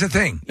is a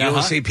thing. You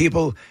will see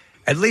people,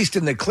 at least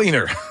in the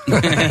cleaner.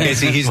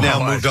 He's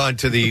now moved on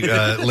to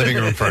the living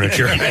room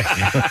furniture.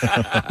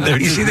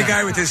 You see the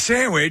guy with his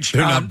sandwich.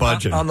 They're not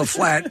budging. On the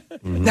flat.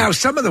 Now,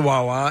 some of the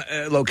Wawa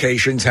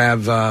locations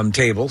have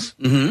tables,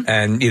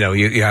 and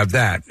you have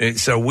that.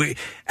 So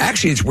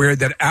it's weird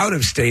that out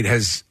of state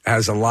has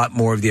a lot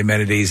more of the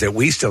amenities that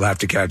we still have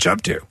to catch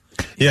up to.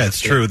 Yeah, it's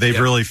true. They've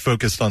really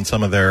focused on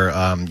some of their,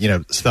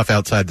 stuff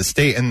outside the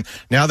state. And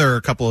now there are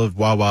a couple of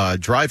Wawa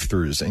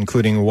drive-thrus,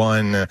 including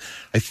one,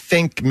 I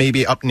think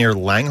maybe up near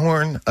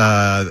Langhorne.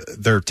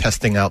 They're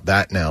testing out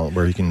that now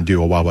where you can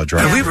do a Wawa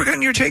drive. Have we ever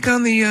gotten your take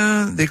on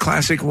the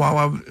classic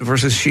Wawa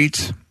versus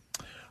Sheetz?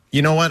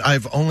 You know what?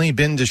 I've only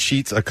been to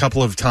Sheetz a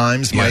couple of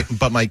times,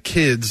 but my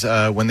kids,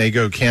 when they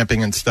go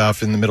camping and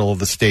stuff in the middle of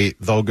the state,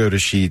 they'll go to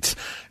Sheetz.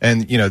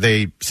 And,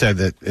 they said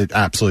that it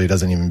absolutely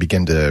doesn't even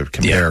begin to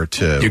compare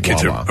to Your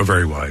kids Wawa. are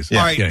very wise. All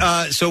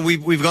right, so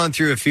we've gone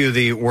through a few of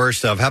the worst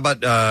stuff. How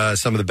about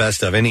some of the best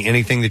stuff?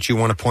 Anything that you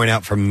want to point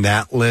out from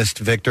that list,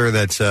 Victor,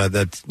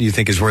 that you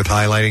think is worth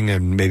highlighting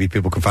and maybe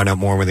people can find out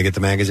more when they get the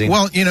magazine?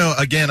 Well,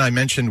 again, I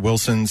mentioned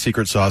Wilson's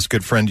Secret Sauce,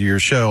 good friend of your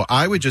show.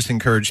 I would just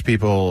encourage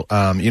people,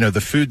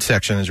 the food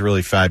section is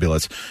really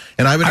fabulous.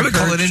 And I would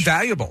call it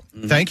invaluable.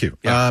 Thank you.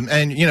 Yeah.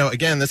 And,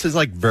 again, this is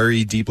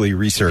very deeply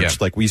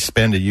researched. We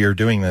spend a year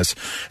doing this.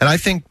 And I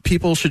think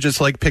people should just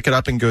pick it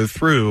up and go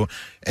through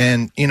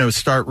and,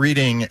 start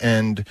reading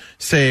and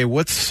say,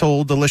 what's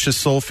Soul Delicious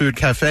Soul Food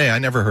Cafe? I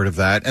never heard of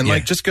that. And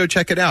just go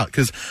check it out.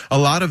 Because a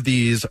lot of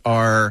these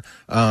are,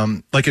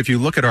 if you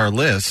look at our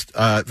list,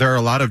 there are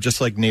a lot of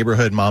just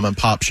neighborhood mom and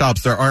pop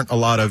shops. There aren't a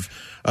lot of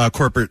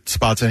corporate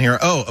spots in here.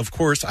 Oh, of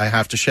course, I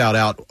have to shout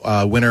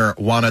out winner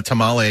Juana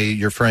Tamale,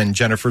 your friend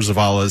Jennifer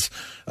Zavala's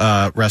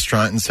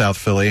restaurant in South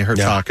Philly, her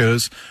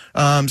tacos.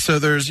 So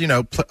there's,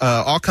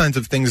 all kinds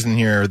of things in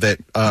here that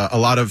a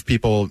lot of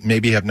people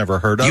maybe have never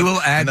heard of. You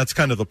will add, and that's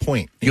kind of the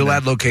point. You'll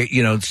add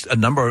a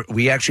number.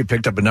 We actually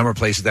picked up a number of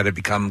places that have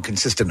become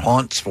consistent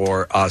haunts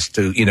for us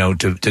to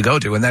go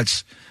to, and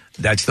that's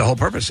the whole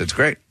purpose. It's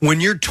great.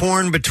 When you're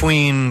torn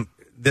between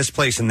this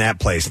place and that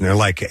place, and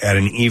they're at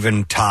an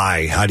even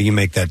tie, how do you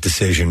make that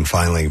decision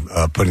finally,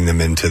 putting them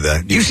into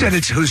the... You said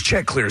it's whose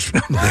check clears.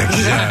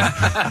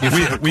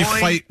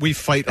 We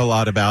fight a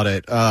lot about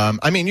it.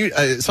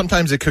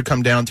 Sometimes it could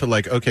come down to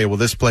okay, well,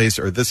 this place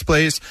or this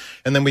place,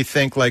 and then we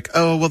think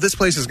this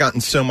place has gotten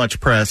so much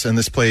press and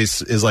this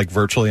place is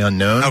virtually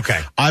unknown.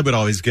 Okay. I would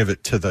always give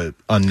it to the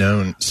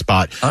unknown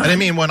spot.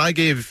 And when I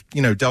gave,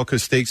 Delco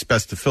Steaks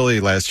Best of Philly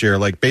last year,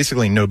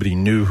 basically nobody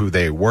knew who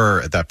they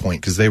were at that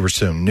point because they were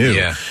so new.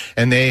 Yeah.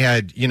 And they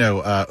had,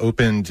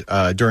 opened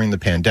during the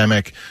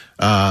pandemic.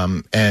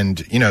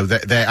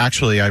 They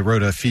actually, I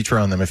wrote a feature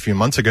on them a few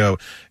months ago.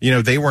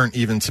 They weren't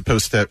even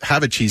supposed to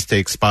have a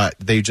cheesesteak spot.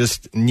 They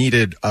just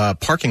needed a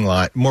parking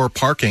lot, more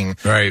parking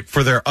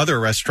for their other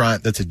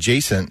restaurant that's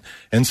adjacent.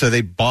 And so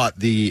they bought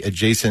the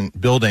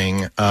adjacent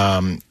building,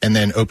 and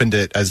then opened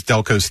it as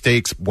Delco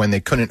Steaks when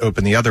they couldn't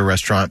open the other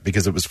restaurant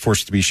because it was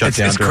forced to be shut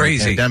down during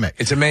the pandemic.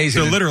 It's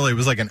amazing. So literally it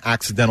was an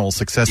accidental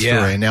success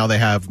story. And now they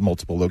have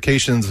multiple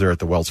locations. They're at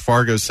the Wells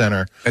Fargo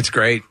Center. That's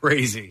great.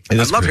 Crazy. I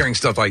love hearing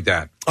stuff like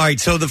that. All right,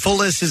 so the full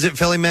list is at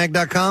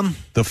PhillyMag.com?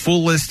 The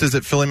full list is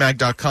at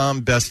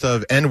PhillyMag.com, best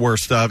of and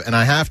worst of. And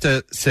I have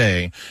to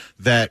say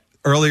that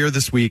earlier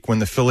this week when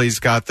the Phillies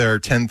got their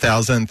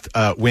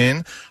 10,000th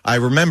win, I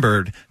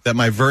remembered that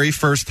my very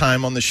first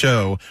time on the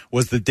show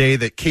was the day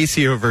that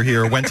Casey over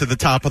here went to the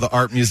top of the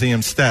Art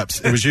Museum steps.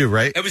 It was you,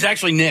 right? It was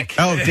actually Nick.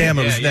 Oh, damn,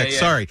 it was Nick.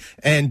 Sorry.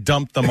 And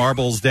dumped the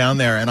marbles down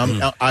there. And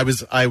I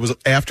was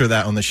after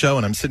that on the show,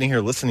 and I'm sitting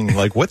here listening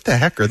like, what the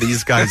heck are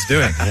these guys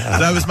doing?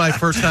 That was my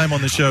first time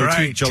on the show,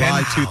 Right,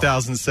 July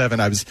 2007.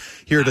 I was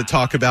here to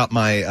talk about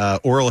my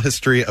oral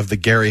history of the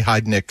Gary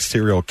Heidnick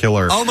serial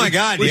killer. Oh, my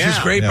God, Which yeah. is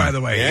great, Yeah. by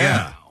the way.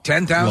 Yeah.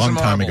 10,000 Long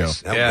time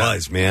marbles. ago. That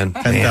was, man.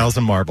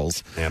 10,000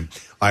 marbles. Yeah.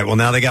 All right, well,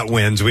 now they got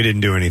wins. We didn't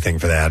do anything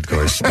for that, of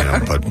course,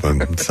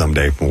 but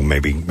someday we'll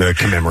maybe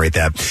commemorate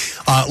that.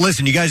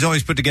 Listen, you guys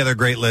always put together a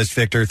great list,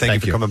 Victor.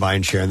 Thank you for coming by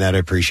and sharing that. I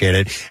appreciate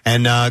it.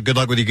 And good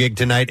luck with your gig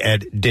tonight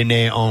at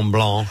Dîner en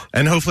Blanc.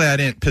 And hopefully I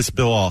didn't piss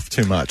Bill off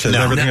too much. Is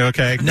everything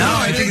okay? No,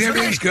 I think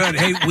everything's good.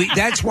 Hey,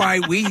 that's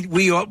why we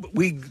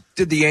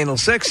did the anal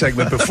sex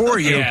segment before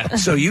you,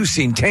 so you've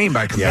seen tame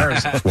by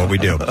comparison. That's what we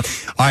do. All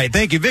right,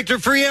 thank you, Victor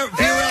Fiorello,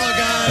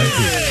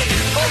 guys.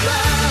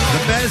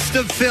 The best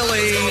of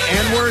Philly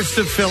and worst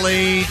of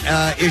Philly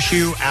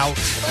issue out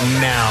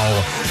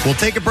now. We'll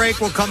take a break.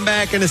 We'll come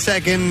back in a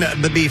second.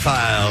 The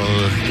B-File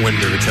when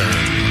we return.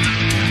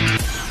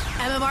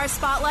 MMR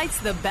spotlights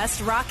the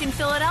best rock in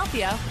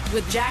Philadelphia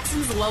with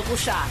Jackson's Local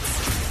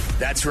Shots.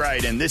 That's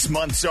right, and this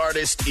month's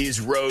artist is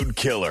Road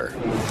Killer.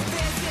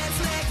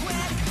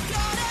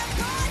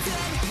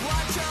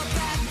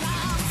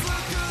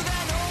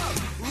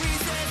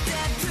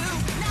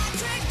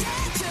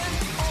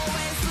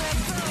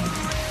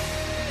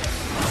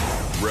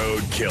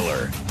 Road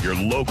Killer, your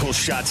local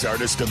Shots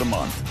Artist of the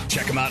Month.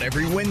 Check him out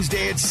every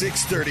Wednesday at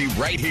 6:30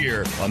 right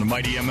here on the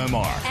Mighty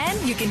MMR.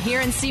 And you can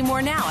hear and see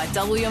more now at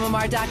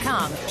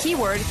WMMR.com.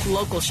 Keyword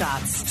Local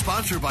Shots.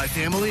 Sponsored by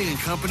Family and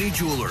Company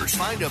Jewelers.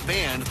 Find a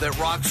band that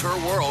rocks her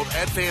world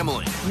at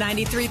Family.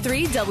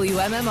 93.3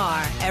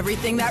 WMMR.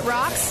 Everything that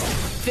rocks,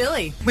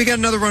 Philly. We got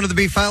another run of the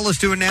B-File. Let's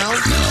do it now.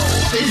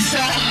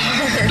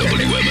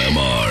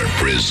 WMMR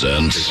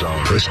presents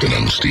Preston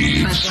and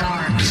Steve's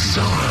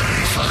Bizarre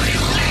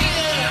File.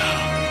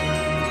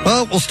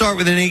 Well, we'll start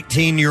with an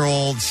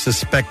 18-year-old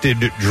suspected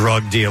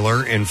drug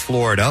dealer in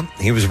Florida.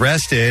 He was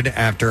arrested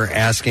after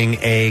asking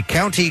a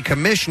county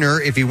commissioner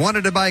if he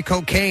wanted to buy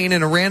cocaine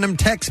in a random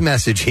text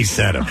message he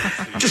sent him.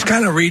 Just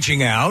kind of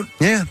reaching out.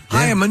 Yeah.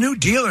 Hi, I'm a new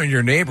dealer in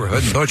your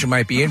neighborhood and thought you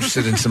might be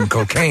interested in some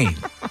cocaine.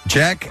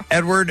 Jack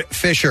Edward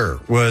Fisher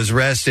was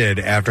arrested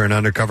after an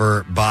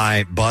undercover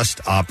buy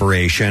bust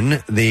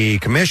operation. The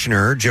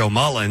commissioner, Joe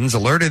Mullins,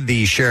 alerted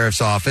the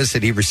sheriff's office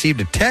that he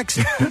received a text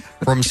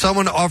from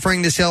someone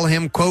offering to sell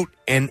him, quote,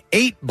 an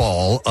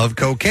 8-ball of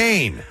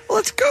cocaine. Well,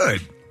 that's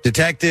good.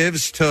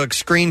 Detectives took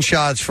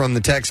screenshots from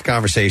the text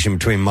conversation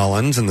between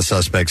Mullins and the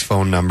suspect's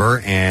phone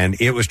number, and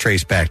it was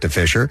traced back to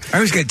Fisher. I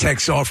always get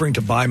texts offering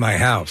to buy my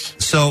house.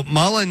 So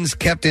Mullins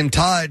kept in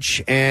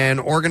touch and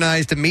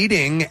organized a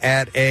meeting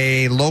at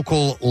a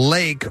local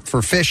lake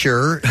for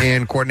Fisher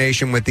in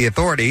coordination with the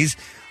authorities.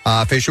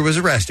 Fisher was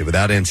arrested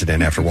without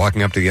incident after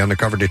walking up to the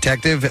undercover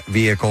detective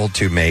vehicle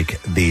to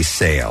make the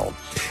sale.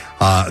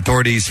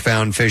 Authorities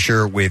found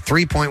Fisher with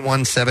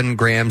 3.17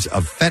 grams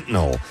of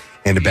fentanyl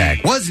in a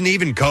bag. Wasn't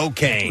even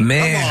cocaine.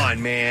 Man. Come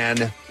on,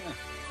 man.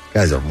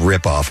 Guy's a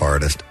rip-off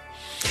artist.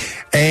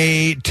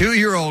 A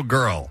 2-year-old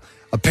girl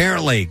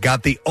apparently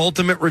got the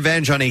ultimate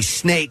revenge on a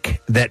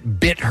snake that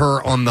bit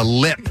her on the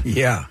lip.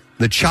 Yeah.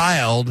 The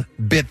child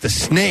bit the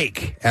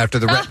snake after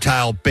the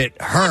reptile bit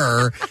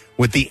her,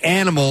 with the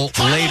animal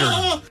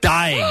later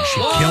dying. She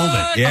killed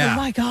it. Yeah. Oh,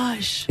 my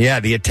gosh. Yeah,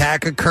 the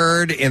attack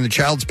occurred in the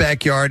child's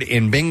backyard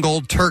in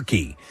Bengal,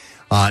 Turkey.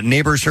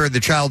 Neighbors heard the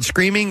child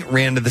screaming,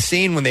 ran to the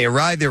scene. When they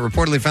arrived, they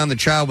reportedly found the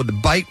child with the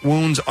bite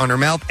wounds on her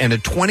mouth and a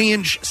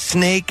 20-inch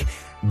snake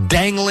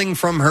dangling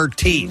from her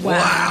teeth.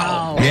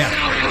 Wow.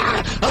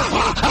 Yeah.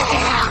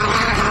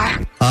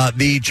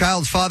 The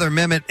child's father,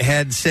 Mehmet,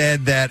 had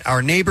said that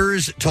our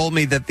neighbors told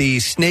me that the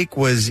snake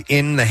was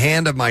in the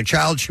hand of my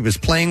child. She was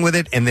playing with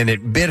it, and then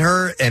it bit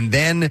her, and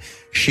then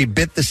she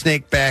bit the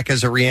snake back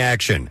as a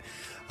reaction.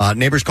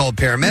 Neighbors called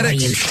paramedics. Oh,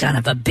 you son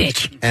of a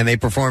bitch. And they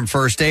performed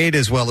first aid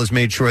as well as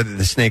made sure that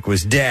the snake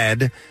was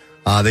dead.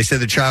 They said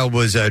the child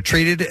was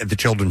treated at the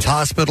Children's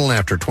Hospital, and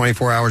after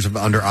 24 hours of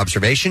under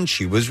observation,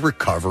 she was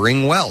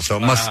recovering well. So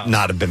it must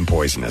not have been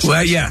poisonous.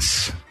 Well,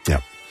 yes.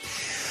 Yep.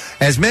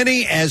 As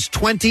many as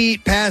 20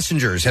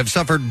 passengers have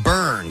suffered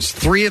burns,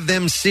 3 of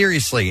them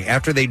seriously,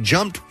 after they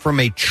jumped from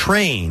a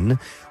train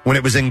when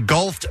it was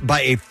engulfed by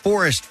a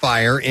forest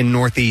fire in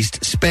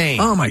northeast Spain.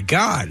 Oh, my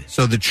God.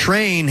 So the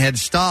train had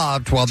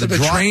stopped while So the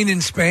train in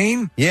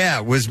Spain?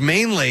 Yeah, was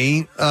mainly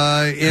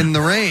in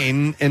the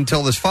rain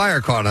until this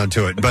fire caught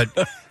onto it. But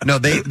no,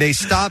 they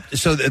stopped.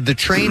 So the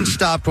train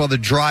stopped while the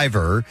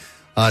driver,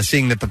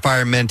 seeing that the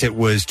fire meant it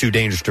was too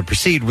dangerous to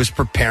proceed, was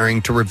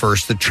preparing to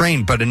reverse the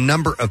train. But a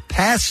number of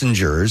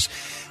passengers,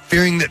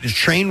 fearing that the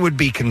train would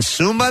be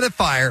consumed by the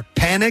fire,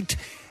 panicked,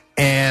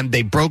 and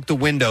they broke the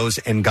windows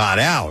and got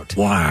out.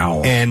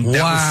 Wow. And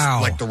that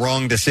was like the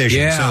wrong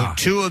decision. Yeah.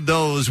 So 2 of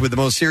those with the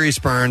most serious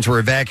burns were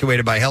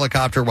evacuated by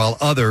helicopter, while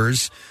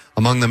others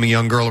among them a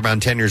young girl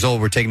around 10 years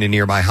old, were taken to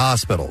nearby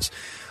hospitals.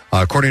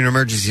 According to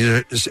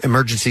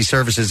emergency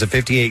services, a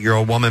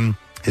 58-year-old woman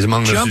is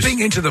among those Jumping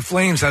into the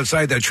flames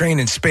outside that train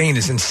in Spain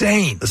is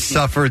insane.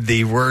 Suffered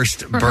the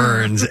worst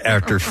burns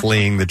after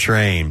fleeing the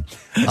train.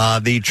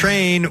 The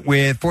train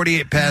with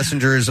 48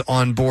 passengers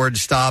on board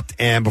stopped,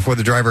 and before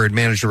the driver had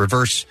managed to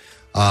reverse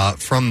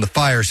from the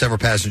fire, several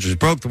passengers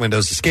broke the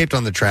windows, escaped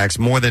on the tracks.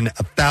 More than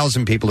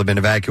 1,000 people have been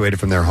evacuated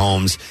from their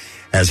homes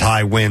as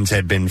high winds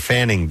had been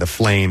fanning the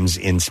flames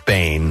in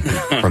Spain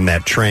from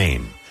that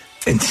train.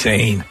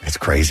 Insane. That's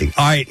crazy.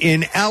 All right,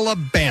 in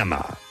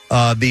Alabama,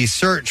 the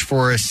search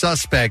for a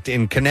suspect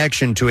in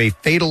connection to a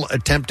fatal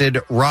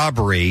attempted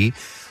robbery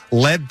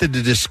led to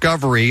the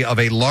discovery of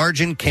a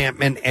large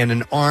encampment and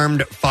an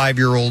armed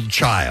 5-year-old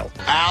child.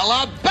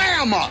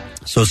 Alabama!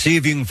 So see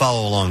if you can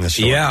follow along this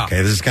story. Yeah.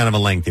 Okay, this is kind of a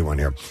lengthy one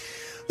here.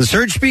 The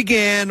search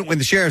began when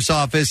the sheriff's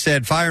office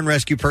said fire and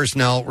rescue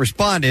personnel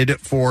responded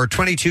for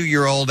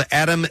 22-year-old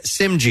Adam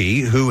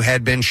Simji, who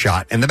had been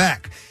shot in the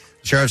back.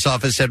 The sheriff's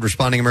office said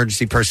responding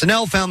emergency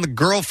personnel found the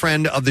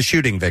girlfriend of the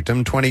shooting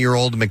victim,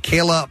 20-year-old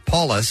Michaela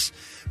Paulus,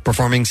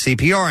 performing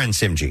CPR on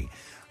Simji.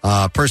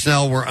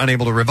 Personnel were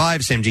unable to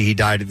revive Simji. He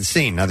died at the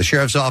scene. Now, the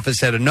sheriff's office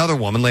said another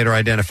woman, later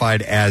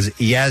identified as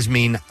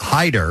Yasmin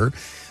Hyder,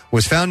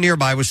 was found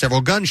nearby with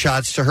several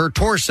gunshots to her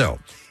torso.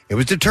 It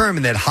was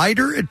determined that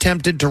Hyder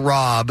attempted to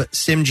rob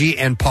Simji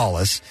and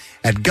Paulus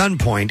at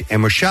gunpoint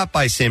and was shot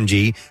by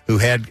Simji, who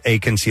had a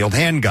concealed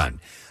handgun.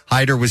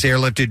 Hyder was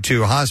airlifted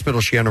to a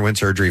hospital. She underwent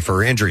surgery for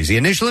her injuries. The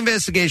initial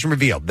investigation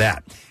revealed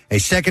that a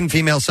second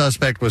female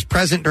suspect was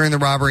present during the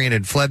robbery and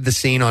had fled the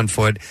scene on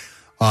foot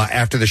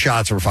after the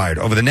shots were fired.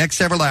 Over the next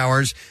several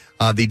hours,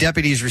 the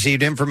deputies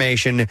received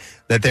information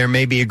that there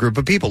may be a group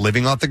of people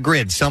living off the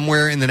grid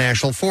somewhere in the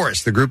national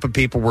forest. The group of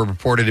people were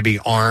reported to be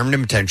armed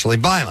and potentially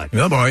violent.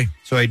 Oh, boy.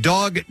 So a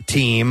dog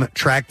team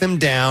tracked them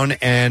down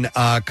and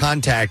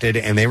contacted,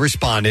 and they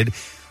responded.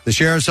 The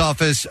sheriff's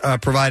office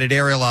provided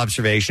aerial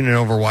observation and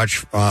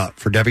overwatch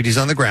for deputies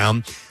on the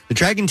ground. The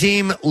tracking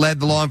team led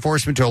the law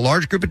enforcement to a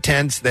large group of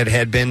tents that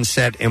had been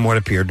set in what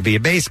appeared to be a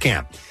base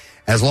camp.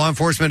 As law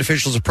enforcement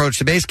officials approached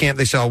the base camp,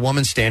 they saw a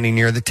woman standing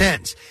near the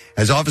tents.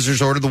 As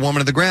officers ordered the woman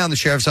to the ground, the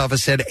sheriff's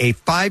office said a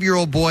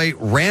 5-year-old boy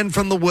ran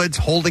from the woods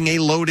holding a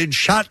loaded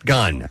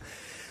shotgun.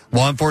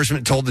 Law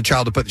enforcement told the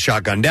child to put the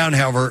shotgun down.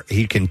 However,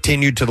 he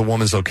continued to the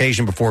woman's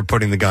location before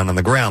putting the gun on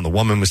the ground. The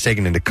woman was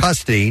taken into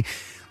custody,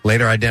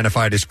 later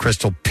identified as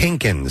Crystal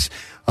Pinkins.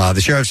 The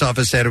sheriff's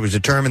office said it was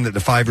determined that the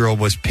 5-year-old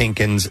was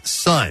Pinkins'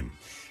 son.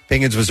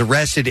 Pinkins was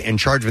arrested and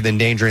charged with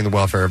endangering the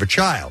welfare of a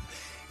child.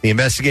 The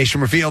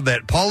investigation revealed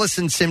that Paulus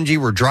and Simji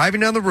were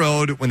driving down the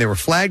road when they were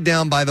flagged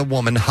down by the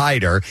woman,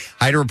 Hyder.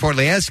 Hyder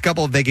reportedly asked the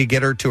couple if they could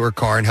get her to her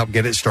car and help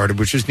get it started,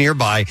 which was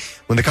nearby.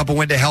 When the couple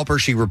went to help her,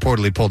 she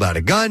reportedly pulled out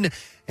a gun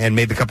and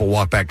made the couple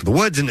walk back to the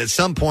woods. And at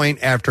some point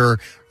after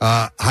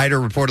Hyder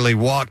reportedly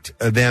walked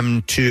them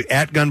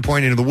at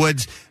gunpoint into the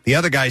woods, the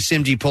other guy,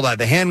 Simji, pulled out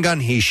the handgun.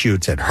 He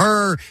shoots at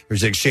her.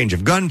 There's an exchange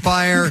of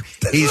gunfire.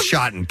 He's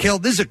shot and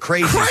killed. This is a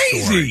crazy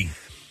story.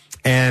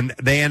 And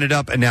they ended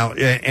up,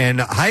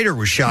 and Hyder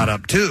was shot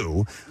up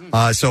too.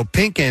 So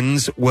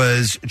Pinkins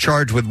was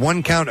charged with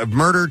 1 count of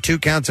murder, 2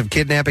 counts of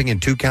kidnapping,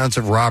 and 2 counts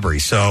of robbery.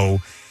 So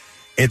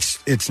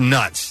it's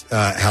nuts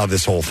how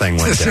this whole thing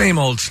went down. It's the same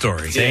old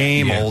story.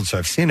 Same old. So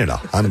I've seen it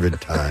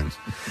 100 times.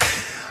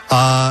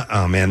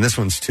 Oh man, this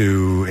one's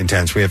too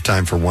intense. We have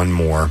time for one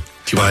more.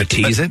 Do you want to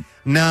tease it?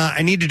 Nah,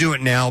 I need to do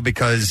it now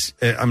because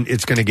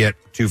it's going to get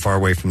too far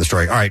away from the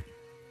story. All right.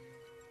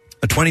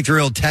 A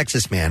 23-year-old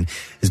Texas man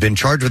has been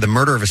charged with the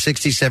murder of a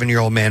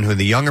 67-year-old man who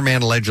the younger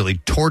man allegedly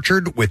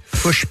tortured with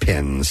push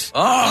pins.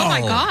 Oh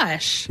my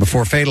gosh.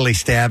 Before fatally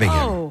stabbing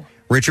Oh. him.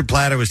 Richard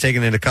Plata was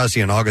taken into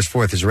custody on August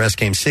 4th. His arrest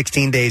came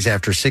 16 days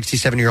after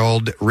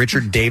 67-year-old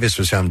Richard Davis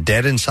was found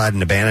dead inside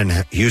an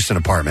abandoned Houston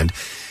apartment.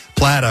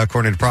 Plata,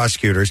 according to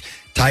prosecutors,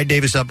 tied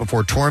Davis up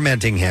before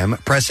tormenting him,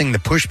 pressing the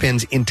push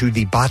pins into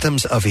the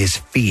bottoms of his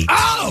feet.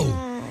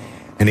 Oh!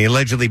 And he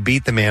allegedly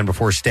beat the man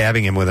before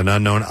stabbing him with an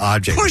unknown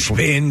object. Push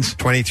pins?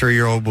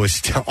 23-year-old was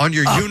still on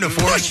your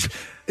uniform.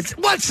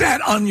 What's that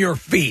on your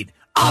feet?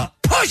 A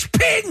push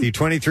pin? The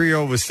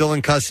 23-year-old was still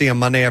in custody on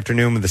Monday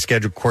afternoon with the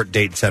scheduled court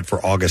date set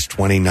for August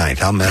 29th.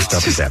 How messed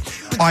up is that?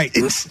 All right.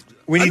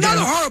 We need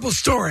Another horrible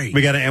story.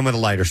 We got to end with a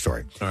lighter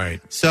story. All right.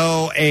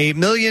 So a $1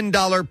 million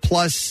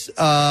plus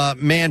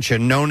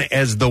mansion known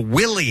as the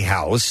Willie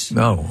House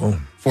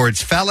for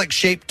its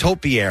phallic-shaped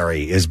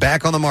topiary is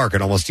back on the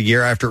market almost a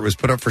year after it was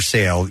put up for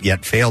sale,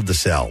 yet failed to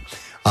sell.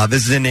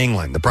 This is in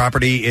England. The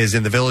property is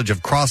in the village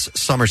of Cross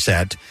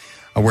Somerset,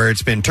 where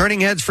it's been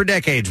turning heads for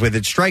decades with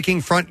its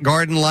striking front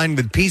garden lined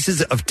with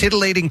pieces of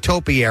titillating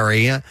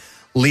topiary,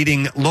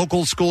 leading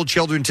local school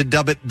children to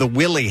dub it the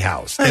Willie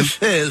House. I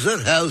say, is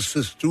that house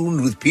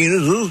festooned with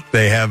penises?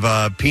 They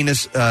have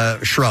penis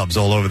shrubs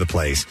all over the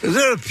place. Is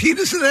there a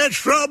penis in that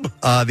shrub?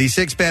 The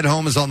 6-bed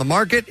home is on the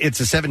market. It's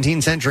a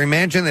 17th century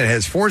mansion that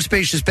has 4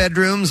 spacious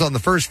bedrooms on the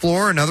first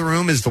floor. Another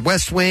room is the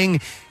west wing,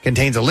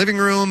 contains a living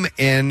room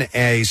and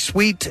a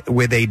suite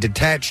with a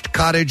detached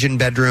cottage and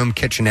bedroom,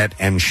 kitchenette,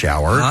 and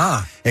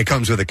shower. It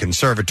comes with a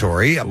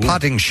conservatory, a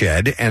potting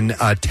shed, and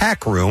a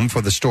tack room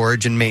for the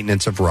storage and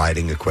maintenance of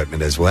riding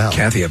equipment as well.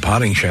 Kathy, a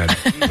potting shed.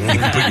 You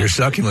can put your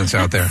succulents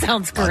out there.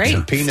 Sounds Lots great.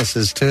 of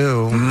penises,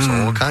 too. So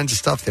all kinds of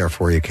stuff there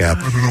for you, Cap.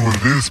 I don't know what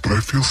it is, but I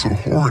feel so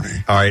horny.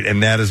 All right,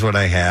 and that is what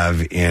I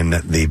have in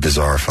the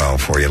bizarre file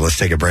for you. Let's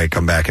take a break.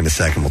 Come back in a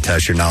second. We'll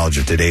test your knowledge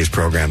of today's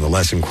program. The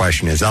lesson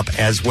question is up,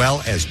 as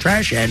well as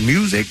trash and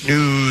music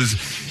news.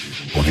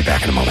 We'll be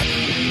back in a moment.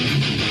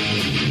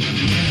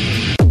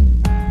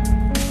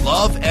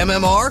 Love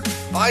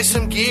MMR? Buy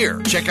some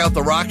gear. Check out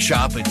the rock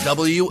shop at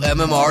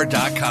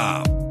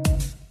WMMR.com.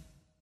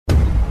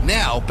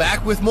 Now,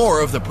 back with more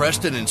of the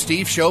Preston and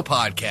Steve Show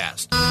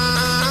podcast.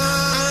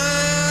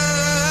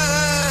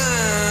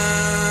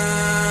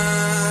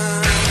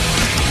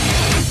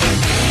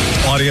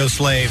 Audio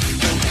Slave.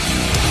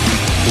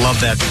 Love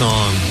that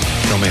song.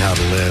 Tell Me How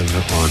to Live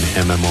on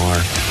MMR.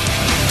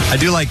 I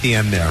do like the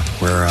end there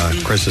where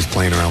Chris is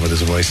playing around with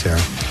his voice there.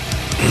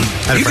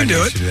 You can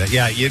do it. Do that.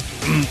 Yeah, you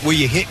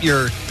hit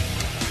your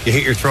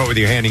throat with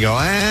your hand and go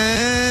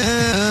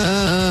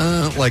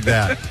like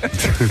that.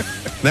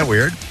 Isn't that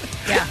weird?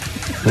 Yeah.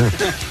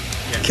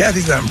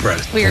 Kathy's not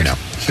impressed. Weird. No.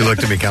 She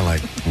looked at me kind of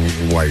like,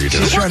 why are you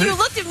doing Well, that? you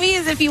looked at me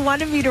as if you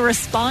wanted me to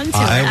respond to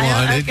it.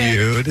 I wanted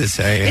you to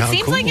say It how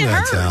seems cool like it that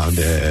hurts.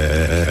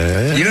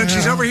 sounded. You know what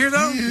she's over here,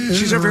 though?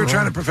 She's over here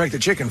trying to perfect the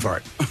chicken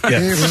fart.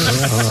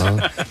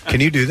 Can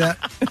you do that?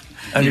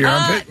 Under your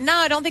armpit? No,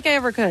 I don't think I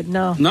ever could.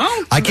 No.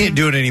 I can't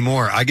do it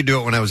anymore. I could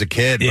do it when I was a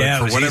kid, Yeah, it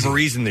but was for whatever easy.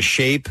 reason, the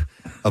shape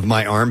of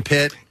my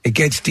armpit, it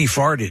gets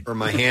defarted. Or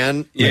my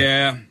hand.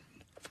 Yeah.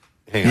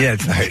 Hang on. Yeah,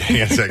 it's All right,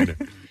 hang on a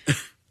second.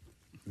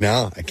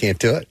 No, I can't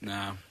do it.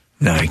 No.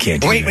 No, I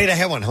can't do Wait, that. wait, I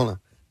have one. Hold on.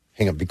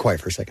 Hang on, be quiet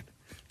for a second.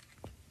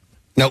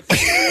 Nope. I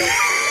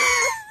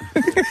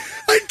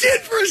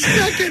did for a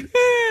second.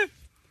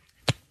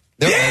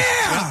 There it is.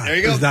 There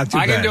you go. It's not too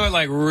I can bad. do it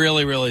like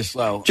really, really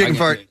slow. Chicken I can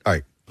fart. do it. All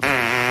right.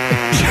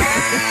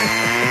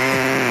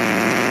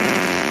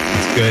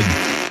 It's good.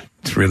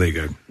 It's really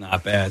good.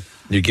 Not bad.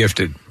 You're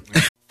gifted.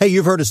 Hey,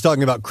 you've heard us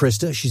talking about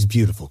Krista. She's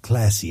beautiful,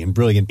 classy, and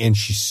brilliant, and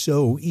she's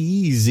so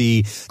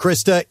easy.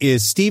 Krista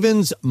is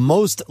Steven's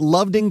most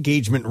loved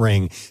engagement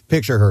ring.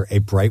 Picture her, a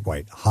bright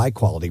white,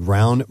 high-quality,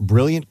 round,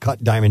 brilliant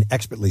cut diamond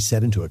expertly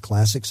set into a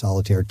classic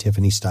solitaire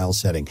Tiffany-style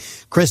setting.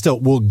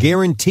 Krista will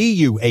guarantee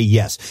you a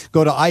yes.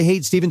 Go to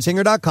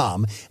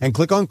IHateStevenSinger.com and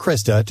click on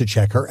Krista to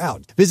check her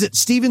out. Visit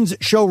Steven's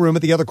showroom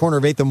at the other corner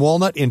of 8th and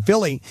Walnut in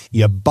Philly.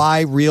 You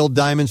buy real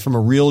diamonds from a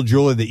real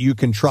jeweler that you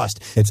can trust.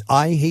 It's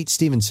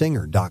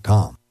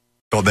IHateStevenSinger.com.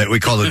 We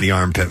called it the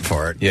armpit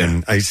fart. Yeah.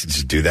 And I used to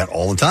just do that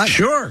all the time.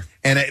 Sure.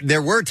 And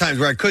there were times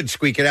where I could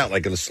squeak it out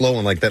like in a slow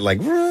one like that.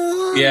 Like,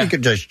 you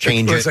could just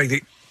change It's it. like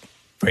the,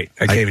 wait,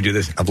 I can't even do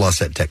this. I've lost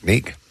that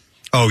technique.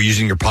 Oh,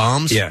 using your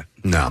palms? Yeah.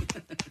 No.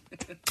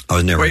 I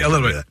was never Wait, a gonna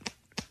little do bit.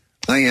 that.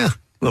 Oh, yeah.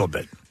 A little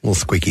bit. Little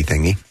squeaky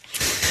thingy.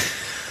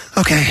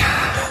 Okay.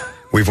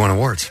 We've won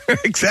awards.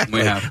 Exactly.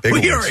 We have. Big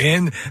We awards. are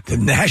in the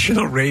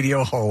National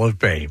Radio Hall of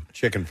Fame.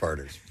 Chicken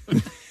farters.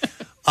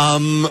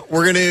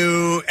 We're going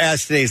to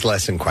ask today's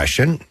lesson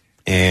question,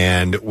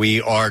 and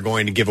we are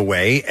going to give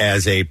away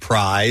as a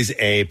prize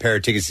a pair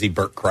of tickets to see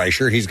Bert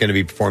Kreischer. He's going to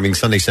be performing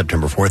Sunday,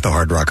 September 4th at the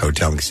Hard Rock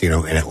Hotel and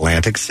Casino in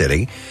Atlantic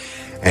City.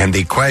 And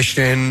the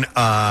question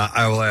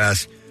I will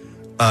ask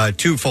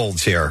two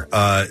folds here.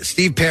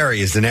 Steve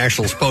Perry is the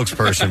national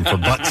spokesperson for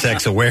butt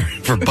sex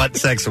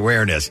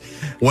awareness.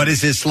 What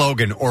is his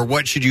slogan, or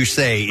what should you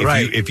say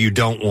if you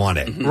don't want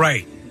it?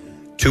 Right.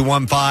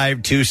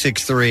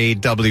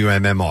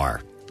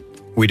 215-263-WMMR.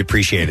 We'd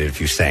appreciate it if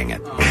you sang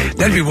it.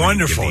 That'd be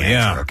wonderful,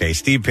 yeah. Okay,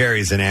 Steve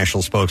Perry is the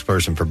national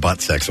spokesperson for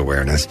butt sex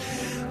awareness.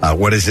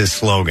 What is his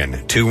slogan?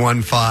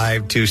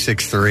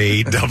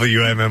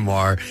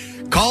 215-263-WMMR.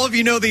 Call if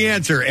you know the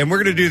answer, and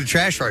we're going to do the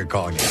trash fire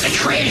calling. The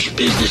trash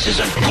business is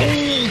a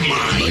gold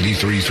mine.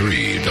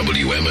 93.3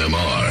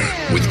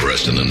 WMMR with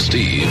Preston and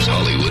Steve's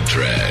Hollywood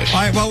Trash.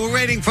 All right, while we're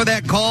waiting for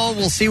that call,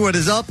 we'll see what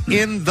is up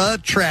in the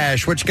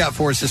trash. What you got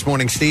for us this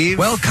morning, Steve?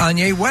 Well,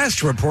 Kanye West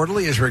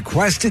reportedly is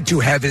requested to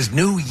have his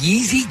new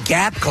Yeezy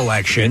Gap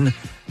collection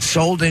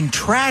sold in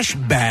trash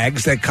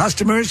bags that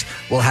customers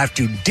will have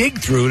to dig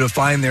through to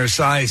find their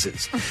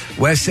sizes.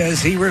 West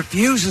says he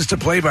refuses to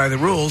play by the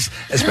rules,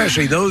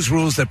 especially those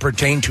rules that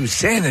pertain to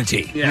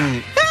sanity.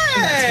 Yeah.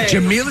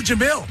 Jamila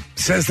Jamil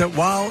says that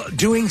while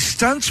doing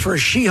stunts for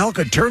She-Hulk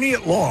attorney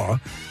at law,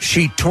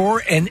 she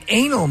tore an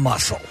anal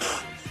muscle.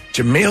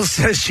 Jamil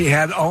says she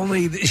had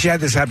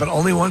this happen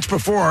only once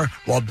before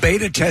while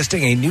beta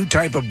testing a new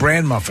type of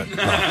bran muffin.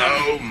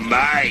 Oh,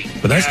 my.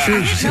 But that's true.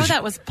 I She didn't know says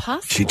that was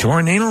possible. she tore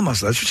an anal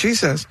muscle. That's what she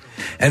says.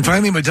 And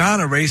finally,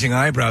 Madonna raising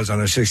eyebrows on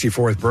her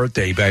 64th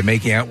birthday by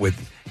making out with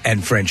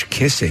and French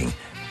kissing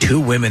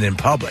two women in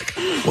public.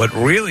 What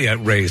really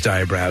raised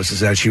eyebrows is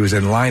that she was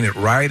in line at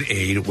Rite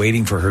Aid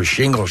waiting for her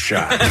shingle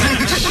shot.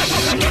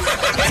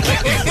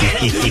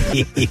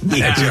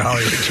 That's your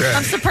Hollywood trash.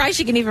 I'm surprised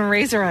she can even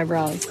raise her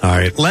eyebrows. All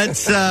right,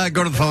 let's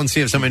go to the phone and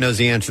see if somebody knows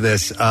the answer to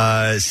this.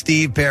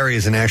 Steve Perry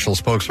is a national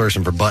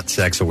spokesperson for butt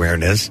sex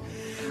awareness.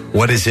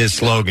 What is his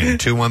slogan?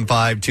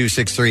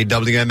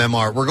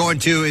 215-263-WMMR. We're going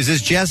to, is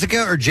this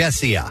Jessica or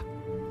Jessia?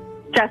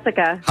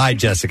 Jessica. Hi,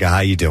 Jessica. How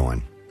you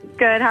doing?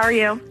 Good. How are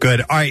you?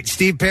 Good. All right.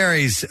 Steve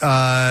Perry's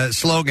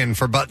slogan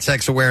for butt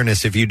sex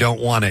awareness, if you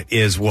don't want it,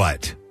 is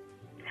what?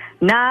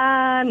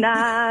 Na,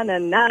 na, na,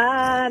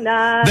 na,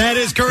 na. That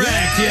is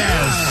correct,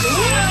 yes.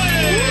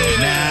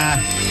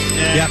 Nah.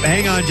 Yep,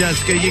 hang on,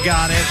 Jessica. You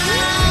got it.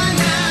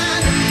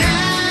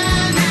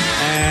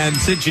 And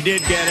since you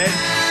did get it,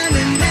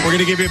 we're going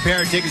to give you a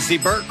pair of tickets to see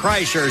Bert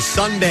Kreischer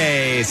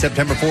Sunday,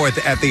 September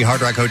 4th at the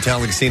Hard Rock Hotel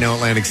and Casino,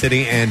 Atlantic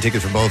City, and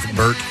tickets for both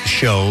Bert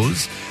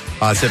shows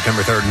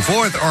September 3rd and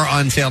 4th are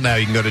on sale now.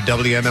 You can go to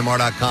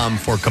WMMR.com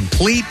for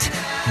complete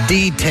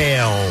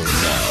details.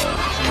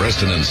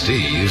 Preston and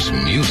Steve's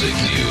Music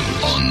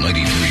News on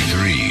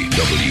 93.3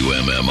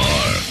 WMMR.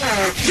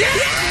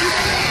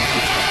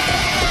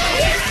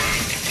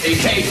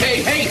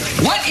 Hey,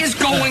 what is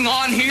going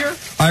on here?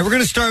 All right, we're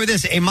going to start with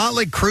this. A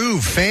Motley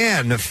Crue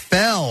fan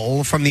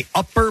fell from the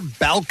upper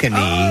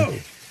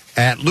balcony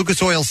at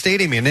Lucas Oil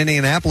Stadium in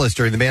Indianapolis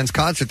during the band's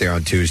concert there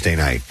on Tuesday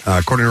night.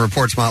 According to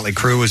reports, Motley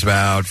Crue was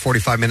about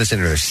 45 minutes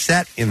into their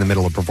set in the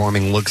middle of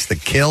performing Looks the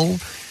Kill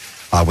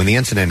when the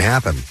incident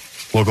happened.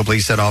 Local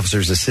police said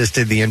officers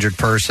assisted the injured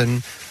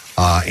person,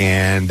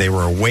 and they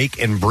were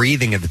awake and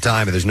breathing at the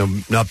time, but there's no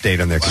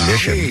update on their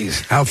condition.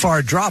 Jeez. How far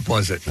a drop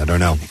was it? I don't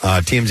know.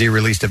 TMZ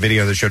released a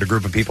video that showed a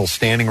group of people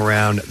standing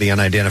around the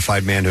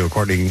unidentified man who,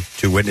 according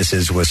to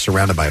witnesses, was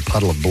surrounded by a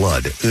puddle of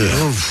blood.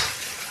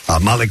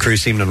 Motley Crue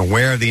seemed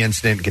unaware of the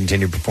incident and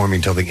continued performing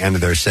until the end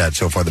of their set.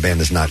 So far, the band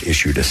has not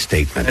issued a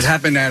statement. It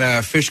happened at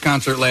a Fish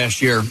concert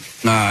last year.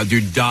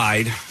 Dude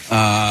died.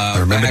 I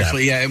remember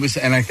actually, that. yeah, it was,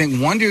 and I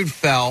think one dude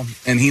fell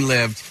and he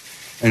lived,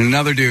 and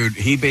another dude,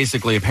 he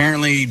basically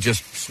apparently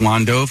just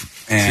swan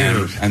dove,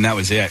 and that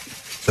was it.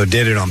 So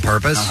did it on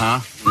purpose?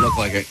 Looked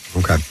like it.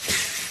 Okay.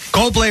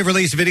 Coldplay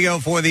released a video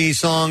for the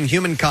song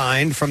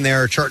Humankind from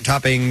their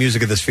chart-topping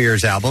Music of the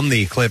Spheres album.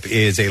 The clip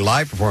is a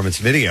live performance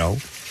video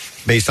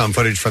based on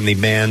footage from the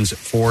band's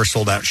 4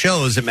 sold-out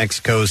shows at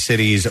Mexico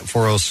City's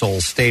Foro Sol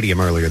Stadium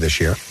earlier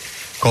this year.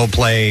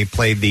 Coldplay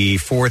played the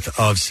 4th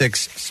of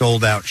 6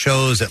 sold-out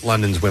shows at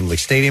London's Wembley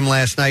Stadium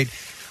last night.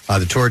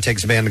 The tour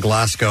takes the band to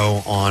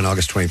Glasgow on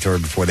August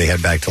 23rd before they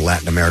head back to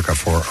Latin America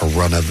for a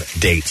run of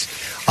dates.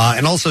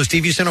 And also,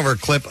 Steve, you sent over a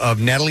clip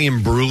of Natalie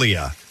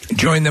Imbruglia.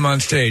 Joined them on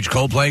stage,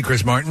 Coldplay,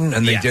 Chris Martin,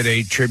 and they did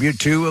a tribute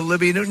to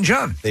Olivia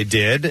Newton-John. They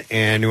did,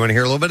 and you want to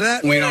hear a little bit of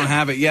that? We don't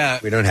have it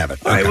yet. We don't have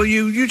it. All right, Okay. well,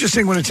 you just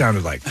sing what it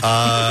sounded like. Wait,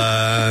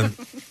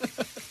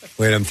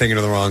 I'm thinking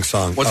of the wrong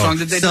song. What song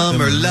did they do?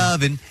 Summer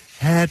Lovin'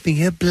 had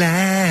me a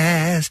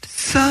blast.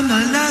 Summer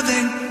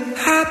loving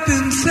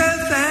happens so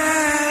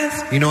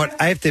fast. You know what?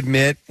 I have to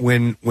admit,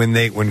 when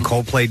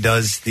Coldplay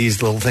does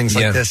these little things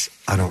like this,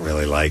 I don't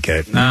really like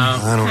it. No.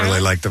 I don't really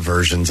like the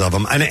versions of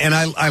them. And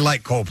I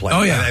like Coldplay.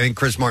 Oh, yeah. I think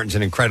Chris Martin's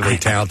an incredibly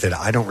talented.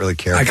 I don't really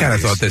care. I kind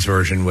of for thought this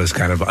version was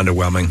kind of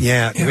underwhelming.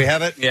 Yeah. Do we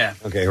have it? Yeah.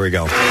 Okay, here we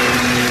go.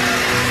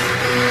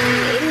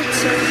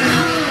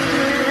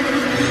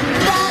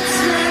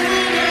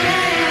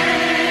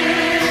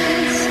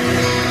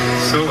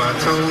 So I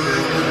told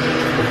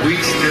her we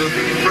still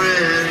be friends.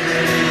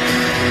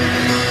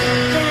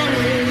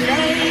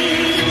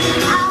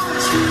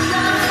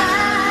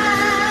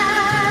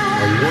 I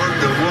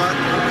wonder what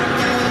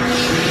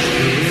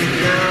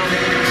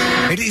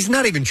He's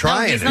not even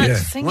trying. he's not it.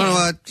 singing. Wonder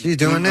what she's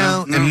doing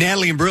now? And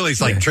Natalie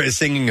Imbruglia's like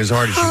singing as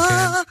hard as she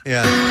can.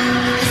 Yeah.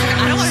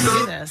 I don't want to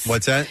do this.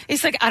 What's that?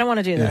 He's like, I don't want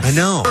to do this. I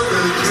know.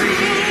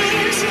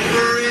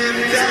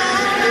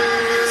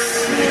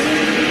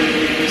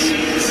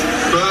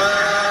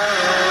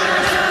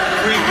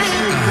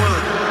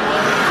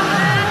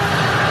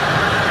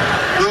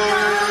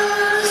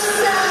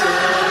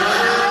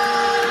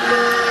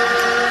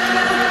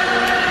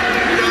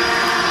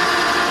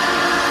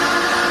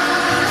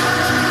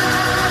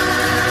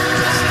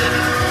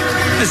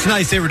 It's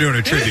nice they were doing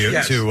a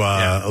tribute to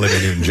Olivia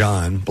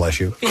Newton-John. Bless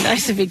you. It'd be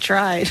nice if he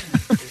tried.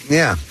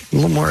 Yeah, a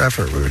little more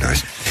effort would be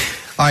nice.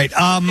 All right.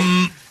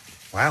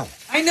 Wow.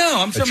 I know.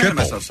 I'm so mad at triple.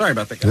 myself. Sorry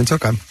about that, guys. It's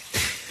okay.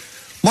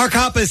 Mark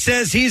Hoppus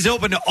says he's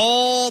open to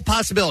all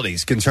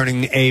possibilities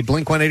concerning a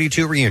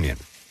Blink-182 reunion.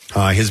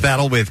 His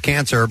battle with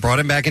cancer brought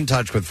him back in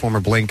touch with former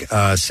Blink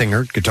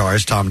singer,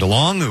 guitarist Tom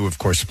DeLonge, who, of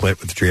course, split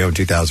with the trio in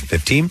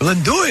 2015. Well,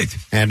 then do it.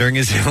 And during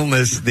his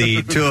illness,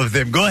 the two of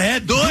them... Go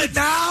ahead, do it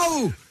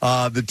now!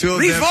 The two of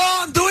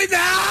Reform, do it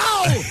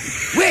now!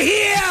 We're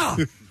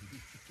here!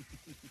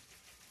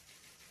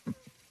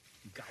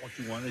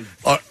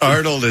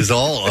 Arnold is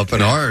all up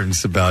in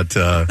arms about...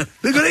 We're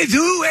going to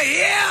do it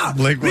here!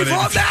 Blink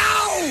Reform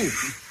now!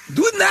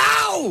 Do it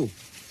now!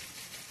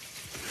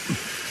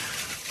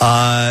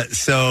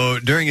 So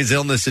during his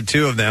illness, the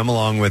two of them,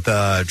 along with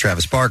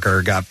Travis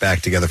Barker, got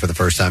back together for the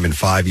first time in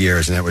 5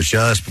 years, and that was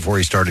just before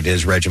he started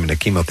his regimen of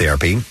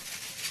chemotherapy.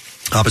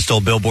 Hoppus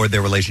told Billboard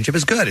their relationship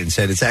is good and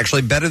said it's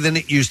actually better than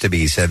it used to be.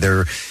 He said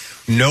there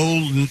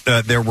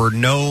were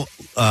no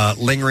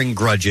lingering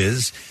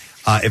grudges.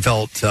 It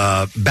felt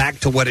back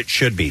to what it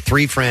should be.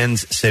 3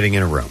 friends sitting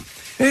in a room.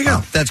 There you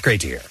go. That's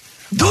great to hear.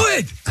 Do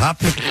it!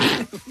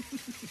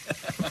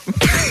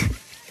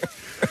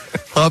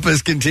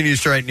 Hoppus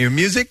continues to write new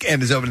music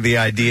and is open to the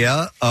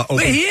idea.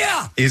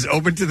 Is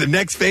open to the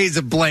next phase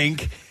of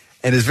Blink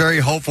and is very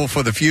hopeful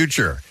for the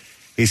future.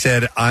 He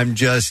said, I'm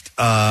just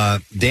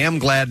damn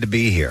glad to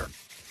be here.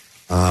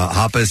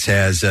 Hoppus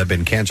has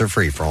been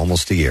cancer-free for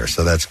almost a year,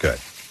 so that's good.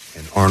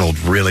 And Arnold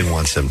really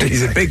wants him to.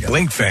 He's a big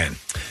Blink fan.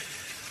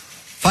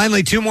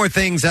 Finally, two more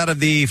things out of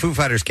the Foo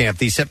Fighters camp.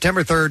 The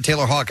September 3rd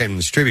Taylor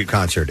Hawkins tribute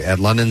concert at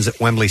London's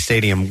Wembley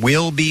Stadium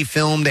will be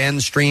filmed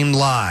and streamed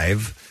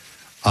live.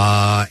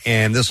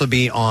 And this will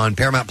be on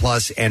Paramount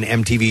Plus and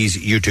MTV's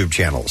YouTube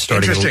channel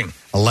starting at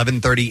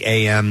 11:30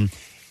 a.m.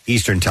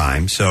 Eastern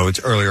Time. So it's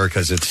earlier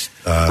because it's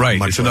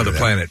right. It's another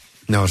planet.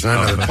 No, it's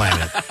not another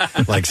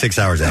planet. Like 6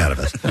 hours ahead of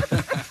us.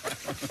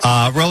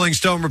 Rolling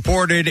Stone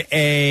reported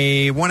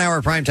a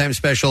 1-hour primetime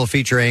special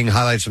featuring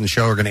highlights from the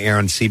show are going to air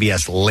on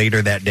CBS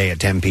later that day at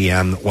 10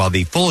 p.m., while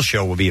the full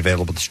show will be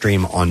available to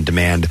stream on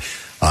demand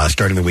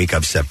starting the week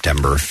of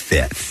September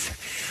 5th.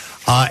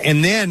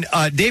 And then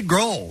Dave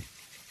Grohl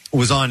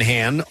was on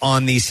hand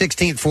on the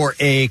 16th for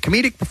a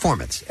comedic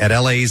performance at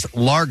LA's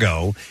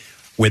Largo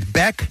with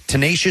Beck,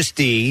 Tenacious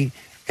D,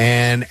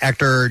 and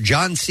actor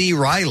John C.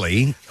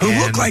 Reilly. Who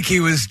looked like he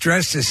was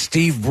dressed as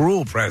Steve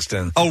Brule,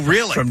 Preston. Oh,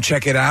 really? From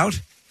Check It Out?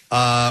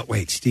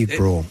 Wait, Steve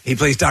Brule. He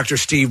plays Dr.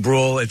 Steve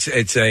Brule. It's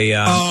a...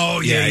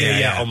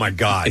 yeah. Oh, my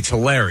God. It's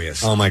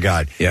hilarious. Oh, my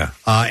God. Yeah.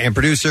 And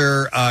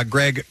producer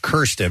Greg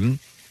Kirsten,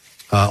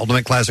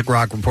 Ultimate Classic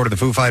Rock, reported the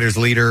Foo Fighters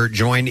leader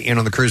joined in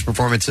on the crew's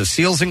performance of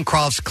Seals and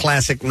Crofts'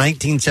 classic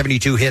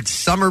 1972 hit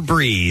Summer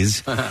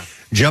Breeze,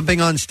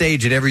 jumping on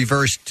stage at every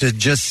verse to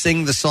just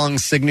sing the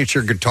song's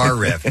signature guitar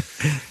riff.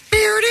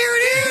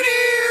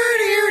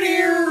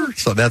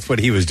 So that's what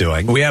he was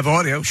doing. We have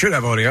audio. Should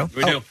have audio.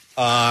 We do.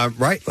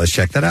 Right. Let's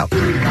check that out.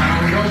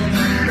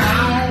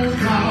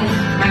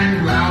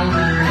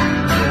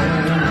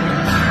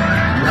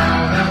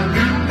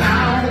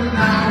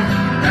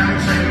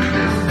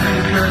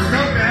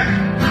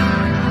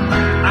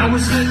 I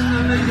was sitting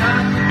on the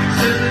yacht,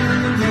 sitting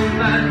in the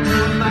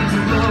moonlight to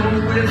blow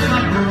with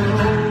my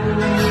bros.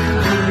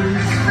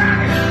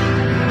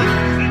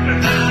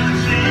 Sitting down the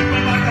sheep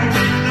about the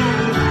window,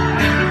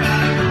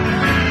 everybody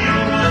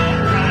gonna be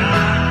alright.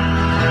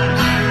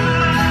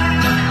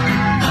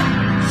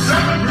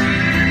 Summer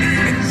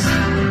breeze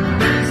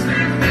makes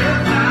me feel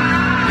fine.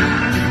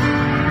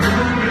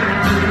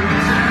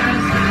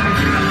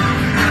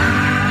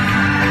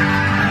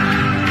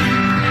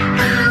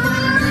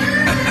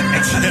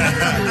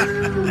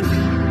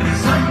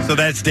 So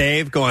that's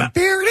Dave going.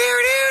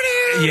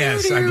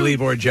 Yes, I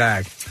believe, or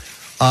Jack.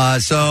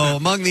 So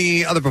among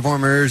the other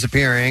performers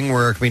appearing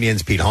were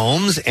comedians Pete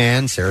Holmes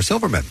and Sarah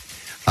Silverman,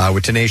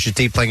 with Tenacious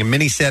D playing a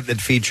mini set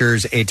that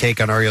features a take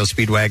on REO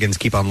Speedwagon's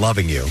Keep On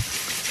Loving You.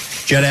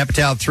 Judd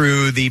Apatow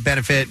threw the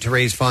benefit to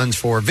raise funds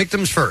for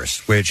Victims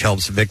First, which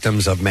helps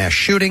victims of mass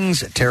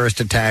shootings,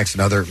 terrorist attacks,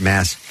 and other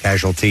mass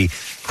casualty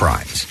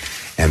crimes.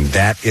 And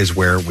that is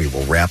where we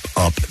will wrap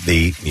up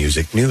the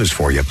music news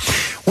for you.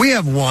 We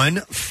have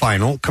one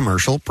final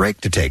commercial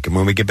break to take. And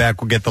when we get back,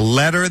 we'll get the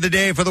letter of the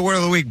day for the word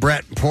of the week.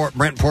 Brent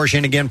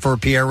Portion again for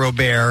Pierre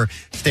Robert.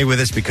 Stay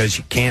with us because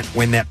you can't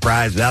win that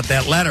prize without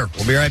that letter.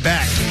 We'll be right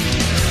back.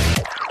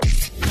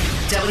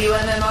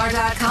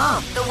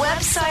 WMMR.com, the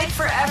website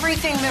for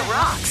everything that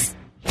rocks.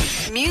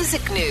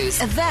 Music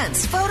news,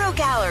 events, photo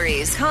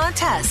galleries,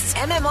 contests,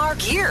 MMR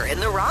gear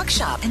in the rock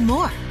shop, and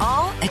more.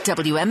 All at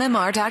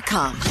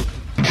WMMR.com.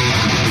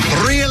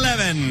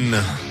 311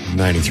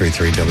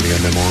 93.3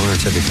 WMMR.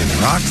 It's everything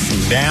that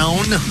rocks. Down.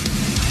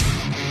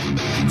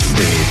 Let's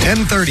see,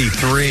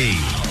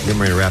 10:33. Getting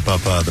ready to wrap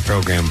up the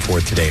program for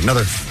today.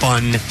 Another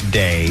fun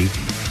day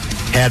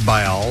had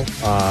by all.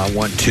 I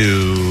want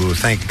to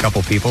thank a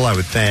couple people. I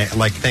would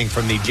like to thank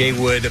from the J.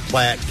 Wood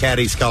Platt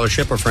Caddy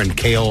Scholarship, our friend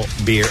Cale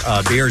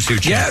Beers, who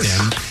checked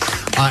in.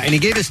 And he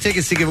gave us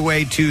tickets to give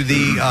away to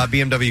the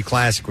BMW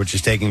Classic, which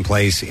is taking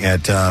place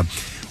at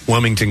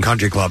Wilmington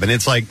Country Club. And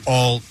it's like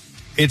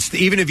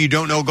even if you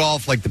don't know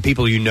golf, like the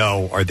people you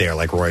know are there,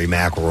 like Rory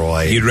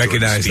McIlroy. You'd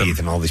recognize them.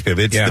 And all these people.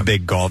 It's the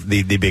big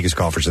the biggest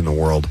golfers in the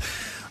world.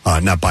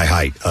 Not by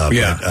height. But,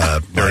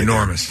 they're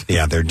enormous.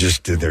 They're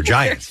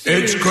giants.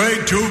 It's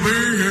great to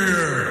be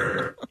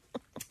here.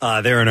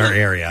 They're in our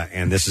area,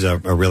 and this is a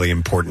really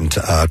important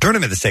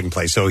tournament that's taking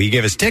place. So he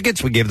gave us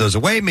tickets. We gave those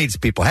away, made some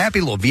people happy,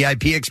 a little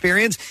VIP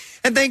experience.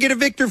 And thank you to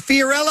Victor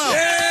Fiorello.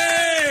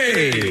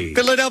 Yay!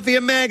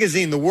 Philadelphia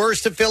Magazine, the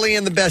worst of Philly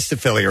and the best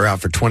of Philly are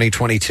out for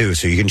 2022.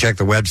 So you can check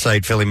the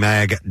website,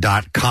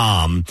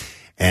 phillymag.com,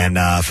 and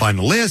find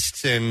the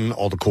lists and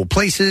all the cool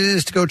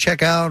places to go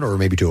check out, or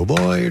maybe to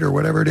avoid, or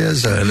whatever it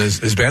is. And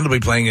his band will be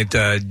playing at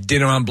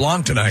Dinner on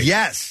Blanc tonight.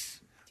 Yes.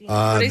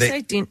 What did they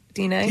say?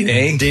 Dîner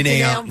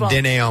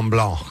en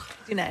Blanc.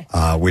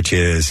 which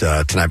is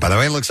tonight. By the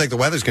way, it looks like the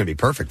weather's going to be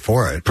perfect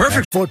for it.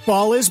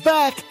 Football is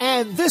back,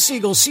 and this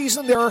Eagles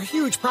season, there are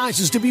huge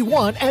prizes to be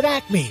won at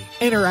Acme.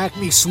 Enter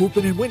Acme Swoop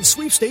In and Win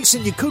sweepstakes,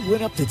 and you could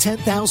win up to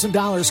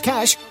 $10,000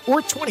 cash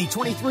or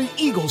 2023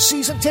 Eagles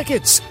season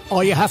tickets.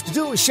 All you have to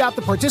do is shop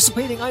the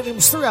participating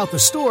items throughout the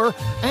store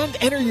and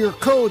enter your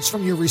codes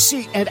from your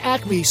receipt at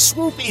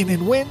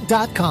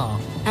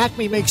acmeswoopinandwin.com.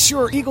 Acme makes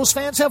sure Eagles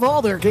fans have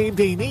all their game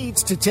day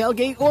needs to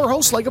tailgate or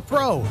host like a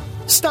pro.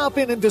 Stop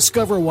in and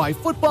discover why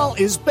football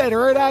is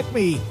better at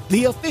Acme,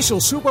 the official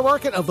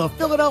supermarket of the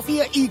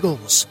Philadelphia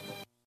Eagles.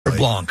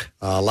 Blanc.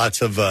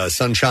 Lots of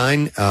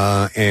sunshine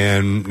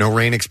and no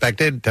rain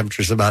expected.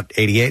 Temperature's about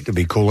 88. It'll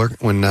be cooler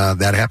when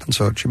that happens,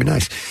 so it should be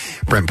nice.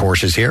 Brent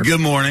Porsche is here.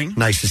 Good morning.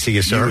 Nice to see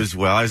you, sir. You as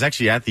well. I was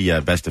actually at the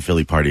Best of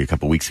Philly party a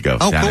couple weeks ago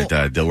down at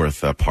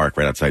Dilworth Park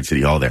right outside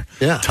City Hall there.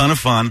 Yeah. Ton of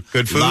fun.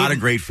 Good food. A lot of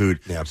great food.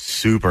 Yeah.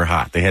 Super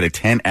hot. They had a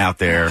tent out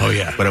there. Oh,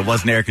 yeah. But it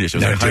wasn't air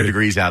conditioned. It was 100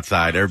 degrees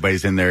outside.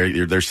 Everybody's in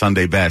there, their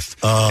Sunday best.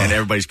 And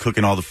everybody's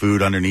cooking all the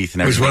food underneath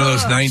and everything. It was one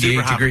of those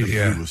 98 degrees.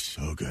 The food was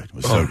so good. It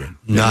was so good.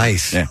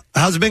 Nice. Yeah.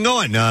 How's it been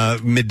going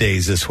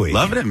middays this week?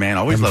 Loving it, man.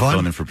 Always love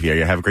filling in for Pierre.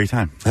 You have a great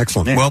time.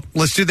 Excellent. Yeah. Well,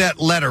 let's do that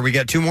letter. We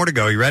got 2 more to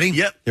go. You ready?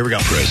 Yep. Here we go.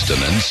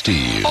 Preston and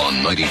Steve on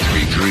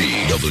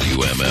 93.3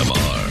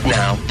 WMMR.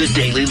 Now, the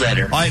Daily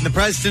Letter. All right, the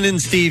Preston and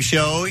Steve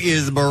Show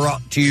is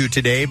brought to you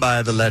today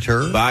by the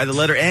letter. By the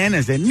letter N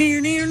as in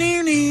near.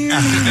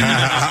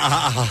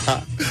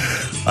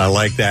 I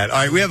like that. All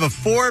right, we have a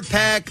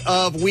 4-pack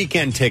of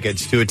weekend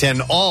tickets to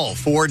attend all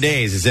 4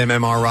 days as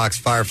MMR Rocks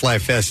Firefly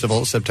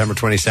Festival, September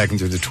 22nd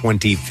through the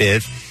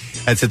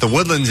 25th. That's at the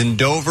Woodlands in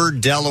Dover,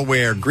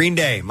 Delaware. Green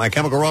Day, My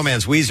Chemical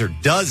Romance, Weezer,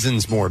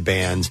 dozens more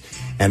bands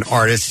and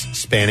artists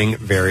spanning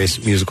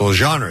various musical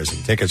genres.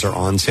 And tickets are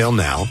on sale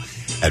now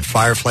at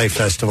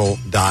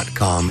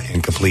fireflyfestival.com,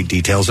 and complete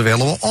details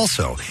available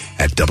also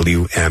at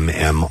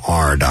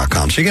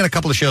WMMR.com. So you got a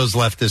couple of shows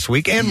left this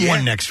week and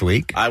one next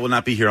week. I will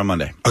not be here on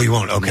Monday. Oh, you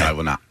won't? Okay. No, I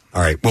will not.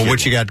 All right. Well,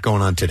 what you got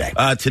going on today?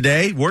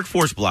 Today,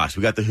 Workforce Blocks.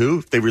 We got The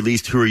Who. They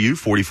released Who Are You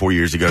 44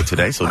 years ago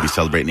today, so we'll be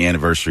celebrating the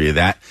anniversary of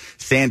that.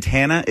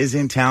 Santana is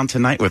in town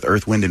tonight with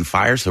Earth, Wind, and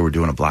Fire, so we're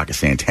doing a block of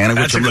Santana,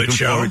 That's which I'm a good looking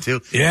show. forward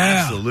to.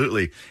 Yeah.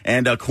 Absolutely.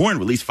 And Korn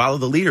released Follow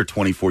the Leader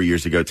 24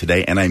 years ago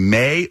today, and I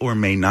may or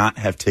may not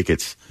have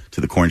tickets to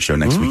the Korn show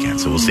next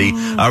weekend. So we'll see.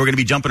 We're going to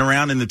be jumping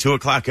around in the 2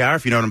 o'clock hour,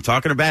 if you know what I'm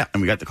talking about. And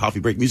we got the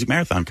Coffee Break Music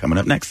Marathon coming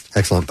up next.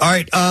 Excellent. All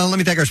right. Let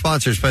me thank our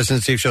sponsors.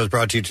 President Steve Show is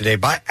brought to you today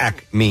by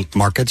Acme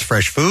Markets,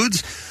 fresh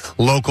foods,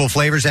 local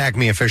flavors,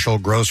 Acme official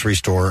grocery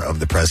store of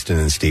the Preston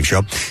and Steve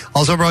Show.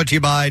 Also brought to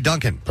you by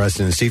Duncan.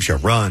 Preston and Steve Show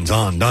runs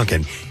on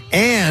Duncan.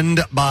 And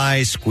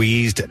by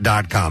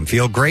Squeezed.com.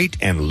 Feel great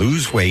and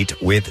lose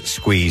weight with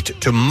Squeezed.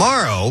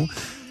 Tomorrow,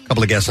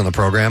 couple of guests on the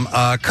program.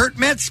 Kurt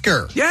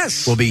Metzger.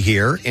 Yes. Will be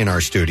here in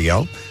our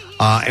studio.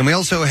 And we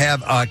also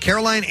have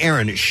Caroline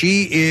Aaron.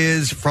 She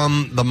is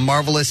from The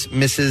Marvelous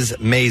Mrs.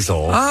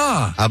 Maisel.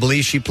 Ah. I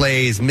believe she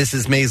plays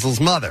Mrs. Maisel's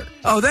mother.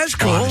 Oh, that's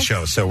cool. On the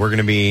show. So we're going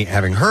to be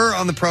having her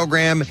on the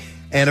program.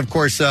 And, of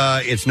course,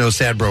 it's No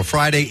Sad Bro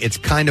Friday. It's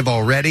kind of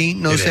already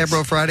No Sad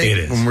Bro Friday. It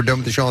is. When we're done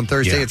with the show on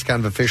Thursday, it's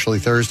kind of officially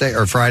Thursday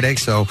or Friday.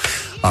 So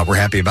we're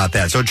happy about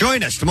that. So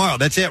join us tomorrow.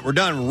 That's it. We're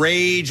done.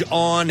 Rage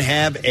on.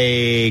 Have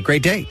a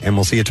great day. And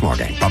we'll see you tomorrow,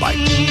 gang.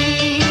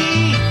 Bye-bye.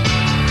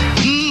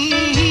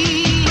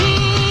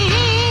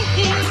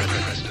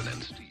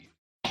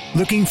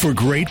 Looking for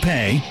great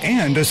pay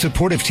and a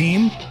supportive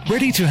team?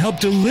 Ready to help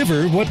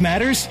deliver what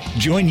matters?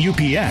 Join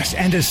UPS,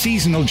 and a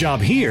seasonal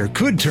job here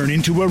could turn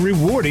into a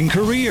rewarding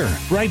career.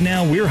 Right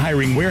now, we're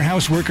hiring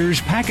warehouse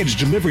workers, package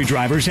delivery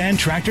drivers, and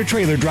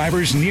tractor-trailer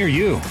drivers near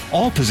you.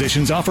 All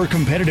positions offer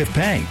competitive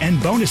pay,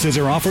 and bonuses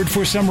are offered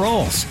for some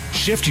roles.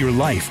 Shift your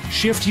life.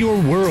 Shift your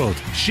world.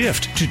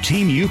 Shift to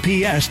Team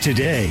UPS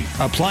today.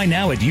 Apply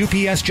now at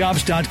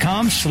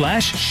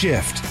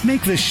upsjobs.com/shift.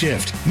 Make the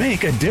shift.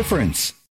 Make a difference.